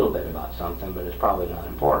know a little bit about something, but it's probably not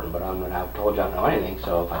important, but I've told you I don't know anything,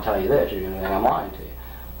 so if I tell you this, you're going to think I'm lying to you.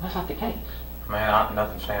 Well, that's not the case. Man,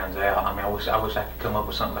 nothing stands out. I mean, I wish I could come up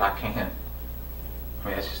with something, but I can't. I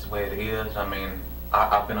mean, that's just the way it is. I mean,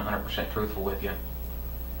 I've been 100% truthful with you.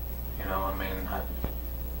 You know, I mean,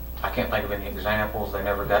 I can't think of any examples. They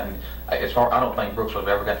never gotten, I don't think Brooks would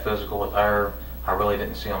have ever got physical with her. I really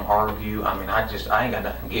didn't see them argue. I mean, I ain't got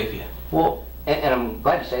nothing to give you. Well, and I'm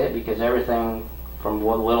glad you say it, because everything from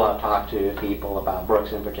what little I've talked to people about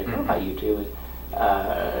Brooks in particular, about you too,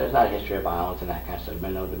 there's not a history of violence and that kind of stuff. There's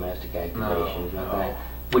been no domestic accusations, nothing like that.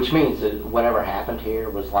 Which means that whatever happened here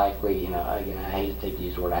was likely, you know, again, I hesitate to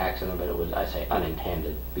use the word accident, but it was, I say,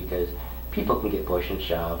 unintended, because people can get pushed and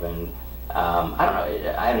shoved, and I don't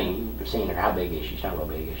know, I haven't even seen her. How big is she? She's not real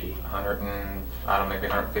big, is she? 100 and, I don't know, maybe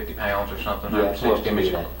 150 pounds or something. Yeah, well, to me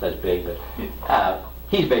that's big, but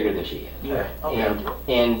he's bigger than she is. Yeah, right?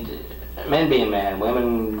 Okay. And men being men,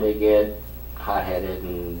 women, they get hot-headed,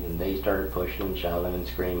 and they started pushing and shoving and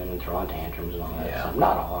screaming and throwing tantrums and all that stuff.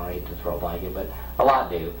 Not all, I hate to throw a blanket, but a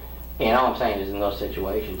lot do. And all I'm saying is in those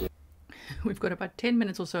situations... We've got about 10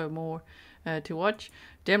 minutes or so more to watch.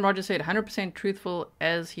 Dem Rogers said 100% truthful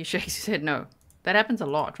as he shakes his head no. That happens a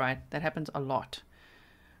lot, right? That happens a lot.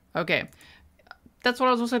 Okay. That's what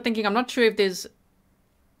I was also thinking. I'm not sure if there's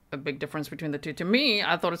a big difference between the two. To me,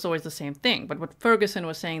 I thought it's always the same thing. But what Ferguson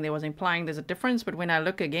was saying there was implying there's a difference. But when I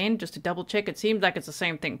look again, just to double check, it seems like it's the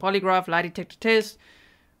same thing. Polygraph, lie detector test.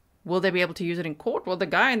 Will they be able to use it in court? Well, the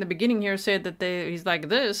guy in the beginning here said that he's like,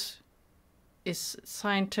 this is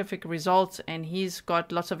scientific results, and he's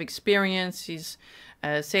got lots of experience. He's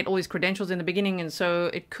said all his credentials in the beginning, and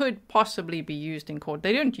so it could possibly be used in court.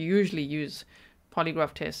 They don't usually use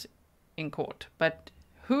polygraph tests in court, but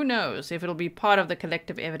who knows if it'll be part of the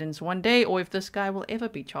collective evidence one day, or if this guy will ever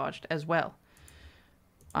be charged as well.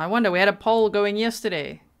 I wonder, we had a poll going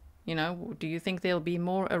yesterday. You know, do you think there'll be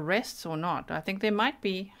more arrests or not? I think there might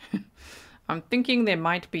be. I'm thinking there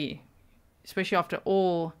might be, especially after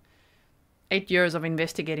all 8 years of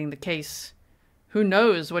investigating the case. Who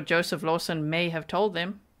knows what Joseph Lawson may have told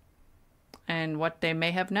them and what they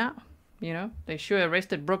may have now. You know, they sure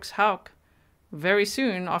arrested Brooks Houck very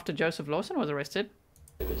soon after Joseph Lawson was arrested.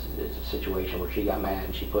 It's a situation where she got mad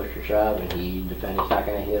and she pushed her shove, and he defended he's not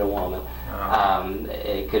going to hit a woman.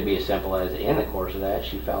 It could be as simple as in the course of that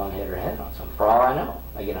she fell and hit her head on something. For all I know,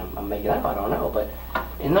 again, I'm making up, I don't know, but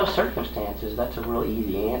in those circumstances, that's a real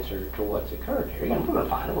easy answer to what's occurred here. Again, we're going to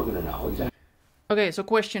find it, we're going to know exactly. Okay, so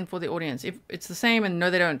question for the audience. If it's the same, and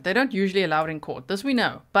no, they don't usually allow it in court. This we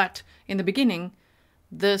know, but in the beginning,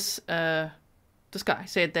 this guy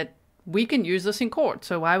said that we can use this in court.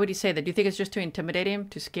 So why would he say that? Do you think it's just to intimidate him,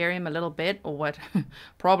 to scare him a little bit, or what?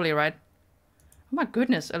 Probably, right? Oh my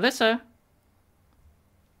goodness, Alyssa.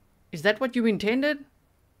 Is that what you intended?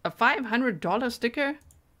 A $500 sticker?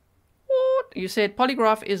 What? You said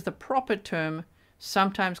polygraph is the proper term,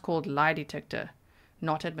 sometimes called lie detector,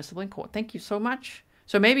 not admissible in court. Thank you so much.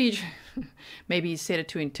 So maybe he said it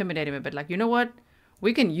to intimidate him a bit. Like, you know what?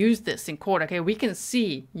 We can use this in court, okay? We can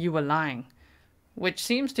see you were lying. Which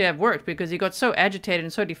seems to have worked, because he got so agitated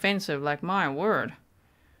and so defensive. Like, my word.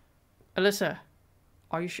 Alyssa,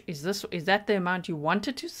 are you is that the amount you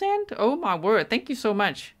wanted to send? Oh my word, thank you so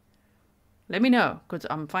much. Let me know, because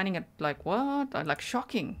I'm finding it like, what? Like,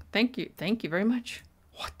 shocking. Thank you very much.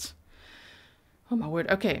 What? Oh my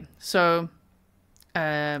word. Okay, so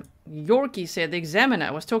Yorkie said the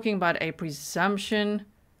examiner was talking about a presumption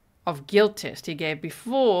of guilt test he gave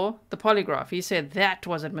before the polygraph. He said that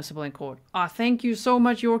was admissible in court. Thank you so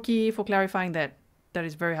much, Yorkie, for clarifying that. That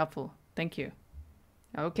is very helpful. Thank you.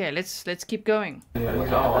 Okay, let's keep going. Yeah,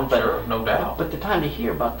 I'm sure, no doubt. But the time to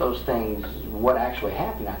hear about those things, what actually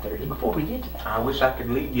happened out there, is before we get to that. I wish I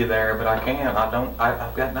could lead you there, but I can't.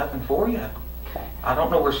 I've got nothing for you. Okay. I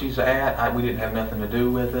don't know where she's at. We didn't have nothing to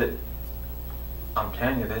do with it. I'm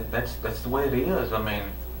telling you, that's the way it is. I mean,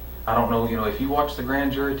 I don't know, if you watch the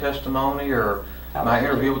grand jury testimony or my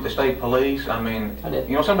interview with the state police, I mean,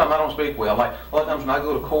 sometimes I don't speak well. Like, a lot of times when I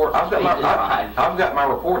go to court, I've got my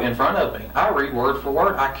report in front of me. I read word for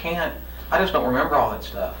word. I just don't remember all that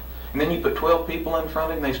stuff. And then you put 12 people in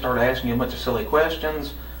front of you and they start asking you a bunch of silly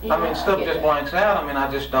questions. Yeah, I mean, stuff just blanks out. I mean,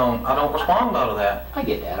 I don't respond well to that. I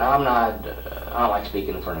get that. I don't like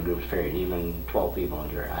speaking in front of groups, period, even 12 people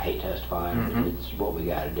in jury. I hate testifying. It's what we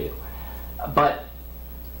got to do. But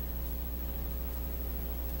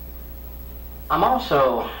I'm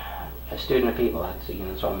also a student of people. That's, you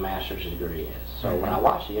know, that's what a master's degree is. So when I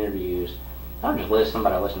watch the interviews, I don't just listen,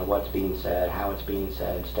 but I listen to what's being said, how it's being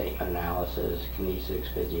said, statement analysis,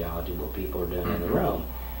 kinesics, physiology, what people are doing in the room.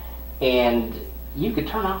 And you could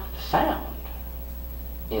turn off the sound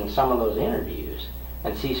in some of those interviews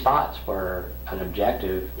and see spots where an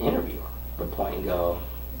objective interviewer would point and go,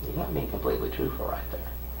 you're not being completely truthful right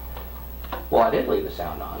there. Well, I did leave the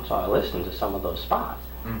sound on, so I listened to some of those spots.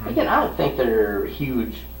 Again, I don't think they're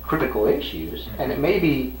huge critical issues, and it may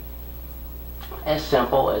be as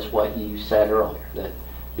simple as what you said earlier, that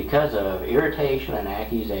because of irritation and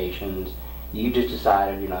accusations, you just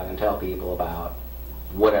decided you're not going to tell people about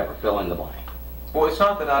whatever, fill in the blank. Well, it's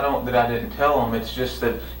not that I didn't tell them. It's just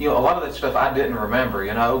that, you know, a lot of that stuff I didn't remember,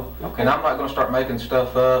 you know. And I'm not going to start making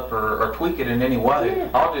stuff up or tweak it in any way.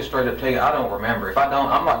 I'll just straight up tell you I don't remember. If I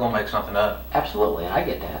don't, I'm not going to make something up. Absolutely, I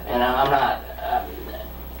get that. And I'm not.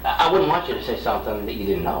 I wouldn't want you to say something that you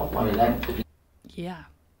didn't know. I mean, that, if you Yeah.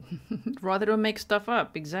 Rather than make stuff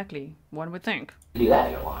up, exactly. One would think. do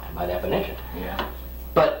that, you're lying by definition. Yeah.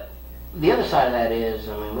 But the other side of that is,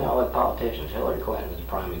 I mean, we all like politicians. Hillary Clinton is a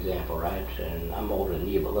prime example, right? And I'm older than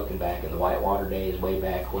you, but looking back in the Whitewater days, way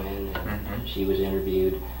back when, she was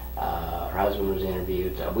interviewed, her husband was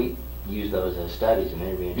interviewed. So we use those as studies in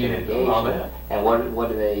interview interrogation. And what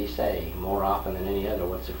do they say more often than any other?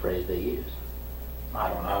 What's the phrase they use? I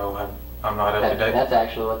don't know. I'm not up to date. That's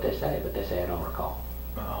actually what they say, but they say I don't recall.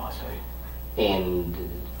 Oh, I see. And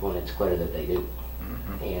when it's clear that they do.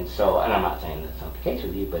 And so, and I'm not saying that's not the case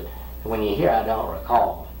with you, but when you hear I don't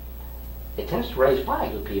recall, it tends to raise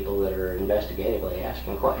flags with people that are investigatively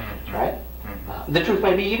asking questions, right? The truth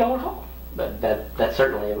may be you don't recall, but that's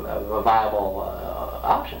certainly a viable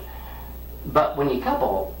option. But when you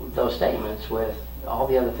couple those statements with all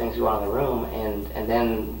the other things going on in the room, and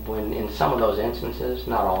then when in some of those instances,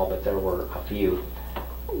 not all, but there were a few,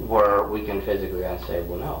 where we can physically say,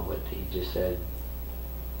 well, no, but he just said,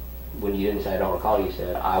 when you didn't say I don't recall, you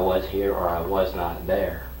said I was here or I was not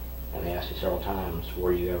there. And they asked you several times,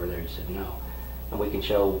 were you ever there? You said no. And we can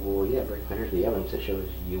show, well, yeah, very clear. Here's the evidence that shows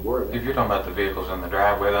you were there. If you're talking about the vehicles in the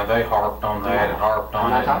driveway, they harped on that and harped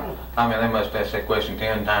on it. I'm not talking about that. I mean, they must have asked that question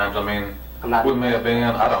 10 times. I mean, we may have been,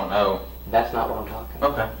 I don't know. That's not what I'm talking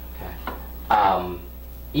about. Okay.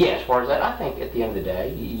 Yeah, as far as that, I think at the end of the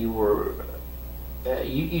day, you were,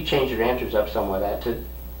 you changed your answers up some with that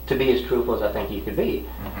to be as truthful as I think you could be.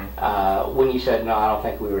 When you said, no, I don't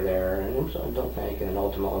think we were there, and so I don't think, and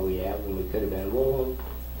ultimately we have, and we could have been, well,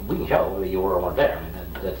 we can show whether you were or weren't there. I mean,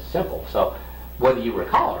 that's simple. So whether you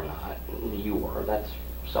recall or not, you were,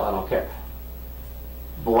 so I don't care.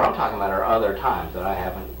 But what I'm talking about are other times that I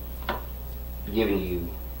haven't given you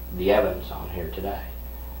the evidence on here today.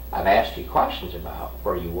 I've asked you questions about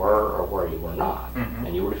where you were or where you were not,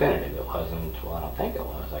 and you were definitive. It wasn't, well, I don't think it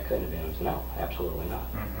was, I couldn't have been. It was no, absolutely not.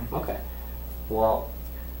 Okay. Well,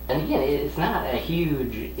 and again, it's not a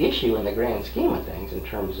huge issue in the grand scheme of things in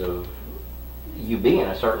terms of you being in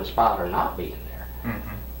a certain spot or not being there.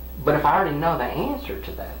 But if I already know the answer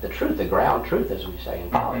to that, the truth, the ground truth, as we say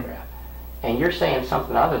in polygraph, and you're saying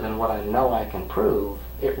something other than what I know I can prove,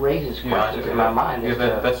 it raises questions in my mind.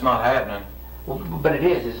 That's not happening. Well, but it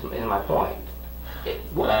is my point.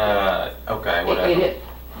 Okay, whatever. It is.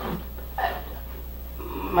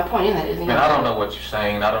 My point in that is... I don't know what you're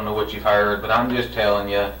saying. I don't know what you've heard, but I'm just telling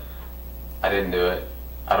you, I didn't do it.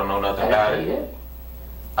 I don't know nothing about it. You did.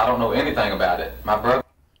 I don't know anything about it. My brother...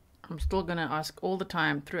 I'm still going to ask all the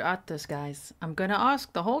time throughout this, guys. I'm going to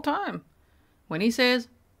ask the whole time. When he says,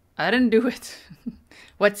 I didn't do it,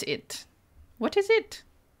 what's it? What is it?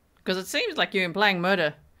 Because it seems like you're implying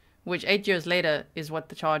murder, which 8 years later is what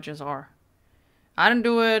the charges are. I didn't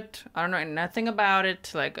do it. I don't know nothing about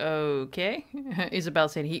it. Like, okay. Isabel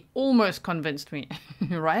said he almost convinced me.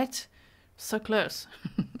 Right? So close.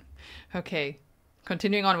 Okay.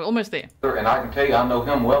 Continuing on. We're almost there. And I can tell you, I know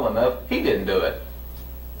him well enough. He didn't do it.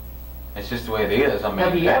 It's just the way it is. I mean,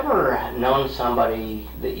 have you ever known somebody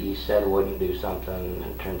that you said wouldn't do something and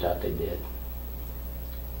it turns out they did?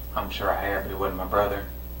 I'm sure I have, but it wasn't my brother.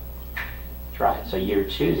 That's right. So you're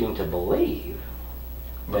choosing to believe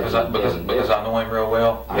because I know him real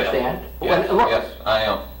well. I understand. Yes, well, look, yes, I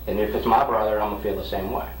am. And if it's my brother, I'm gonna feel the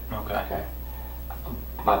same way. Okay.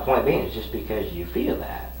 My point being is just because you feel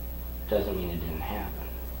that doesn't mean it didn't happen.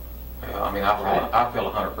 Yeah, I mean, I feel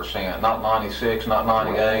 100%. Not 96, not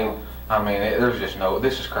 98. I mean, there's just no.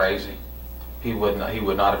 This is crazy. He would not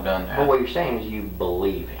have done that. Well, what you're saying is you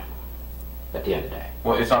believe him. At the end of the day.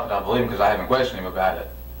 Well, it's not that I believe him because I haven't questioned him about it.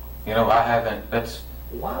 You know, I haven't.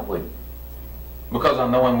 Why would? Because I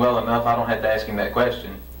know him well enough, I don't have to ask him that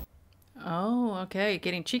question. Oh, okay.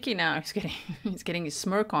 Getting cheeky now. He's getting his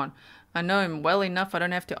smirk on. I know him well enough. I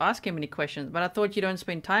don't have to ask him any questions. But I thought you don't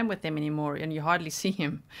spend time with him anymore, and you hardly see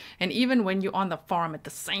him. And even when you're on the farm at the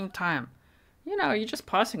same time, you know, you're just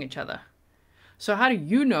passing each other. So how do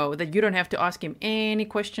you know that you don't have to ask him any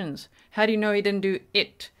questions? How do you know he didn't do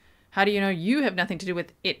it? How do you know you have nothing to do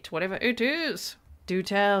with it, whatever it is? Do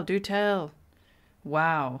tell, do tell.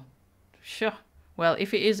 Wow. Sure. Well,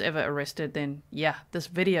 if he is ever arrested, then yeah, this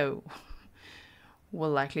video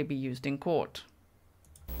will likely be used in court.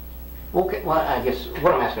 Okay, well, I guess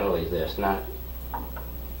what I'm asking really is this. I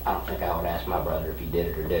don't think I would ask my brother if he did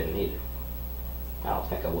it or didn't either. I don't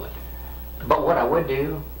think I would. But what I would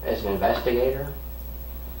do as an investigator,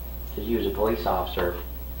 as you as a police officer,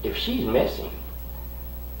 if she's missing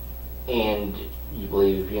and you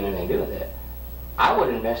believe you have anything to do with it, I would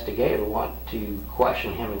investigate or want to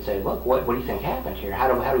question him and say, look, what do you think happened here? How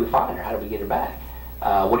do we find her? How do we get her back?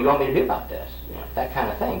 What do you want me to do about this? You know, that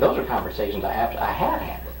kind of thing. Those are conversations I have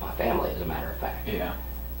had with my family, as a matter of fact. Yeah.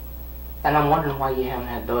 And I'm wondering why you haven't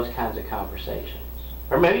had those kinds of conversations.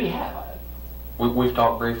 Or maybe you have. We've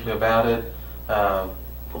talked briefly about it.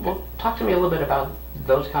 Well, talk to me a little bit about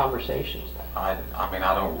those conversations then. I mean,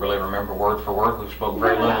 I don't really remember word for word. We spoke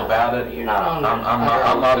very little about it. You're not on.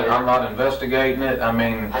 I'm not investigating it. I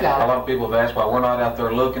mean, a lot of people have asked why we're not out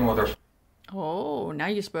there looking with our. Oh, now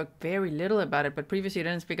you spoke very little about it, but previously you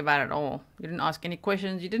didn't speak about it at all. You didn't ask any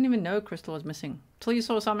questions. You didn't even know Crystal was missing. Till you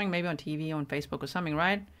saw something maybe on TV, on Facebook or something,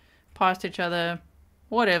 right? Passed each other,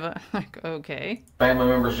 whatever. Like, okay. Family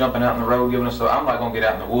members jumping out in the road giving us I'm not going to get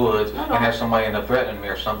out in the woods and have somebody end up threatening me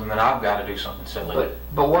or something, then I've got to do something silly.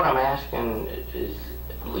 But what I'm asking is,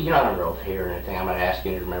 you're not under oath here or anything. I'm not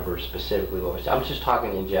asking you to remember specifically what was. I'm just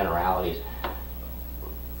talking in generalities.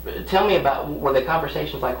 Tell me about, were the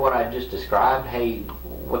conversations like what I just described? Hey,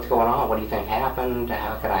 what's going on? What do you think happened?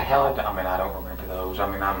 How can I help? I mean, I don't remember those. I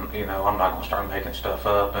mean, I'm not going to start making stuff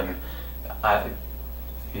up, and I'm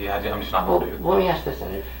just not going to do it. Let me ask this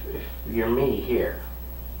then. If you're me here,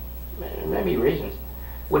 maybe reasons,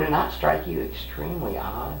 would it not strike you extremely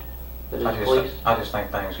odd that I just think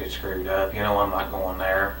things get screwed up. You know, I'm not going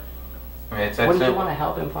there. I mean, wouldn't you want to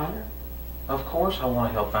help him find her? Of course, I want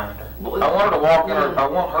to help find her. I want her to walk in. I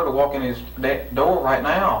want her to walk in his door right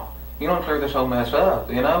now. You don't clear this whole mess up.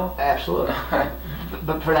 You know. Absolutely.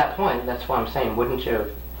 But for that point, that's what I'm saying.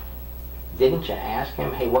 Didn't you ask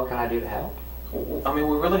him? Hey, what can I do to help? I mean,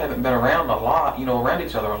 we really haven't been around a lot. You know, around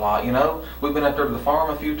each other a lot. You know, we've been up there to the farm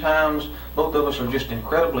a few times. Both of us are just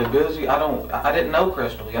incredibly busy. I didn't know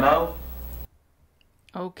Crystal. You know.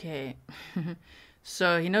 Okay.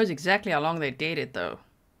 So he knows exactly how long they dated, though.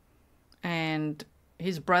 And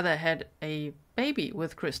his brother had a baby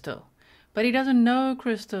with Crystal. But he doesn't know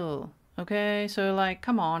Crystal. Okay? So, like,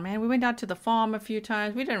 come on, man. We went out to the farm a few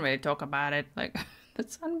times. We didn't really talk about it. Like,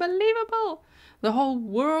 that's unbelievable. The whole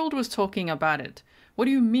world was talking about it. What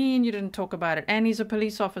do you mean you didn't talk about it? And he's a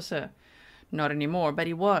police officer. Not anymore, but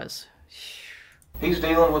he was. He's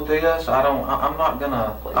dealing with this. I'm not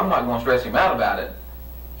gonna stress him out about it.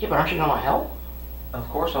 Yeah, but aren't you gonna help? Of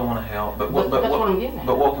course I want to help, but that's what I'm getting at.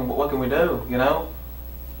 But what can we do? You know?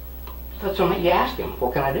 That's what you ask him.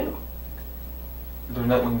 What can I do? There's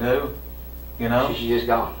nothing we can do. You know? She's just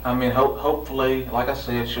gone. I mean, hopefully, like I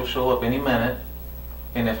said, she'll show up any minute,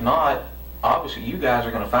 and if not, obviously you guys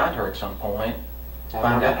are going to find her at some point.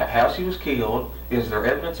 Find out how she was killed. Is there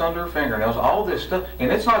evidence under her fingernails? All this stuff, and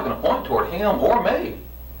it's not going to point toward him or me.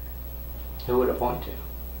 Who would it point to?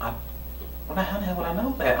 How the hell would I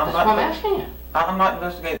know that? That's what I'm asking you. I'm not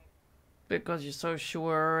investigating. Because you're so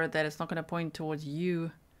sure that it's not going to point towards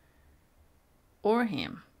you or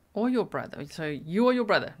him or your brother. So you or your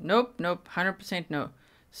brother. Nope, 100% no.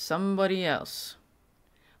 Somebody else.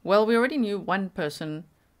 Well, we already knew one person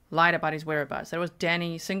lied about his whereabouts. That was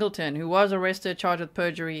Danny Singleton, who was arrested, charged with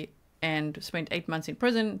perjury, and spent 8 months in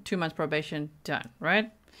prison, 2 months probation, done, right?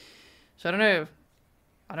 So I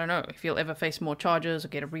don't know if he'll ever face more charges or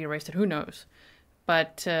get rearrested, who knows?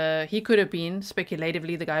 But he could have been,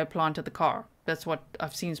 speculatively, the guy who planted the car. That's what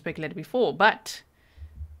I've seen speculated before. But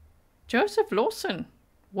Joseph Lawson,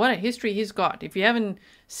 what a history he's got. If you haven't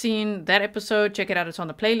seen that episode, check it out. It's on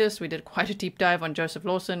the playlist. We did quite a deep dive on Joseph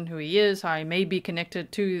Lawson, who he is, how he may be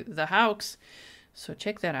connected to the Houcks. So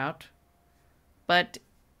check that out. But,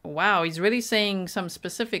 wow, he's really saying some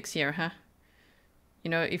specifics here, huh?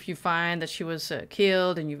 You know, if you find that she was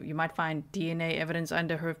killed, and you might find DNA evidence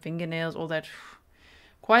under her fingernails, all that.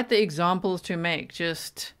 Quite the examples to make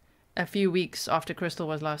just a few weeks after Crystal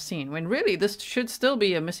was last seen, when really this should still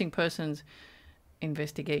be a missing persons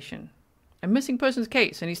investigation. A missing persons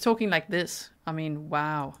case, and he's talking like this. I mean,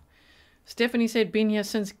 wow. Stephanie said, been here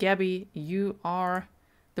since Gabby. You are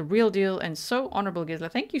the real deal and so honorable, Grizzly.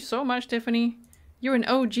 Thank you so much, Stephanie. You're an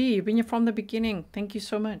OG. You've been here from the beginning. Thank you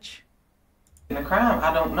so much. In a crime,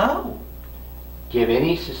 I don't know. Do you have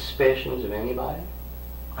any suspicions of anybody?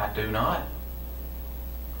 I do not.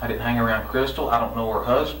 I didn't hang around Crystal. I don't know her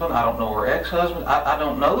husband. I don't know her ex-husband. I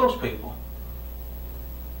don't know those people.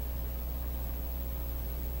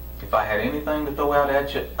 If I had anything to throw out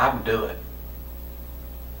at you, I'd do it.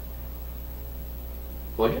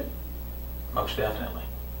 Would you? Most definitely.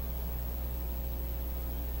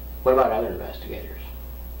 What about other investigators?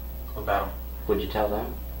 What about them? Would you tell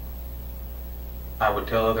them? I would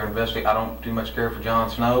tell other investigators. I don't too much care for John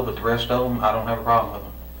Snow, but the rest of them, I don't have a problem with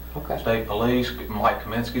them. Okay. State police, Mike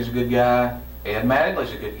Kaminsky's a good guy. Ed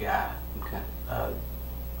Mattingly's a good guy. Okay.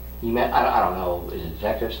 You met, I don't know, is it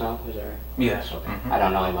Detective Snow? Is there? Yes. Okay. Mm-hmm. I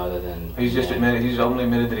don't know him other than... He's just admitted, he's openly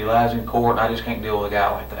admitted that he lies in court, and I just can't deal with a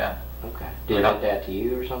guy like that. Okay. Did he admit that to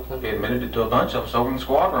you or something? He admitted it to a bunch of us over in the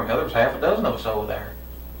squad room. There was half a dozen of us over there.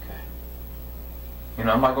 Okay. You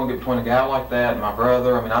know, I'm not going to get between a guy like that and my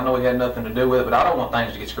brother. I mean, I know he had nothing to do with it, but I don't want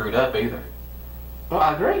things to get screwed up either. Well,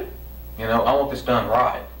 I agree. You know, I want this done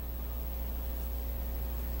right.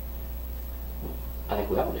 I think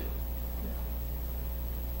we all do.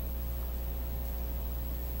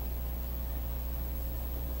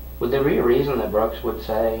 Would there be a reason that Brooks would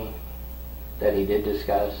say that he did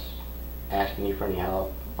discuss asking you for any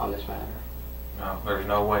help on this matter? No, there's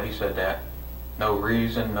no way he said that. No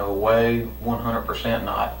reason, no way, 100%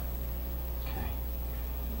 not.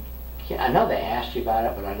 Okay. I know they asked you about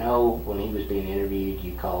it, but I know when he was being interviewed,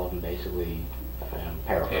 you called and basically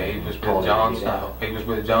paraphrased. Yeah, he was with John Snow. He was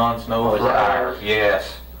with John Snow for hours.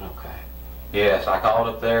 Yes. Okay. Yes, I called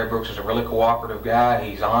up there. Brooks is a really cooperative guy.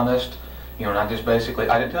 He's honest. You know, and I just basically,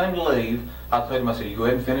 I didn't tell him to leave. I told him, I said, you go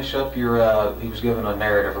ahead and finish up your, he was giving a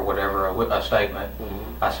narrative or whatever, a statement.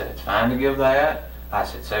 Mm-hmm. I said, it's fine to give that. I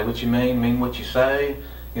said, say what you mean what you say.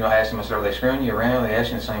 You know, I asked him, I said, are they screwing you around? Are they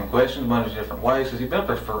asking the same questions, a bunch of different ways? Because he'd been up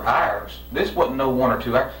there for hours. This wasn't no 1 or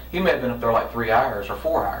 2 hours. He may have been up there like 3 hours or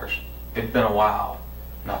 4 hours. It'd been a while.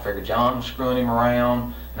 And I figured John was screwing him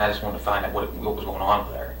around, and I just wanted to find out what was going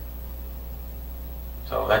on there.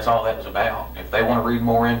 So that's all that was about. If they want to read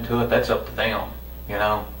more into it, that's up to them, you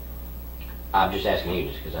know. I'm just asking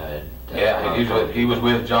you just because I... Yeah, he was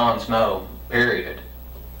with John Snow, period.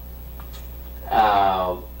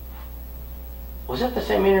 Was that the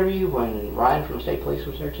same interview when Ryan from State Police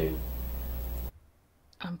was there too?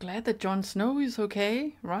 I'm glad that Jon Snow is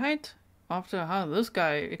okay, right? After how this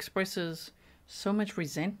guy expresses so much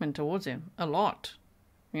resentment towards him. A lot.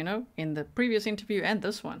 You know, in the previous interview and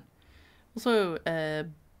this one. Also,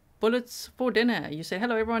 Bullets for Dinner. You said,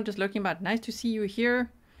 hello everyone, just looking about. Nice to see you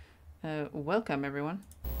here. Welcome everyone.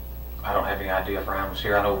 I don't have any idea if Ryan was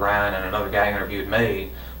here. I know Ryan and another guy interviewed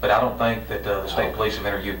me, but I don't think that the state police have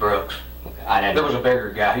interviewed Brooks. Okay. There was a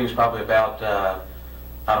bigger guy. He was probably about, I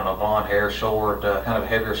don't know, blonde hair, short, kind of a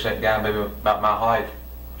heavier set guy, maybe about my height,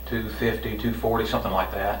 250, 240, something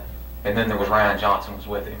like that. And then there was Ryan Johnson was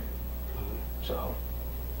with him. So.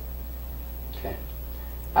 Okay.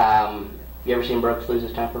 You ever seen Brooks lose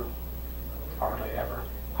his temper? Hardly ever.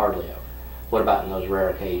 Hardly ever. What about in those rare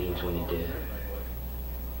occasions when he did?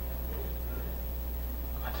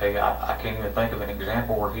 I tell you, I can't even think of an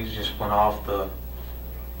example where he's just went off the,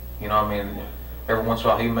 you know, I mean, every once in a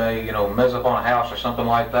while he may, you know, mess up on a house or something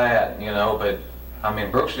like that, you know, but, I mean,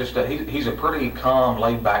 Brooks just, he's a pretty calm,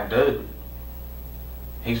 laid-back dude.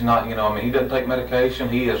 He's not, you know, I mean, he doesn't take medication.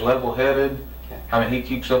 He is level-headed. Okay. I mean, he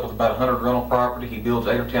keeps up with about 100 rental property. He builds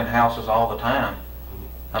 8 or 10 houses all the time.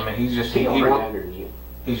 I mean, he's just, He's younger than you.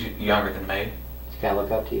 He's younger than me. Does he kind of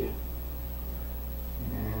look up to you?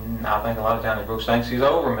 I think a lot of times Brooks thinks he's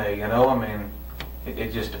over me, you know, I mean,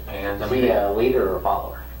 it just depends. Is he a leader or a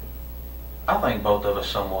follower? I think both of us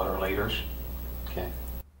somewhat are leaders. Okay.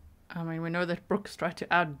 I mean, we know that Brooks tried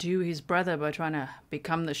to outdo his brother by trying to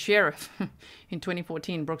become the sheriff. In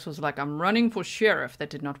 2014, Brooks was like, I'm running for sheriff.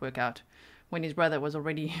 That did not work out when his brother was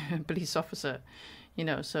already a police officer. You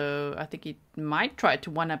know, so I think he might try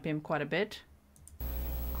to one-up him quite a bit.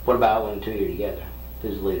 What about when the two of you are together?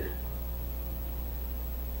 Who's the leader?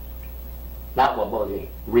 Not what both of you,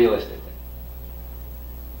 realistically.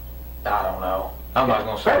 I don't know. I'm not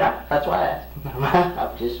going to say. Fair enough. That's why I asked.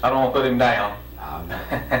 I don't want to put him down.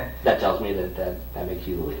 That tells me that makes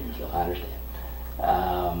you the leader, so I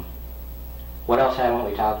understand. What else haven't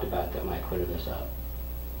we talked about that might clear this up?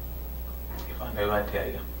 If I knew, I'd tell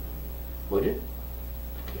you. Would you?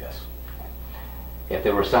 Yes. If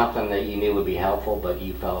there was something that you knew would be helpful, but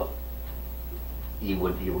you felt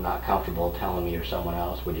you're not comfortable telling me or someone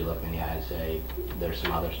else, would you look me in the eye and say, there's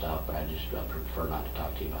some other stuff, but I prefer not to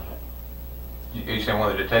talk to you about it? You saying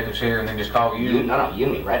one of the detectives here and then just call you? No, you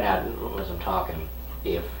and me. Right now, as I'm talking,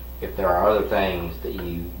 if there are other things that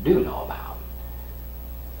you do know about,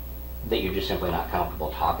 that you're just simply not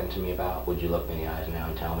comfortable talking to me about, would you look me in the eyes now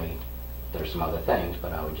and tell me there's some other things,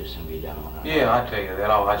 but I would just be a gentleman? Yeah, I'd tell you that.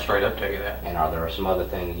 I'd straight up tell you that. And are there some other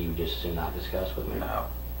things you would just not discuss with me? No.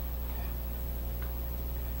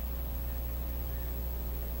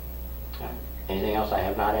 Anything else I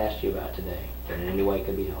have not asked you about today that in any way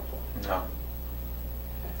could be helpful? No. Okay.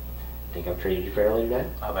 Think I've treated you fairly today?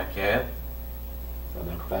 I think you have. I've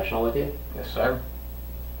been professional with you? Yes, sir.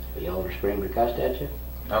 Have you yelled or screamed or cussed at you?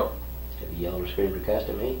 No. Have you yelled or screamed or cussed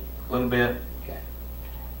at me? A little bit. Okay.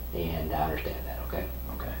 And I understand that, okay?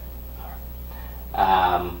 Okay.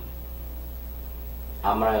 All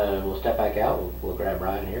right. We'll step back out. We'll grab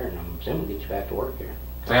Brian here, and I'm assuming we'll get you back to work here.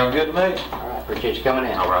 Sounds good to me. All right. Appreciate you coming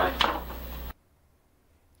in. All right.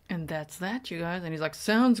 And that's that, you guys. And he's like,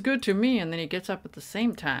 sounds good to me. And then he gets up at the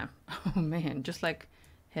same time. Oh, man. Just like,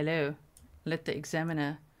 hello. Let the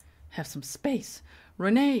examiner have some space.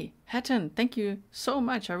 Renee Hatton, thank you so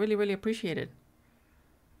much. I really, really appreciate it.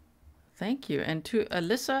 Thank you. And to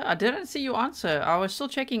Alyssa, I didn't see you answer. I was still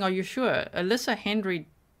checking. Are you sure? Alyssa Henry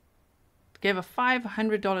gave a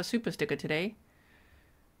 $500 super sticker today.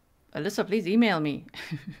 Alyssa, please email me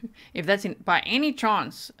if that's by any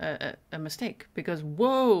chance a mistake. Because,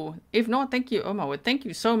 whoa, if not, thank you. Oh, my word. Thank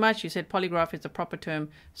you so much. You said polygraph is the proper term,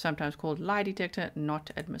 sometimes called lie detector, not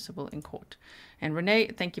admissible in court. And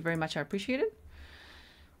Renee, thank you very much. I appreciate it.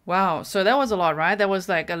 Wow. So that was a lot, right? That was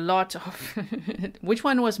like a lot of... Which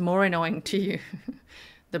one was more annoying to you?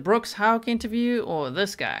 The Brooks Houck interview or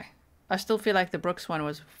this guy? I still feel like the Brooks one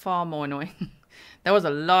was far more annoying. That was a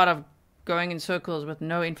lot of going in circles with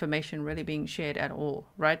no information really being shared at all,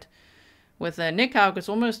 right? With Nick Houck, it's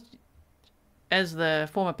almost, as the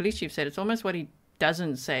former police chief said, it's almost what he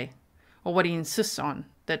doesn't say or what he insists on.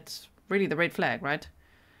 That's really the red flag, right?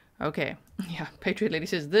 Okay. Yeah, Patriot Lady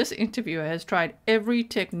says, this interviewer has tried every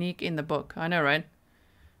technique in the book. I know, right?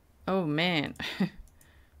 Oh, man.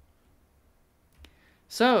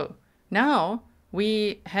 So, now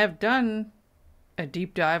we have done a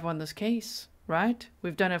deep dive on this case, right?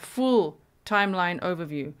 We've done a full timeline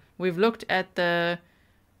overview. We've looked at the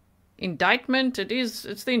indictment.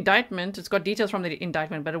 It's the indictment. It's got details from the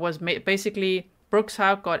indictment, but it was basically Brooks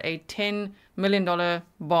Houck got a $10 million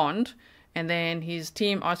bond, and then his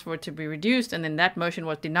team asked for it to be reduced, and then that motion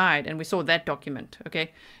was denied, and we saw that document,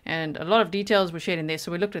 okay? And a lot of details were shared in there,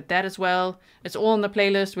 so we looked at that as well. It's all in the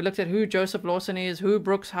playlist. We looked at who Joseph Lawson is, who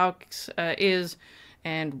Brooks Houck is,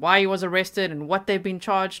 and why he was arrested, and what they've been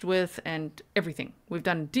charged with, and everything. We've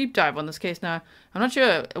done a deep dive on this case now. I'm not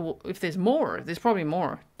sure if there's more. There's probably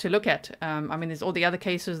more to look at. I mean, there's all the other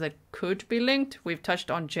cases that could be linked. We've touched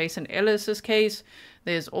on Jason Ellis's case.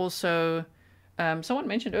 There's also... someone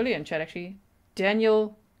mentioned earlier in chat, actually,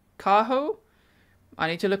 Daniel Cajo. I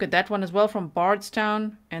need to look at that one as well, from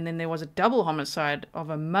Bardstown. And then there was a double homicide of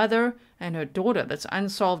a mother and her daughter that's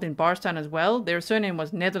unsolved in Bardstown as well. Their surname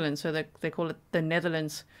was Netherlands, so they call it the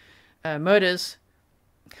Netherlands murders,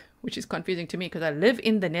 which is confusing to me because I live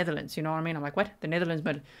in the Netherlands, you know what I mean? I'm like, what? The Netherlands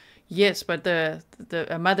murder? Yes, but the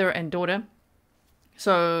mother and daughter.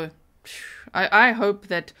 So I hope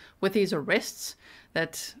that with these arrests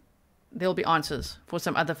that there'll be answers for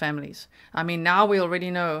some other families. I mean, now we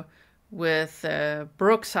already know with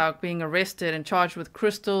Brooks Houck being arrested and charged with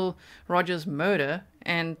Crystal Rogers' murder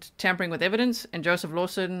and tampering with evidence, and Joseph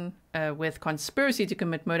Lawson with conspiracy to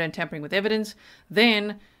commit murder and tampering with evidence.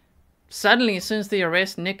 Then, suddenly, since the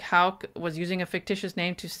arrest, Nick Houck was using a fictitious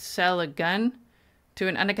name to sell a gun to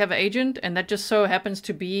an undercover agent, and that just so happens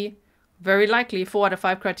to be, very likely, 4 out of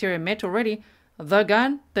 5 criteria met already, the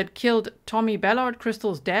gun that killed Tommy Ballard,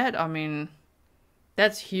 Crystal's dad. I mean,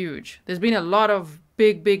 that's huge. There's been a lot of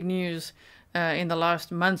big news in the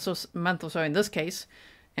last month or so in this case,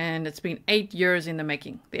 and it's been 8 years in the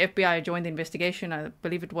making. The FBI joined the investigation, I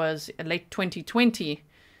believe it was late 2020.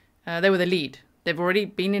 They were the lead. They've already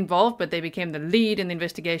been involved, but they became the lead in the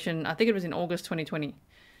investigation. I think it was in August 2020.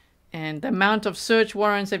 And the amount of search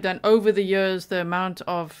warrants they've done over the years, the amount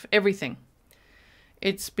of everything.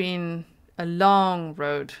 It's been a long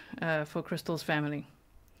road for Crystal's family.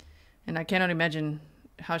 And I cannot imagine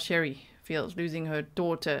how Sherry feels, losing her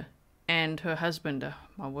daughter and her husband. Oh,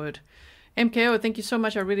 my word. MKO, thank you so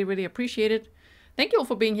much. I really, really appreciate it. Thank you all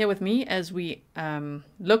for being here with me as we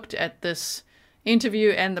looked at this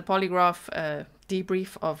interview and the polygraph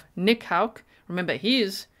debrief of Nick Houck. Remember, he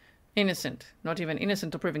is innocent, not even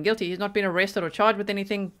innocent or proven guilty. He's not been arrested or charged with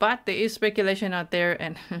anything, but there is speculation out there,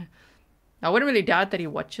 and I wouldn't really doubt that he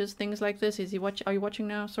watches things like this. Are you watching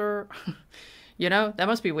now, sir? You know, that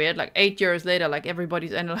must be weird. Like 8 years later, like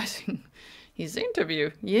everybody's analyzing his interview.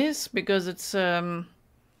 Yes, because it's got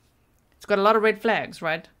a lot of red flags,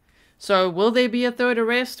 right? So will there be a third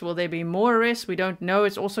arrest? Will there be more arrests? We don't know.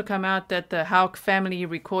 It's also come out that the Houck family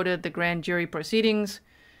recorded the grand jury proceedings.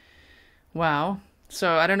 Wow.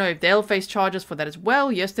 So I don't know if they'll face charges for that as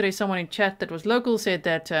well. Yesterday, someone in chat that was local said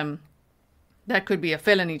that that could be a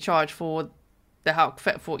felony charge for the Houck,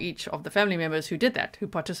 for each of the family members who did that, who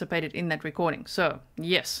participated in that recording. So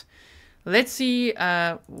yes, let's see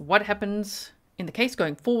what happens in the case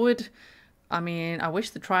going forward. I mean, I wish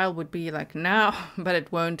the trial would be like now, but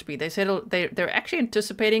it won't be. They said they're actually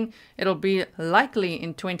anticipating it'll be likely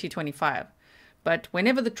in 2025. But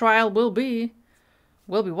whenever the trial will be,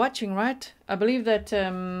 we'll be watching, right? I believe that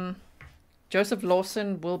Joseph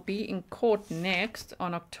Lawson will be in court next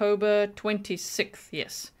on October 26th.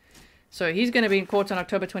 Yes. So he's going to be in court on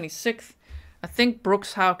October 26th. I think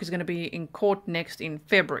Brooks Houck is going to be in court next in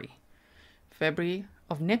February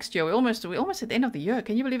of next year. We're almost at the end of the year.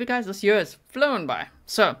 Can you believe it, guys? This year has flown by.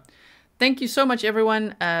 So thank you so much,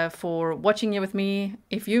 everyone, for watching here with me.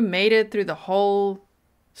 If you made it through the whole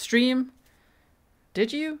stream,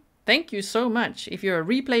 did you? Thank you so much. If you're a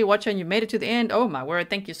replay watcher and you made it to the end, oh my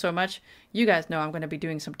word, thank you so much. You guys know I'm going to be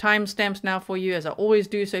doing some timestamps now for you, as I always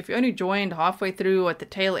do. So if you only joined halfway through or at the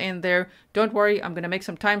tail end there, don't worry. I'm going to make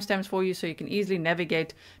some timestamps for you so you can easily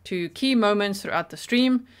navigate to key moments throughout the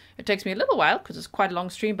stream. It takes me a little while because it's quite a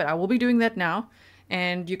long stream, but I will be doing that now.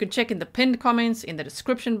 And you can check in the pinned comments in the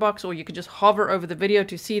description box, or you can just hover over the video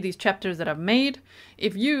to see these chapters that I've made.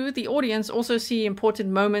 If you, the audience, also see important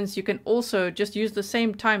moments, you can also just use the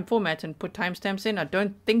same time format and put timestamps in. I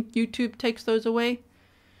don't think YouTube takes those away.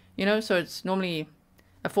 You know, so it's normally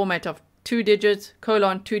a format of 2 digits,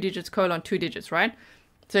 colon, 2 digits, colon, 2 digits, right?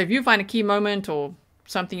 So if you find a key moment or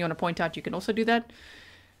something you want to point out, you can also do that.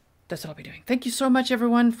 That's what I'll be doing. Thank you so much,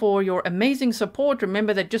 everyone, for your amazing support.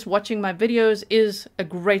 Remember that just watching my videos is a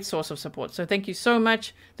great source of support. So thank you so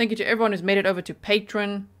much. Thank you to everyone who's made it over to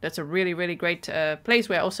Patreon. That's a really, really great place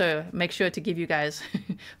where I also make sure to give you guys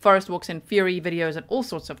Forest Walks and Fury videos and all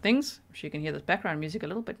sorts of things. I'm sure you can hear this background music a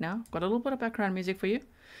little bit now. Got a little bit of background music for you.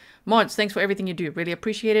 Mods, thanks for everything you do. Really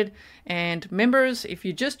appreciate it. And members, if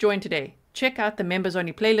you just joined today, check out the members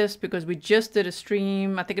only playlist, because we just did a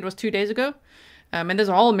stream, I think it was 2 days ago. And there's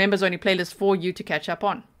a whole members only playlist for you to catch up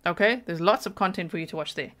on. Okay, there's lots of content for you to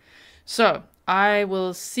watch there. So I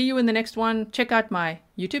will see you in the next one. Check out my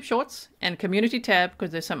YouTube shorts and community tab,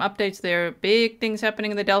 because there's some updates there. Big things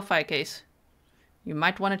happening in the Delphi case. You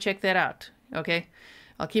might want to check that out. Okay,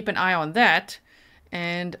 I'll keep an eye on that.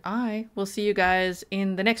 And I will see you guys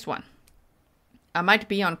in the next one. I might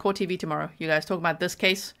be on Court TV tomorrow. You guys talk about this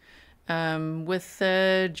case with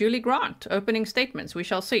Julie Grant opening statements. We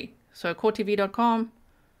shall see. So courttv.com.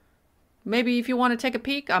 Maybe if you want to take a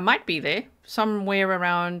peek, I might be there somewhere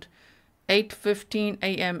around 8:15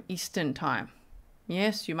 a.m. Eastern time.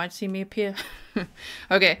 Yes, you might see me appear.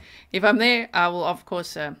 Okay, if I'm there, I will, of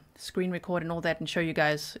course, screen record and all that and show you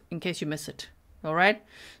guys in case you miss it. All right?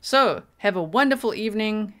 So, have a wonderful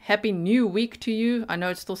evening. Happy new week to you. I know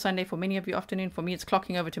it's still Sunday for many of you afternoon. For me, it's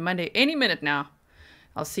clocking over to Monday any minute now.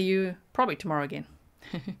 I'll see you probably tomorrow again.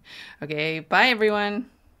 Okay, bye everyone.